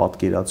չունեն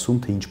պատկերացում,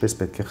 թե ինչպես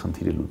պետք է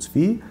խնդիրը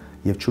լուծվի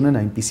եւ չունեն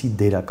այնպիսի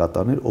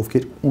դերակատարներ,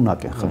 ովքեր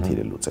ունակ են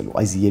խնդիրը լուծելու։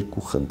 Այս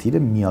երկու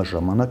խնդիրը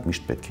միաժամանակ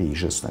միշտ պետք է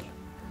իժեցնել։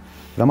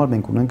 Դրա համար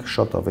մենք ունենք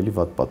շատ ավելի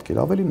վատ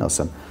պատկեր, ավելին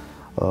ասեմ,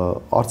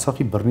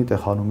 Արցախի բռնի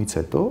տեղանումից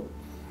հետո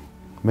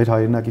մեր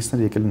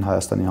հայրենակիցները եկել են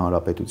Հայաստանի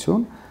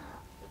Հանրապետություն,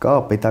 կա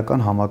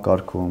պետական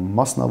համակարգում,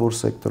 մասնավոր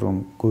սեկտորում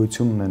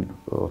գոյություն ունեն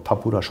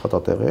թափուր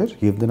աշխատատեղեր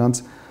եւ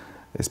դրանց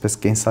այսպես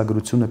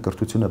կենսագրությունը,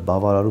 կրթությունը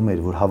բավարարում էր,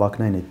 որ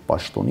հավակնային այդ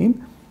պաշտոնին,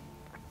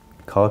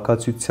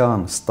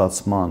 քաղաքացիության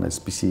ստացման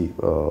այսպիսի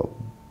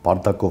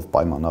բարդակով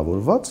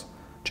պայմանավորված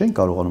չեն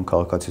կարողանում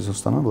քաղաքացիություն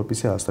ստանալ,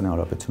 որպեսզի Հայաստանի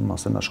Հանրապետությունում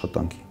ասեն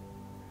աշխատանքի։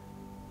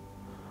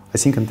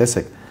 Այսինքն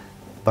տեսեք,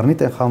 բռնի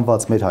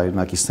տեղանված մեր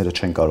հայրենակիցները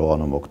չեն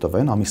կարողանում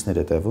օգտվել, ամիսներ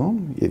է տևում,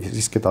 եւ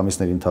իսկ այդ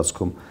ամիսների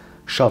ընթացքում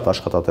շատ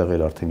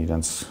աշխատատեղեր արդեն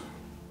իրենց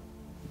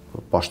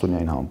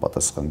պաշտոնյային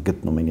համապատասխան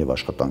գտնում են եւ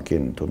աշխատանքի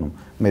են ընդունում։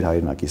 Մեր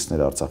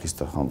հայրենակիցները Արցախից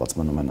տեղանված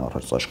մնում են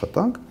առանց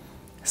աշխատանք,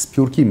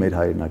 Սփյուռքի մեր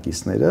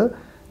հայրենակիցները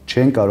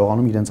չեն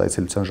կարողանում իրենց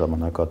այցելության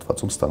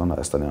ժամանակահատվածում ստանալ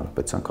Հայաստանի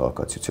Հանրապետության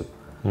քաղաքացիություն։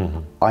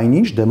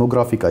 Այնինչ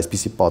դեմոգրաֆիկ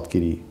այսպիսի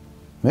պատկերի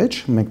մեջ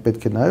մենք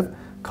պետք է նաեւ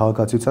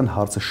քաղաքացիության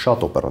հարցը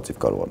շատ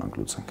օպերատիվ կարողանանք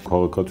լուծենք։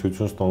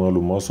 Քաղաքացիություն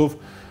ստանալու մասով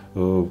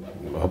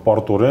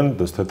հպարտորեն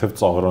դες թեթև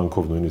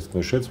ծաղրանքով նույնիսկ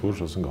նշեց,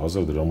 որ ասենք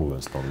 1000 դրամով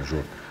են ստանում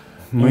ժողովուրդ։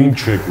 Նույն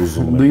չեք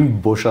ուզում։ Նույն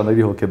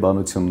բոշաների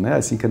հոգեբանությունն է,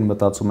 այսինքն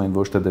մտածում են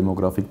ոչ թե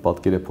դեմոգրաֆիկ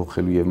պատկերը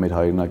փոխելու եւ մեր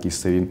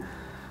հայրենակիցներին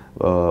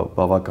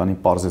բավականին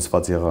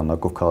պարզեցված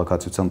եղանակով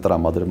քաղաքացիության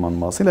տրամադրման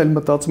մասին, այլ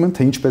մտածում են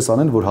թե ինչպես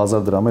անեն, որ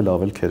 1000 դրամ էլ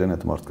ավել քերեն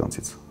այդ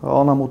մարդկանցից։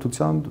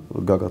 Անամոթության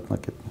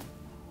գագաթնակետն է։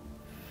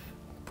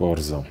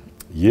 Պարզա։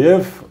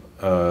 Եվ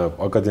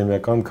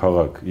ակադեմիական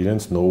քաղաք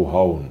իրենց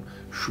know-how-ն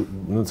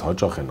ինձ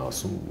հաճախ են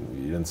ասում,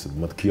 իրենց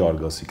մտքի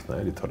արգասիքն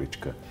է, էլի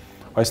թռիչքը։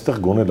 Այստեղ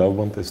գոնե լավ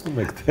բան տեսնում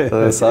եք թե։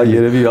 Սա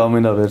երևի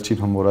ամենավերջին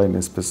հումորային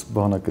այսպես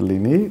բանը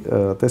կլինի,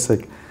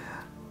 տեսեք,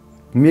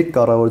 մեկ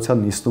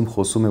կառավարության նիստում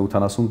խոսում է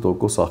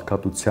 80%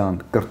 աղքատության,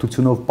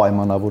 կրթությունով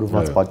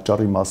պայմանավորված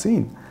պատճառի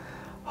մասին,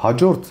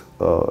 հաջորդ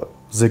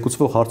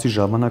զեկուցվող հարցի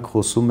ժամանակ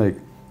խոսում է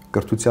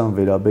կրթության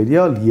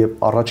վերաբերյալ եւ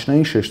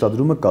առաջնային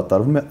շեշտադրումը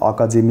կատարվում է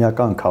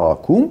ակադեմիական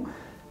քաղաքում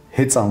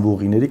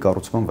հեծանվողիների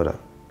կառուցման վրա։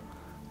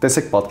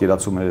 Տեսեք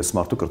պատկերացումները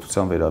սմարտու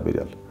կրթության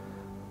վերաբերյալ։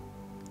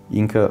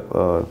 Ինքը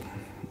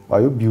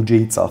այո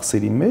բյուջեի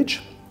ծախսերի մեջ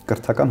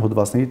կրթական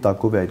հոդվածների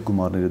տակով է այդ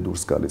գումարները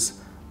դուրս գալիս,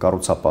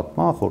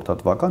 կառուցապատման,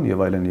 խորհրդատվական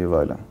եւ այլն եւ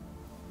այլն։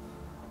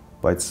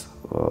 Բայց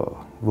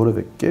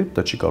որևէ կերպ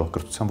դա չի կարող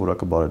կրթության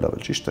որակը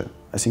բարելավել, ճիշտ է։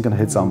 Այսինքն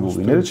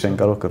հեծանվողիները չեն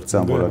կարող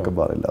կրթության որակը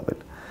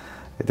բարելավել։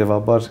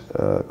 Հետևաբար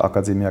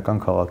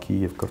ակադեմիական քաղաքի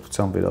եւ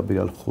կրթության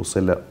վերաբերյալ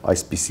խոսելը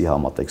այսպիսի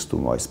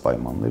համատեքստում ու այս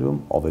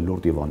պայմաններում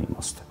ավելորդ եւ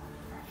անիմաստ է։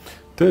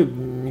 Դե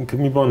ինքը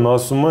մի բան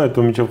ասում է,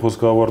 հետո միջև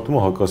խոսքը ավարտում է,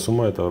 հակասում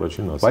է այդ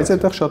առաջին ասած։ Բայց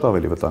այդտեղ շատ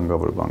ավելի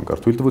վտանգավոր բան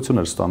կար։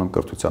 Թույլտվություն էր ստանում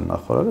կրթության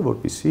նախարարը,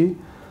 որպեսզի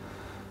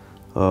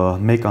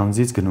մեկ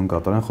անձից գնում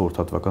կատարեն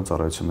խորհրդատվական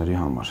ծառայությունների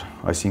համար։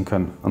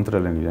 Այսինքն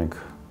ընտրել են իրենք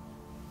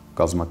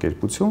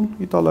կազմակերպություն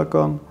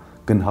իտալական,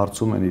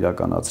 գնահարցում են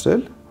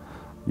իրականացրել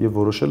եւ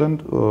որոշել են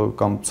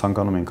կամ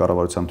ցանկանում են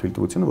կառավարության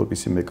թույլտվությունը,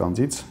 որպեսզի մեկ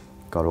անձից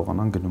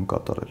կարողանան գնում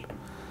կատարել։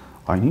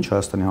 Այնինչ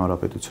Հայաստանի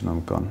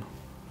Հանրապետությունում կան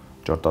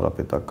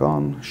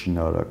ճարտարապետական,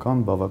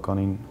 շինարարական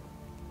բավականին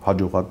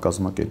հաջողակ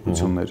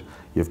կազմակերպություններ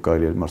եւ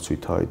կարելի է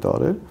մրցույթ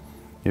հայտարարել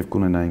եւ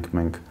կունենայինք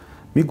մենք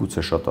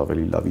միգուցե շատ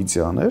ավելի լավ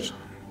իդեաներ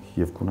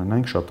եւ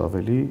կունենայինք շատ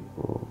ավելի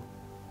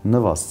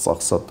նվաստ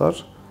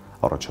ծախսատար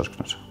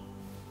առաջարկներ։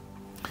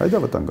 Այդ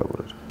դա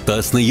վտանգավոր էր։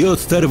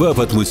 17 տարվա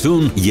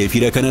պատմություն եւ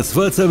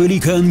իրականացված ավելի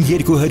քան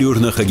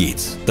 200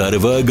 նախագիծ։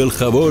 Տարվա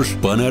գլխավոր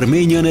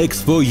Pan-Armenian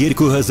Expo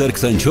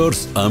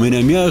 2024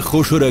 ամենամյա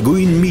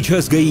խոշորագույն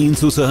միջազգային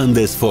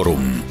ցուցահանդես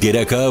ֆորում։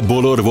 Գերակա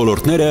բոլոր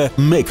ոլորտները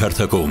մեկ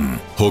հարթակում։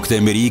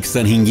 Հոկտեմբերի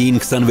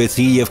 25-ին,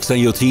 26-ին եւ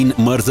 27-ին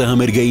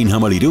մարզահամերգային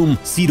համալիրում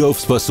սիրով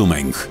սպասում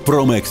ենք։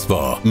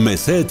 Promexpo,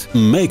 մեզ հետ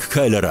մեկ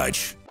քայլ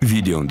առաջ։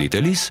 Վիդեոն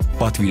դիտելիս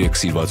պատվիրեք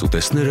սիրված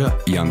ուտեստները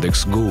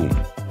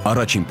Yandex.Go-ում։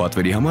 Առաջին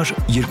պատվերի համար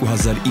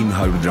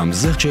 2900 դրամ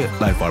զեղչ է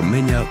Life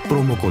Armenia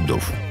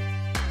պրոմոկոդով։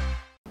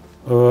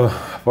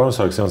 Պարոն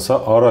Սարգսյան, սա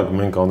արագ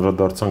մենք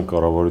անդրադարձանք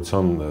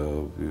կառավարության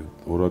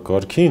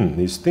օրակարգին,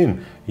 նիստին,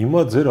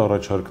 հիմա ձեր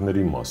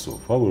առաջարկների մասով,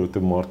 հա,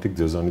 որովհետև մարդիկ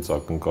ձեզանից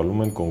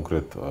ակնկալում են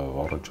կոնկրետ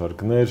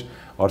առաջարկներ,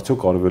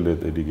 արդյոք արվել է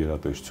էլի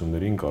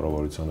գերատեսչություններին,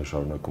 կառավարությանը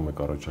շարունակում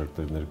եք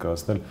առաջարկներ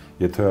ներկայացնել,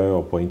 եթե այո,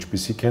 ապա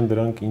ինչպիսիք են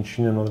դրանք,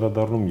 ինչին են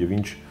անդրադառնում եւ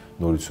ինչ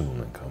նորություն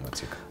ունենք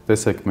համեցեք։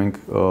 Տեսեք, մենք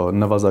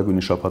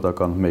նվազագույնի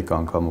շաբաթական մեկ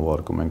անգամ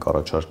ուղարկում ենք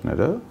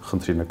առաջարկները,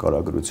 խնդրի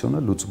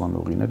նկարագրությունը, լուծման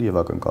ուղիները եւ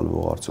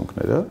ակնկալվող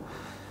արդյունքները։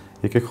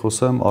 Եկեք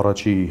խոսեմ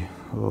առաջի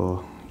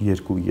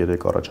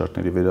 2-3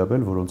 առաջարկների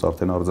վերաբերյալ, որոնց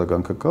արդեն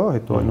արձագանքը կա,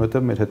 հետո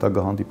այնուհետև մեր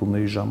հետագա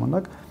հանդիպումների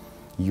ժամանակ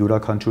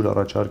յուրաքանչյուր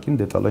առաջարկին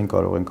դետալային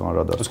կարող ենք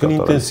անդրադառնալ։ Իսկ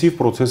ինտենսիվ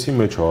process-ի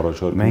մեջ է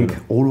առաջարկները։ Մենք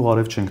օր ու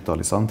արև չենք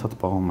տալիս, անդադ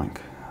պահում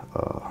ենք։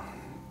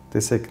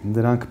 Տեսեք,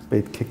 նրանք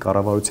պետք է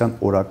կառավարության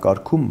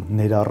օրակարգում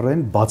ներառեն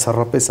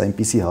բացառապես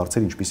այնպիսի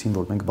հարցեր, ինչպիսին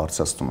որ մենք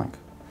բարձրացնում ենք։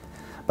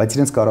 Բայց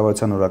իրենց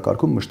կառավարության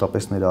օրակարգում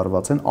մշտապես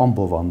ներառված են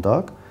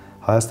անբովանդակ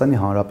Հայաստանի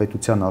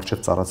Հանրապետության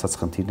առջև ծառացած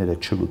խնդիրները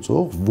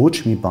չլուծող ոչ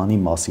մի բանի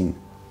մասին,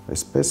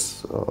 այսպես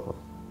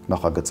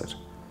նախագծեր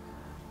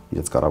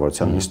իրենց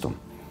կառավարության նիստում։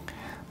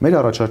 Մեր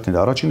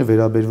առաջարկները առաջինը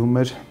վերաբերվում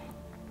էր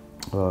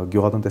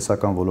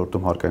գյուղատնտեսական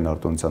ոլորտում հարկային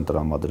արտոնության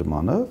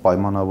տրամադրմանը,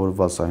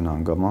 պայմանավորված այն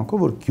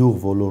հանգամանքով, որ գյուղ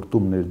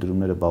ոլորտում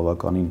ներդրումները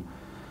բավականին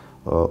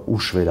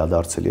ուշ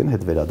վերադարձելի են,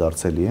 հետ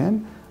վերադարձելի են,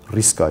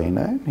 ռիսկային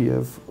են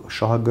եւ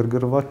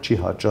շահագրգռված չի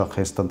հաճախ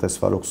հենց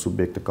տնտեսվարող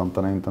սուբյեկտը կամ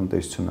տնային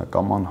տնտեսությունը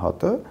կամ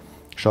անհատը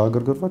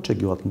շահագրգռված չէ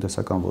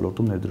գյուղատնտեսական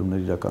ոլորտում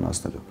ներդրումներ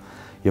իրականացնելու։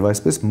 Եվ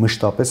այսպես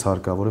մշտապես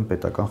հարկավոր են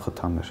պետական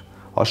խթաններ։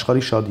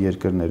 Աշխարհի շատ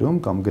երկրներում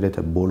կամ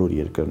գրեթե բոլոր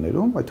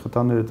երկրներում այդ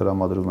խթանները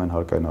տրամադրվում են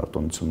հարկային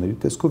արտոնությունների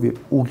տեսքով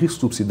եւ ուղիղ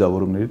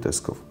սուբսիդավորումների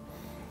տեսքով։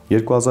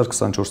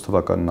 2024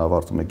 թվականին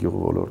ավարտում է գյուղ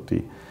ոլորտի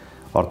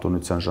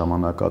արտոնության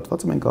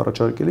ժամանակահատվածը, մենք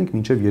առաջարկել ենք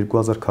մինչեւ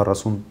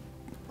 2040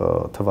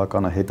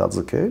 թվականը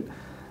հետաձգել,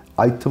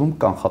 այդ թվում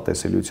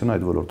կանխատեսելիությունը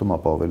այդ ոլորտում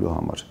ապահովելու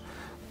համար։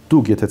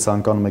 Դուք եթե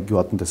ցանկանում եք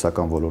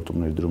գյուղատնտեսական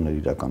ոլորտում ներդրումներ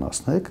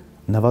իրականացնեք,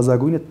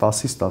 նվազագույնը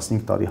 10-ից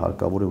 15 տարի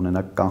հարկավոր է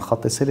ունենալ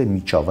կանխատեսել է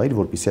միջավայր,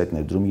 որպեսզի այդ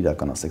ներդրումը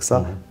իրականացեք։ Սա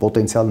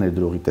պոտենցիալ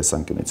ներդրողի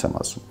տեսանկյունից եմ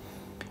ասում։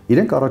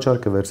 Իրենք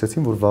առաջարկը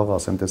վերցեցին, որ վաղ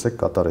ասեն, տեսեք,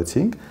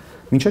 կատարեցինք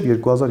մինչև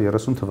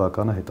 2030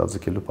 թվականը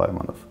հետաձգելու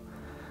պայմանով։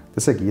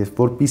 Տեսեք, եւ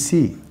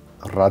որպեսզի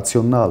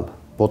ռացիոնալ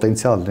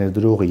պոտենցիալ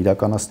ներդրողը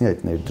իրականացնի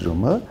այդ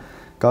ներդրումը,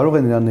 կարող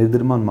է նրա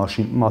ներդրման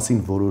մասին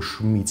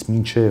որոշումից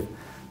մինչև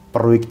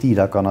պրոյեկտի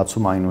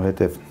իրականացում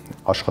այնուհետև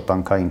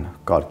աշխատանքային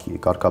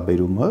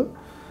կարգաբերումը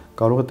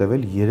կարող է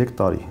տևել 3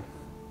 տարի։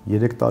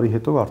 3 տարի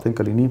հետո արդեն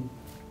կլինի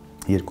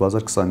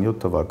 2027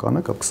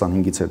 թվականը կամ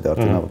 25-ից է դա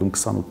արդեն ավարտում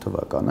 28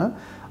 թվականը,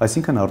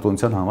 այսինքն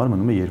արտոնության համար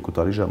մնում է 2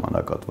 տարի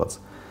ժամանակահատված։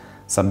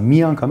 Սա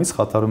միանգամից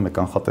խաթարում է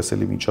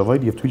կանխատեսելի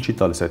միջավայր եւ թույլ չի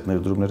տալիս այդ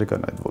ներդրումները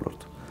կան այդ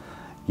ոլորտ։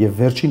 Եվ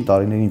վերջին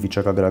տարիներին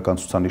վիճակագրական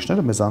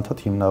ցուցանիշները մեզ անդադ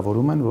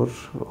հիմնավորում են, որ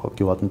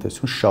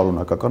գյուղատնտեսություն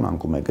շարունակական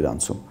անկում է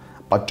գրանցում։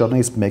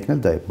 Պատճառներից մեկն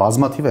էլ դա է,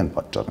 բազմաթիվ են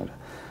պատճառները,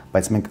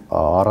 բայց մենք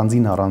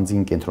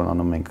առանձին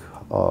կենտրոնանում ենք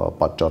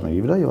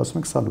պատճառների վրա եւ ասում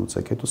ենք սա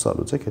լուծեք, հետո սա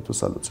լուծեք, հետո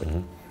սա լուծեք։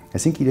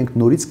 Այսինքն իրենք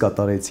նորից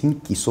կատարեցին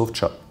կիսով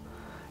չափ։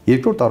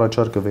 Երկրորդ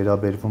առաջարկը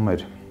վերաբերվում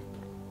էր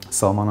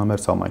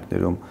սահմանամերձ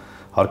համայնքներում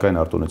հարկային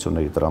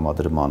արտոնությունների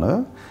տրամադրմանը։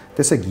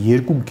 Տեսեք,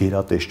 երկու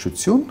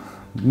գերատեսչություն,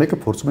 մեկը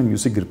փորձում է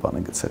մյուսի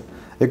գրպանը գցել։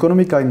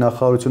 Էկոնոմիկայի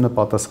նախարարությունը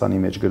պատասխանի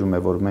մեջ գրում է,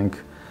 որ մենք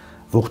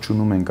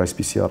ողջունում ենք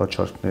այսպիսի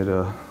առաջարկները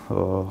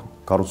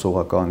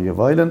կառուցողական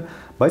եւ այլն,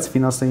 բայց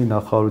ֆինանսների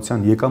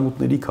նախարարության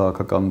եկամուտների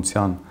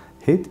քաղաքականության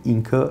հետ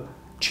ինքը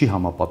չի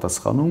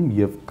համապատասխանում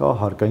եւ կա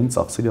հարկային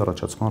ծախսերի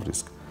առաջացման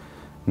ռիսկ։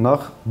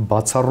 Նախ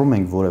բացառում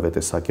ենք որևէ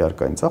տեսակի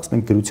հարկային ծախս,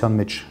 մենք գրության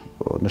մեջ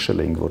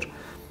նշել էինք, որ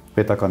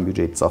պետական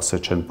բյուջեի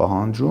ծախսեր չեն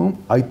պահանջում,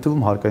 այդ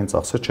թվում հարկային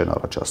ծախսեր չեն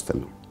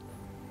առաջացնելու։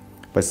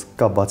 Բայց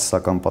կա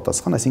բացասական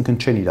պատասխան, այսինքն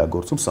չեն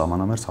իրագործում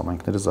սահմանամերձ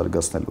համայնքները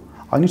զարգացնելու։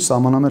 Այնինչ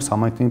սահմանամերձ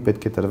համայնքներին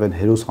պետք է տրվեն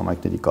հերոս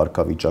համայնքների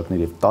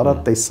կարգավիճակներ եւ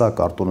տարատեսակ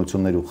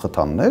արտոնություններ ու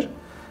խթաններ,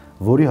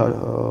 որի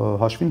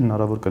հաշվին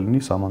հնարավոր կլինի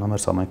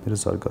սահմանամերձ համայնքները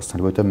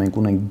զարգացնել, որովհետեւ մենք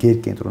ունենք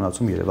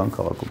գերկենտրոնացում Երևան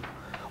քաղաքում։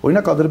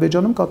 Օրինակ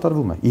Ադրբեջանում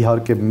կատարվում է։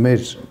 Իհարկե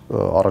մեր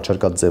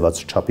առաջարկած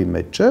ձևաց չափի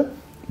մեջ չէ,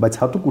 բայց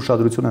հատուկ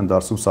ուշադրություն են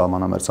դարձնում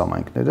սահմանամերձ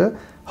համայնքները,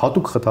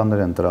 հատուկ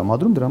խթաններ են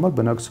տրամադրում, դրա համար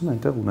բնակչություն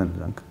այնտեղ ունեն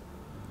նրանք։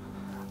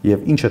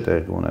 Եվ ինչ է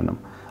տեղի ունենում։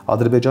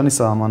 Ադրբեջանի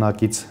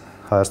սահմանակից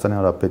Հայաստանի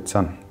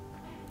Հանրապետության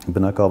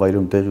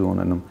բնակավայրում տեղի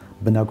ունենում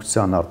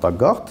բնակչության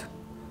արտագաղթ,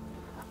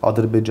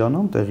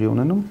 Ադրբեջանում տեղի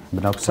ունենում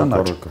բնակչության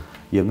աճ։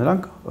 եւ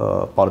նրանք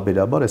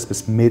պարբերաբար այսպես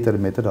մետր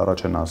առաջ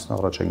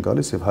են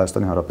գալիս եւ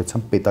Հայաստանի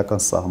Հանրապետության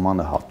պետական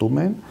սահմանը հատում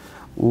են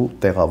ու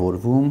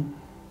տեղավորվում,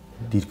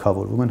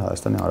 դիրքավորվում են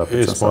Հայաստանի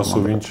Հանրապետության սահմանը։ Այս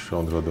մասով ինչ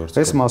անդրադարձ։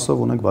 Այս մասով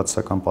ունենք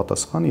բացասական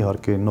պատասխան,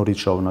 իհարկե նորից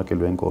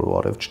շարունակելու ենք օր ու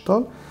արև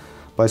չտալ,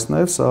 բայց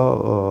նաեւ սա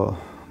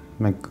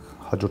մենք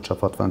հաջորդ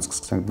շաբաթվանից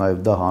կսկսենք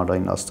նաեւ դա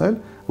հանրայնացնել,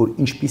 որ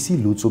ինչպիսի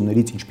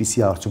լուծումներից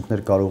ինչպիսի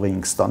արդյունքներ կարող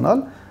էինք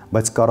ստանալ,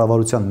 բայց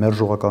կառավարության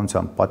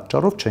մերժողականության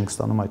պատճառով չենք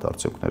ստանում այդ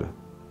արդյունքները։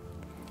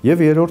 Եվ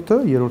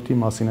երրորդի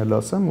մասին էլ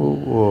ասեմ ու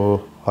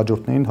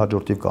հաջորդներին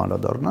հաջորդիվ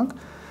կանդրադառնանք։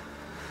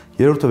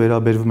 Երրորդը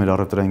վերաբերվում էր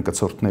առևտրային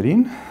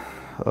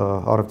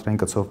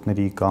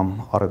կցորդների կամ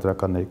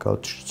առևտրական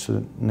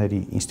ներկայացուցիչների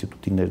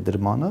ինստիտուտի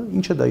ներդրմանը,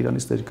 ինչը դա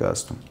իրանից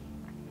ներկայացնում։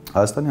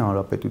 Հայաստանի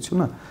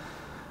Հանրապետությունը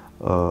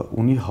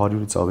ունի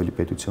 100-ից ավելի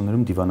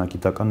պետություններում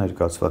դիվանագիտական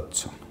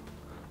ներկայացվածություն։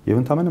 Եվ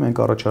ընդհանրապես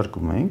մենք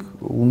առաջարկում ենք,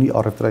 ունի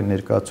առևտրային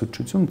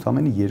ներկայացուցչություն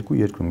ընդհանրապես 2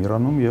 երկրում՝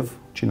 Իրանում եւ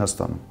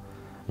Չինաստանում։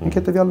 Մենք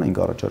հետեւյալն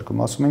ենք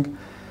առաջարկում, ասում ենք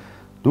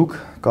դուք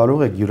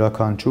կարող եք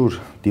յուրաքանչյուր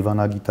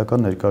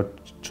դիվանագիտական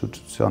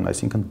ներկայացուցչության,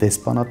 այսինքն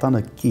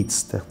դեսպանատանը կից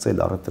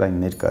ստեղծել առևտրային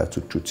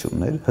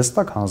ներկայացուցչություններ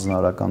հստակ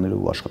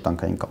հանձնարարականներով ու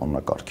աշխատանքային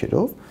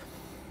կանոնակարգերով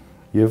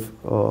եւ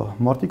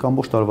մարդիկ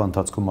ամբողջ տարվա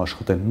ընթացքում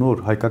աշխատեն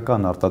նոր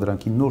հայկական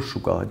արտադրանքի նոր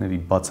շուկաների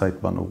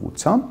բացահայտման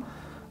ուղղությամբ,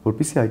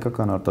 որպեսզի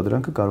հայկական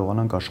արտադրանքը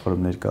կարողանանք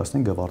աշխարհում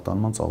ներկայացնենք եւ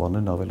արտանման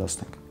ծավալներն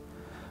ավելացնենք։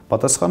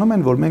 Պատասխանում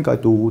են, որ մենք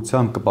այդ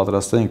ուղղությամբ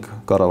կպատրաստենք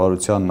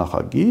կառավարության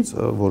նախագիծ,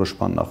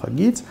 որոշման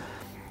նախագիծ,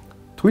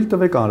 թույլ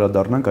տվեք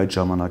անդրադառնանք այդ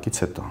ժամանակից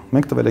հետո։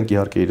 Մենք տվել ենք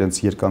իհարկե իրենց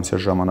երկամսյա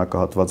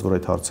ժամանակահատված, որ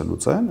այդ հարցը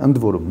լուծեն, ընդ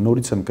որում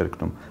նորից եմ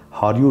կրկնում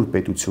 100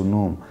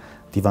 պետությունում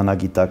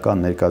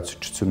դիվանագիտական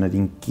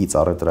ներկայացուցչություններին կից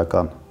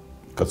առևտրական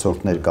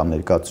կցորդներ կամ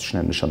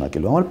ներկայացուցիչներ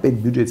նշանակելու համար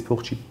պետ բյուջեից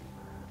փող չի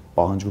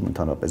պահանջվում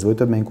ընդհանրապես,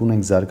 որովհետև մենք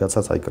ունենք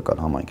զարգացած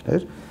հայկական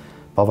համայնքներ,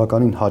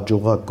 բավականին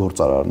հաջողակ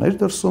գործարարներ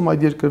դրսում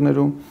այդ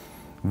երկրներում,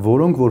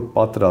 որոնք որ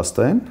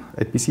պատրաստ են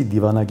այդպիսի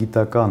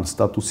դիվանագիտական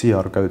ստատուսի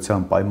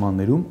առկայության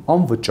պայմաններում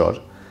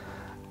անվճար,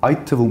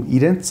 այդ թվում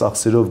իրենց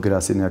ծախսերով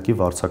գրասենյակի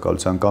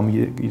վարձակալության կամ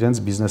իրենց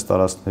բիզնես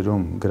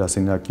տարածքներում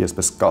գրասենյակի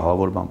այսպես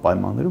կահավորման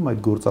պայմաններում այդ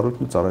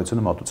գործառույթն ու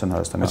ծառայությունը մատուցեն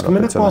Հայաստանի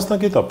Հանրապետությանը։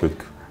 Մասնագետ է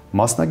պետք։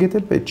 Մասնագետ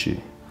էլ պետք չի։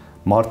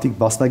 Մարդիկ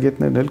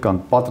մասնագետներն էլ կան,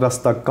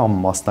 պատրաստական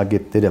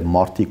մասնագետները,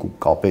 մարդիկ ու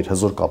կապեր,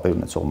 հզոր կապեր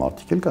ունեցող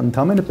մարդիկ էլ կան,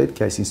 ընդհանրապես պետք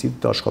է այս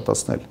ինստիտուտը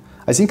աշխատացնել։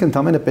 Այսինքն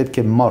ընդհանրապես պետք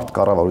է մարդ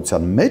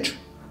կառավարության մեջ,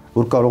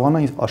 որ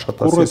կարողանա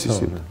աշխատացնել այս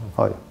ինստիտուտը։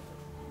 Այո։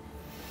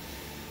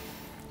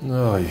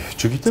 Այ,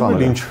 չգիտեմ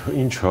էլ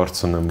ինչ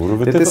հարցնեմ,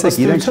 որովհետև ըստ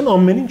էության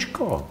ամեն ինչ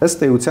կա։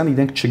 Ըստ էության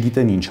իրենք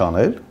չգիտեն ինչ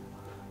անել,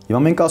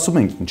 եւ մենք ասում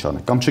ենք ինչ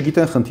անել, կամ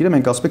չգիտեն խնդիրը,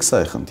 մենք ասում ենք սա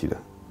է խնդիրը։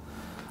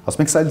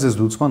 Ասում ենք սա է ձեզ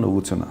լուծման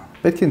ուղղությունը։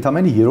 Պետք է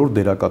ընդհանրապես երրորդ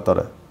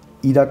դերակատարը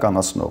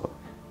իրականացնողը։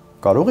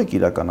 Կարող եք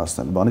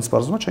իրականացնել, բանից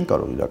բարձրացումը չեն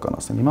կարող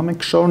իրականացնել։ Հիմա մենք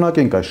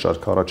կշարունակենք այս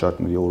շարքը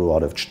առաջարկների օր ու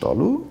արև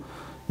չտալու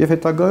եւ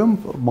հետագայում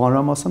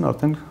մանրամասն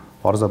արդեն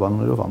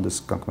Պարզաբաններով հանդես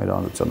կանք մեր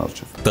հանրության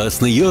առջև։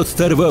 17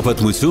 տարվա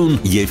պատմություն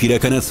եւ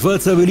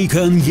իրականացված ավելի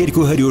քան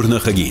 200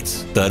 նախագիծ։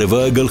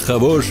 Տարվա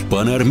գլխավոր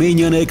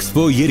Pan-Armenian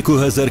Expo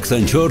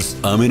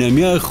 2024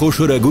 ամենամյա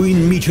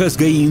խոշորագույն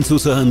միջազգային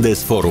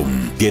ցուցահանդես ֆորում։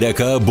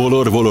 Գերակա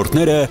բոլոր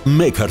ոլորտները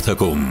մեկ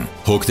հարթակում։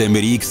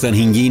 Հոկտեմբերի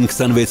 25-ին,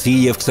 26-ին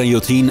եւ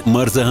 27-ին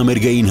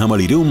մարզահամերգային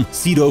համալիրում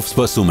սիրով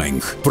սպասում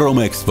ենք։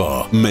 Promexpo,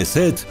 մեզ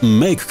հետ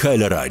մեկ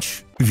քայլ առաջ։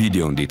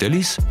 Վիդեոն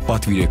դիտելիս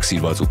պատվիրեք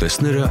սիրված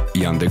ուտեստները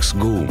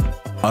Yandex.Go-ում։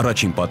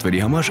 Առաջին պատվերի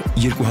համար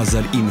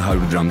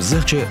 2900 դրամ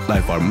զեղչը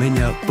Life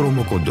Armenia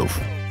պրոմոկոդով։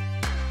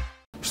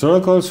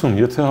 Շնորհակալություն,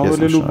 եթե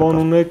հավելելու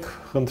բան ունեք,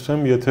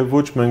 խնդրեմ, եթե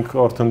ոչ, մենք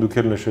արդեն դուք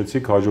էլ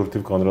նշեցիք,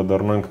 հաջորդիվ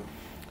կանդրադառնանք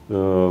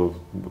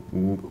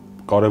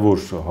կարևոր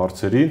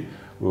հարցերին,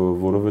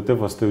 որովհետև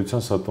ըստ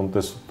էության սա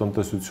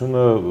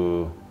տնտեսությունը,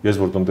 ես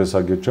որ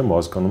տնտեսագետ չեմ,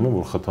 հասկանում եմ,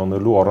 որ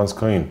խթանելու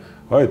առանցքային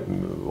այդ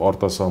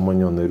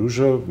արտասահմանյան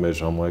ներուժը, մեր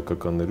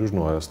համահայկական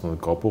ներուժն ու Հայաստանը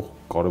կապող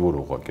կարևոր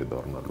օղակ է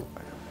դառնալու։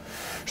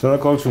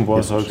 Շնորհակալություն,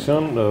 պարոն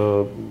Սարգսյան,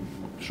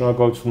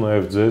 շնորհակալություն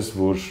նաև ձեզ,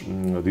 որ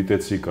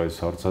դիտեցիք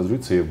այս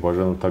հարցազրույցը եւ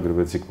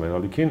բաժանորդագրվեցիք մեր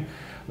ալիքին։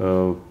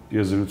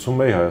 Ես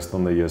զրուցում եի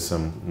Հայաստանը ես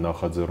եմ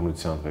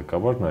նախաձեռնության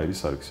ղեկավար Նայիրի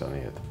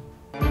Սարգսյանի հետ։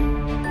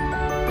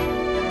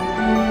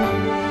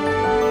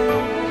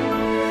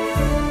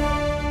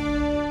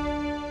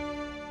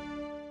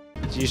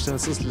 Ճիշտ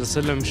ասած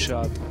լսել եմ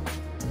շատ,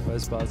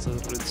 բայց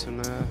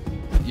բացատրությունը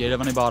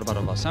Երևանի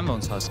բարբարով ասեմ,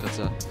 ոնց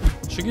հասկացա։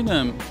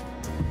 Չգիտեմ,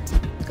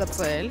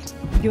 կծել։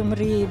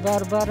 Գյումրի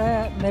բարբարը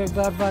մեր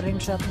բարբարին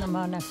շատ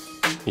նման է։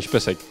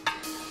 Ինչպես եք։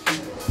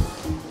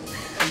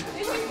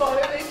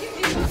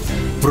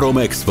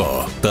 Promexpo,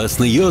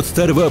 17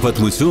 տարվա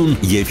պատմություն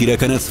եւ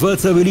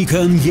իրականացված ավելի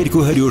քան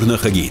 200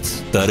 նախագիծ։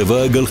 Տարվա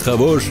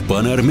գլխավոր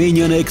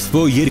Pan-Armenian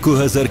Expo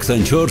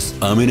 2024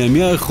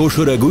 ամենամյա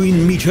խոշորագույն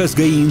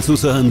միջազգային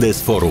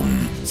ցուցահանդես ֆորում։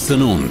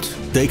 Սնունդ,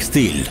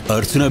 տեքստիլ,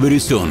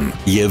 արդյունաբերություն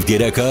եւ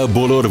գերակա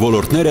բոլոր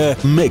ոլորտները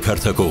մեկ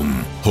հարթակում։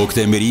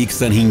 Հոկտեմբերի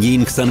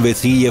 25-ին,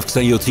 26-ի եւ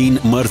 27-ին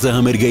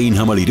մարզահամերգային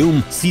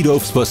համալիրում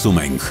սիրով սպասում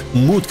ենք։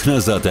 Մուտքն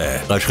ազատ է։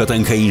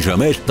 Աշխատանքային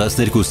ժամեր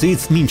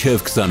 12-ից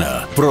մինչև 20-ը։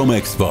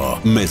 Promexpo,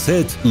 մեզ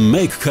հետ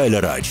մեկ քայլ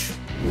առաջ։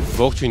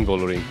 Ողջույն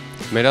բոլորին։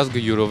 Մեր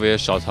ազգը յուրով է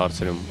շատ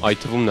հարցերում, այդ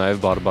թվում նաև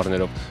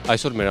բարբառներով։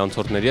 Այսօր մեր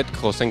անցորդների հետ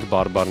կխոսենք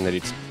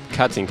բարբառներից։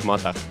 Քացինք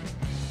մատաղ։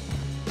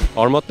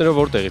 Արմատներով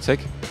որտեղից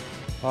եք։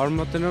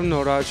 Արմատներով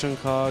Նորաճուն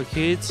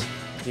քաղաքից,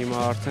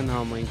 հիմա արդեն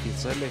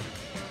համայնքից էլի։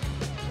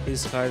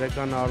 Իսկ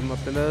հայկական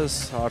արմատներս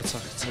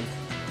Արցախից են։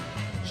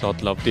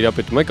 Շատ լավ,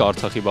 տիրապետում եք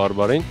Արցախի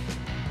բարբառին։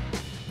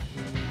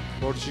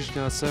 Որ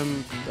ճիշտն ասեմ,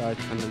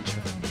 այդքան էլ չէ։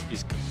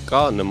 Իսկ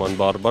կա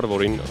նման բարբառ,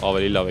 որին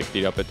ավելի լավ եք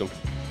տիրապետում։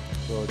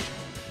 Ոչ։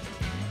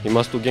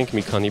 Հիմա ստուգենք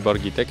մի քանի բառ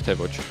գիտեք, թե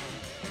ոչ։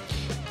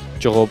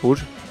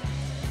 Ճղոպուր։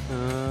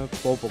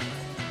 Պոպոկ։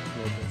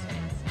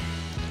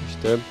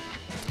 Ճիշտ է։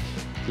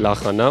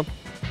 Լախանա։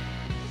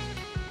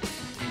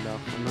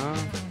 Լախանա,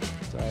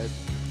 այդ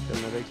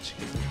կներեք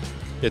չգիտեմ։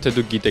 Եթե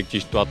դուք գիտեք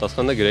ճիշտ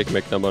պատասխանը, գրեք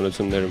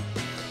մեկնաբանություններում։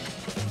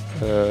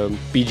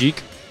 Պիջիկ։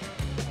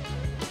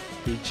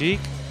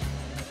 Պիջիկ։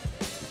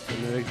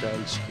 Կներեք դա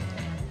էլ չգիտեմ։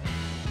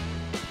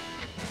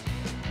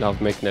 Լավ,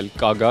 մեկն էլ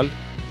կագալ։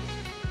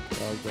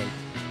 Կագալ։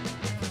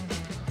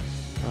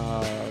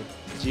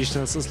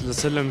 Ճիշտ ասած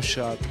լսել եմ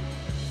շատ,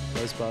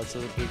 բայց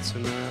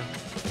բացատրությունը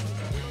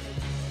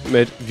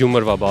մեր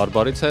հյումորվա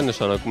բարբառից է,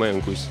 նշանակում է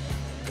ընկույզ։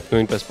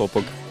 Նույնպես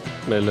պոպոկ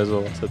մեր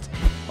լեզվով ասած։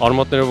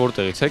 Արմատներով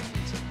որտեղից եք։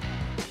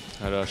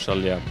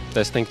 Հրաշալի է։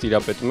 Տեսնենք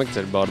տիրապետում եք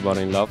ձեր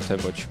բարբառին լավ, թե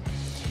ոչ։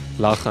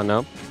 Լախանա։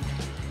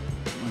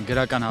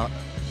 Գրական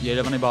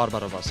Երևանի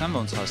բարբառով ասեմ,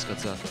 ոնց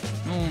հասկացա։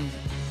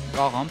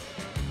 Կաղամ։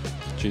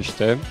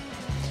 Ճիշտ է։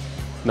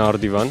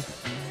 Նարդիվան։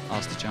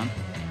 Աստիճան։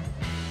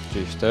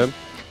 Ճիշտ է։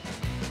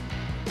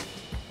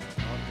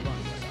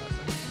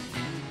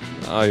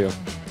 Այո,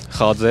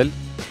 խաձել,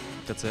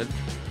 գծել,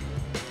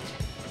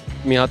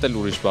 մի հատ էլ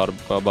ուրիշ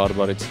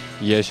բարբառից,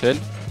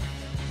 եշել,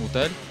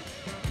 ուտել,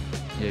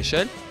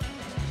 եշել,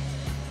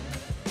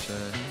 չէ,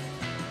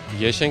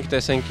 եշենք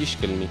տեսենք ինչ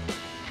կլինի,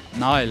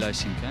 նայել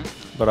այսինքն,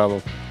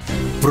 բրավո։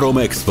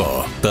 Promexpo,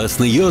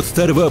 17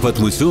 տարվա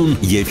պատմություն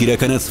և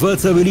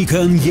իրականացված ավելի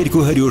քան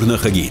 200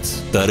 նախագիծ։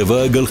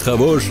 Տարվա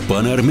գլխավոր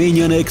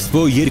Pan-Armenian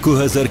Expo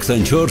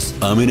 2024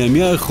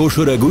 ամենամյա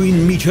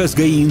խոշորագույն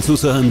միջազգային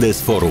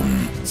ցուցահանդես ֆորում։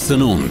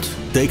 Սնունդ,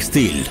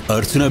 տեքստիլ,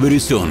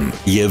 արդյունաբերություն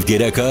և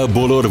գերակա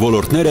բոլոր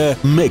ոլորտները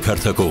մեկ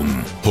հարթակում։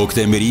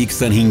 Հոկտեմբերի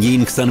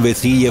 25-ին,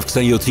 26-ի և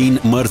 27-ին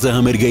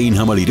մարզահամերգային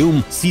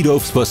համալիրում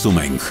սիրով սպասում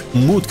ենք։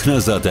 Մուտքն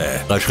ազատ է։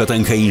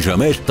 Աշխատանքային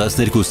ժամեր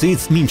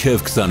 12-ից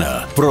մինչև 20-ը։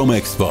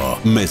 Promexpo,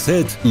 մեզ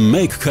հետ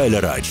մեկ քայլ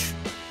առաջ։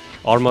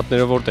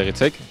 Արմատներով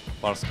որտեղից եք։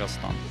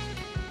 Պարսկաստան։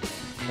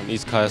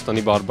 Իսկ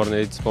Հայաստանի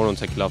բարբառներից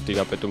որոնց եք լավ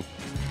տիրապետում։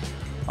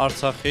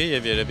 Արցախի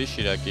և երևի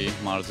Շիրակի,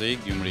 մարզի,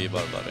 Գյումրիի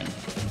բարբառին։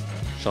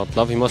 Շատ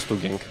լավ, հիմա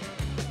ստուգենք։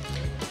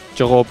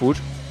 Ճղոպուր։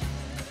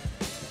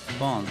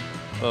 Բան,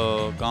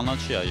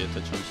 կանաչի է,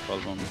 եթե չեմ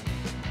սխալվում։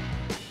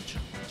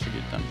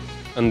 Չգիտեմ։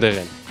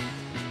 Ընդեղեն։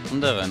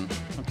 Ընդեղեն,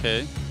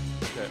 օքեյ։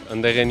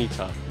 Ընդեղենից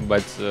է,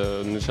 բայց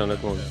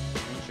նշանակում է։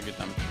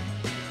 Չգիտեմ։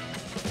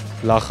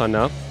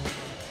 Լախանա։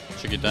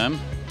 Չգիտեմ։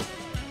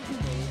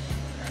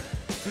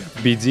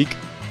 Բիձիկ։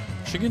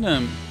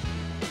 Չգիտեմ։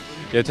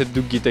 Եթե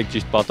դուք գիտեք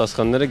ճիշտ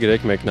պատասխանները,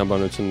 գրեք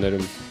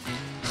մեկնաբանություններում։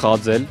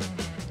 Խաձել։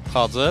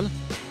 Խաձել,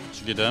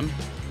 չգիտեմ։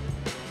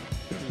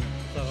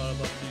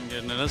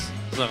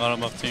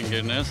 Զաղարաբաղցի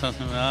ընկերներս,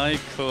 ասում են այ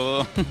քո։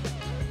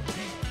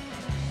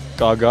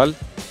 Կագալ։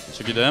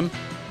 Չգիտեմ։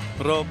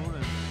 Ռոբուր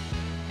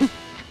է։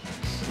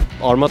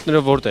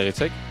 Արմատներով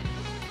որտեղից եք։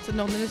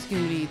 Ծնողներս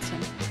Գյումրիից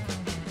են։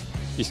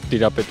 Իսկ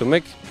տիրապետում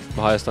եք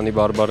Հայաստանի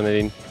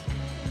բարբառներին։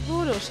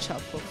 Որոշ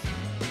չափով։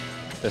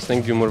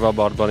 Տեսնենք հյումորվա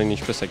բարբառին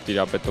ինչպես եք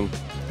տիրապետում։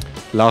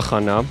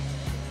 Լախանա։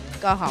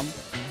 Կահամ։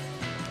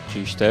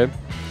 Ճիշտ է։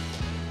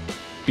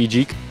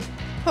 Պիջիկ։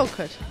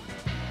 Փոքր։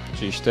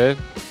 Ճիշտ է։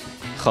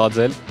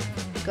 Խաձել։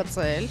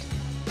 Կծել։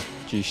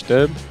 Ճիշտ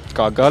է։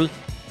 Կագալ։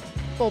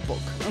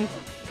 Պոպոկ։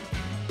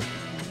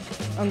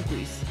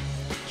 Ընկույզ։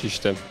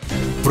 Ճիշտ է։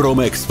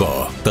 Promexpo,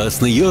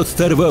 17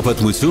 տարվա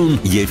պատմություն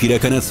և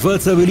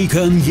իրականացված ավելի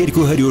քան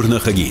 200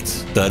 նախագիծ։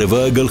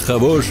 Տարվա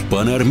գլխավոր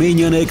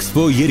Pan-Armenian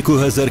Expo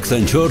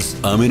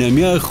 2024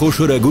 ամենամյա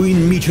խոշորագույն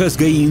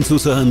միջազգային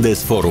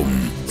ցուցահանդես ֆորում։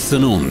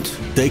 Սնունդ,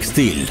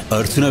 տեքստիլ,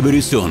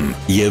 արդյունաբերություն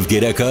և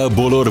գերակա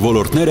բոլոր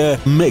ոլորտները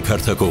մեկ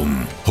հարթակում։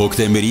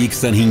 Հոկտեմբերի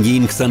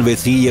 25-ին,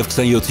 26-ի և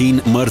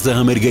 27-ին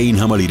մարզահամերգային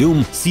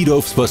համալիրում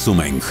սիրով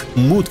սպասում ենք։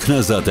 Մուտքն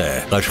ազատ է։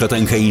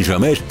 Աշխատանքային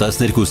ժամեր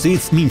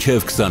 12-ից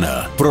մինչև 20-ը։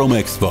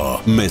 Promexpo,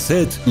 մեզ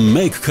հետ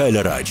մեկ քայլ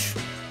առաջ։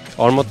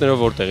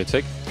 Արմատներով որտեղից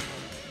եք։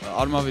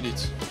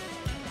 Արմավիրից։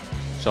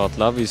 Շատ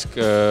լավ, իսկ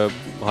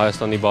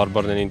Հայաստանի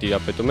բարբառներին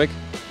տիրապետում եք։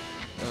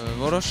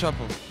 Որոշ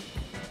չափով։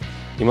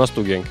 Հիմա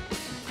ստուգենք։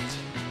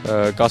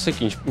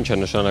 Կասեք ինչ է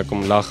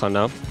նշանակում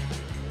լախանա։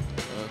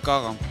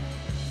 Կաղամ։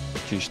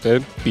 Ճիշտ է։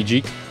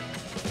 Պիջիկ։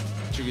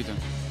 Չգիտեմ։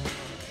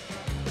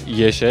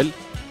 Եշել։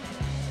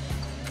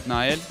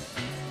 Նայել։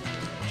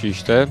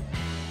 Ճիշտ է։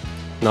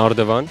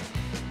 Նարդևան։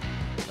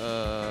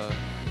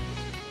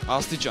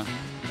 Աստիճան։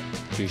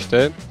 Ճիշտ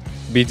է։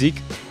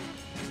 Բիձիկ։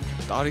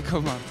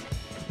 Տարիքամարտ։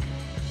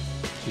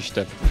 Ճիշտ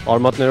է։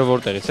 Արմատներով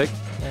որտեղից եք։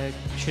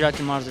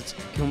 Շիրակի մարզից,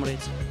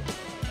 Գյումրից։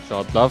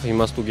 Շատ լավ,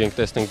 հիմա ստուգենք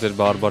տեսնենք ձեր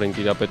բարբարին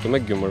տիրապետում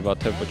եք Գյումրվա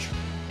թե ոչ։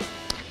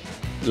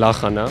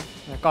 Լախանա։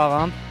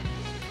 Կաղամ։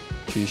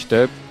 Ճիշտ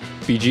է։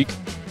 Պիջիկ։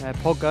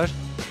 Փոքր։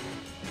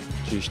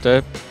 Ճիշտ է։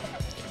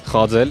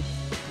 Խաձել։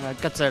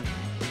 Կծել։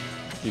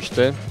 Ճիշտ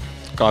է։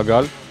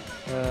 Կագալ։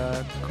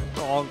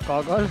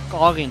 Կագալ,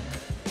 կաղին։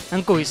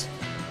 Ընկույզ։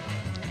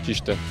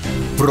 Ճիշտ է։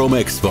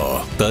 Promexpo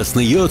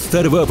 17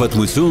 տարվա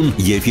պատմություն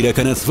եւ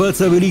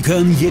իրականացված ավելի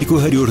քան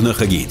 200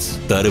 նախագիծ։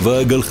 Տարվա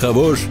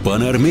գլխավոր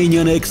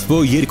Pan-Armenian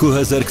Expo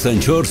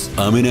 2024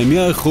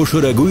 ամենամյա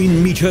խոշորագույն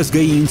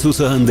միջազգային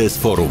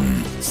ցուցահանդես ֆորում։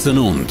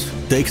 Սնունդ,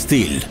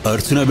 տեքստիլ,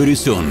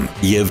 արդյունաբերություն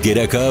եւ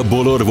գերակա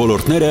բոլոր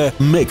ոլորտները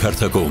մեկ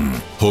հարթակում։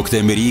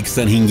 Հոկտեմբերի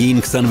 25-ին,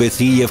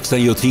 26-ին եւ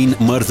 27-ին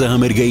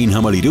մարզահամերգային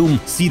համալիրում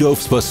սիրով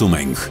սպասում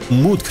ենք։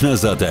 Մուտքն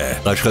ազատ է։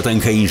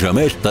 Աշխատանքային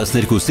ժամեր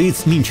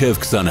 12-ից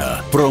մինչև 20-ը։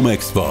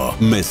 Promexpo,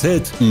 մեզ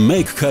հետ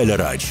մեկ քայլ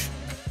առաջ։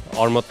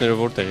 Արմատները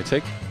որտեղից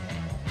եք։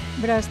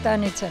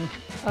 Վրաստանից եմ,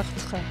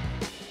 Աղցխա։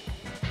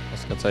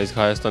 Հասկացա, իսկ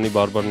Հայաստանի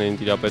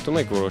բարբարներին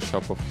տիրապետում եք որոշ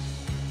չափով։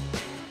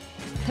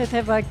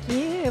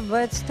 Հետևակի,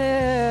 բայց թե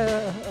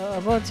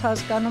ոնց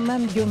հասկանում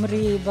եմ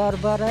Գյումրի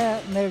բարբարը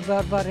մեր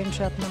բարբարին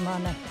շատ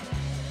նման է։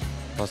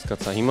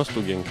 Հասկացա, հիմա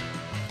ստուգենք։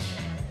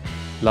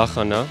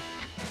 Լախանա։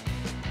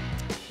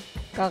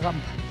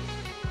 Կաղամբ։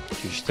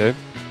 Ճիշտ է։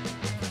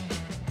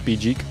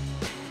 Պիջիկ։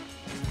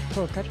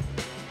 Փոքր։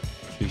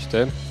 Ճիշտ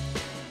է։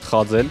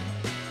 Խաձել։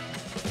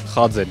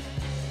 Խաձել։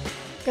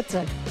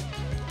 Կծել։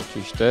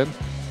 Ճիշտ է։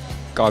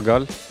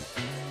 Կագալ։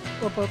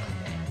 Պոպոկ։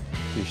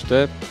 Ճիշտ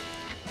է։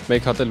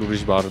 Մեկ հատ էլ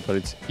ուրիշ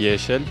բարբարից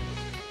եշել։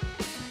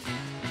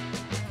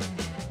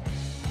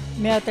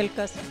 Մի հատ էլ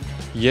կաս։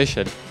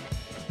 Եշել։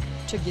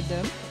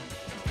 Չգիտեմ։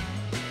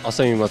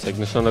 Ասեմ իմացեք,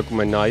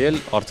 նշանակում է նայել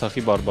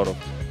Արցախի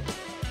բարբարով։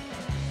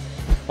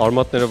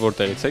 Արմատները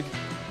որտեղից եք։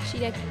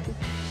 Շիրակ։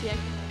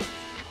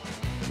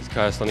 Իսկ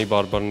Հայաստանի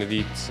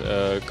բարբարներից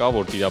կա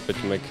որ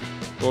տիրապետում եք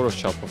որոշ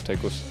չափով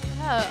թեկուս։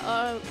 Հա,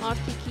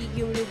 Արտիքի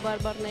Գյումրի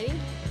բարբարներին։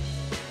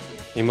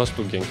 Հիմա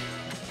ստուգենք։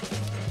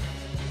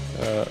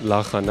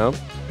 Լախանա։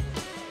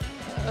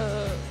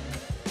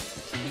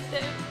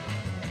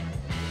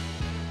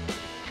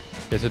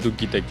 Եթե դուք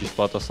գիտեք ճիշտ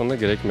պատասխանը,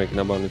 գրեք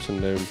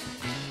մեկնաբանություններում։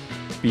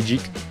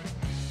 Պիջիկ։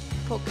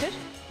 Փոքր։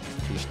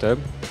 Ճիշտ է։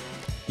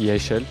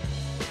 Եշել։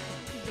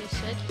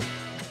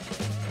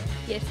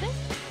 Եսել։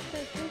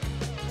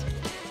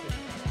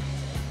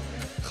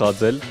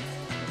 Խաձել։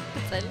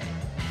 Կծել։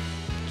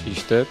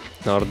 Ճիշտ է։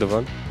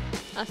 Նարդևան։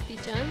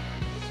 Աստիճան։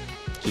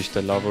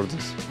 Ճիշտ է, լավ որ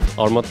ձեզ։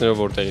 Արմատները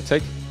որտեղից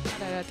եք։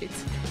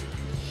 Արարատից։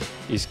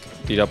 Իսկ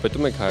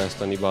տիրապետում եք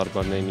Հայաստանի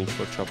բարբարներին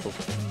ինչ-որ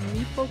չափով։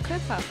 Մի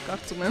փոքր, հա,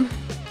 կարծում եմ։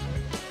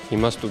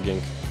 Հիմա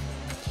ստուգենք։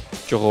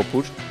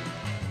 Ճողոպուր։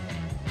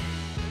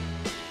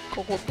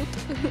 Կողոպուտ։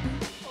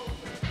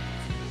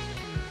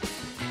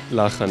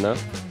 Լախանա։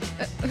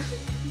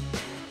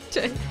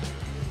 Չէ։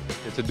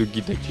 Եթե դուք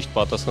գիտեք ճիշտ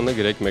պատասխանը,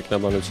 գրեք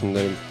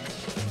մեկնաբանություններում։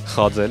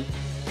 Խաձել։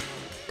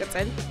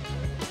 Կծել։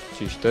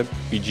 Ճիշտ է։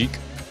 Պիջիկ։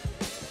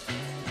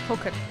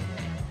 Փոքր։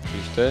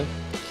 Ճիշտ է։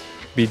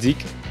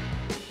 Բիձիկ։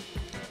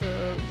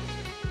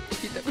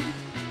 Չգիտեմ։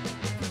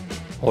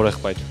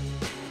 Օրեղբայր։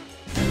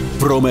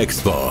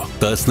 Promexpo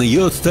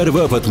 17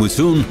 տարվա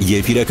պատմություն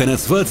եւ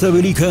իրականացված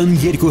ավելի քան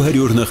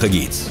 200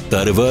 նախագիծ։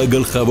 Տարվա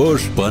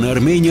գլխավոր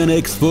Pan-Armenian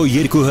Expo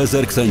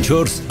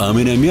 2024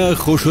 ամենամյա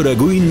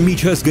խոշորագույն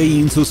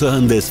միջազգային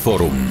ցուցահանդես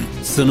ֆորում։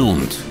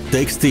 Սնունդ,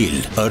 տեքստիլ,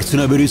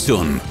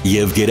 արդյունաբերություն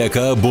եւ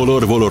գերակա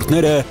բոլոր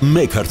ոլորտները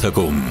մեկ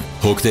հարթակում։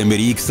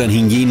 Հոկտեմբերի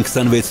 25-ին,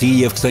 26-ին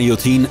եւ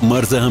 27-ին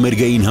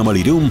մարզահամերգային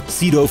համալիրում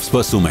սիրով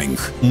սպասում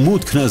ենք։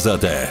 Մուտքն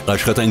ազատ է։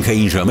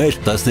 Աշխատանքային ժամեր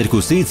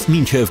 12-ից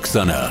մինչև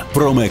 20-ը։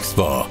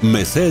 Promexpo,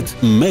 մեզ հետ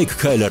մեկ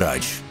քայլ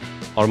առաջ։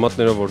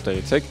 Արմատները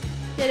որտեղից եք։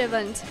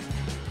 Երևանից։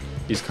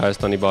 Իսկ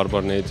Հայաստանի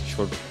բարբարներից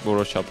ինչ-որ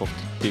որոշ չափով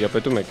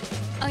տիրապետում եք։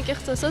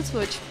 Անկեղծ ասած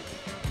ոչ։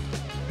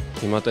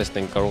 Հիմա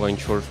տեսնենք, կարող է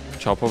ինչ-որ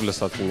չափով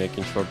լսած լինեք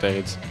ինչ-որ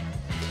տեղից։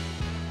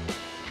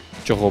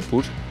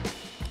 Ճողոպուր։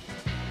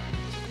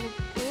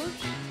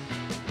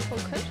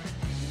 Փոքր։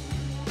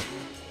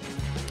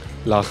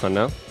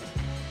 Լախանա։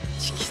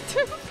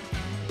 Չգիտեմ։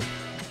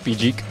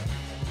 Պիջիկ։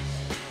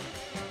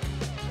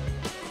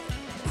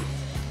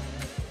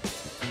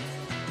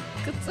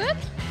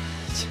 Կծել։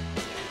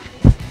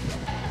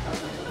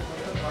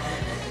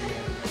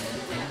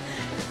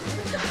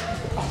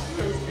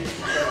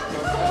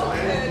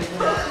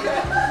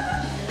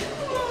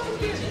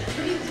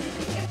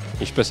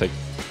 Ինչպես եք։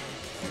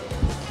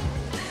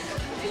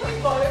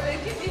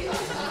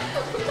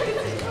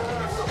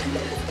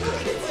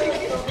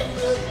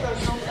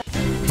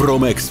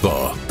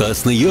 Promexpo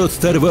 17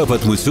 տարվա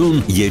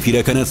պատմություն եւ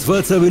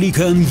իրականացված ավելի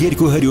քան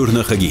 200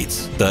 նախագիծ։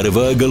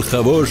 Տարվա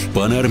գլխավոր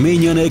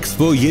Pan-Armenian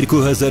Expo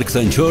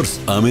 2024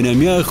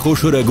 ամենամյա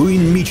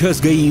խոշորագույն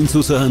միջազգային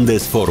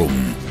ցուցահանդես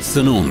ֆորում։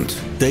 Սնունդ,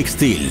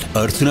 տեքստիլ,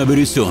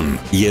 արդյունաբերություն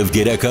եւ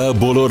գերակա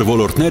բոլոր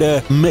ոլորտները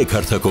մեկ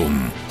հարթակում։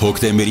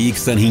 Հոկտեմբերի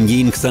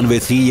 25-ին,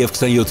 26-ին եւ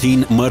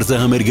 27-ին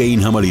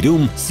մարզահամերգային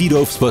համալիրում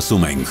սիրով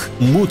սպասում ենք։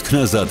 Մուտքն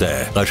ազատ է։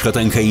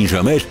 Աշխատանքային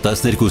ժամեր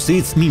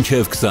 12-ից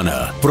մինչև 20-ը։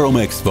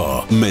 Promexpo,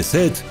 մեզ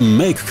հետ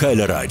մեկ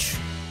քայլ առաջ։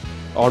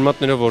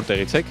 Արմատներով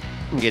որտեղից եք։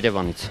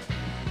 Երևանից։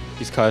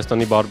 Իսկ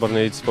Հայաստանի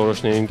բարբառներից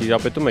որոշներին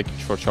տիրապետում եք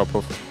ինչ-որ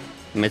չափով։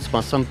 Մեծ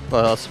մասամբ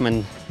ասում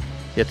են,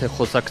 եթե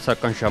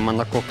խոսակցական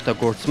ժամանակ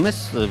օգտագործում ես,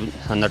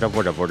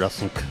 հնարավոր է, որ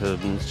ասենք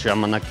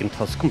ժամանակի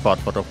ընթացքում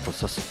բարբառով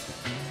խոսես։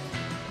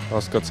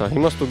 Հասկացա։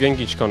 Հիմա ստուգենք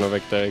ինչքանով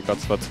եք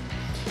տեղեկացված։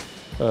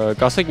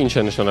 Կասեք ինչ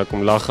է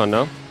նշանակում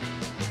լախանա։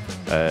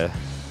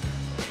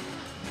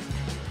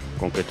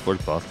 Կոնկրետ որ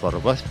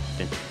բարբառով է։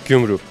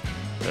 Գյումրու։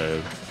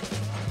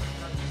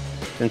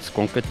 Տենց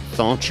կոնկրետ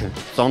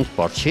ծանոթ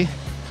բառ չի,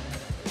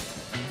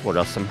 որ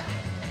ասեմ,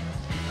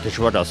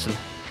 դժվար ասել։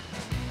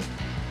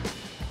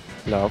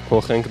 Լավ,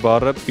 փոխենք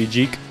բառը,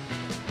 պիջիկ։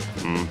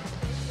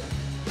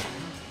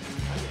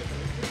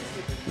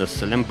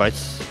 Լսել եմ, բայց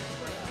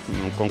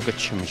կոնկրետ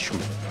չեմ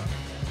հիշում։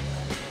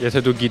 Եթե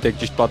դուք գիտեք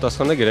ճիշտ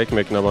պատասխանը, գրեք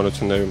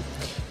մեկնաբանություններում։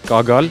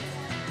 Կագալ։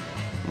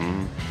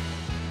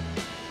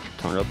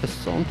 Թանրապես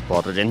ծանոթ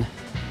բառեր են,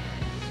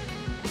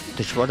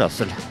 դժվար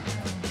ասել։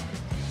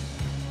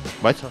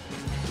 Բայց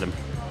ասել եմ։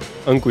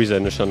 Ընկույզ է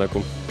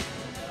նշանակում։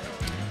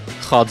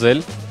 Խաձել։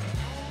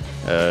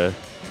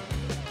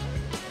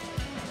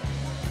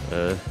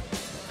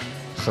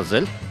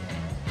 Խզել։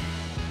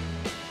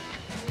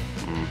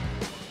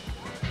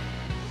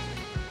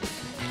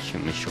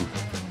 Չեմ հիշում։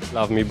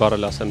 Լավ, մի բառ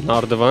ասեմ,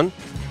 նարդվան։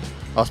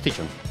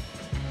 Աստիճան։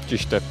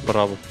 Ճիշտ է,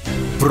 բրավո։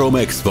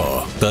 Promexpo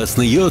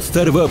 17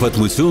 տարվա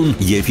պատմություն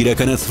եւ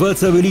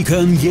իրականացված ավելի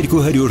քան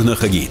 200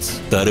 նախագիծ։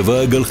 Տարվա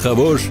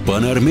գլխավոր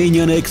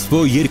Pan-Armenian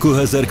Expo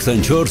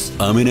 2024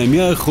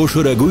 ամենամյա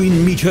խոշորագույն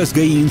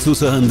միջազգային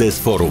ցուցահանդես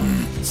ֆորում։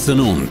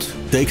 Սնունդ,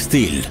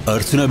 տեքստիլ,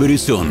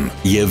 արդյունաբերություն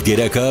եւ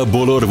գերակա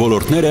բոլոր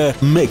ոլորտները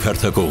մեկ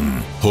հարթակում։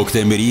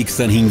 Հոկտեմբերի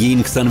 25-ին,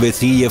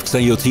 26-ին եւ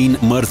 27-ին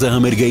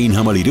մարզահամերգային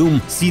համալիրում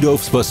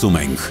սիրով սպասում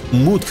ենք։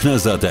 Մուտքն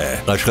ազատ է։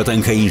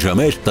 Աշխատանքային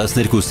ժամեր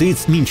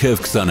 12-ից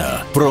մինչև 20-ը։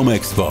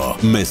 Promexpo,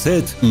 մեզ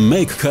հետ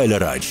մեկ քայլ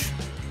առաջ։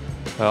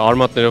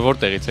 Արմատներով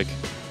որտեղից եք։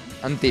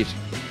 Ընտիր։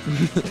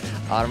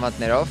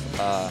 Արմատներով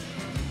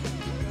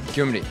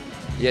Գյումրի։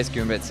 Ես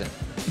գյումրեցի։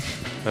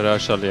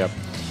 Հրաշալի է։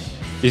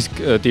 Իսկ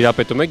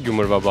տիրապետում եք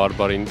գյումրվա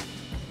բարբառին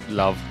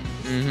լավ։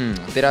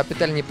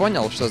 Տիրապետել не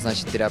понял, что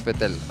значит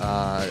տիրապետել։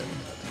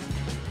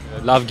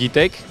 Լավ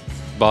գիտեք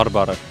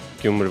բարբառը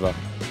գյումրվա։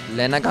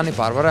 Լենականի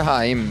բարբառը հա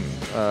իմ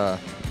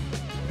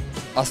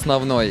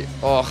основной,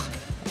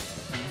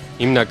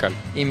 հիմնական։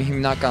 Իմ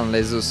հիմնական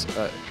լեզուս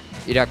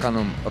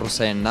իրականում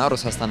ռուսերենն է,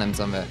 Ռուսաստան եմ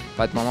ծնվել,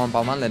 բայց մաման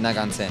պապան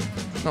լենականցի են։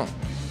 Ну,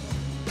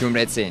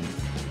 գյումրեցի են։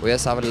 Ու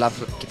ես ավելի լավ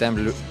գիտեմ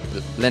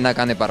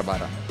լենականի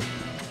բարբառը։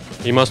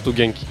 Հիմա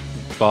ստուգենք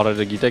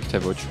բառերը գիտեք թե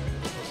ոչ։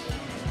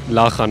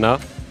 Լախանա։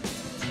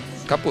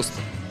 Կապուստ։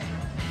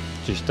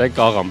 Ճիշտ է,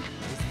 կաղամ։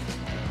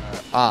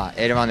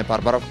 Երևանի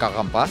բարբառով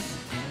կաղամ, պա։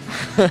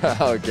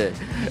 Օքեյ,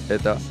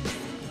 հետո։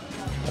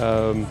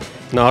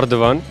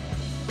 Նարդվան։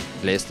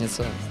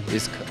 Լեսնիցա,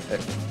 իսկ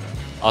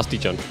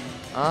աստիճան։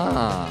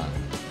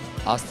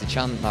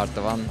 Աստիճան,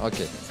 նարդվան,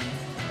 օքեյ։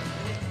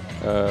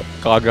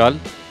 Կագալ։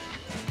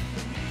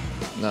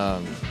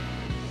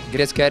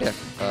 Գրեցկերը։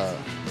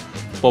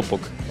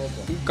 Պոպոկ։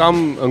 Կամ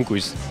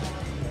ընկույզ։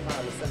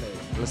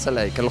 Լսել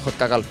էի, գլխոտ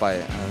կաղալ պայ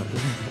է։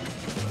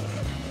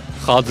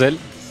 Խաձել։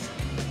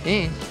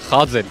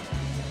 Խաձել։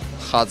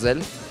 Խաձել։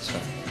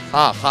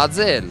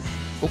 Խաձել,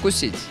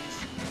 ուկուսից։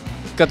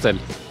 Կծել։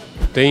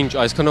 Դե ինչ,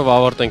 այսքանով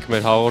ավարտենք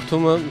մեր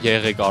հաղորդումը,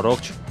 եղեք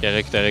առողջ,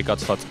 եղեք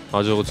տեղեկացված,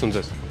 հաջողություն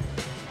ձեզ։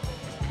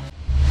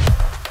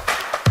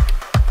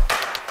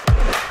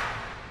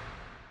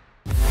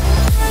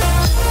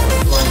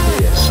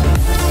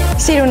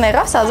 Սիրուն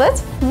եղավ, սազեց։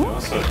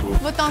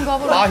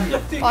 Վտանգավոր է։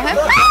 Պահեմ։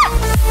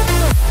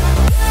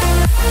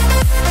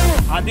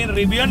 Один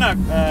ребенок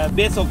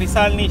без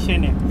официальной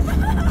шины.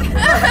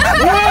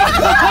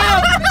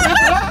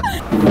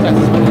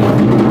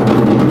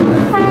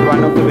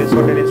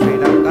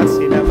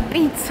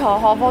 Պիցա,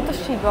 հավատը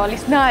չի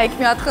գալիս, նայեք,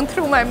 մի հատ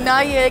խնդրում եմ,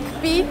 նայեք,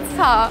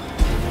 պիցա։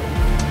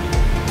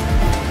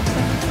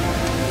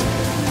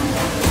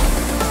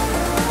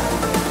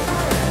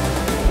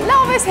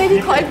 Լավ ես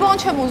հերիք, այլ բան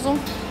չեմ ուզում։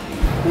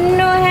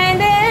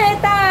 Նոհենդե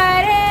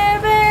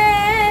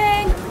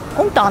տարևենք։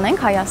 Ում տանենք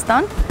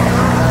Հայաստան։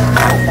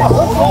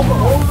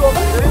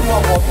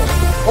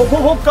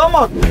 Հոп,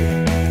 կամակ։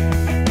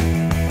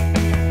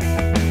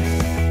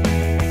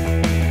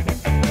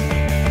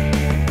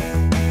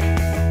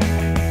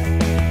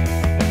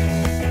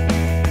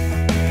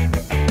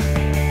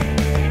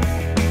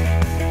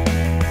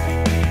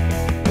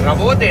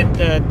 работает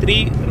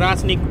 3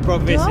 разных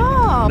профессий.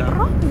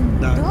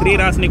 Да, 3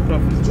 разных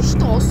профессии.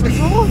 Что?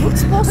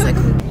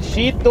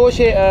 Шить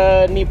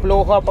тоже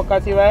неплохо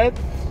показывает,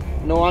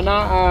 но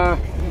она,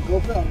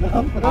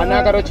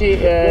 короче,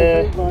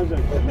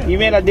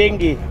 имела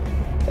деньги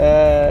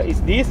из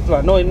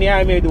детства, но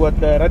я имею в виду,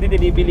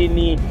 родители были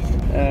не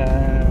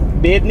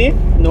бедные,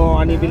 но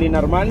они были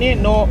нормальные,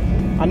 но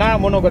она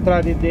много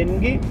тратит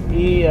деньги,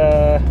 и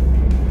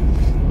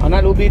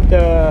она любит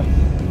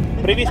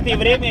провести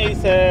время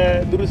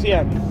с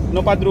друзьями,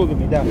 но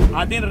подругами, да.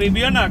 Один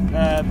ребенок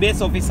без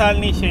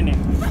официальной жены.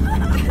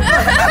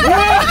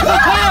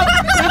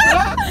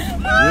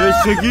 Я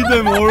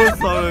шагидем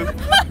оросавем.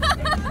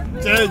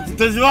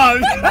 Дождвар.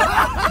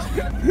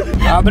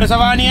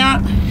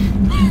 Образование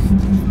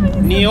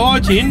не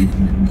очень.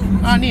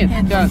 Нет,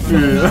 сейчас.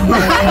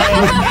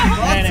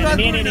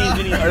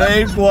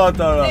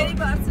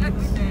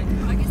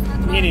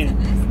 Не.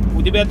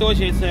 У тебя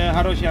тоже есть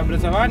хорошее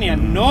образование,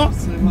 но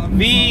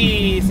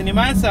вы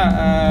занимаетесь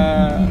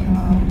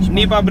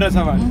не по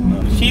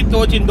образованию. Шить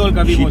очень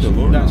долго вы можете.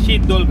 Да,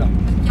 шить долго.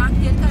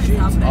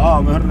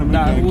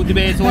 Да, у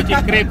тебя есть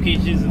очень крепкий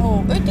жизнь.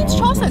 Это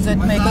сейчас это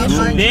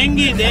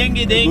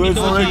Деньги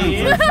тоже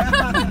есть.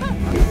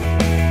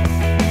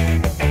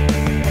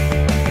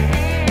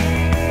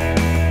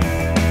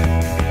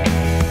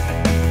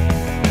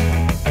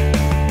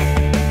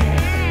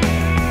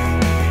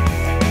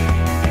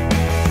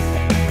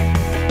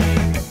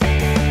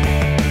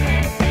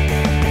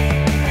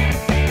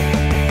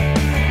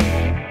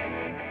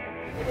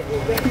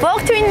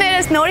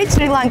 Ողջույններս նորից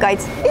Շրի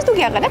Լանկայից։ Իսկ դուք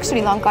եղել եք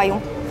Շրի Լանկայում։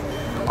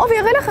 Ով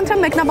եղել է,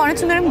 խնդրեմ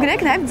մեկնաբանություններում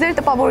գրեք նաև ձեր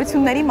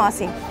տպավորությունների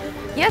մասին։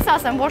 Ես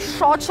ասեմ, որ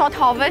շատ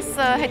հավես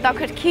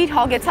հետաքրքիր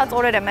հագեցած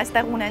օրեր եմ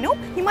այստեղ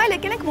ունենում։ Հիմա էլ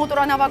եկել ենք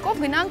մոտորանավակով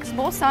գնանք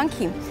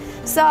զբոսանքի։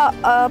 Սա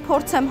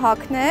փորձեմ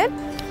հագնել։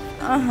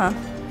 Ահա։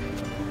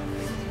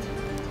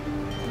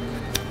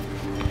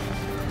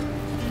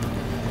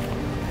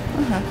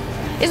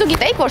 Իսկ դուք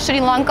գիտեիք, որ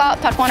Շրի Լանկա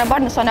թարգմանաբար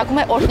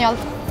նշանակում է օրհնյալ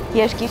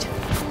երկիր։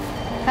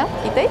 Հա,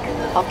 գիտեք,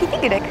 հա, գիտի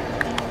գրեք,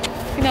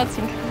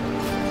 գնացինք։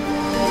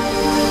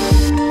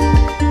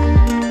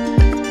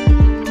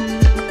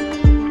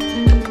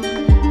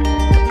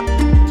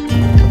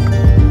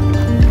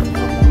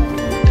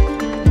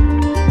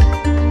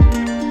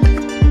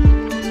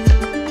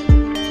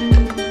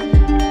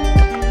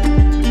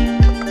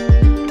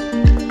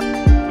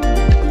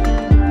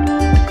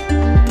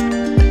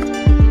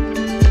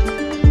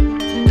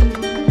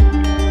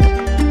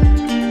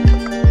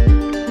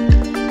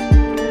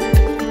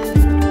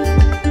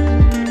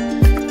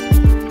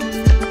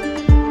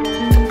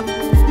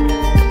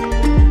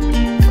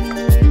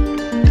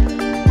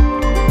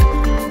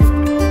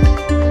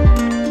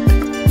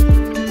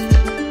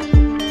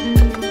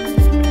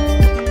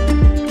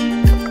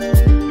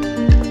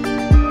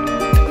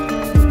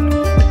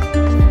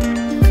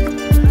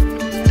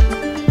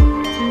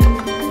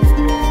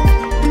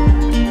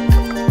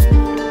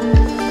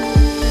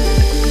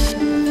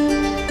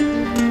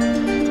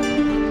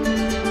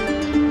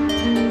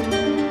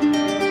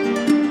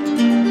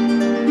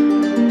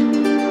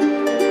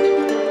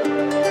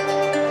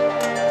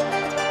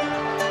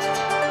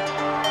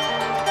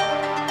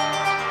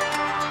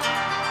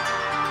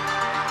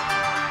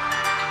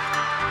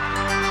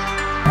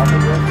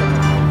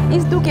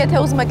 Իսկ դուք եթե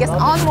ուզում եք այս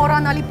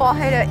անմոռանալի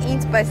պահերը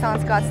ինձ պես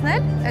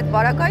անցկացնել, այդ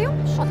վարակայում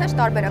շատ հեշտ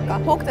տարբերակ կա։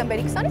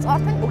 Հոկտեմբերի 20-ից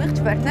արդեն ուղիղ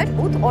չվերթներ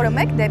 8 օրը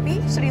 1 դեպի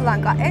Շրի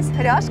Լանկա, այս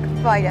հրաշք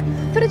վայրը։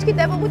 Թուրիստի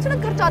տևողությունը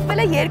կրճատվել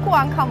է 2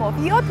 անգամով,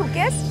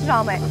 7.5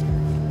 ժամ է։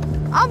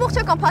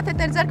 Ամբողջական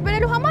փաթեթներ ձեռք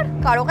բերելու համար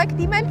կարող եք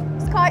դիմել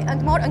Sky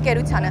and More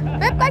ընկերությանը,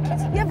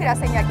 վեբկայքից եւ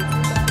գրասենյակից։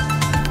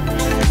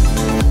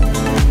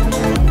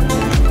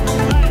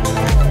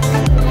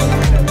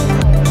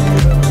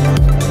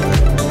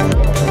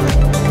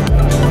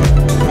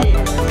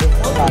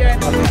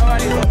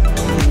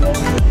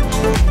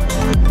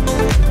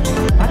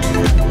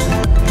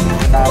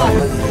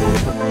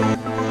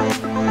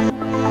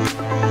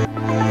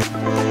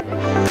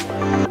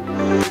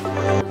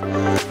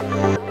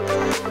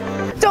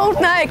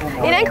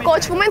 Իրենք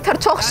կոչվում են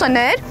թռչող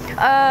շներ,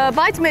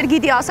 բայց մեր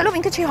գիդի ասելով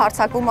ինքը չի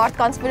հարձակվում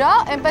մարդկանց վրա,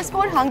 այնպես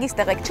որ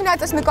հանգիստ եղեք։ Չնայած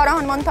այս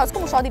նկարահանման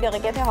ընթացքում ուշադիր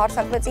եղեք, եթե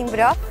հարձակվեց իմ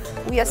վրա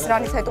ու ես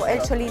սրանից հետո էլ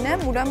չլինեմ,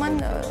 ուրեմն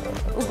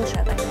ուզուշ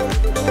եղեք։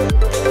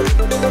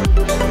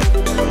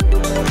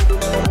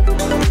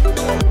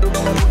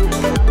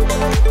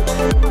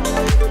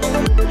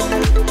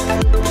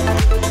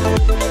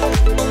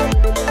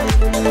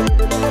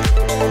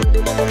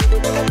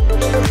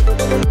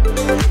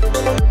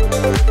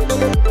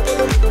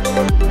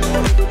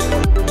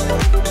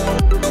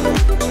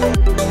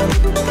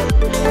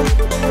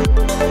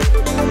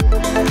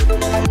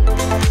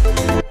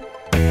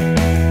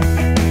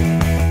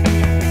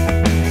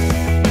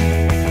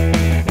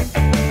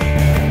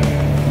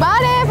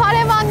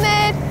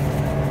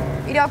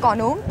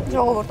 Իրականում,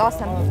 ժողովուրդ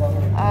ասեմ,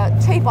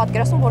 չէի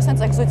պատկերացնում, որ սենց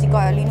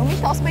էկզոտիկա է լինում,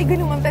 միշտ ասում էի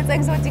գնում եմ տենց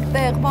էկզոտիկ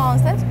տեղ,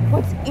 բան, սենց,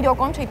 բայց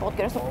իրականում չէի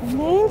պատկերացնում,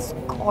 ինձ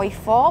կայֆ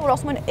է, որ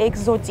ասում են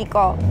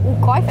էկզոտիկա, ու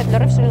կայֆ այդ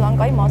լրիվ Շրի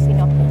Լանկայի մասին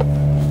է։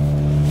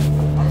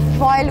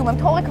 վայելում եմ,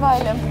 թողեք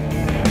վայելեմ։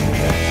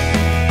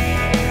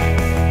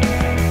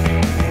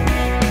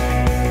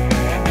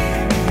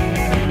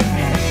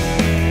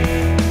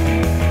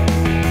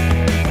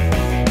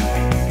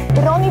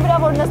 Դրոնի վրա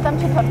որ նստեմ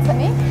չի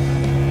թռցնի։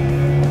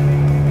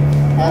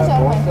 Հա,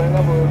 Ժարմեն։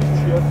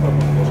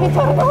 Չի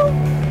թռնում։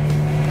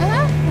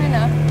 Ահա,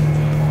 հենա։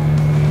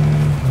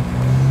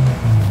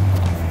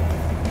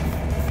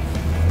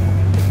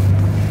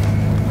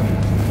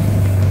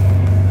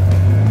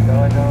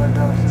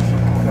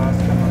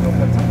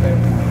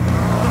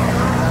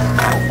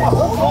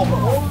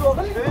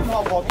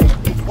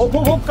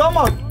 Hop, come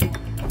on.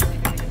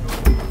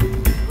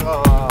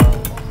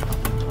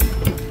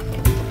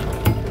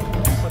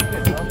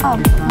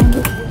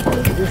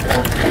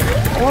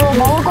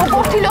 Մավոր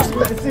կոկորդիլոս,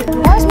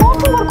 այս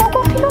մարդը որ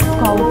կոկորդիլոս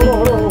կա ուտի։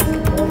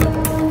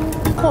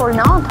 Խորն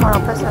է,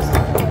 ընդհանրապես ես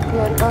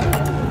երկար։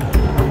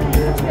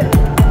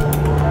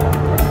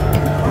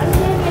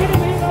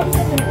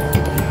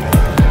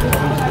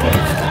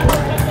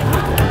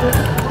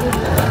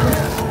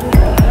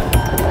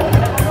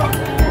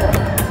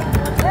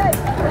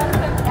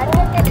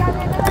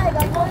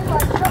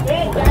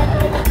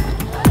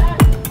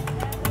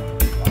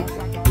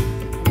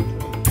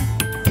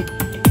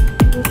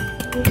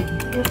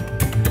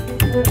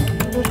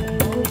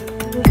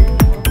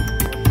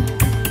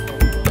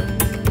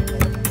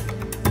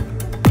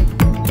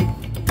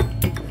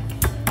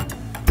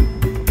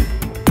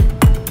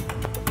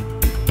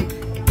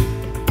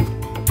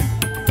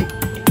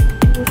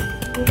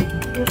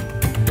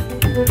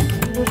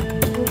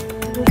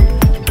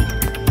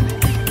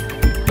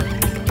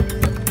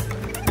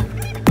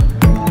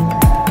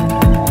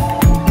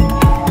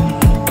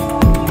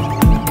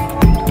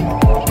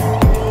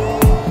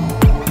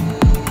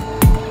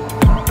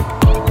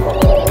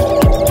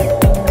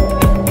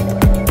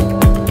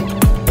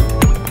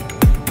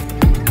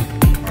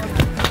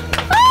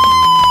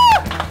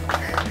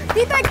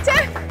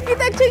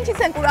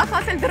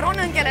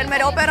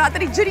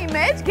 Ջրի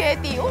մեջ,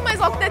 գետի, ու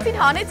մեզ օգնեցին,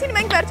 հանեցին,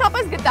 մենք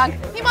վերջապես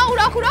գտանք։ Հիմա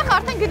ուրախ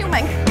արդեն գնում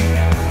ենք։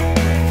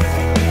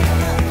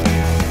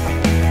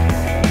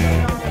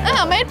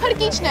 Ահա, մեր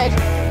փրկիչներ։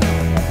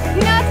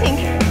 Գնացինք։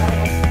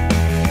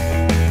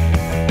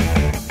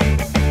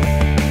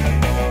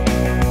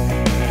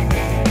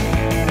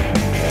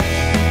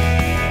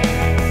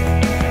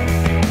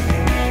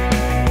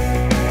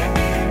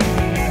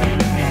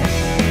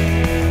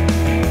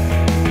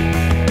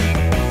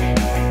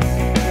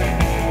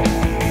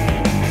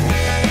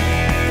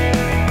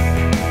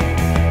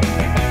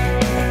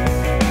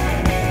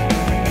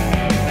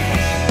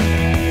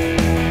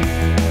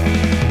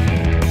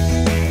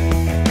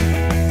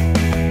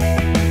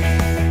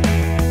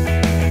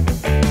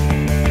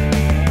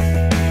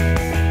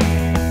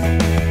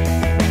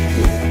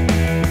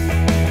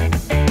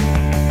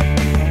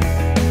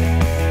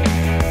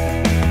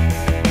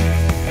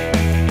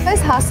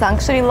 Հասանք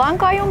Շրի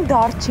Լանկայում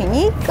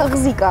դարչինի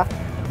կղզիկա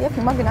և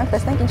հիմա գնանք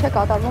տեսնենք ինչ է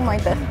կատարվում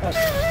այնտեղ։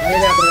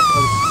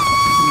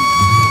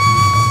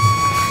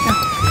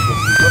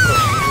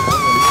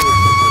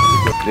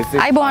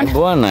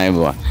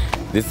 Ayboan.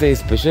 This is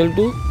special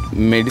to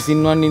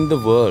medicine one in the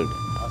world.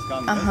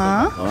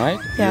 Alright?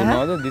 Yeah. You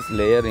know that this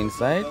layer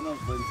inside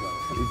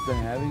is the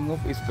having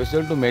of is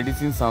special to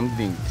medicine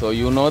something. So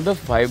you know the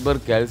fiber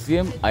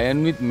calcium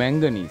iron with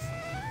manganese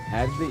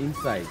has the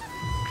inside.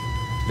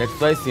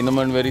 That's why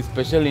cinnamon very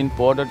special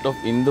imported of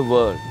in the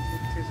world.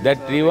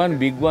 That tree one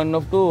big one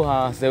of to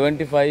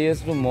 75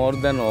 years to more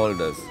than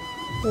olders.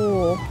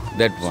 Oh.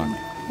 That one.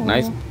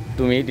 Nice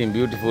to meet him.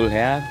 Beautiful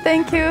hair.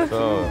 Thank you.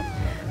 So,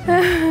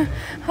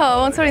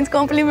 ոնց որ ինձ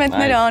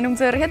կոմպլիմենտներ անում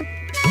ձեռի հետ։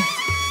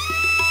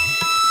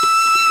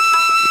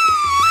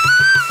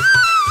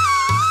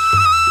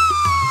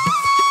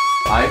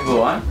 Hi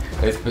everyone,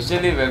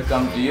 especially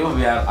welcome to you.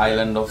 We are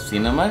island of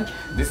Cinnamon.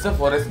 This is the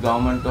forest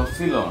government of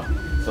Ceylon.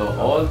 So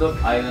all the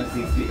island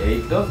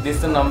 68 of this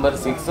is the number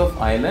 6 of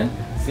island,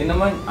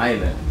 Cinnamon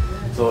Island.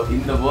 So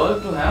in the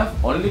world to have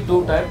only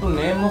 2 type to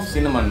name of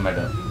cinnamon,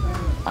 madam.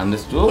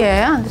 Understood?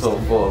 Yeah, understood.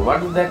 So for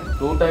what is that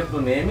 2 type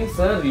to name is,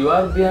 sir, you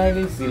are behind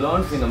in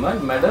Ceylon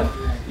cinnamon, madam,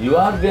 you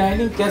are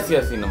behind in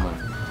cassia cinnamon.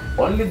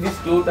 Only these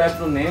 2 types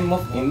to name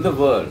of in the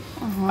world.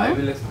 I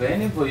will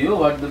explain it for you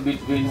what the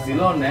between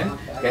Ceylon and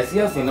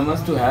cassia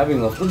cinnamons to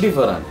having of to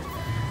different.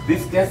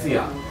 This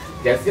cassia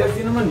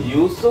cinnamon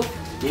used of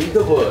in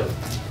the world.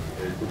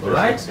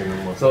 Right?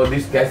 So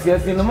this cassia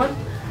cinnamon,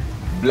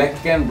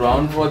 black and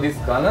brown for these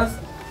colors.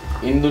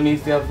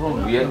 Indonesia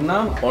from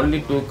Vietnam,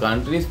 only 2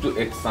 countries to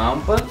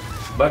example,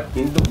 but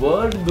in the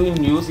world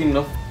doing using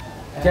of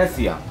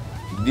cassia.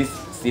 This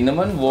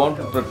cinnamon want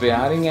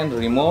preparing and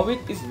remove it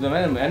is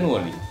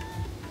manually,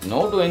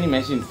 not to any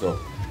machine. So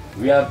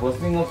we are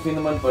posting of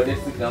cinnamon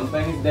products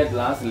companies that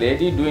last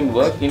lady doing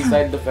work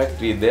inside the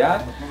factory. They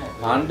are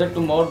 100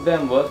 to more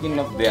than working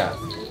of theirs.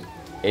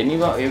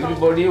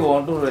 Everybody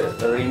want to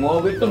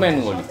remove it to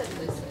manually,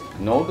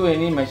 not to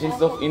any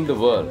machines of in the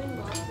world.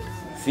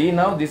 See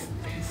now this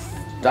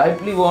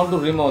tightly want to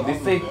remove. This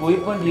is the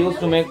equipment used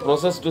to make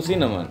process to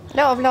cinnamon.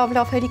 Լավ,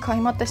 հերիքա,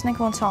 հիմա տեսնենք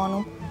ոնց է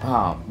անում։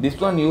 This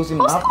one used in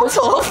after. Ոնց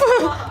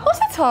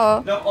է։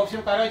 В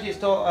общем, короче,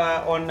 что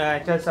он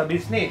сейчас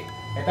объяснит,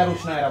 это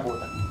ручная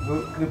работа.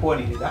 Вы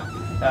поняли, да?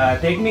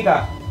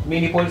 Техника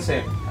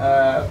мини-пульсы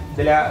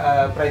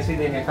для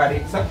произведения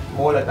корицы,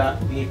 молота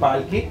и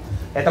палки.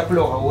 Это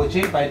плохо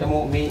очень,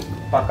 поэтому мы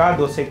пока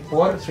до сих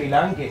пор в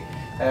Шри-Ланке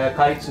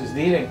корицу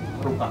сделаем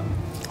руками.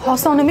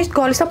 Հասանը միշտ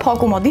գալիս է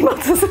փակում է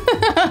դիմացս։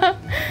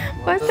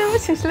 Բայց դա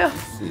ոչ լավ։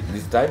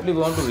 This tightly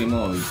want to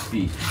remove it.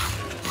 See.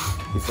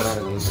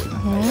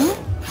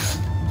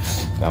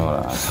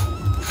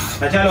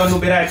 Сначала он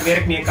убирает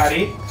верхние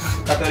кори,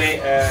 которые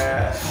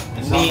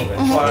не...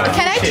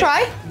 Can I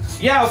try?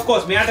 Yeah, of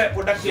course. मैं आता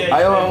product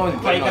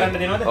try करने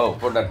देना होता है. Oh,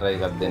 product try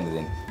कर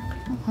देने.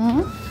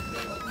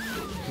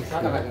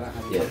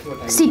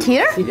 Sit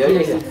here?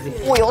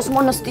 Ой,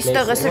 osmanlı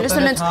stistəğə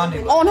sələn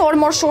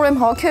anharmar şorem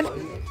hakel.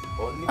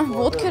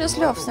 Vodka is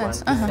love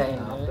sense.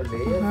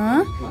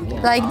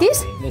 Like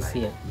this?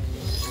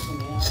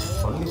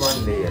 Only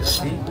one layer.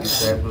 See, you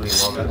have to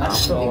remove it.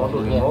 After you want to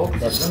remove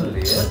second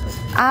layer.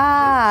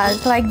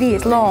 It's like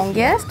this, long,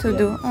 yes, to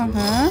do. I'm a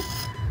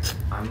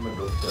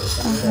doctor.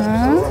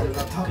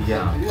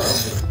 Yeah.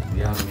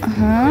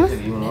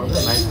 You know the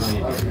nice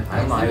meeting.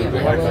 I'm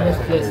Ayurvedic.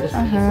 You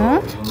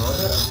know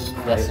the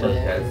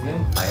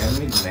calcium, iron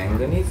with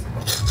manganese.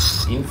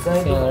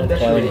 Inside of the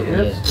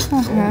layer.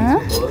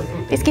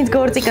 Իսկ ինձ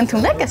գործիք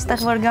ընդունեք այստեղ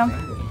որ գամ։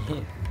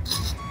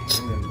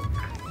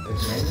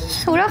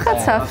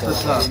 Ուրախացավ։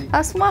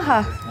 Ասում է հա։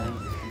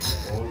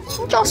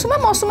 Ինչ ասում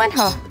են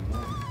հա։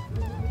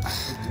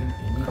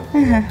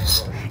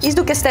 Իսկ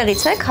դուք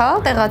էստեղից եք, հա,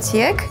 տեղացի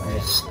եք։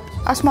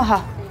 Ասում է հա։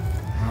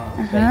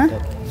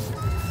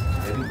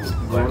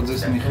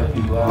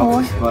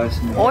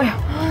 Ոյ,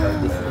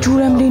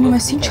 ջուրեմ լինում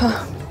ես ինչ հա։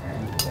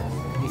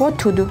 What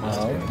to do?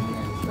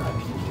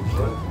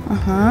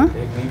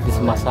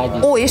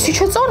 Oh, ես ինչ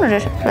ծանր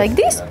էր, like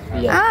this?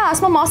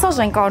 Ասում եմ մասաժ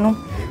ենք անում։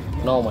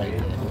 Normal.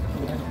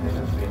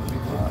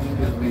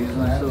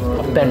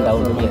 Up and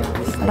down here.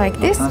 Like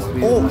this?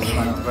 Oh.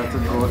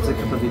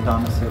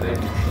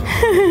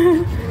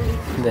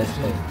 That's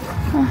right.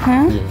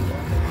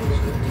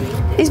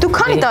 Իսկ դուք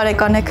քանի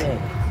տարեկան եք։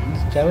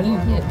 Traveling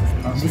here.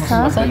 This is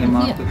massage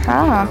here.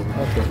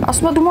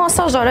 Ասում եմ դու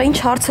մասաժ արա, ինչ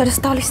հարցեր ես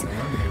տալիս։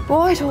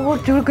 Ոյ, որ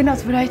ջուր գնաց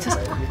վրայցս։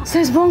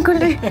 Սենց բան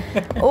կլի։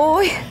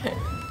 Ոյ։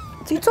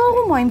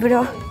 Ծիծաղում այն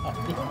վրա։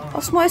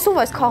 Ասում եմ այսով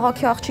այս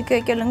քաղաքի աղջիկ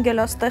եկել ընկել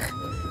աստեղ։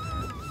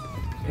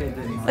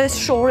 Այս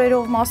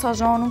շորերով մասաժ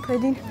անում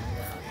փեդին։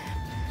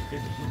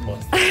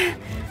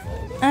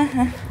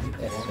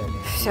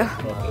 Всё։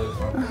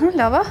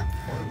 Լավ է։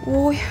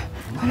 Ոյ,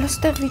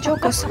 հլստեղ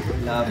վիճակս։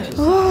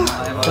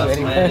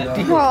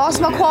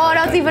 Ասում եմ քո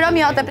արածի վրա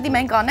մի հատ է պետք է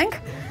մենք անենք։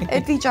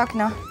 Այդ վիճակն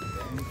է։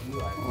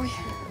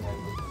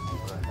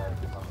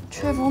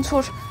 Չէ, ոնց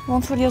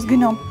որ ես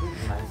գնամ։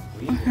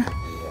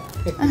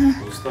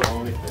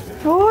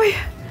 Ոյ։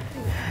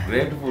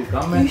 Grateful,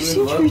 come and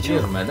do work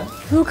here, madam.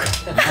 Look.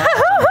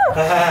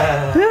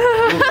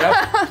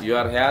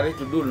 Your hair is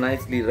to do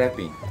nicely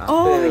wrapping.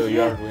 After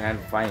your hand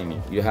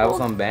fining. You have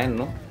some band,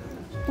 no?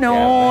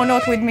 No,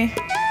 not with me.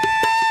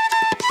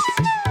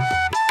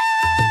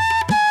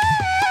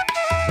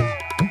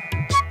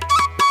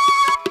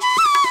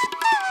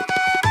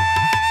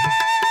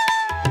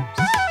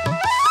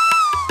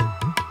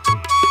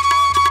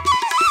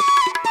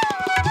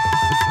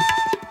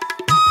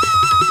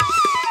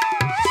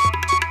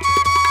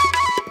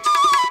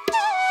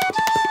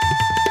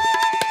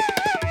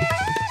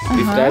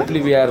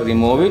 Tightly we are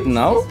remove it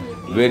now,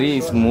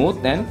 very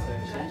smooth, and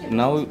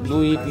now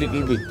do it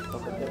little bit.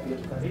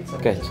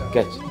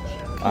 Catch.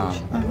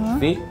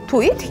 See?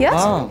 To eat,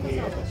 yes.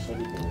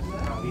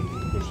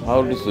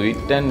 How to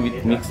sweet and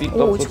with mix it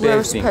Oh, up it's to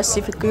very tasting.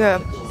 specific, yeah.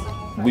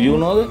 You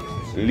know the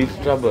lip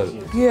trouble,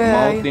 Yeah.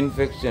 mouth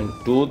infection,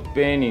 tooth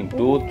paining,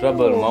 tooth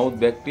trouble, mouth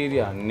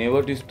bacteria,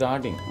 never to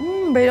starting.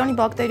 Բերանի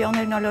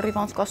բակտերիաներն ալ լրիվ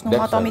անցկացնում,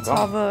 That's հատամի right.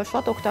 ցավը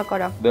շատ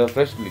օգտակար է։ The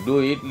freshly do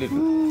it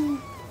little.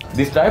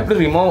 This type to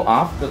remove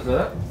after,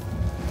 sir.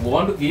 We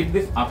want to keep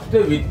this after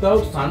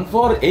without sun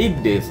for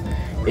 8 days.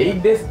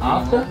 8 days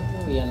after,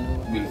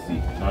 we'll see.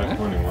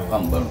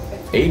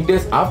 8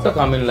 days after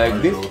coming like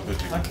this,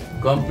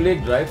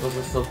 complete dry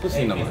process of the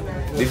cinnamon.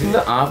 This is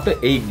the after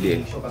 8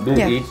 days. Do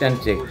it and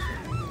check.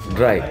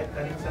 Dry.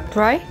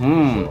 Dry?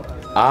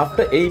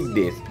 After 8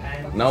 days.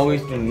 Now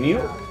is to new.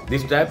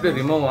 This type to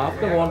remove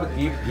after want to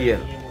keep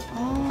here.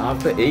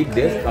 After 8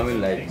 days coming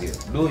like this.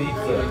 Do it,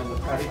 sir.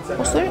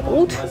 Ոսեր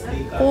 8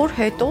 օր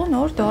հետո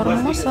нոր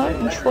դառնում է սա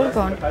ինչ որ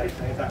բան։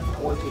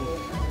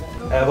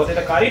 Вот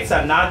эта корица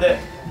надо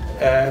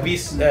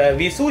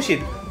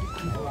высушить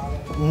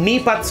не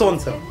под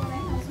солнцем,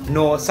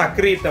 но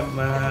сокрытым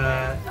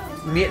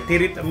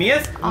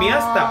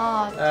место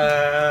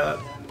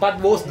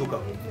под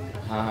воздухом.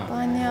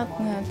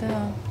 Понятно,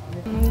 да.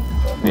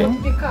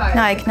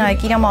 Նայք,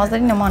 իր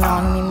մազերի նման է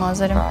անում իմ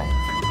մազերը։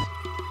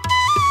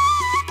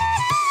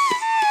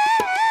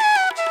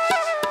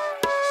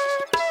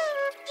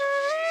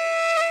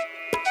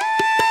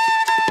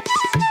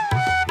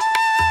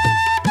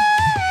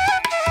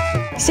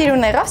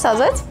 Սիրուն եղավ,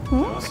 սազեց։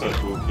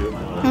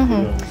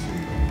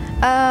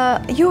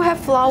 You have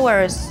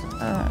flowers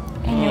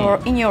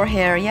in your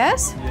hair,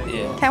 yes?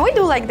 Yeah. Can we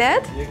do like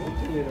that?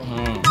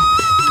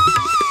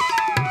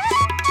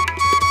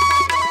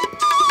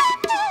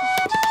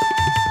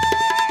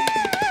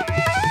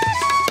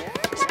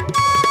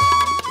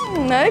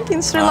 Նայեք,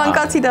 ինձ Շրի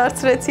Լանկացի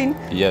դարձրեցին։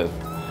 Yes.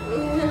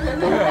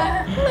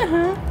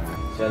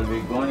 Shall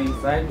we go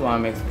inside? So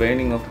I'm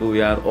explaining of who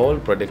we are all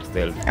protect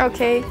self.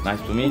 Okay.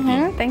 Nice to meet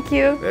you. Thank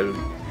you. Well,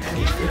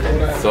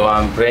 so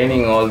I'm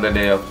training all the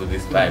day up to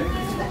this time,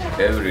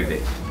 every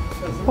day.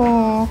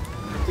 Oh.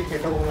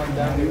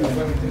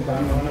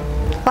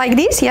 Like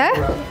this, yeah?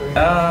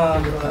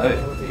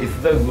 It's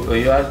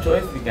your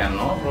choice. We can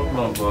no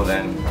problem for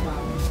then.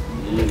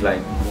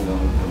 Like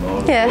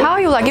Yeah, how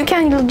you like? You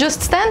can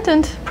just stand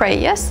and pray,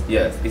 yes?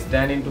 Yes,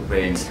 standing to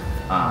praying,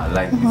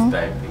 like this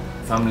type.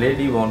 Some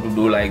lady want to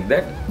do like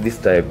that, this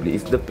type.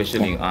 It's the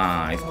special,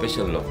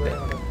 special of that.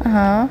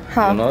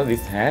 How? You know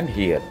this hand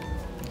here.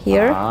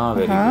 Here?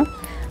 Very good.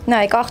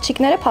 Նայեք,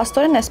 աղջիկները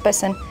փաստորեն էսպես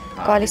են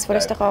գալիս, որ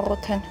այստեղ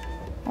աղոթեն։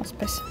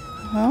 Ասպես։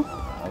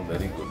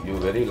 Very good. You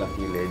very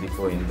lucky lady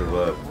for in the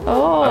world.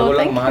 Oh,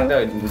 thank you.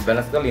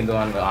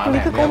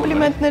 Լիքը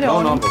կոմպլիմենտներ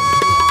անում։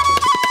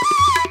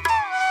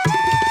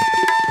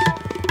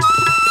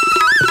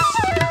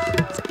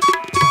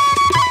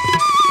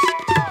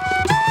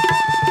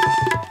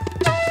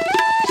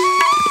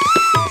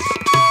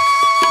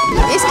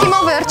 Իսկ հիմա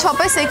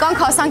վերջապես եկանք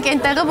հասանք այն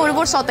տեղը, որը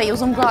որ շատ էի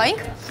ուզում գայինք։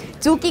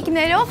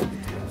 Ձուկիկներով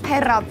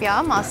թերապիա,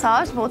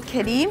 մասաժ,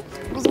 ոտքերի։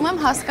 Ուզում եմ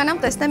հասկանամ,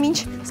 տեսնեմ ինչ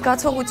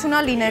զգացողություն է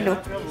լինելու։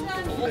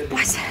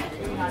 Բայց։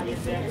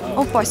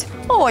 Օպայս։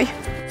 Օй։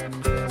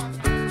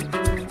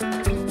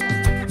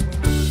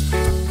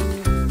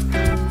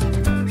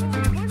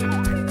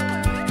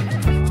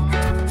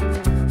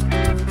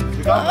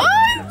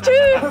 Այ, չէ։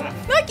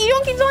 Նայեք,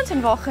 իրոնք ինձ ոնց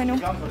են վախենում։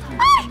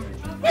 Այ,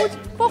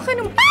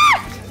 վախենում։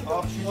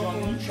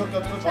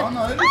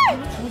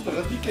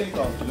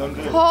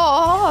 Հա,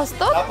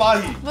 հաստատ։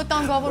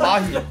 Վտանգավոր է։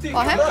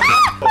 Պահեմ։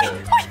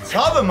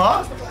 Ցավը մա։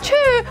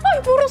 Չէ, այ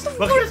բուրոսը։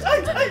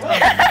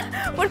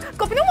 Որ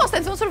կոպինում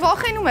ասենց ոնց որ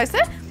վախենում ես, է։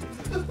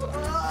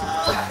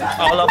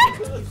 Ալա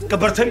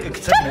կբրցեն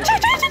կգցեն։ Չէ։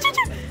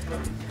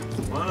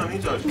 Մանա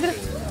ինչ աշ։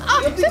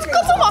 Սենց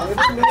կծում է։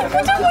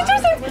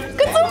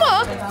 Կծում է։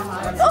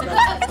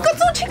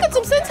 Կծում չի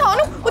կծում, սենց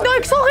անում։ Ու դա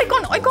եք սաղ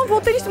այքան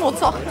ոտերիս մոտ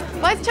սաղ։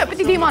 Բայց չէ,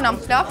 պետք է դիմանամ։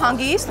 Լավ,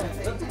 հանգիստ։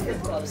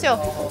 Всё,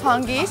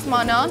 հանգիստ,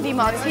 մանան,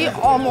 դիմացի,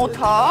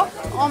 ամոթա,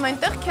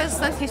 ամենտեղ քեզ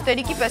սենց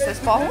հիստերիկի պես ես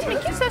պահում, մի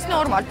քիչ սենց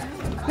նորմալ։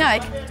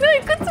 Նայեք,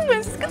 կծում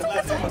ես,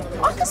 կծում։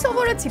 Արդեն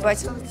սովորեցի, բայց։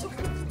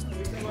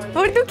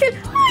 Որ դուք էլ,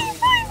 այ,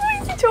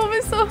 ինչով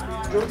ես սա։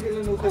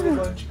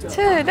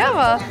 Չէ, լավ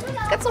է,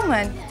 կծում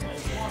են։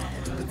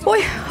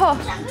 Ոյ, հա,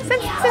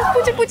 սենց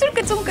պուջր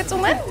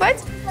կծում են, բայց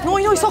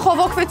նոյ սա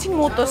խավակվեցին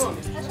մոտս։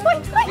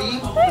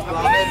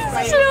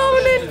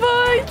 Շրավն են,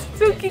 բայց,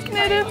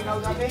 ձուկիկները։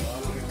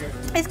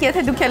 Իսկ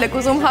եթե դուք էլ եք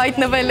ուզում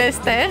հայտնվել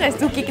էստեղ, այս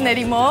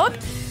ձուկիկների մոտ,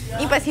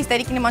 ինպես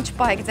հիստերիկի նման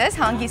չպահեք ձեզ,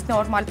 հանգիստ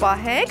նորմալ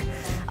պահեք,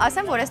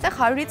 ասեմ, որ էստեղ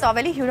 100-ից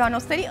ավելի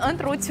հյուրանոցների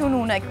ընտրություն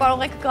ունեք, կարող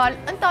եք գալ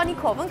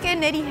ընտանիքով,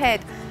 ընկերների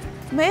հետ,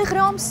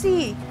 մեղրամսի,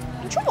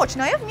 ինչու ոչ,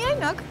 նաև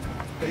միայնակ։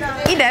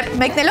 Իդեպ,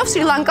 մեկնելով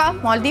Շրի Լանկա,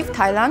 Մալդիվ,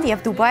 Թայլանդ և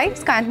Դուբայ,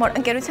 Sky and More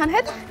ընկերության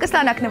հետ,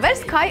 կստանաք նվեր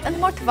Sky and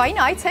More թվային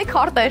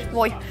այցեքարտեր,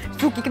 ոյ,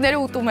 ձուկիկները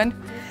ուտում են,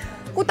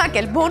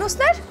 կուտակել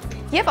բոնուսներ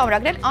և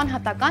ամրագրել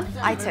անհատական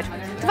այցեր։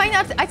 Թվային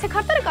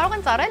այցեքարտերը կարող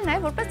են ծառայել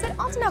նաև որպես ձեր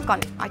անձնական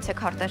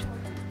այցեքարտեր,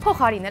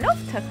 փոխարինելով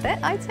թղթե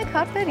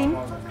այցեքարտերին։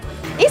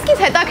 Իսկ ինձ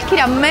հետաքրքիր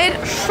է մեր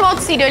շատ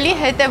սիրելի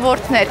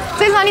հետևորդներ։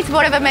 Ձեզանից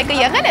որևէ մեկը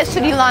եղել է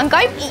Շրի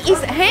Լանկայում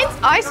հենց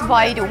այս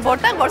վայրում,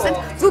 որտեղ որ սենց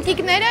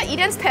ձուկիկները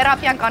իրենց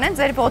թերապիան կանեն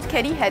ձեր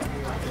ոտքերի հետ։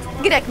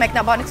 Գրեք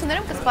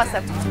մեկնաբանություններում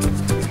կսպասեմ։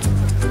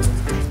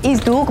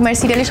 Իսկ դուք մեր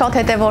սիրելի շատ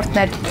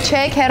հետևորդներ,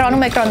 չեք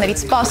հեռանում էկրաններից,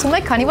 սպասում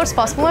եք, քանի որ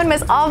սպասվում են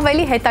մեզ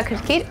ավելի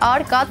հետաքրքիր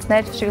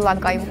արկածներ Շրի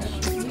Լանկայում։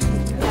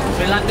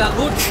 Sri Lanka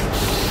good.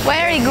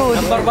 Very good.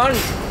 Number 1.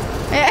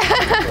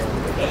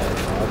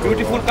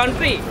 Beautiful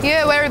country.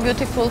 Yeah, very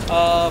beautiful.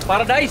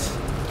 Paradise.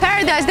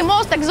 Paradise, the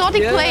most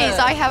exotic place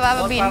I have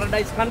ever been.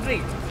 Paradise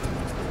country.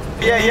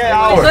 Yeah,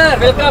 our. Sir,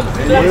 welcome.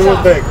 You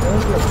will take.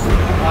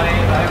 Hi,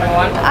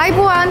 everyone. Hi,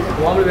 Buan.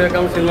 Warmly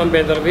welcome, Silman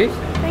Bendarbi.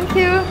 Thank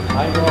you.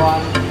 Hi,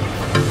 everyone.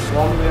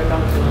 Warmly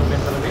welcome, Silman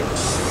Bendarbi.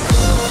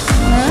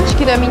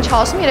 Չգիտեմ ինչ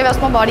ասում, երևի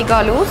ասում եմ բարի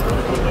գալուստ։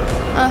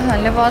 Ահա,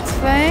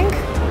 լվացվենք։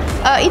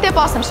 Իդեպ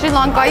ասեմ, Շրի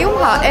Լանկայում,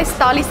 հա, էս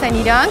տալիս են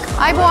իրանք։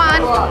 Hi,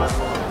 Buan.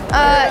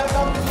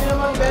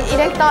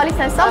 Իրենք տալիս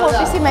են սա,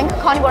 որպեսզի մենք,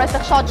 քանի որ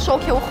այստեղ շատ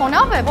շոկ է ու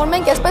խոնավ է, որ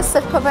մենք այսպես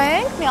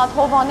սրբվենք, մի հատ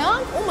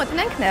հովանանք ու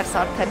մտնենք ներս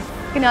արդեն։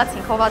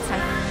 Գնացինք,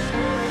 հովացանք։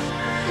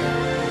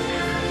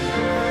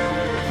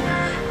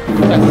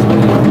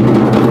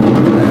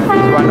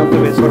 One of the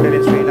best hotels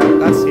in Sri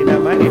Lanka,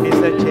 Cinnamon. It is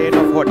a chain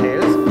of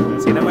hotels.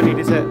 Cinnamon, it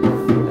is a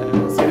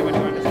cinnamon.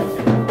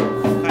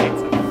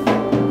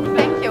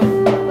 Thank you.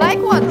 Like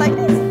what? Like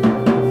this?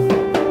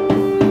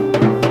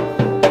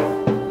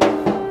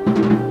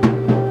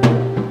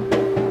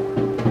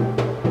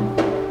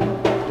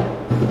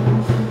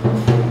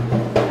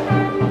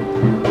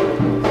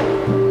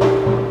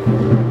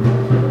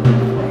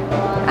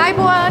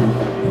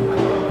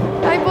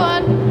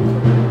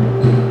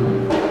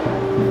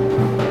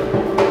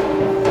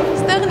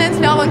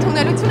 լավ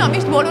ընդունելություն է,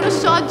 միշտ բոլորը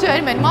շատ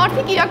ջերմ են,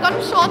 մարդիկ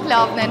իրականում շատ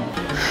լավն են։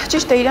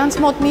 Ճիշտ է, իրանց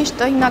մոտ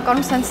միշտ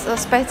հիմնականում սենց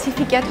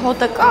սպեցիֆիկ այդ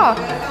հոտը կա,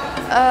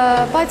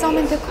 բայց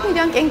ամեն դեպքում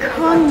իրանք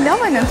այնքան լավ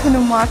են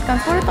ընդունում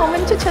մարդկանց, որ այդ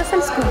ամեն ինչը չես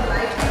էլ զգում։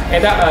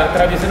 Это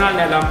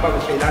традиционная лампа в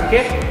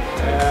Шри-Ланке.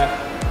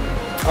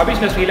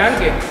 Обычно в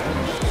Шри-Ланке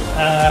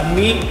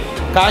мы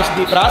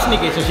каждый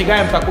праздник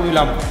зажигаем такую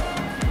лампу.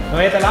 Но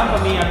эта лампа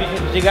мы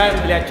обычно зажигаем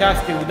для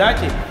частой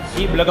удачи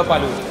и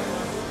благополучия.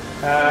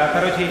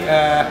 Короче,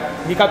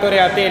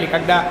 некоторые отели,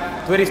 когда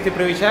туристы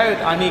приезжают,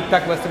 они их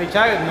так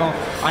встречают, но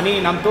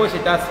они нам тоже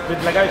сейчас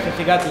предлагают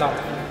зажигать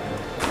лампу.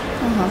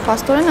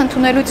 Փաստորեն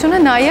ընդունելությունը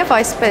նաև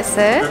այսպես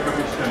է։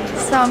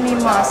 Սա մի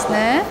մասն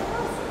է։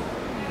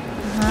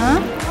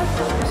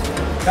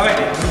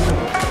 Давайте.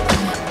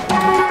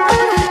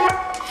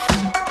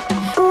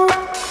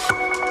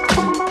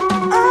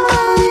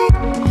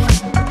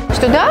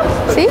 Что да?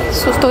 Sí?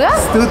 Студа?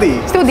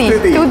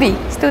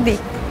 Студи.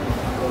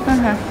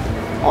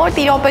 Օր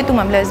տիրապետում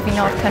եմ լեզվին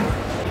արդեն։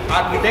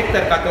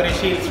 Архитектор, который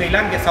жил в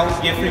Шри-Ланке,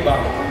 зовут Ефри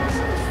Баба.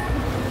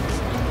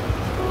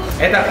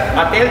 Это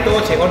отель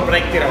тоже он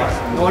проектировал.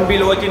 Но он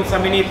был очень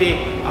знаменитый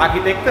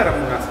архитектором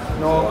у нас.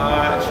 Но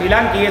в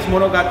Шри-Ланке есть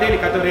много отелей,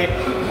 которые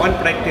он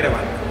проектировал.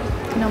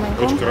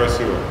 Очень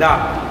красиво. Да.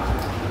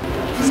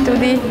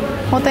 Ստուդի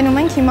մոտենում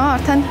ենք հիմա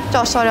արդեն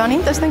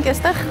ճաշարանին, տեսնենք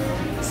այստեղ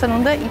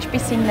սնունդը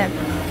ինչպիսին է։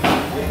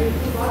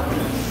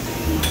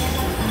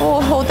 Օ,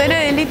 հոտելը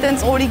էլի տենց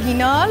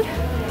օրիգինալ։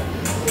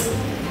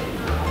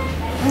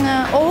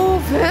 Օ,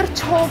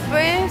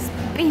 վերջապես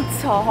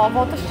պիցա,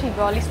 հավատս չի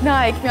գալիս,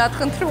 նայեք, մի հատ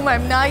խնդրում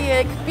եմ,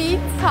 նայեք,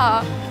 պիցա։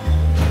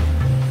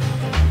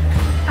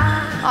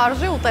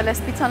 Արժի ուտել ես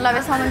պիցան, լավ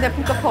ես ամեն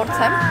դեպքում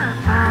կփորձեմ։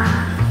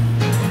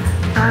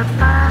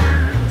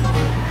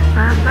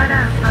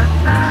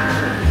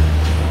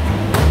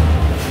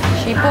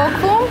 Չի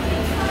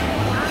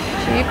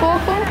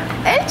պոկվում,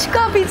 էլ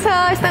չկա պիցա,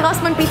 այստեղ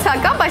ասում են պիցա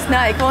կա, բայց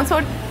նայեք, ոնց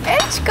որ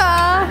էլ չկա։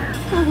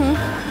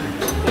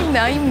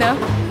 Իմնա։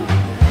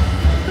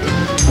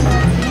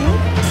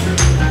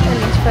 Էլ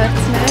ինչ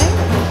վերցնենք։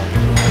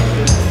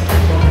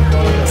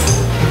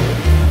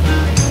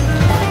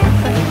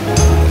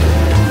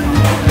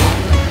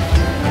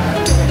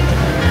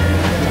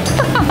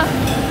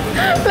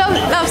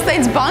 Լավ,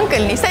 սենց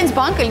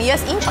բան կլինի,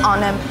 ես ինչ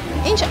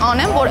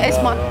անեմ, որ ես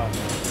ման։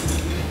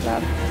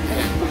 Լավ։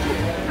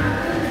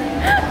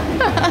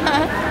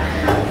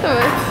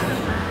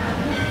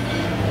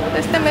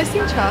 Տեսնեմ ես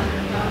ինչ ա,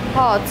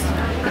 հաց,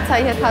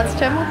 պիցայի հետ հաց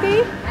չեմ ուտի,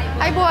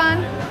 այբոան,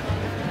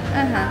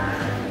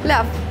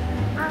 լավ,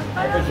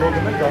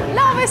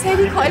 ես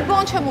հերիք այլ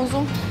բան չեմ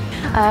ուզում։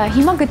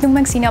 Հիմա գտնում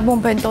ենք Սինաբոն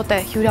Բենտոտե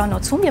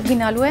հյուրանոցում և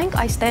գնալու ենք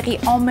այստեղի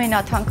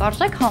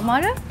ամենաթանկարժեք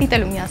համարը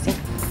դիտելու միասին,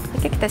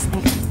 եկեք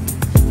տեսնենք։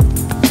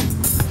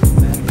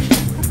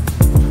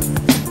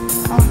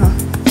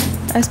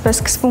 Այսպես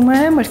սկսվում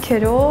է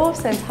մրգերով,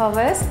 սենց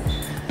հավես,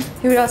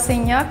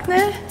 հյուրասենյակն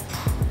է,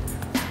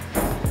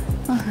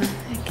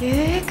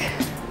 եկեք,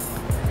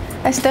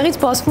 այստեղից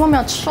բացվում է մի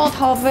հատ շատ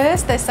հավես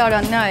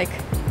տեսարան, նայեք,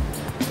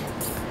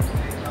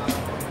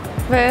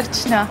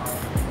 վերջնա,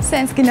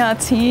 սենց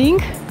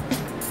գնացինք,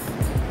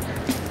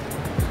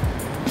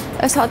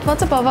 այս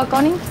հատվածը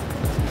բավականին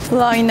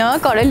լայն է,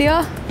 կարելի է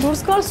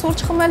դուրս գալ, սուրճ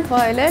խմել,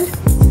 վայելել,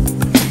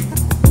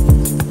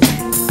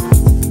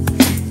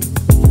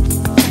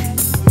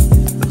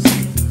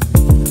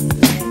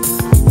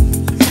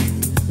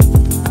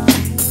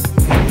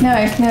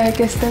 Նայեք,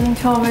 այստեղ ինչ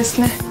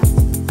հավեսն է։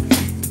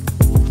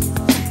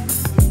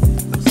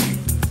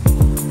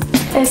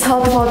 Այս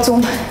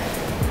հատվածում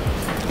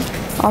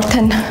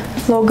արդեն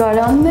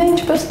լոգարանն է,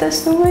 ինչպես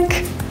տեսնում եք։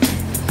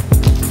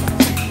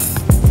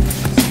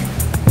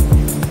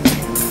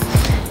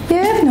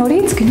 Եվ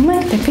նորից գնում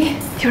ենք դեպի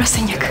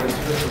հյուրասենյակ։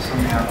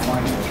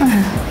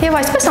 Եվ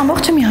այսպես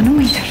ամբողջը միանում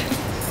է իրար։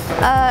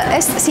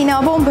 Այս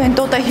Սինաբոն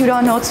Բենտոտե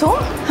հյուրանոցում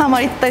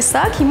համարի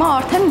տեսակ, հիմա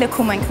արդեն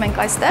լքում ենք մենք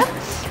այստեղ։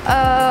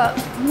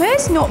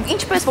 Մեզ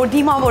ինչպես որ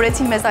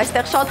դիմավորեցին մեզ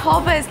այստեղ շատ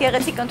հավես,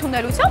 գեղեցիկ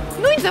ընդունելությամբ,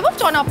 նույն ձևով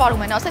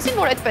ճանապարհում են, ասեցին,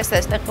 որ այդպես է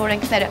այստեղ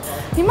օրենքները։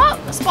 Հիմա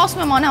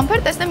սպասում եմ անհամբեր,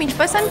 տեսնեմ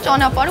ինչպես են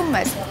ճանապարհում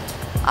մեզ։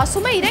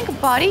 Ասում է իրենք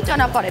բարի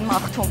ճանապարհ են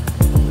մաղթում։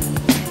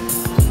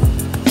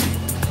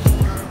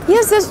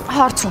 Ես ձեզ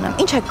հարց ունեմ,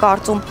 ինչ եք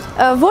կարծում,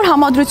 որ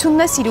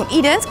համադրությունն է սիրում,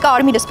 իրենց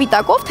կարմիրը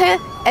սպիտակով, թե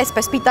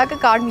այսպես սպիտակը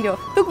կարմիրով։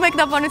 Դուք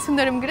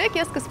մեկնաբանություններում գրեք,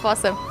 ես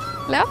կսպասեմ։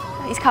 Լավ,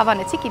 իսկ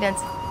հավանեցիք իրենց։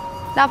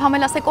 Լավ,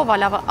 համելասեք ով ա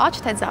լավը, աջ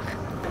թե ձախ։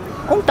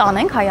 Ում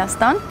տանենք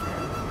Հայաստան,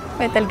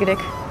 էդ էլ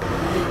գրեք։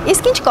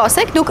 Իսկ ինչ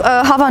կասեք, դուք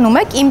հավանում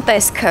եք իմ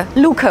տեսքը,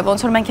 լուքը, ոնց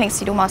որ մենք ենք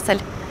սիրում ասել։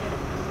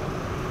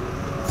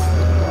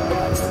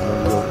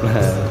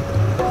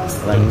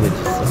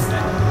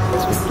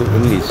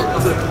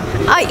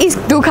 Այ, իսկ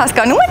դուք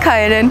հասկանում եք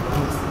հայերեն։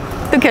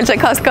 Դուք էլ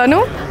չեք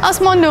հասկանում։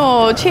 Ասում են, նո,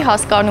 չի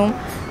հասկանում։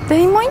 Դե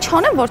հիմա ինչ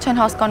անեմ, որ չեն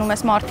հասկանում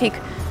ես մարդիկ։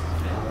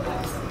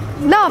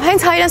 Լավ,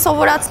 հենց հայերեն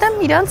սովորացնեմ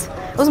իրանց։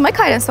 Ուզում եք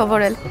հայերեն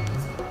սովորել։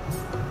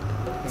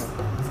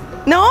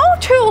 Նո,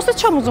 չէ, ուսից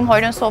չեմ ուզում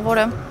հայերեն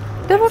սովորեմ։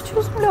 Դե որ չի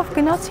ուզում, լավ,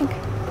 գնացինք։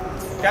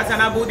 Сейчас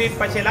она будет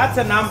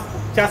поселяться нам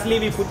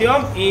счастливый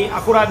путем и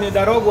аккуратную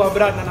дорогу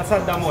обратно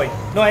назад домой.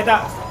 Но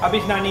это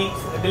обычно они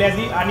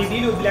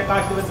делают для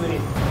каждого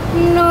туриста.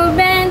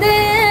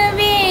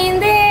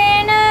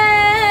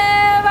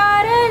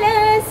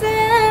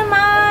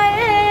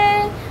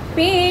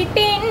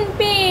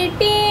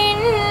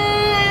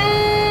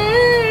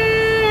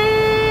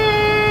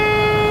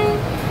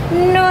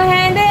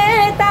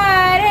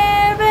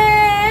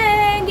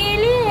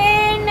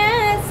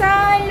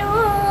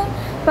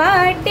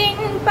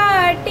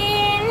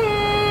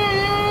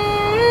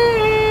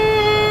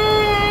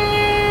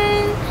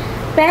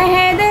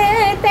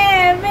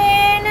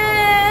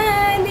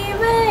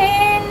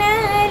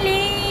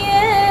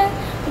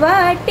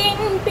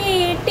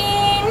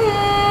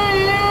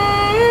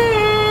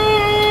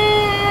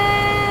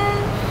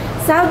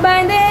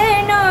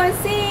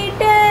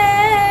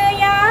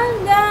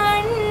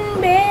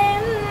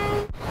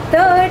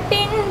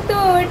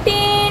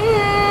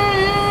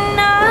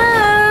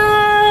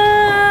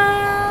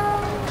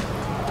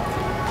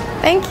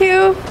 Thank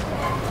you.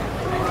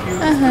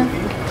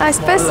 I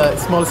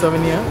small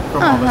souvenir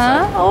from our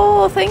side.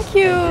 Oh, thank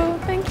you.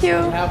 Thank you.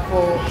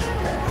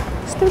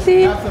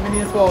 We have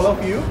souvenirs for all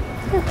of you.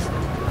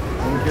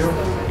 Thank you.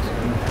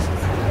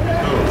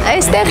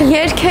 Այստեղ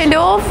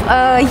երգելով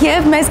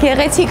եւ մեզ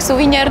գեղեցիկ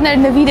սուվինիրներ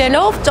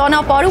նվիրելով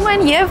ճանապարհում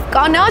են եւ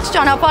կանաչ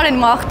ճանապարհ են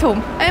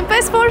մաղթում։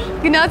 Այնպես որ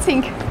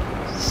գնացինք։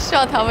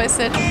 Շատ հավես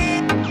էր։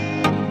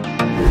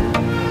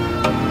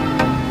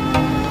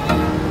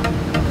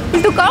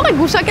 Դու կարող եք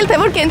գուշակել, թե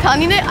որ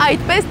կենթանին է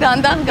այդպես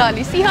դանդաղ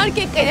գալիս։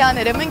 Իհարկե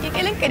կերաները, մենք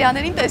եկել ենք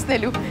կերաներին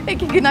տեսնելու։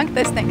 Եկեք գնանք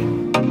տեսնենք։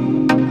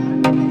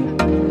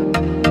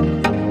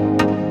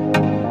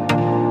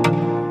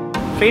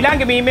 Sri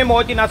Lanka мимо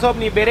очень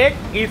особенный берег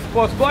из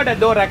Коскода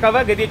до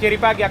Ракова, где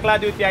черепахи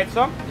откладывают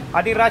яйцо.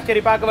 Один раз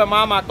черепаховая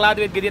мама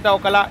откладывает где-то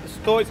около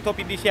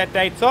 100-150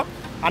 яйцо.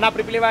 Она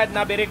приплывает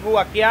на берегу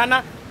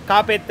океана,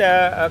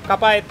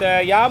 копает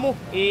яму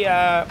и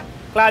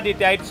кладет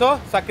яйцо,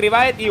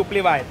 закрывает и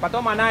уплывает.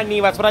 Потом она не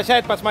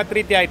возвращает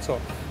посмотреть яйцо.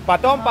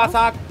 Потом по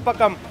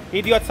запахам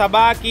идет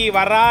собаки,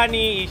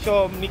 вараны,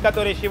 еще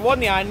некоторые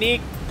животные,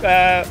 они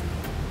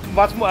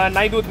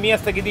найдут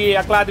место, где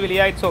откладывали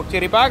яйцо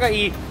черепаха,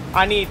 и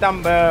они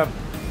там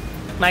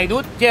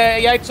найдут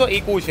яйцо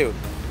и кушают.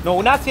 Но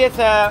у нас есть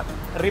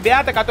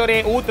ребята,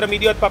 которые утром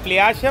идут по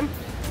пляжам,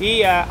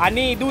 и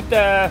они идут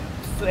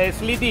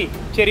следить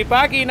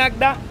черепахи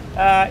иногда,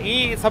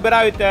 и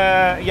собирают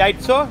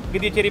яйцо,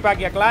 где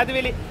черепахи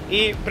откладывали,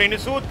 и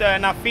принесут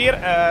на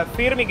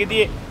фирме,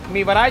 где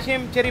мы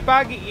выращиваем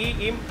черепахи,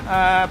 и им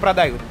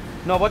продают.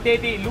 Но вот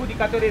эти люди,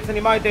 которые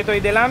занимаются этими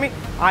делами,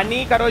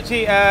 они,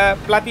 короче,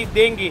 платят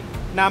деньги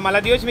на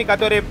молодежи,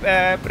 которые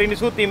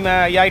принесут им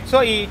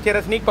яйцо и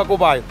через них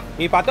покупают.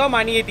 И потом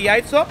они эти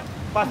яйцо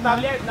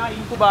поставляют на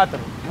инкубатор.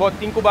 Вот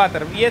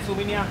инкубатор. Есть у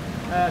меня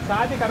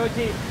сады,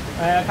 короче,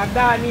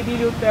 когда они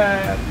делают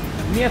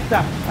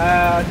место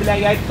для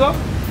яйцо,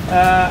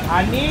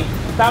 они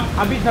там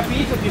обычно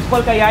пишут,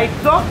 сколько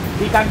яйцо,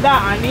 и когда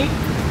они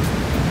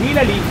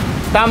делали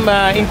там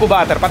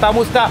инкубатор,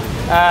 потому что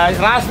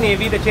разные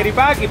виды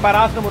черепахи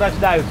по-разному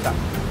рождаются.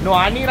 Но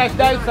они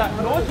рождаются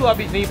ночью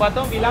обычно и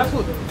потом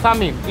вылазят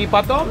сами. И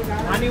потом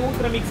они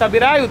утром их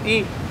собирают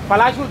и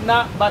положат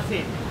на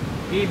бассейн.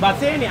 И в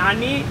бассейне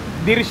они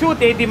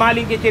держат эти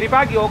маленькие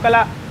черепахи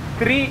около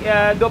 3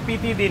 до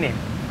 5 дней.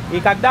 И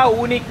когда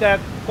у них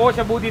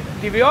кожа будет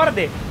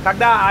твердой,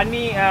 когда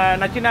они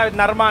начинают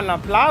нормально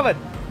плавать,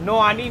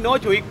 но они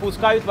ночью их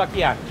пускают в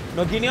океан.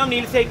 Но днем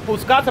нельзя их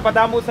пускаться,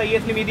 потому что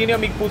если мы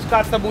днем их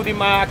пускаться будем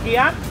в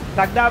океан,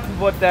 тогда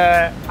вот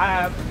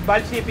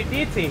большие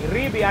птицы,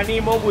 рыбы, они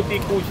могут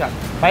их кушать.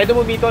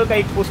 Поэтому мы только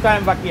их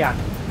пускаем в океан.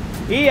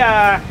 И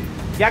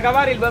я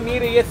говорил, в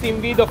мире есть 7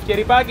 видов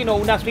черепахи, но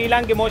у нас в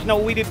Шри-Ланке можно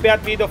увидеть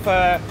 5 видов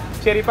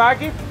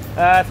черепахи.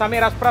 Самый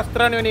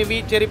распространенный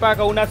вид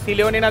черепаха у нас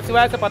зеленый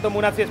называется, потом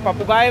у нас есть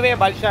попугаевая,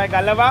 большая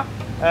голова,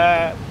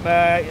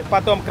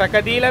 потом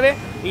крокодиловые.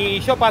 И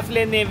еще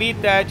последний вид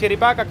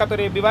черепаха,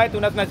 который бывает, у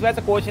нас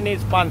называется кожаный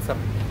спансер.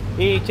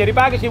 И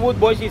черепахи живут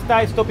больше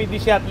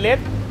 100-150 лет,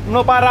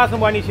 но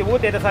по-разному они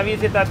живут, это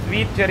зависит от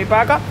вида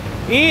черепаха.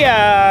 И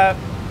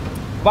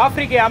в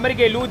Африке и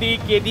Америке люди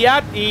их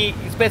едят и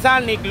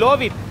специально их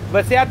ловят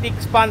в сетях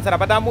спансера,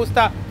 потому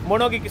что в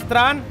многих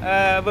странах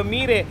в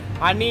мире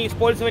они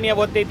использование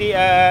вот эти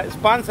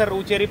спансеры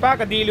у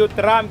черепаха делают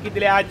рамки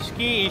для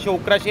очки и еще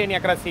украшения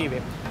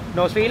красивые.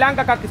 Но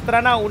Шри-Ланка как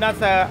страна, у нас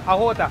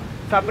охота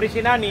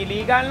запрещена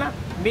нелегально,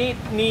 мы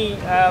не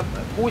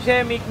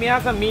кушаем их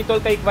мясо, мы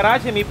только их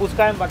выращиваем и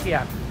пускаем в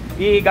океан.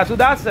 И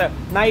государство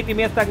на эти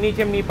места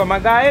ничем не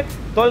помогает,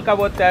 только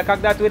вот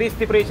когда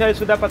туристы приезжают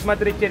сюда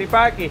посмотреть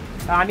черепахи,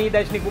 они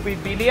должны купить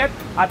билет,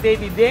 от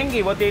эти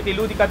деньги, вот эти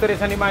люди, которые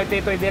занимаются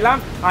этим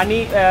делом,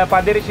 они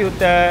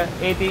поддерживают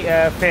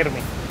эти фермы.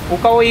 У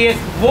кого есть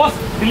хвост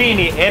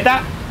длинный, это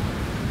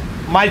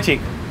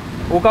мальчик,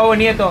 у кого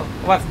нету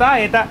хвоста,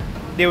 это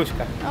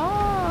девушка.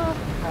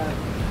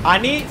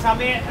 Они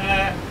сами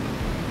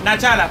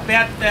начало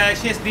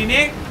 5-6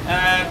 дней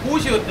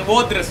кушают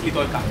водоросли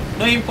только,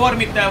 но им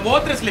кормят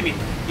водорослями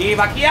И в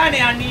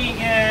океане они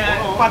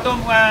потом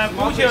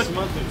кушают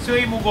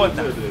свою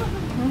мугота.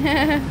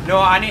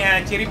 Но они,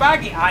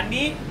 черепахи,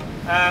 они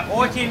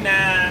очень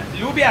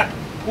любят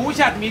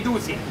кушать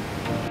медузы.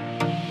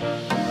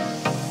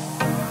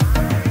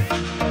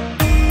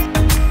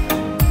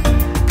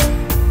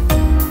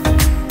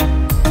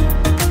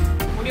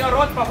 У нее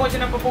рот похож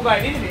на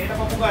попугай, видели? Это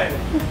попугай.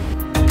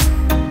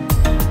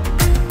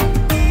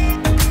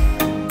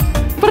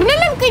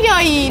 Բռնել եմ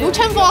կրային, ու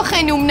չեմ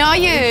վախենում,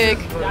 նայեք։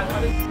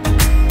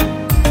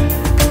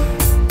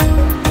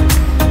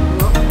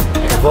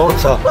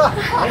 Ո՞նց է։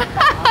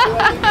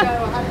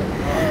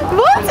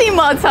 Ո՞նց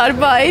իմացար,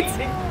 բայց։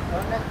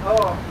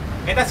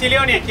 Это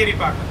зеленая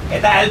черепаха.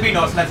 Это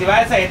альбинос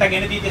называется, это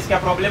генетическая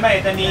проблема,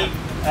 это не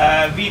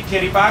вид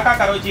черепаха.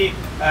 Короче,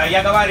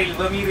 я говорил,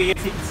 в мире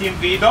есть 7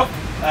 видов.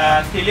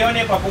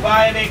 Зеленые,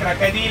 попугаевые,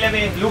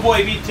 крокодиловые,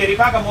 любой вид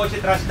черепаха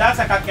может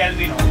рождаться как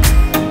альбинос.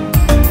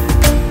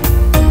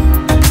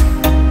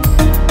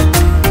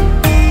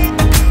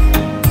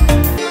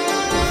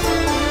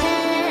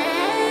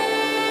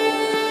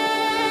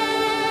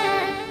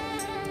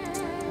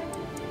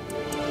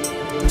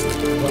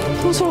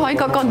 Ոնց որ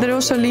հայկական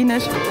դրոշը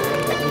լիներ։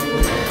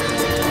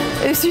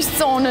 Էս ինչ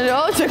ծանր է,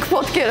 չեք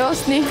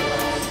պատկերացնի։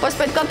 Բայց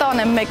պետքա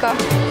տանեմ մեկը։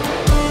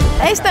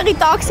 Այստեղի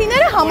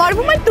տաքսիները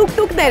համարվում են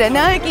տուկ-տուկները,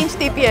 նայեք ինչ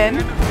տիպի են։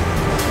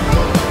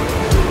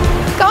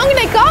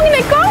 Կանգնեք,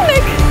 կանգնեք,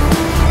 կանգնեք։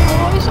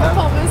 Ոյ, շատ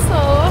հավես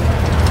է։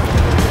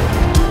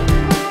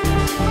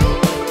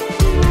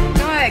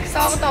 Նայեք,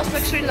 սաղը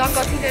 11 շրի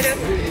լանկացիները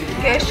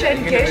գեշ են,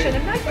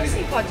 նայեք ինչ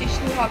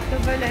սիմպաթիչնի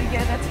հագնվել են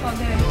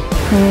գեղեցկաներ։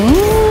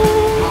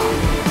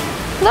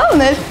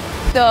 Լավն էր։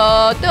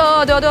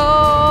 Da-da-da-da,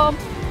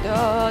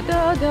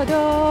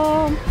 da-da-da-da.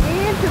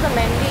 Into the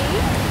menu.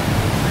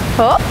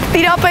 Հոպ,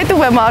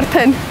 տիրապետում եմ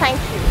արդեն։ Thank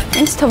you.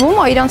 Ինձ թվում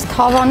է իրանց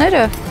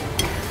թավաները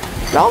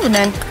լավն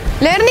են։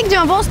 Լեռնիկ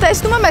ջան, ոնց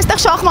տեսնում եմ, այստեղ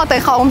շախմատ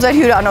են խաղում ձեր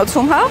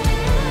հյուրանոցում, հա։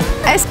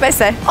 Այսպես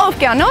է,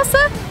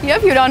 օվկիանոսը եւ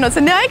հյուրանոցը։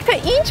 Նայեք, թե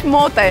ինչ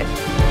մոտ է։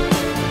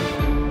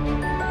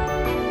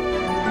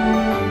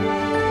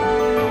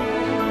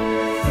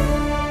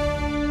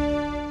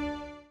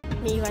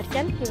 Մի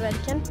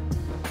վարքան։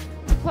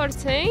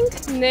 Փորձենք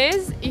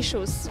նեզ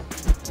իշուս։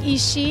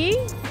 Իշի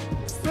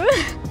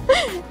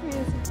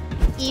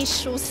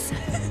Իշուս։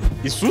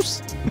 Հիսուս։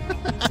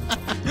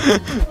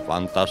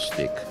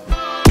 Ֆանտաստիկ։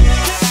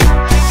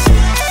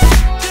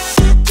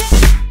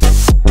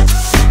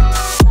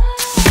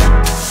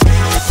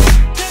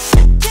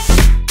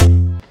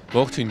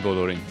 Ողջույն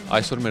բոլորին։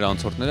 Այսօր մեր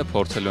անցորդները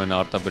փորձելու են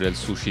արտաբերել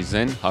սուշի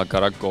զեն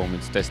հակառակ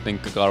կողմից,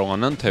 տեսնենք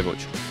կկարողանան թե ոչ։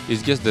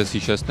 Իսկ ես դες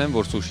հիշեցնեմ,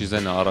 որ սուշի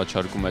զենը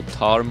առաջարկում է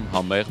թարմ,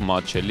 համեղ,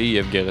 մատչելի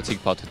եւ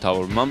գեղեցիկ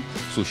փաթեթավորմամբ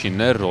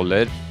սուշիներ,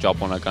 ռոլեր,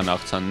 ճապոնական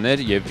աղցաններ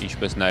եւ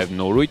ինչպես նաեւ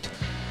նորույթ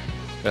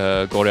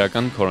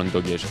կորեական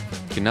քորոնդոգեր։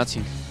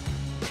 Գնացինք։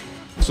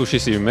 Սուշի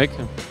սիրում եք։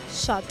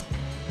 Շատ։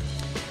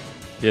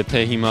 Եթե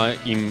հիմա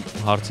իմ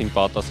հարցին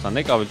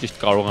պատասխանեք, ավելի ճիշտ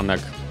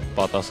կարողանաք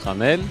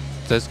պատասխանել,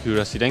 ձեզ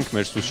հյուրասիրենք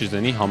մեր սուշի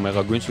զենի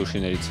համեղագույն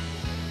սուշիներից։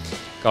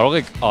 Կարող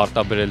եք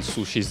արտաբերել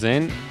սուշի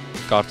զեն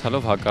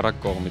կարդալով հակառակ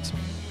կողմից։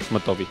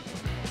 Մտովի։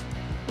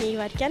 Մի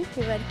վարքան։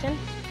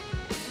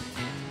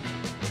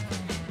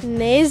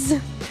 Նեզ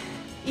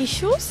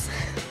իշուս։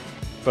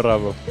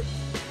 Բրավո։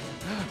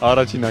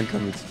 Առաջին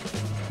անգամից։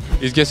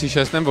 Իսկ ես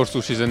հիշեցնեմ, որ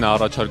սուշի զենը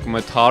առաջարկում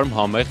է թարմ,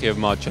 համեղ եւ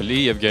մատչելի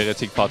եւ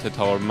գեղեցիկ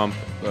փաթեթավորմամբ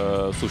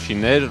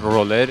սուշիներ,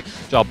 ռոլեր,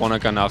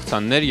 ճապոնական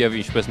աղցաններ եւ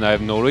ինչպես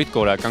նաեւ նորույթ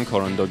կորեական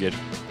քորոնդոգեր։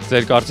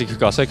 Ձեր կարծիքը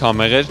կասեք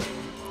համեղ էր։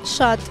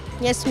 Շատ։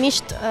 Ես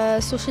միշտ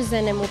սուշի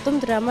զեն եմ ուտում,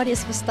 դրա համար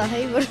ես վստահ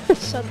եի, որ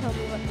շատ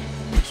համեղ է։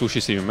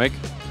 Սուշի սիրում եք։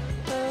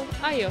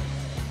 Այո։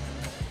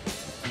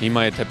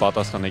 Հիմա եթե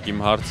պատասխանեք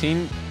իմ հարցին,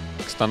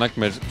 կստանաք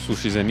մեր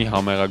սուշի զենի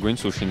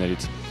համեղագույն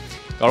սուշիներից։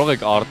 Կարող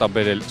եք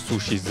արտաբերել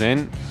սուշի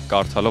զեն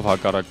կարդալով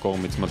հակառակ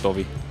կողմից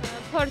մտովի։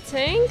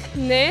 Փորձենք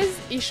նեզ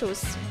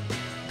իշուս։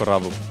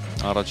 Բրավո,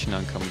 առաջին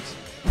անգամից։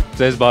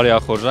 Ձեզ բարի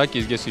ախորժակ,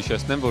 իսկ ես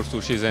հիշեցնեմ, որ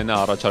սուշի զենը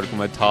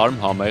առաջարկում է թարմ,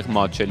 համեղ,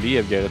 մատչելի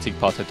եւ գեղեցիկ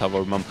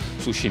փաթեթավորմամբ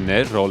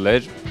սուշիներ,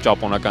 ռոլեր,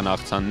 ճապոնական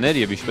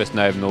աղցաններ եւ ինչպես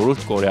նաեւ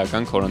նորույթ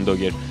կորեական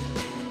քորոնդոգեր։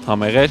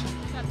 Համեղ էր։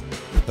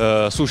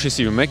 Սուշի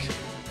սիրում եք։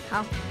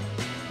 Հա։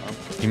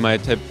 Հիմա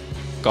եթե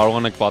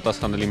կարողանաք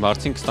պատասխանել իմ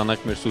հարցին,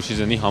 կստանաք մեր սուշի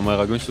զենի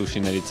համեղագույն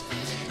սուշիներից։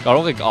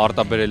 Կարող եք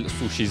արտաբերել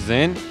սուշի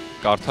զեն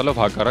կարդալով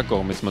հակառակ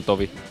կողմից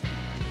մտովի։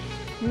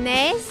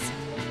 Նեզ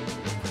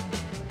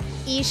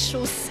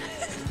իշուս։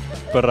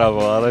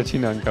 Բրավո,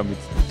 առաջին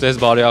անգամից։ Ձեզ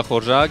բարի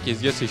ախորժակ,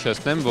 իսկ ես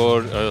հիշեցնեմ,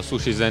 որ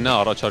սուշի զենը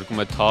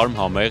առաջարկում է թարմ,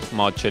 համեղ,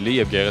 մատչելի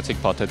եւ գեղեցիկ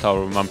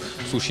փաթեթավորմամբ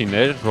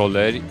սուշիներ,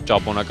 ռոլեր,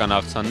 ճապոնական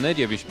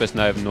աղցաններ եւ ինչպես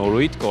նաեւ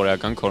նորույթ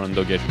կորեական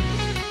քորոնդոգեր։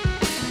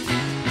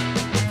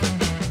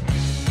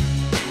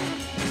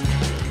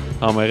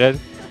 Համեղ էր։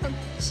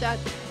 Շատ։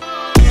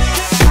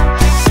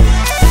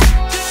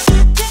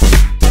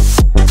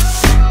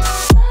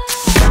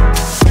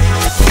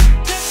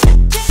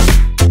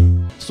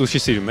 Սուշի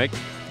սիրում եք։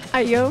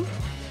 Այո։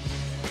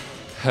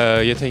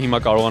 Եթե հիմա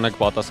կարողանաք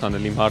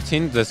պատասխանել իմ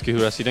հարցին, ձեզ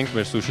կհյուրասիրենք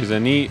մեր սուշի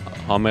զենի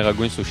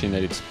համեղագույն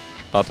սուշիներից։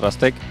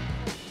 Պատրաստ եք։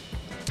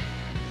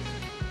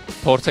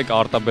 Փորձեք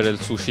արտաբերել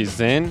սուշի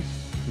զեն,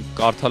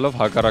 կարդալով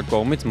հակառակ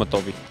կողմից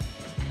մտովի։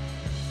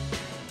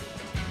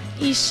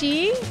 Իշի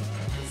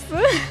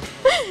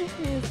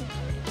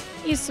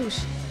Իսուշ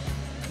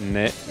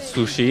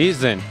Սուշի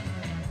զեն։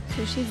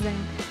 Սուշի զեն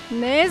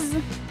Նեզ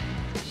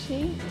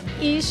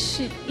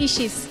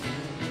Իշիս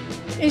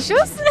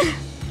Իշուս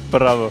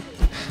Բրավո։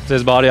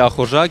 Ձեզ բարի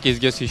ախորժակ,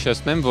 իսկ ես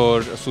հիշեցնեմ,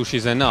 որ սուշի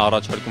զենը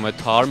առաջարկում է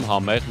թարմ,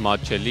 համեղ,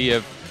 մատչելի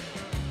եւ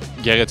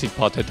գեղեցիկ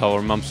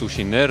փաթեթավորմամբ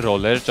սուշիներ,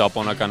 ռոլեր,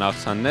 ճապոնական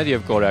աղցաններ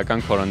եւ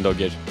կորեական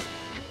քորոնդոգեր։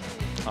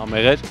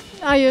 Համեղեր։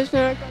 Այո,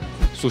 շնորհակալ։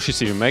 Սուշի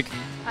սիրում եք։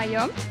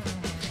 Այո։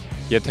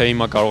 Եթե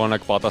հիմա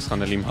կարողանաք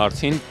պատասխանել իմ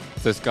հարցին,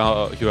 ձեզ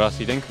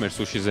հյուրասիրենք մեր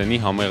սուշի զենի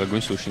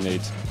համեղագույն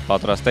սուշիներից։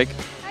 Պատրաստ եք։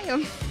 Այո։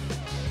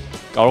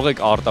 Կարող եք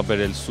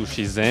արտաբերել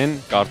սուշի զեն,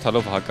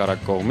 կարդալով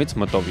հակառակ կողմից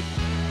մտովի։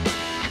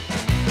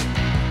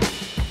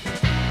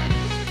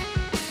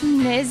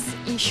 Նեզ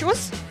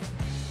Իշուս։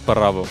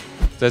 Բրավո։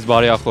 Ձեզ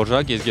բարի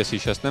ախորժակ, իսկ ես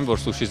հիշեցնեմ, որ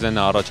սուշի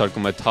զենը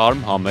առաջարկում է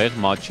թարմ, համեղ,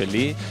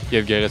 մատչելի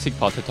եւ գեղեցիկ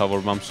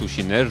փաթեթավորմամբ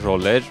սուշիներ,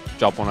 ռոլեր,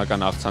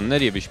 ճապոնական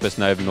աղցաններ եւ ինչպես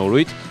նաեւ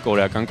նորույթ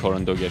կորեական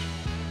քորոնդոգեր։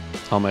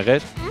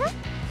 Համեղեր։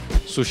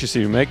 Սուշի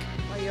սիրում եք։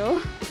 Այո։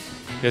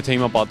 Եթե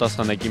հիմա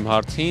պատասխանեք իմ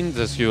հարցին,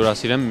 ձեզ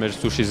հյուրասիրեմ մեր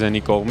սուշի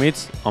զենի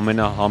կողմից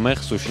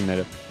ամենահամեղ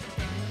սուշիները։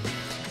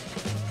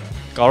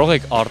 Կարող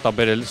եք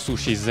արտաբերել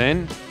սուշի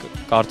զեն,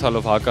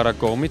 կարդալով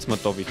հակառակ կողմից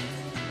մտովի։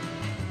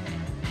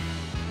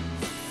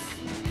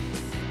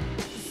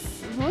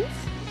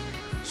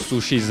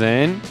 Սուշի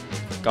զեն,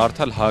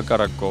 կարդալ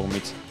հակառակ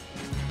կողմից։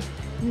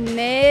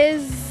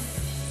 Նեզ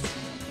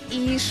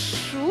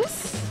Իշուս։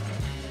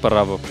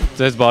 Բրավո։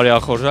 Ձեզ բարի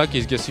ախորժակ,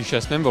 իսկ ես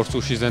հիշեցնեմ, որ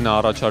սուշի զենը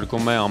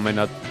առաջարկում է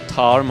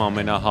ամենաթարմ,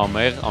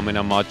 ամենահամեղ,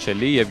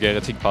 ամենամատչելի եւ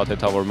գեղեցիկ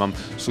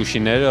փաթեթավորմամբ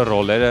սուշիները,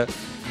 ռոլերը,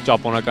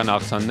 ճապոնական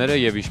աղցանները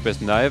եւ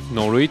ինչպես նաեւ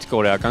նորույթ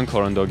կորեական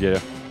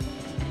քորոնդոգերը։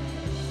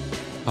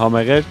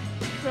 Համեղեր։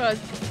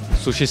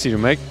 Սուշի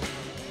սիրում եք։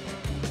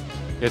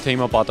 Եթե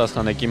հիմա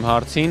պատասխանեք իմ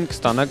հարցին,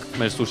 կստանաք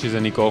մեր սուշի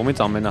զենի կողմից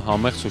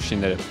ամենահամեղ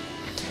սուշիները։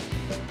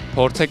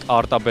 Փորձեք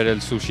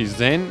արտաբերել սուշի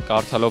զեն,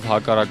 կարդալով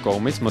հակառակ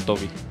կողմից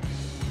մտովի։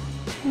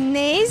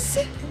 Նեզ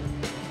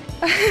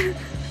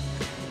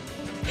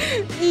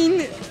Ին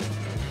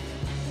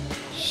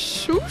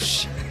Շուշ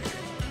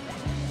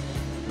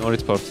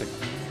Նորից փորձեք։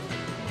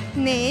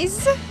 Նեզ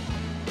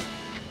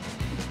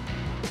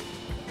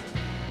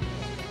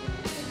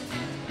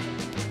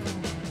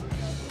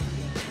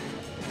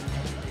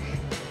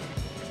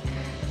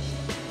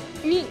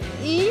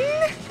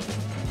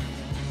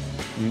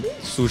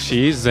Սուշի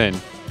զեն,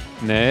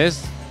 նեզ,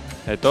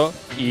 հետո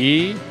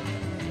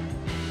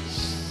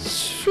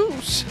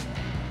Շուշ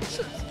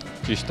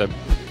Ճիշտ է։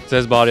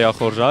 Ձեզ բարի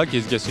ախորժակ,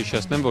 իսկ ես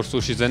հիշեցնեմ, որ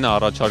սուշի զենը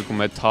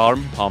առաջարկում է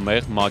թարմ,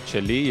 համեղ,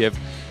 մատչելի եւ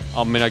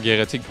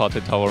ամենագեղեցիկ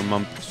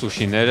փաթեթավորմամբ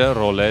սուշիները,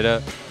 ռոլերը,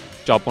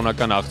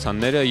 ճապոնական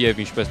աղցանները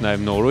եւ ինչպես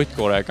նաեւ նորույթ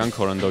կորեական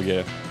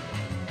քորոնդոգերը։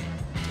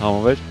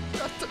 Համովեր։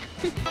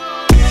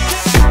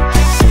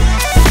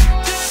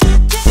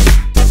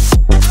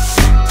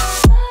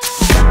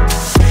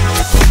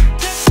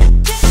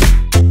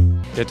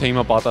 Եթե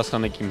հիմա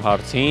պատասխանեք իմ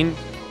հարցին,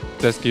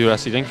 ձեզ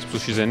կհյուրասիրենք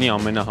սուշի զենի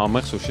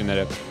ամենահամեղ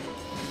սուշիները։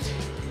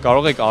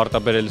 Կարող եք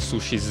արտաբերել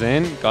սուշի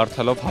զեն,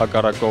 կարդալով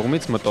հակառակ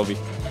կողմից մտովի։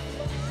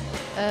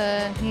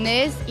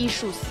 Նեզ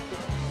Իշուս։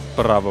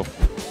 Բրավո։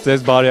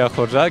 Ձեզ բարի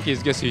ախորժակ,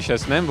 իսկ ես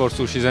հիշեցնեմ, որ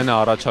սուշի զենը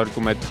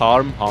առաջարկում է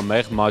թարմ,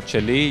 համեղ,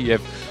 մատչելի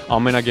եւ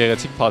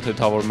ամենագեղեցիկ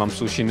փաթեթավորմամբ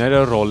սուշիները,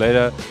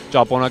 ռոլերը,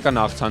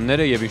 ճապոնական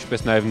աղցանները եւ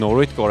ինչպես նաեւ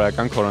նորույթ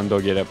կորեական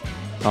քորոնդոգերը։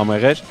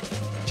 Համեղեր։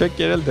 Չեք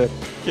կերել դեռ։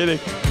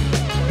 Կերեք։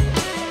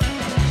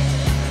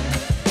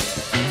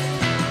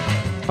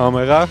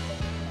 Համեղա։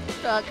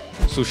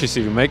 Սուշի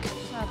սիրում եք։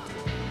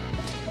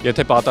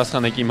 Եթե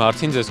պատասխանեք իմ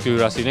հարցին, ձեզ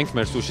կհյուրասիրենք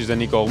մեր սուշի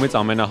զենի կողմից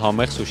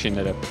ամենահամեղ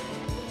սուշիները։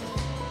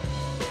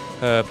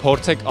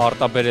 Փորձեք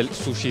արտաբերել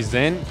սուշի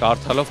զեն,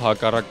 կարդալով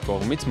հակառակ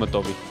կողմից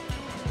մտովի։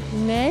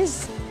 Նեզ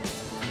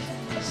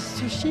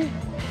Սուշի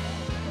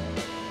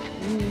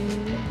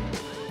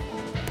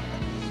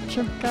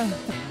Չմկա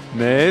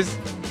Նեզ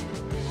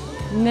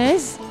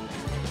Նեզ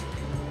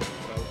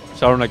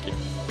Շարունակի։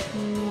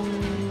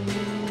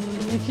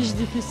 Fiche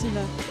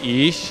difficile.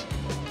 Ish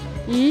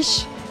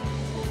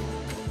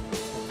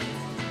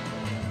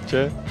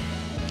Չէ։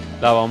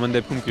 Լավ, ամեն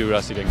դեպքում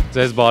կհյուրասիրենք։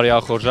 Ձեզ բարի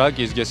ախորժակ,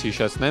 իսկ ես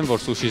հիշեցնեմ, որ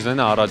սուշի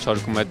զենը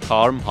առաջարկում է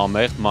թարմ,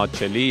 համեղ,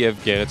 մատչելի եւ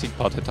գեղեցիկ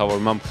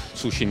փաթեթավորմամբ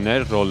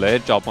սուշիներ, ռոլեր,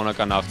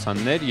 ճապոնական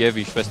աղցաններ եւ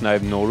ինչպես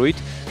նաեւ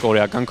նորույթ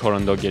կորեական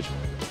քորոնդոգեր։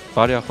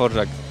 Բարի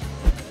ախորժակ։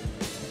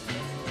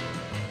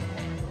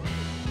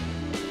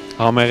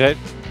 Համեղեր։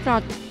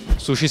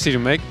 Սուշի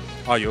սիրում եք։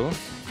 Այո։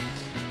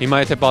 Հիմա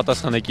եթե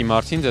պատասխանեք իմ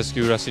հարցին, ձեզ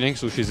կհյուրասիրենք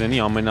սուշի զենի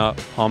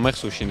ամենահամեղ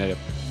սուշիները։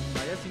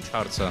 Այս ինչ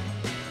հարց է։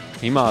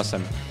 Հիմա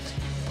ասեմ։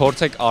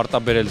 Փորձեք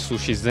արտաբերել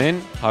սուշի զեն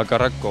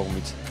հակառակ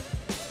կողմից։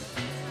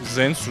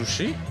 Զեն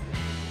սուշի։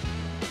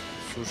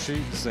 Սուշի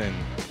զեն։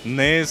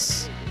 Նես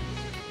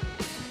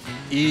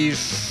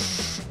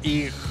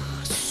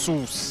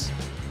Իսուս։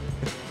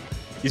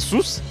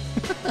 Իսուս։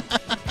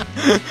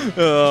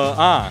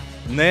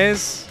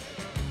 Նես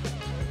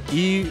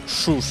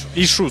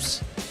Իշուս։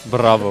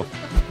 Բրավո։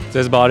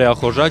 Ձեզ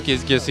բարեախորժակ,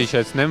 իսկ ես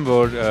հիշեցնեմ,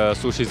 որ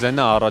սուշի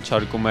զենը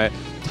առաջարկում է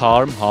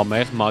թարմ,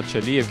 համեղ,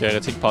 մատչելի եւ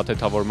գեղեցիկ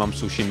փաթեթավորմամբ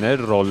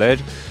սուշիներ,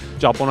 ռոլեր,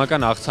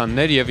 ճապոնական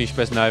աղցաններ եւ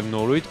ինչպես նաեւ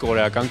նորույթ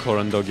կորեական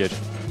քորոնդոգեր։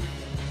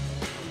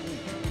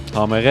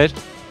 Համեղեր։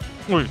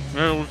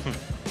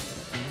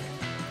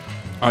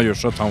 Այո,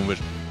 շատ համով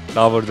էր։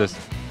 Լավ որ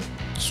դες։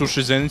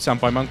 Սուշի զենից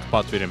անպայման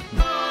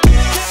կպատվիրեմ։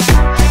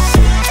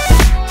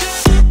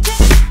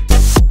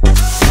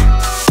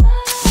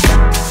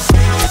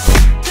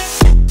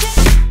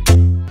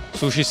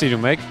 Սուշի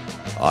սիրում եք։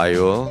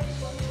 Այո։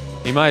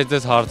 Հիմա ես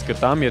ձեզ հարց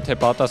կտամ, եթե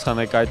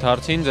պատասխանեք այդ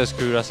հարցին, ձեզ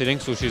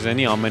կհյուրասիրենք սուշի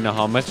զենի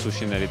ամենահամեղ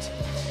սուշիներից։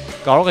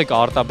 Կարող եք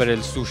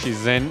արտաբերել սուշի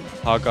զեն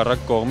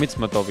հակառակ կողմից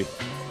մտովի։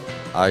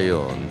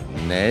 Այո,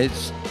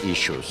 նեզ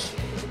իշուս։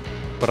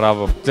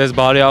 Բրավո։ Ձեզ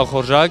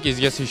բարեախորժակ,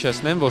 իսկ ես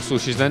հիշեցնեմ, որ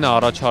սուշի զենը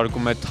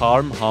առաջարկում է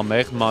թարմ,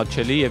 համեղ,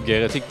 մատչելի եւ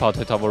գեղեցիկ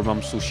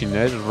փաթեթավորմամբ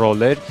սուշիներ,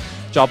 ռոլեր,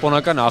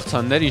 ճապոնական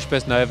աղցաններ,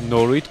 ինչպես նաեւ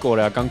նորույթ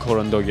կորեական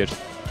քորոնդոգեր։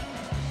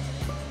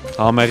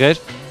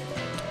 Համեղեր։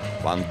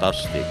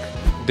 Ֆանտաստիկ։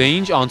 Դե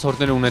ինչ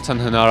անցորդները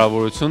ունեցան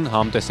հնարավորություն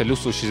համտեսելու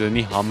սուշի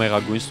զենի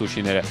համեղագույն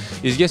սուշիները։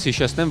 Իսկ ես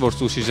հիշեցնեմ, որ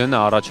սուշի զենը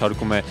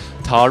առաջարկում է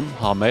թարմ,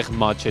 համեղ,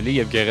 մատչելի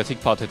եւ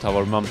գեղեցիկ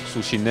փաթեթավորմամբ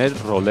սուշիներ,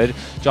 ռոլեր,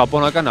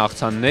 ճապոնական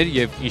աղցաններ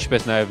եւ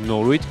ինչպես նաեւ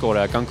նորույթ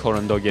կորեական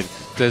քորոնդոգեր։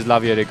 Ձեզ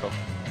լավ երեկո։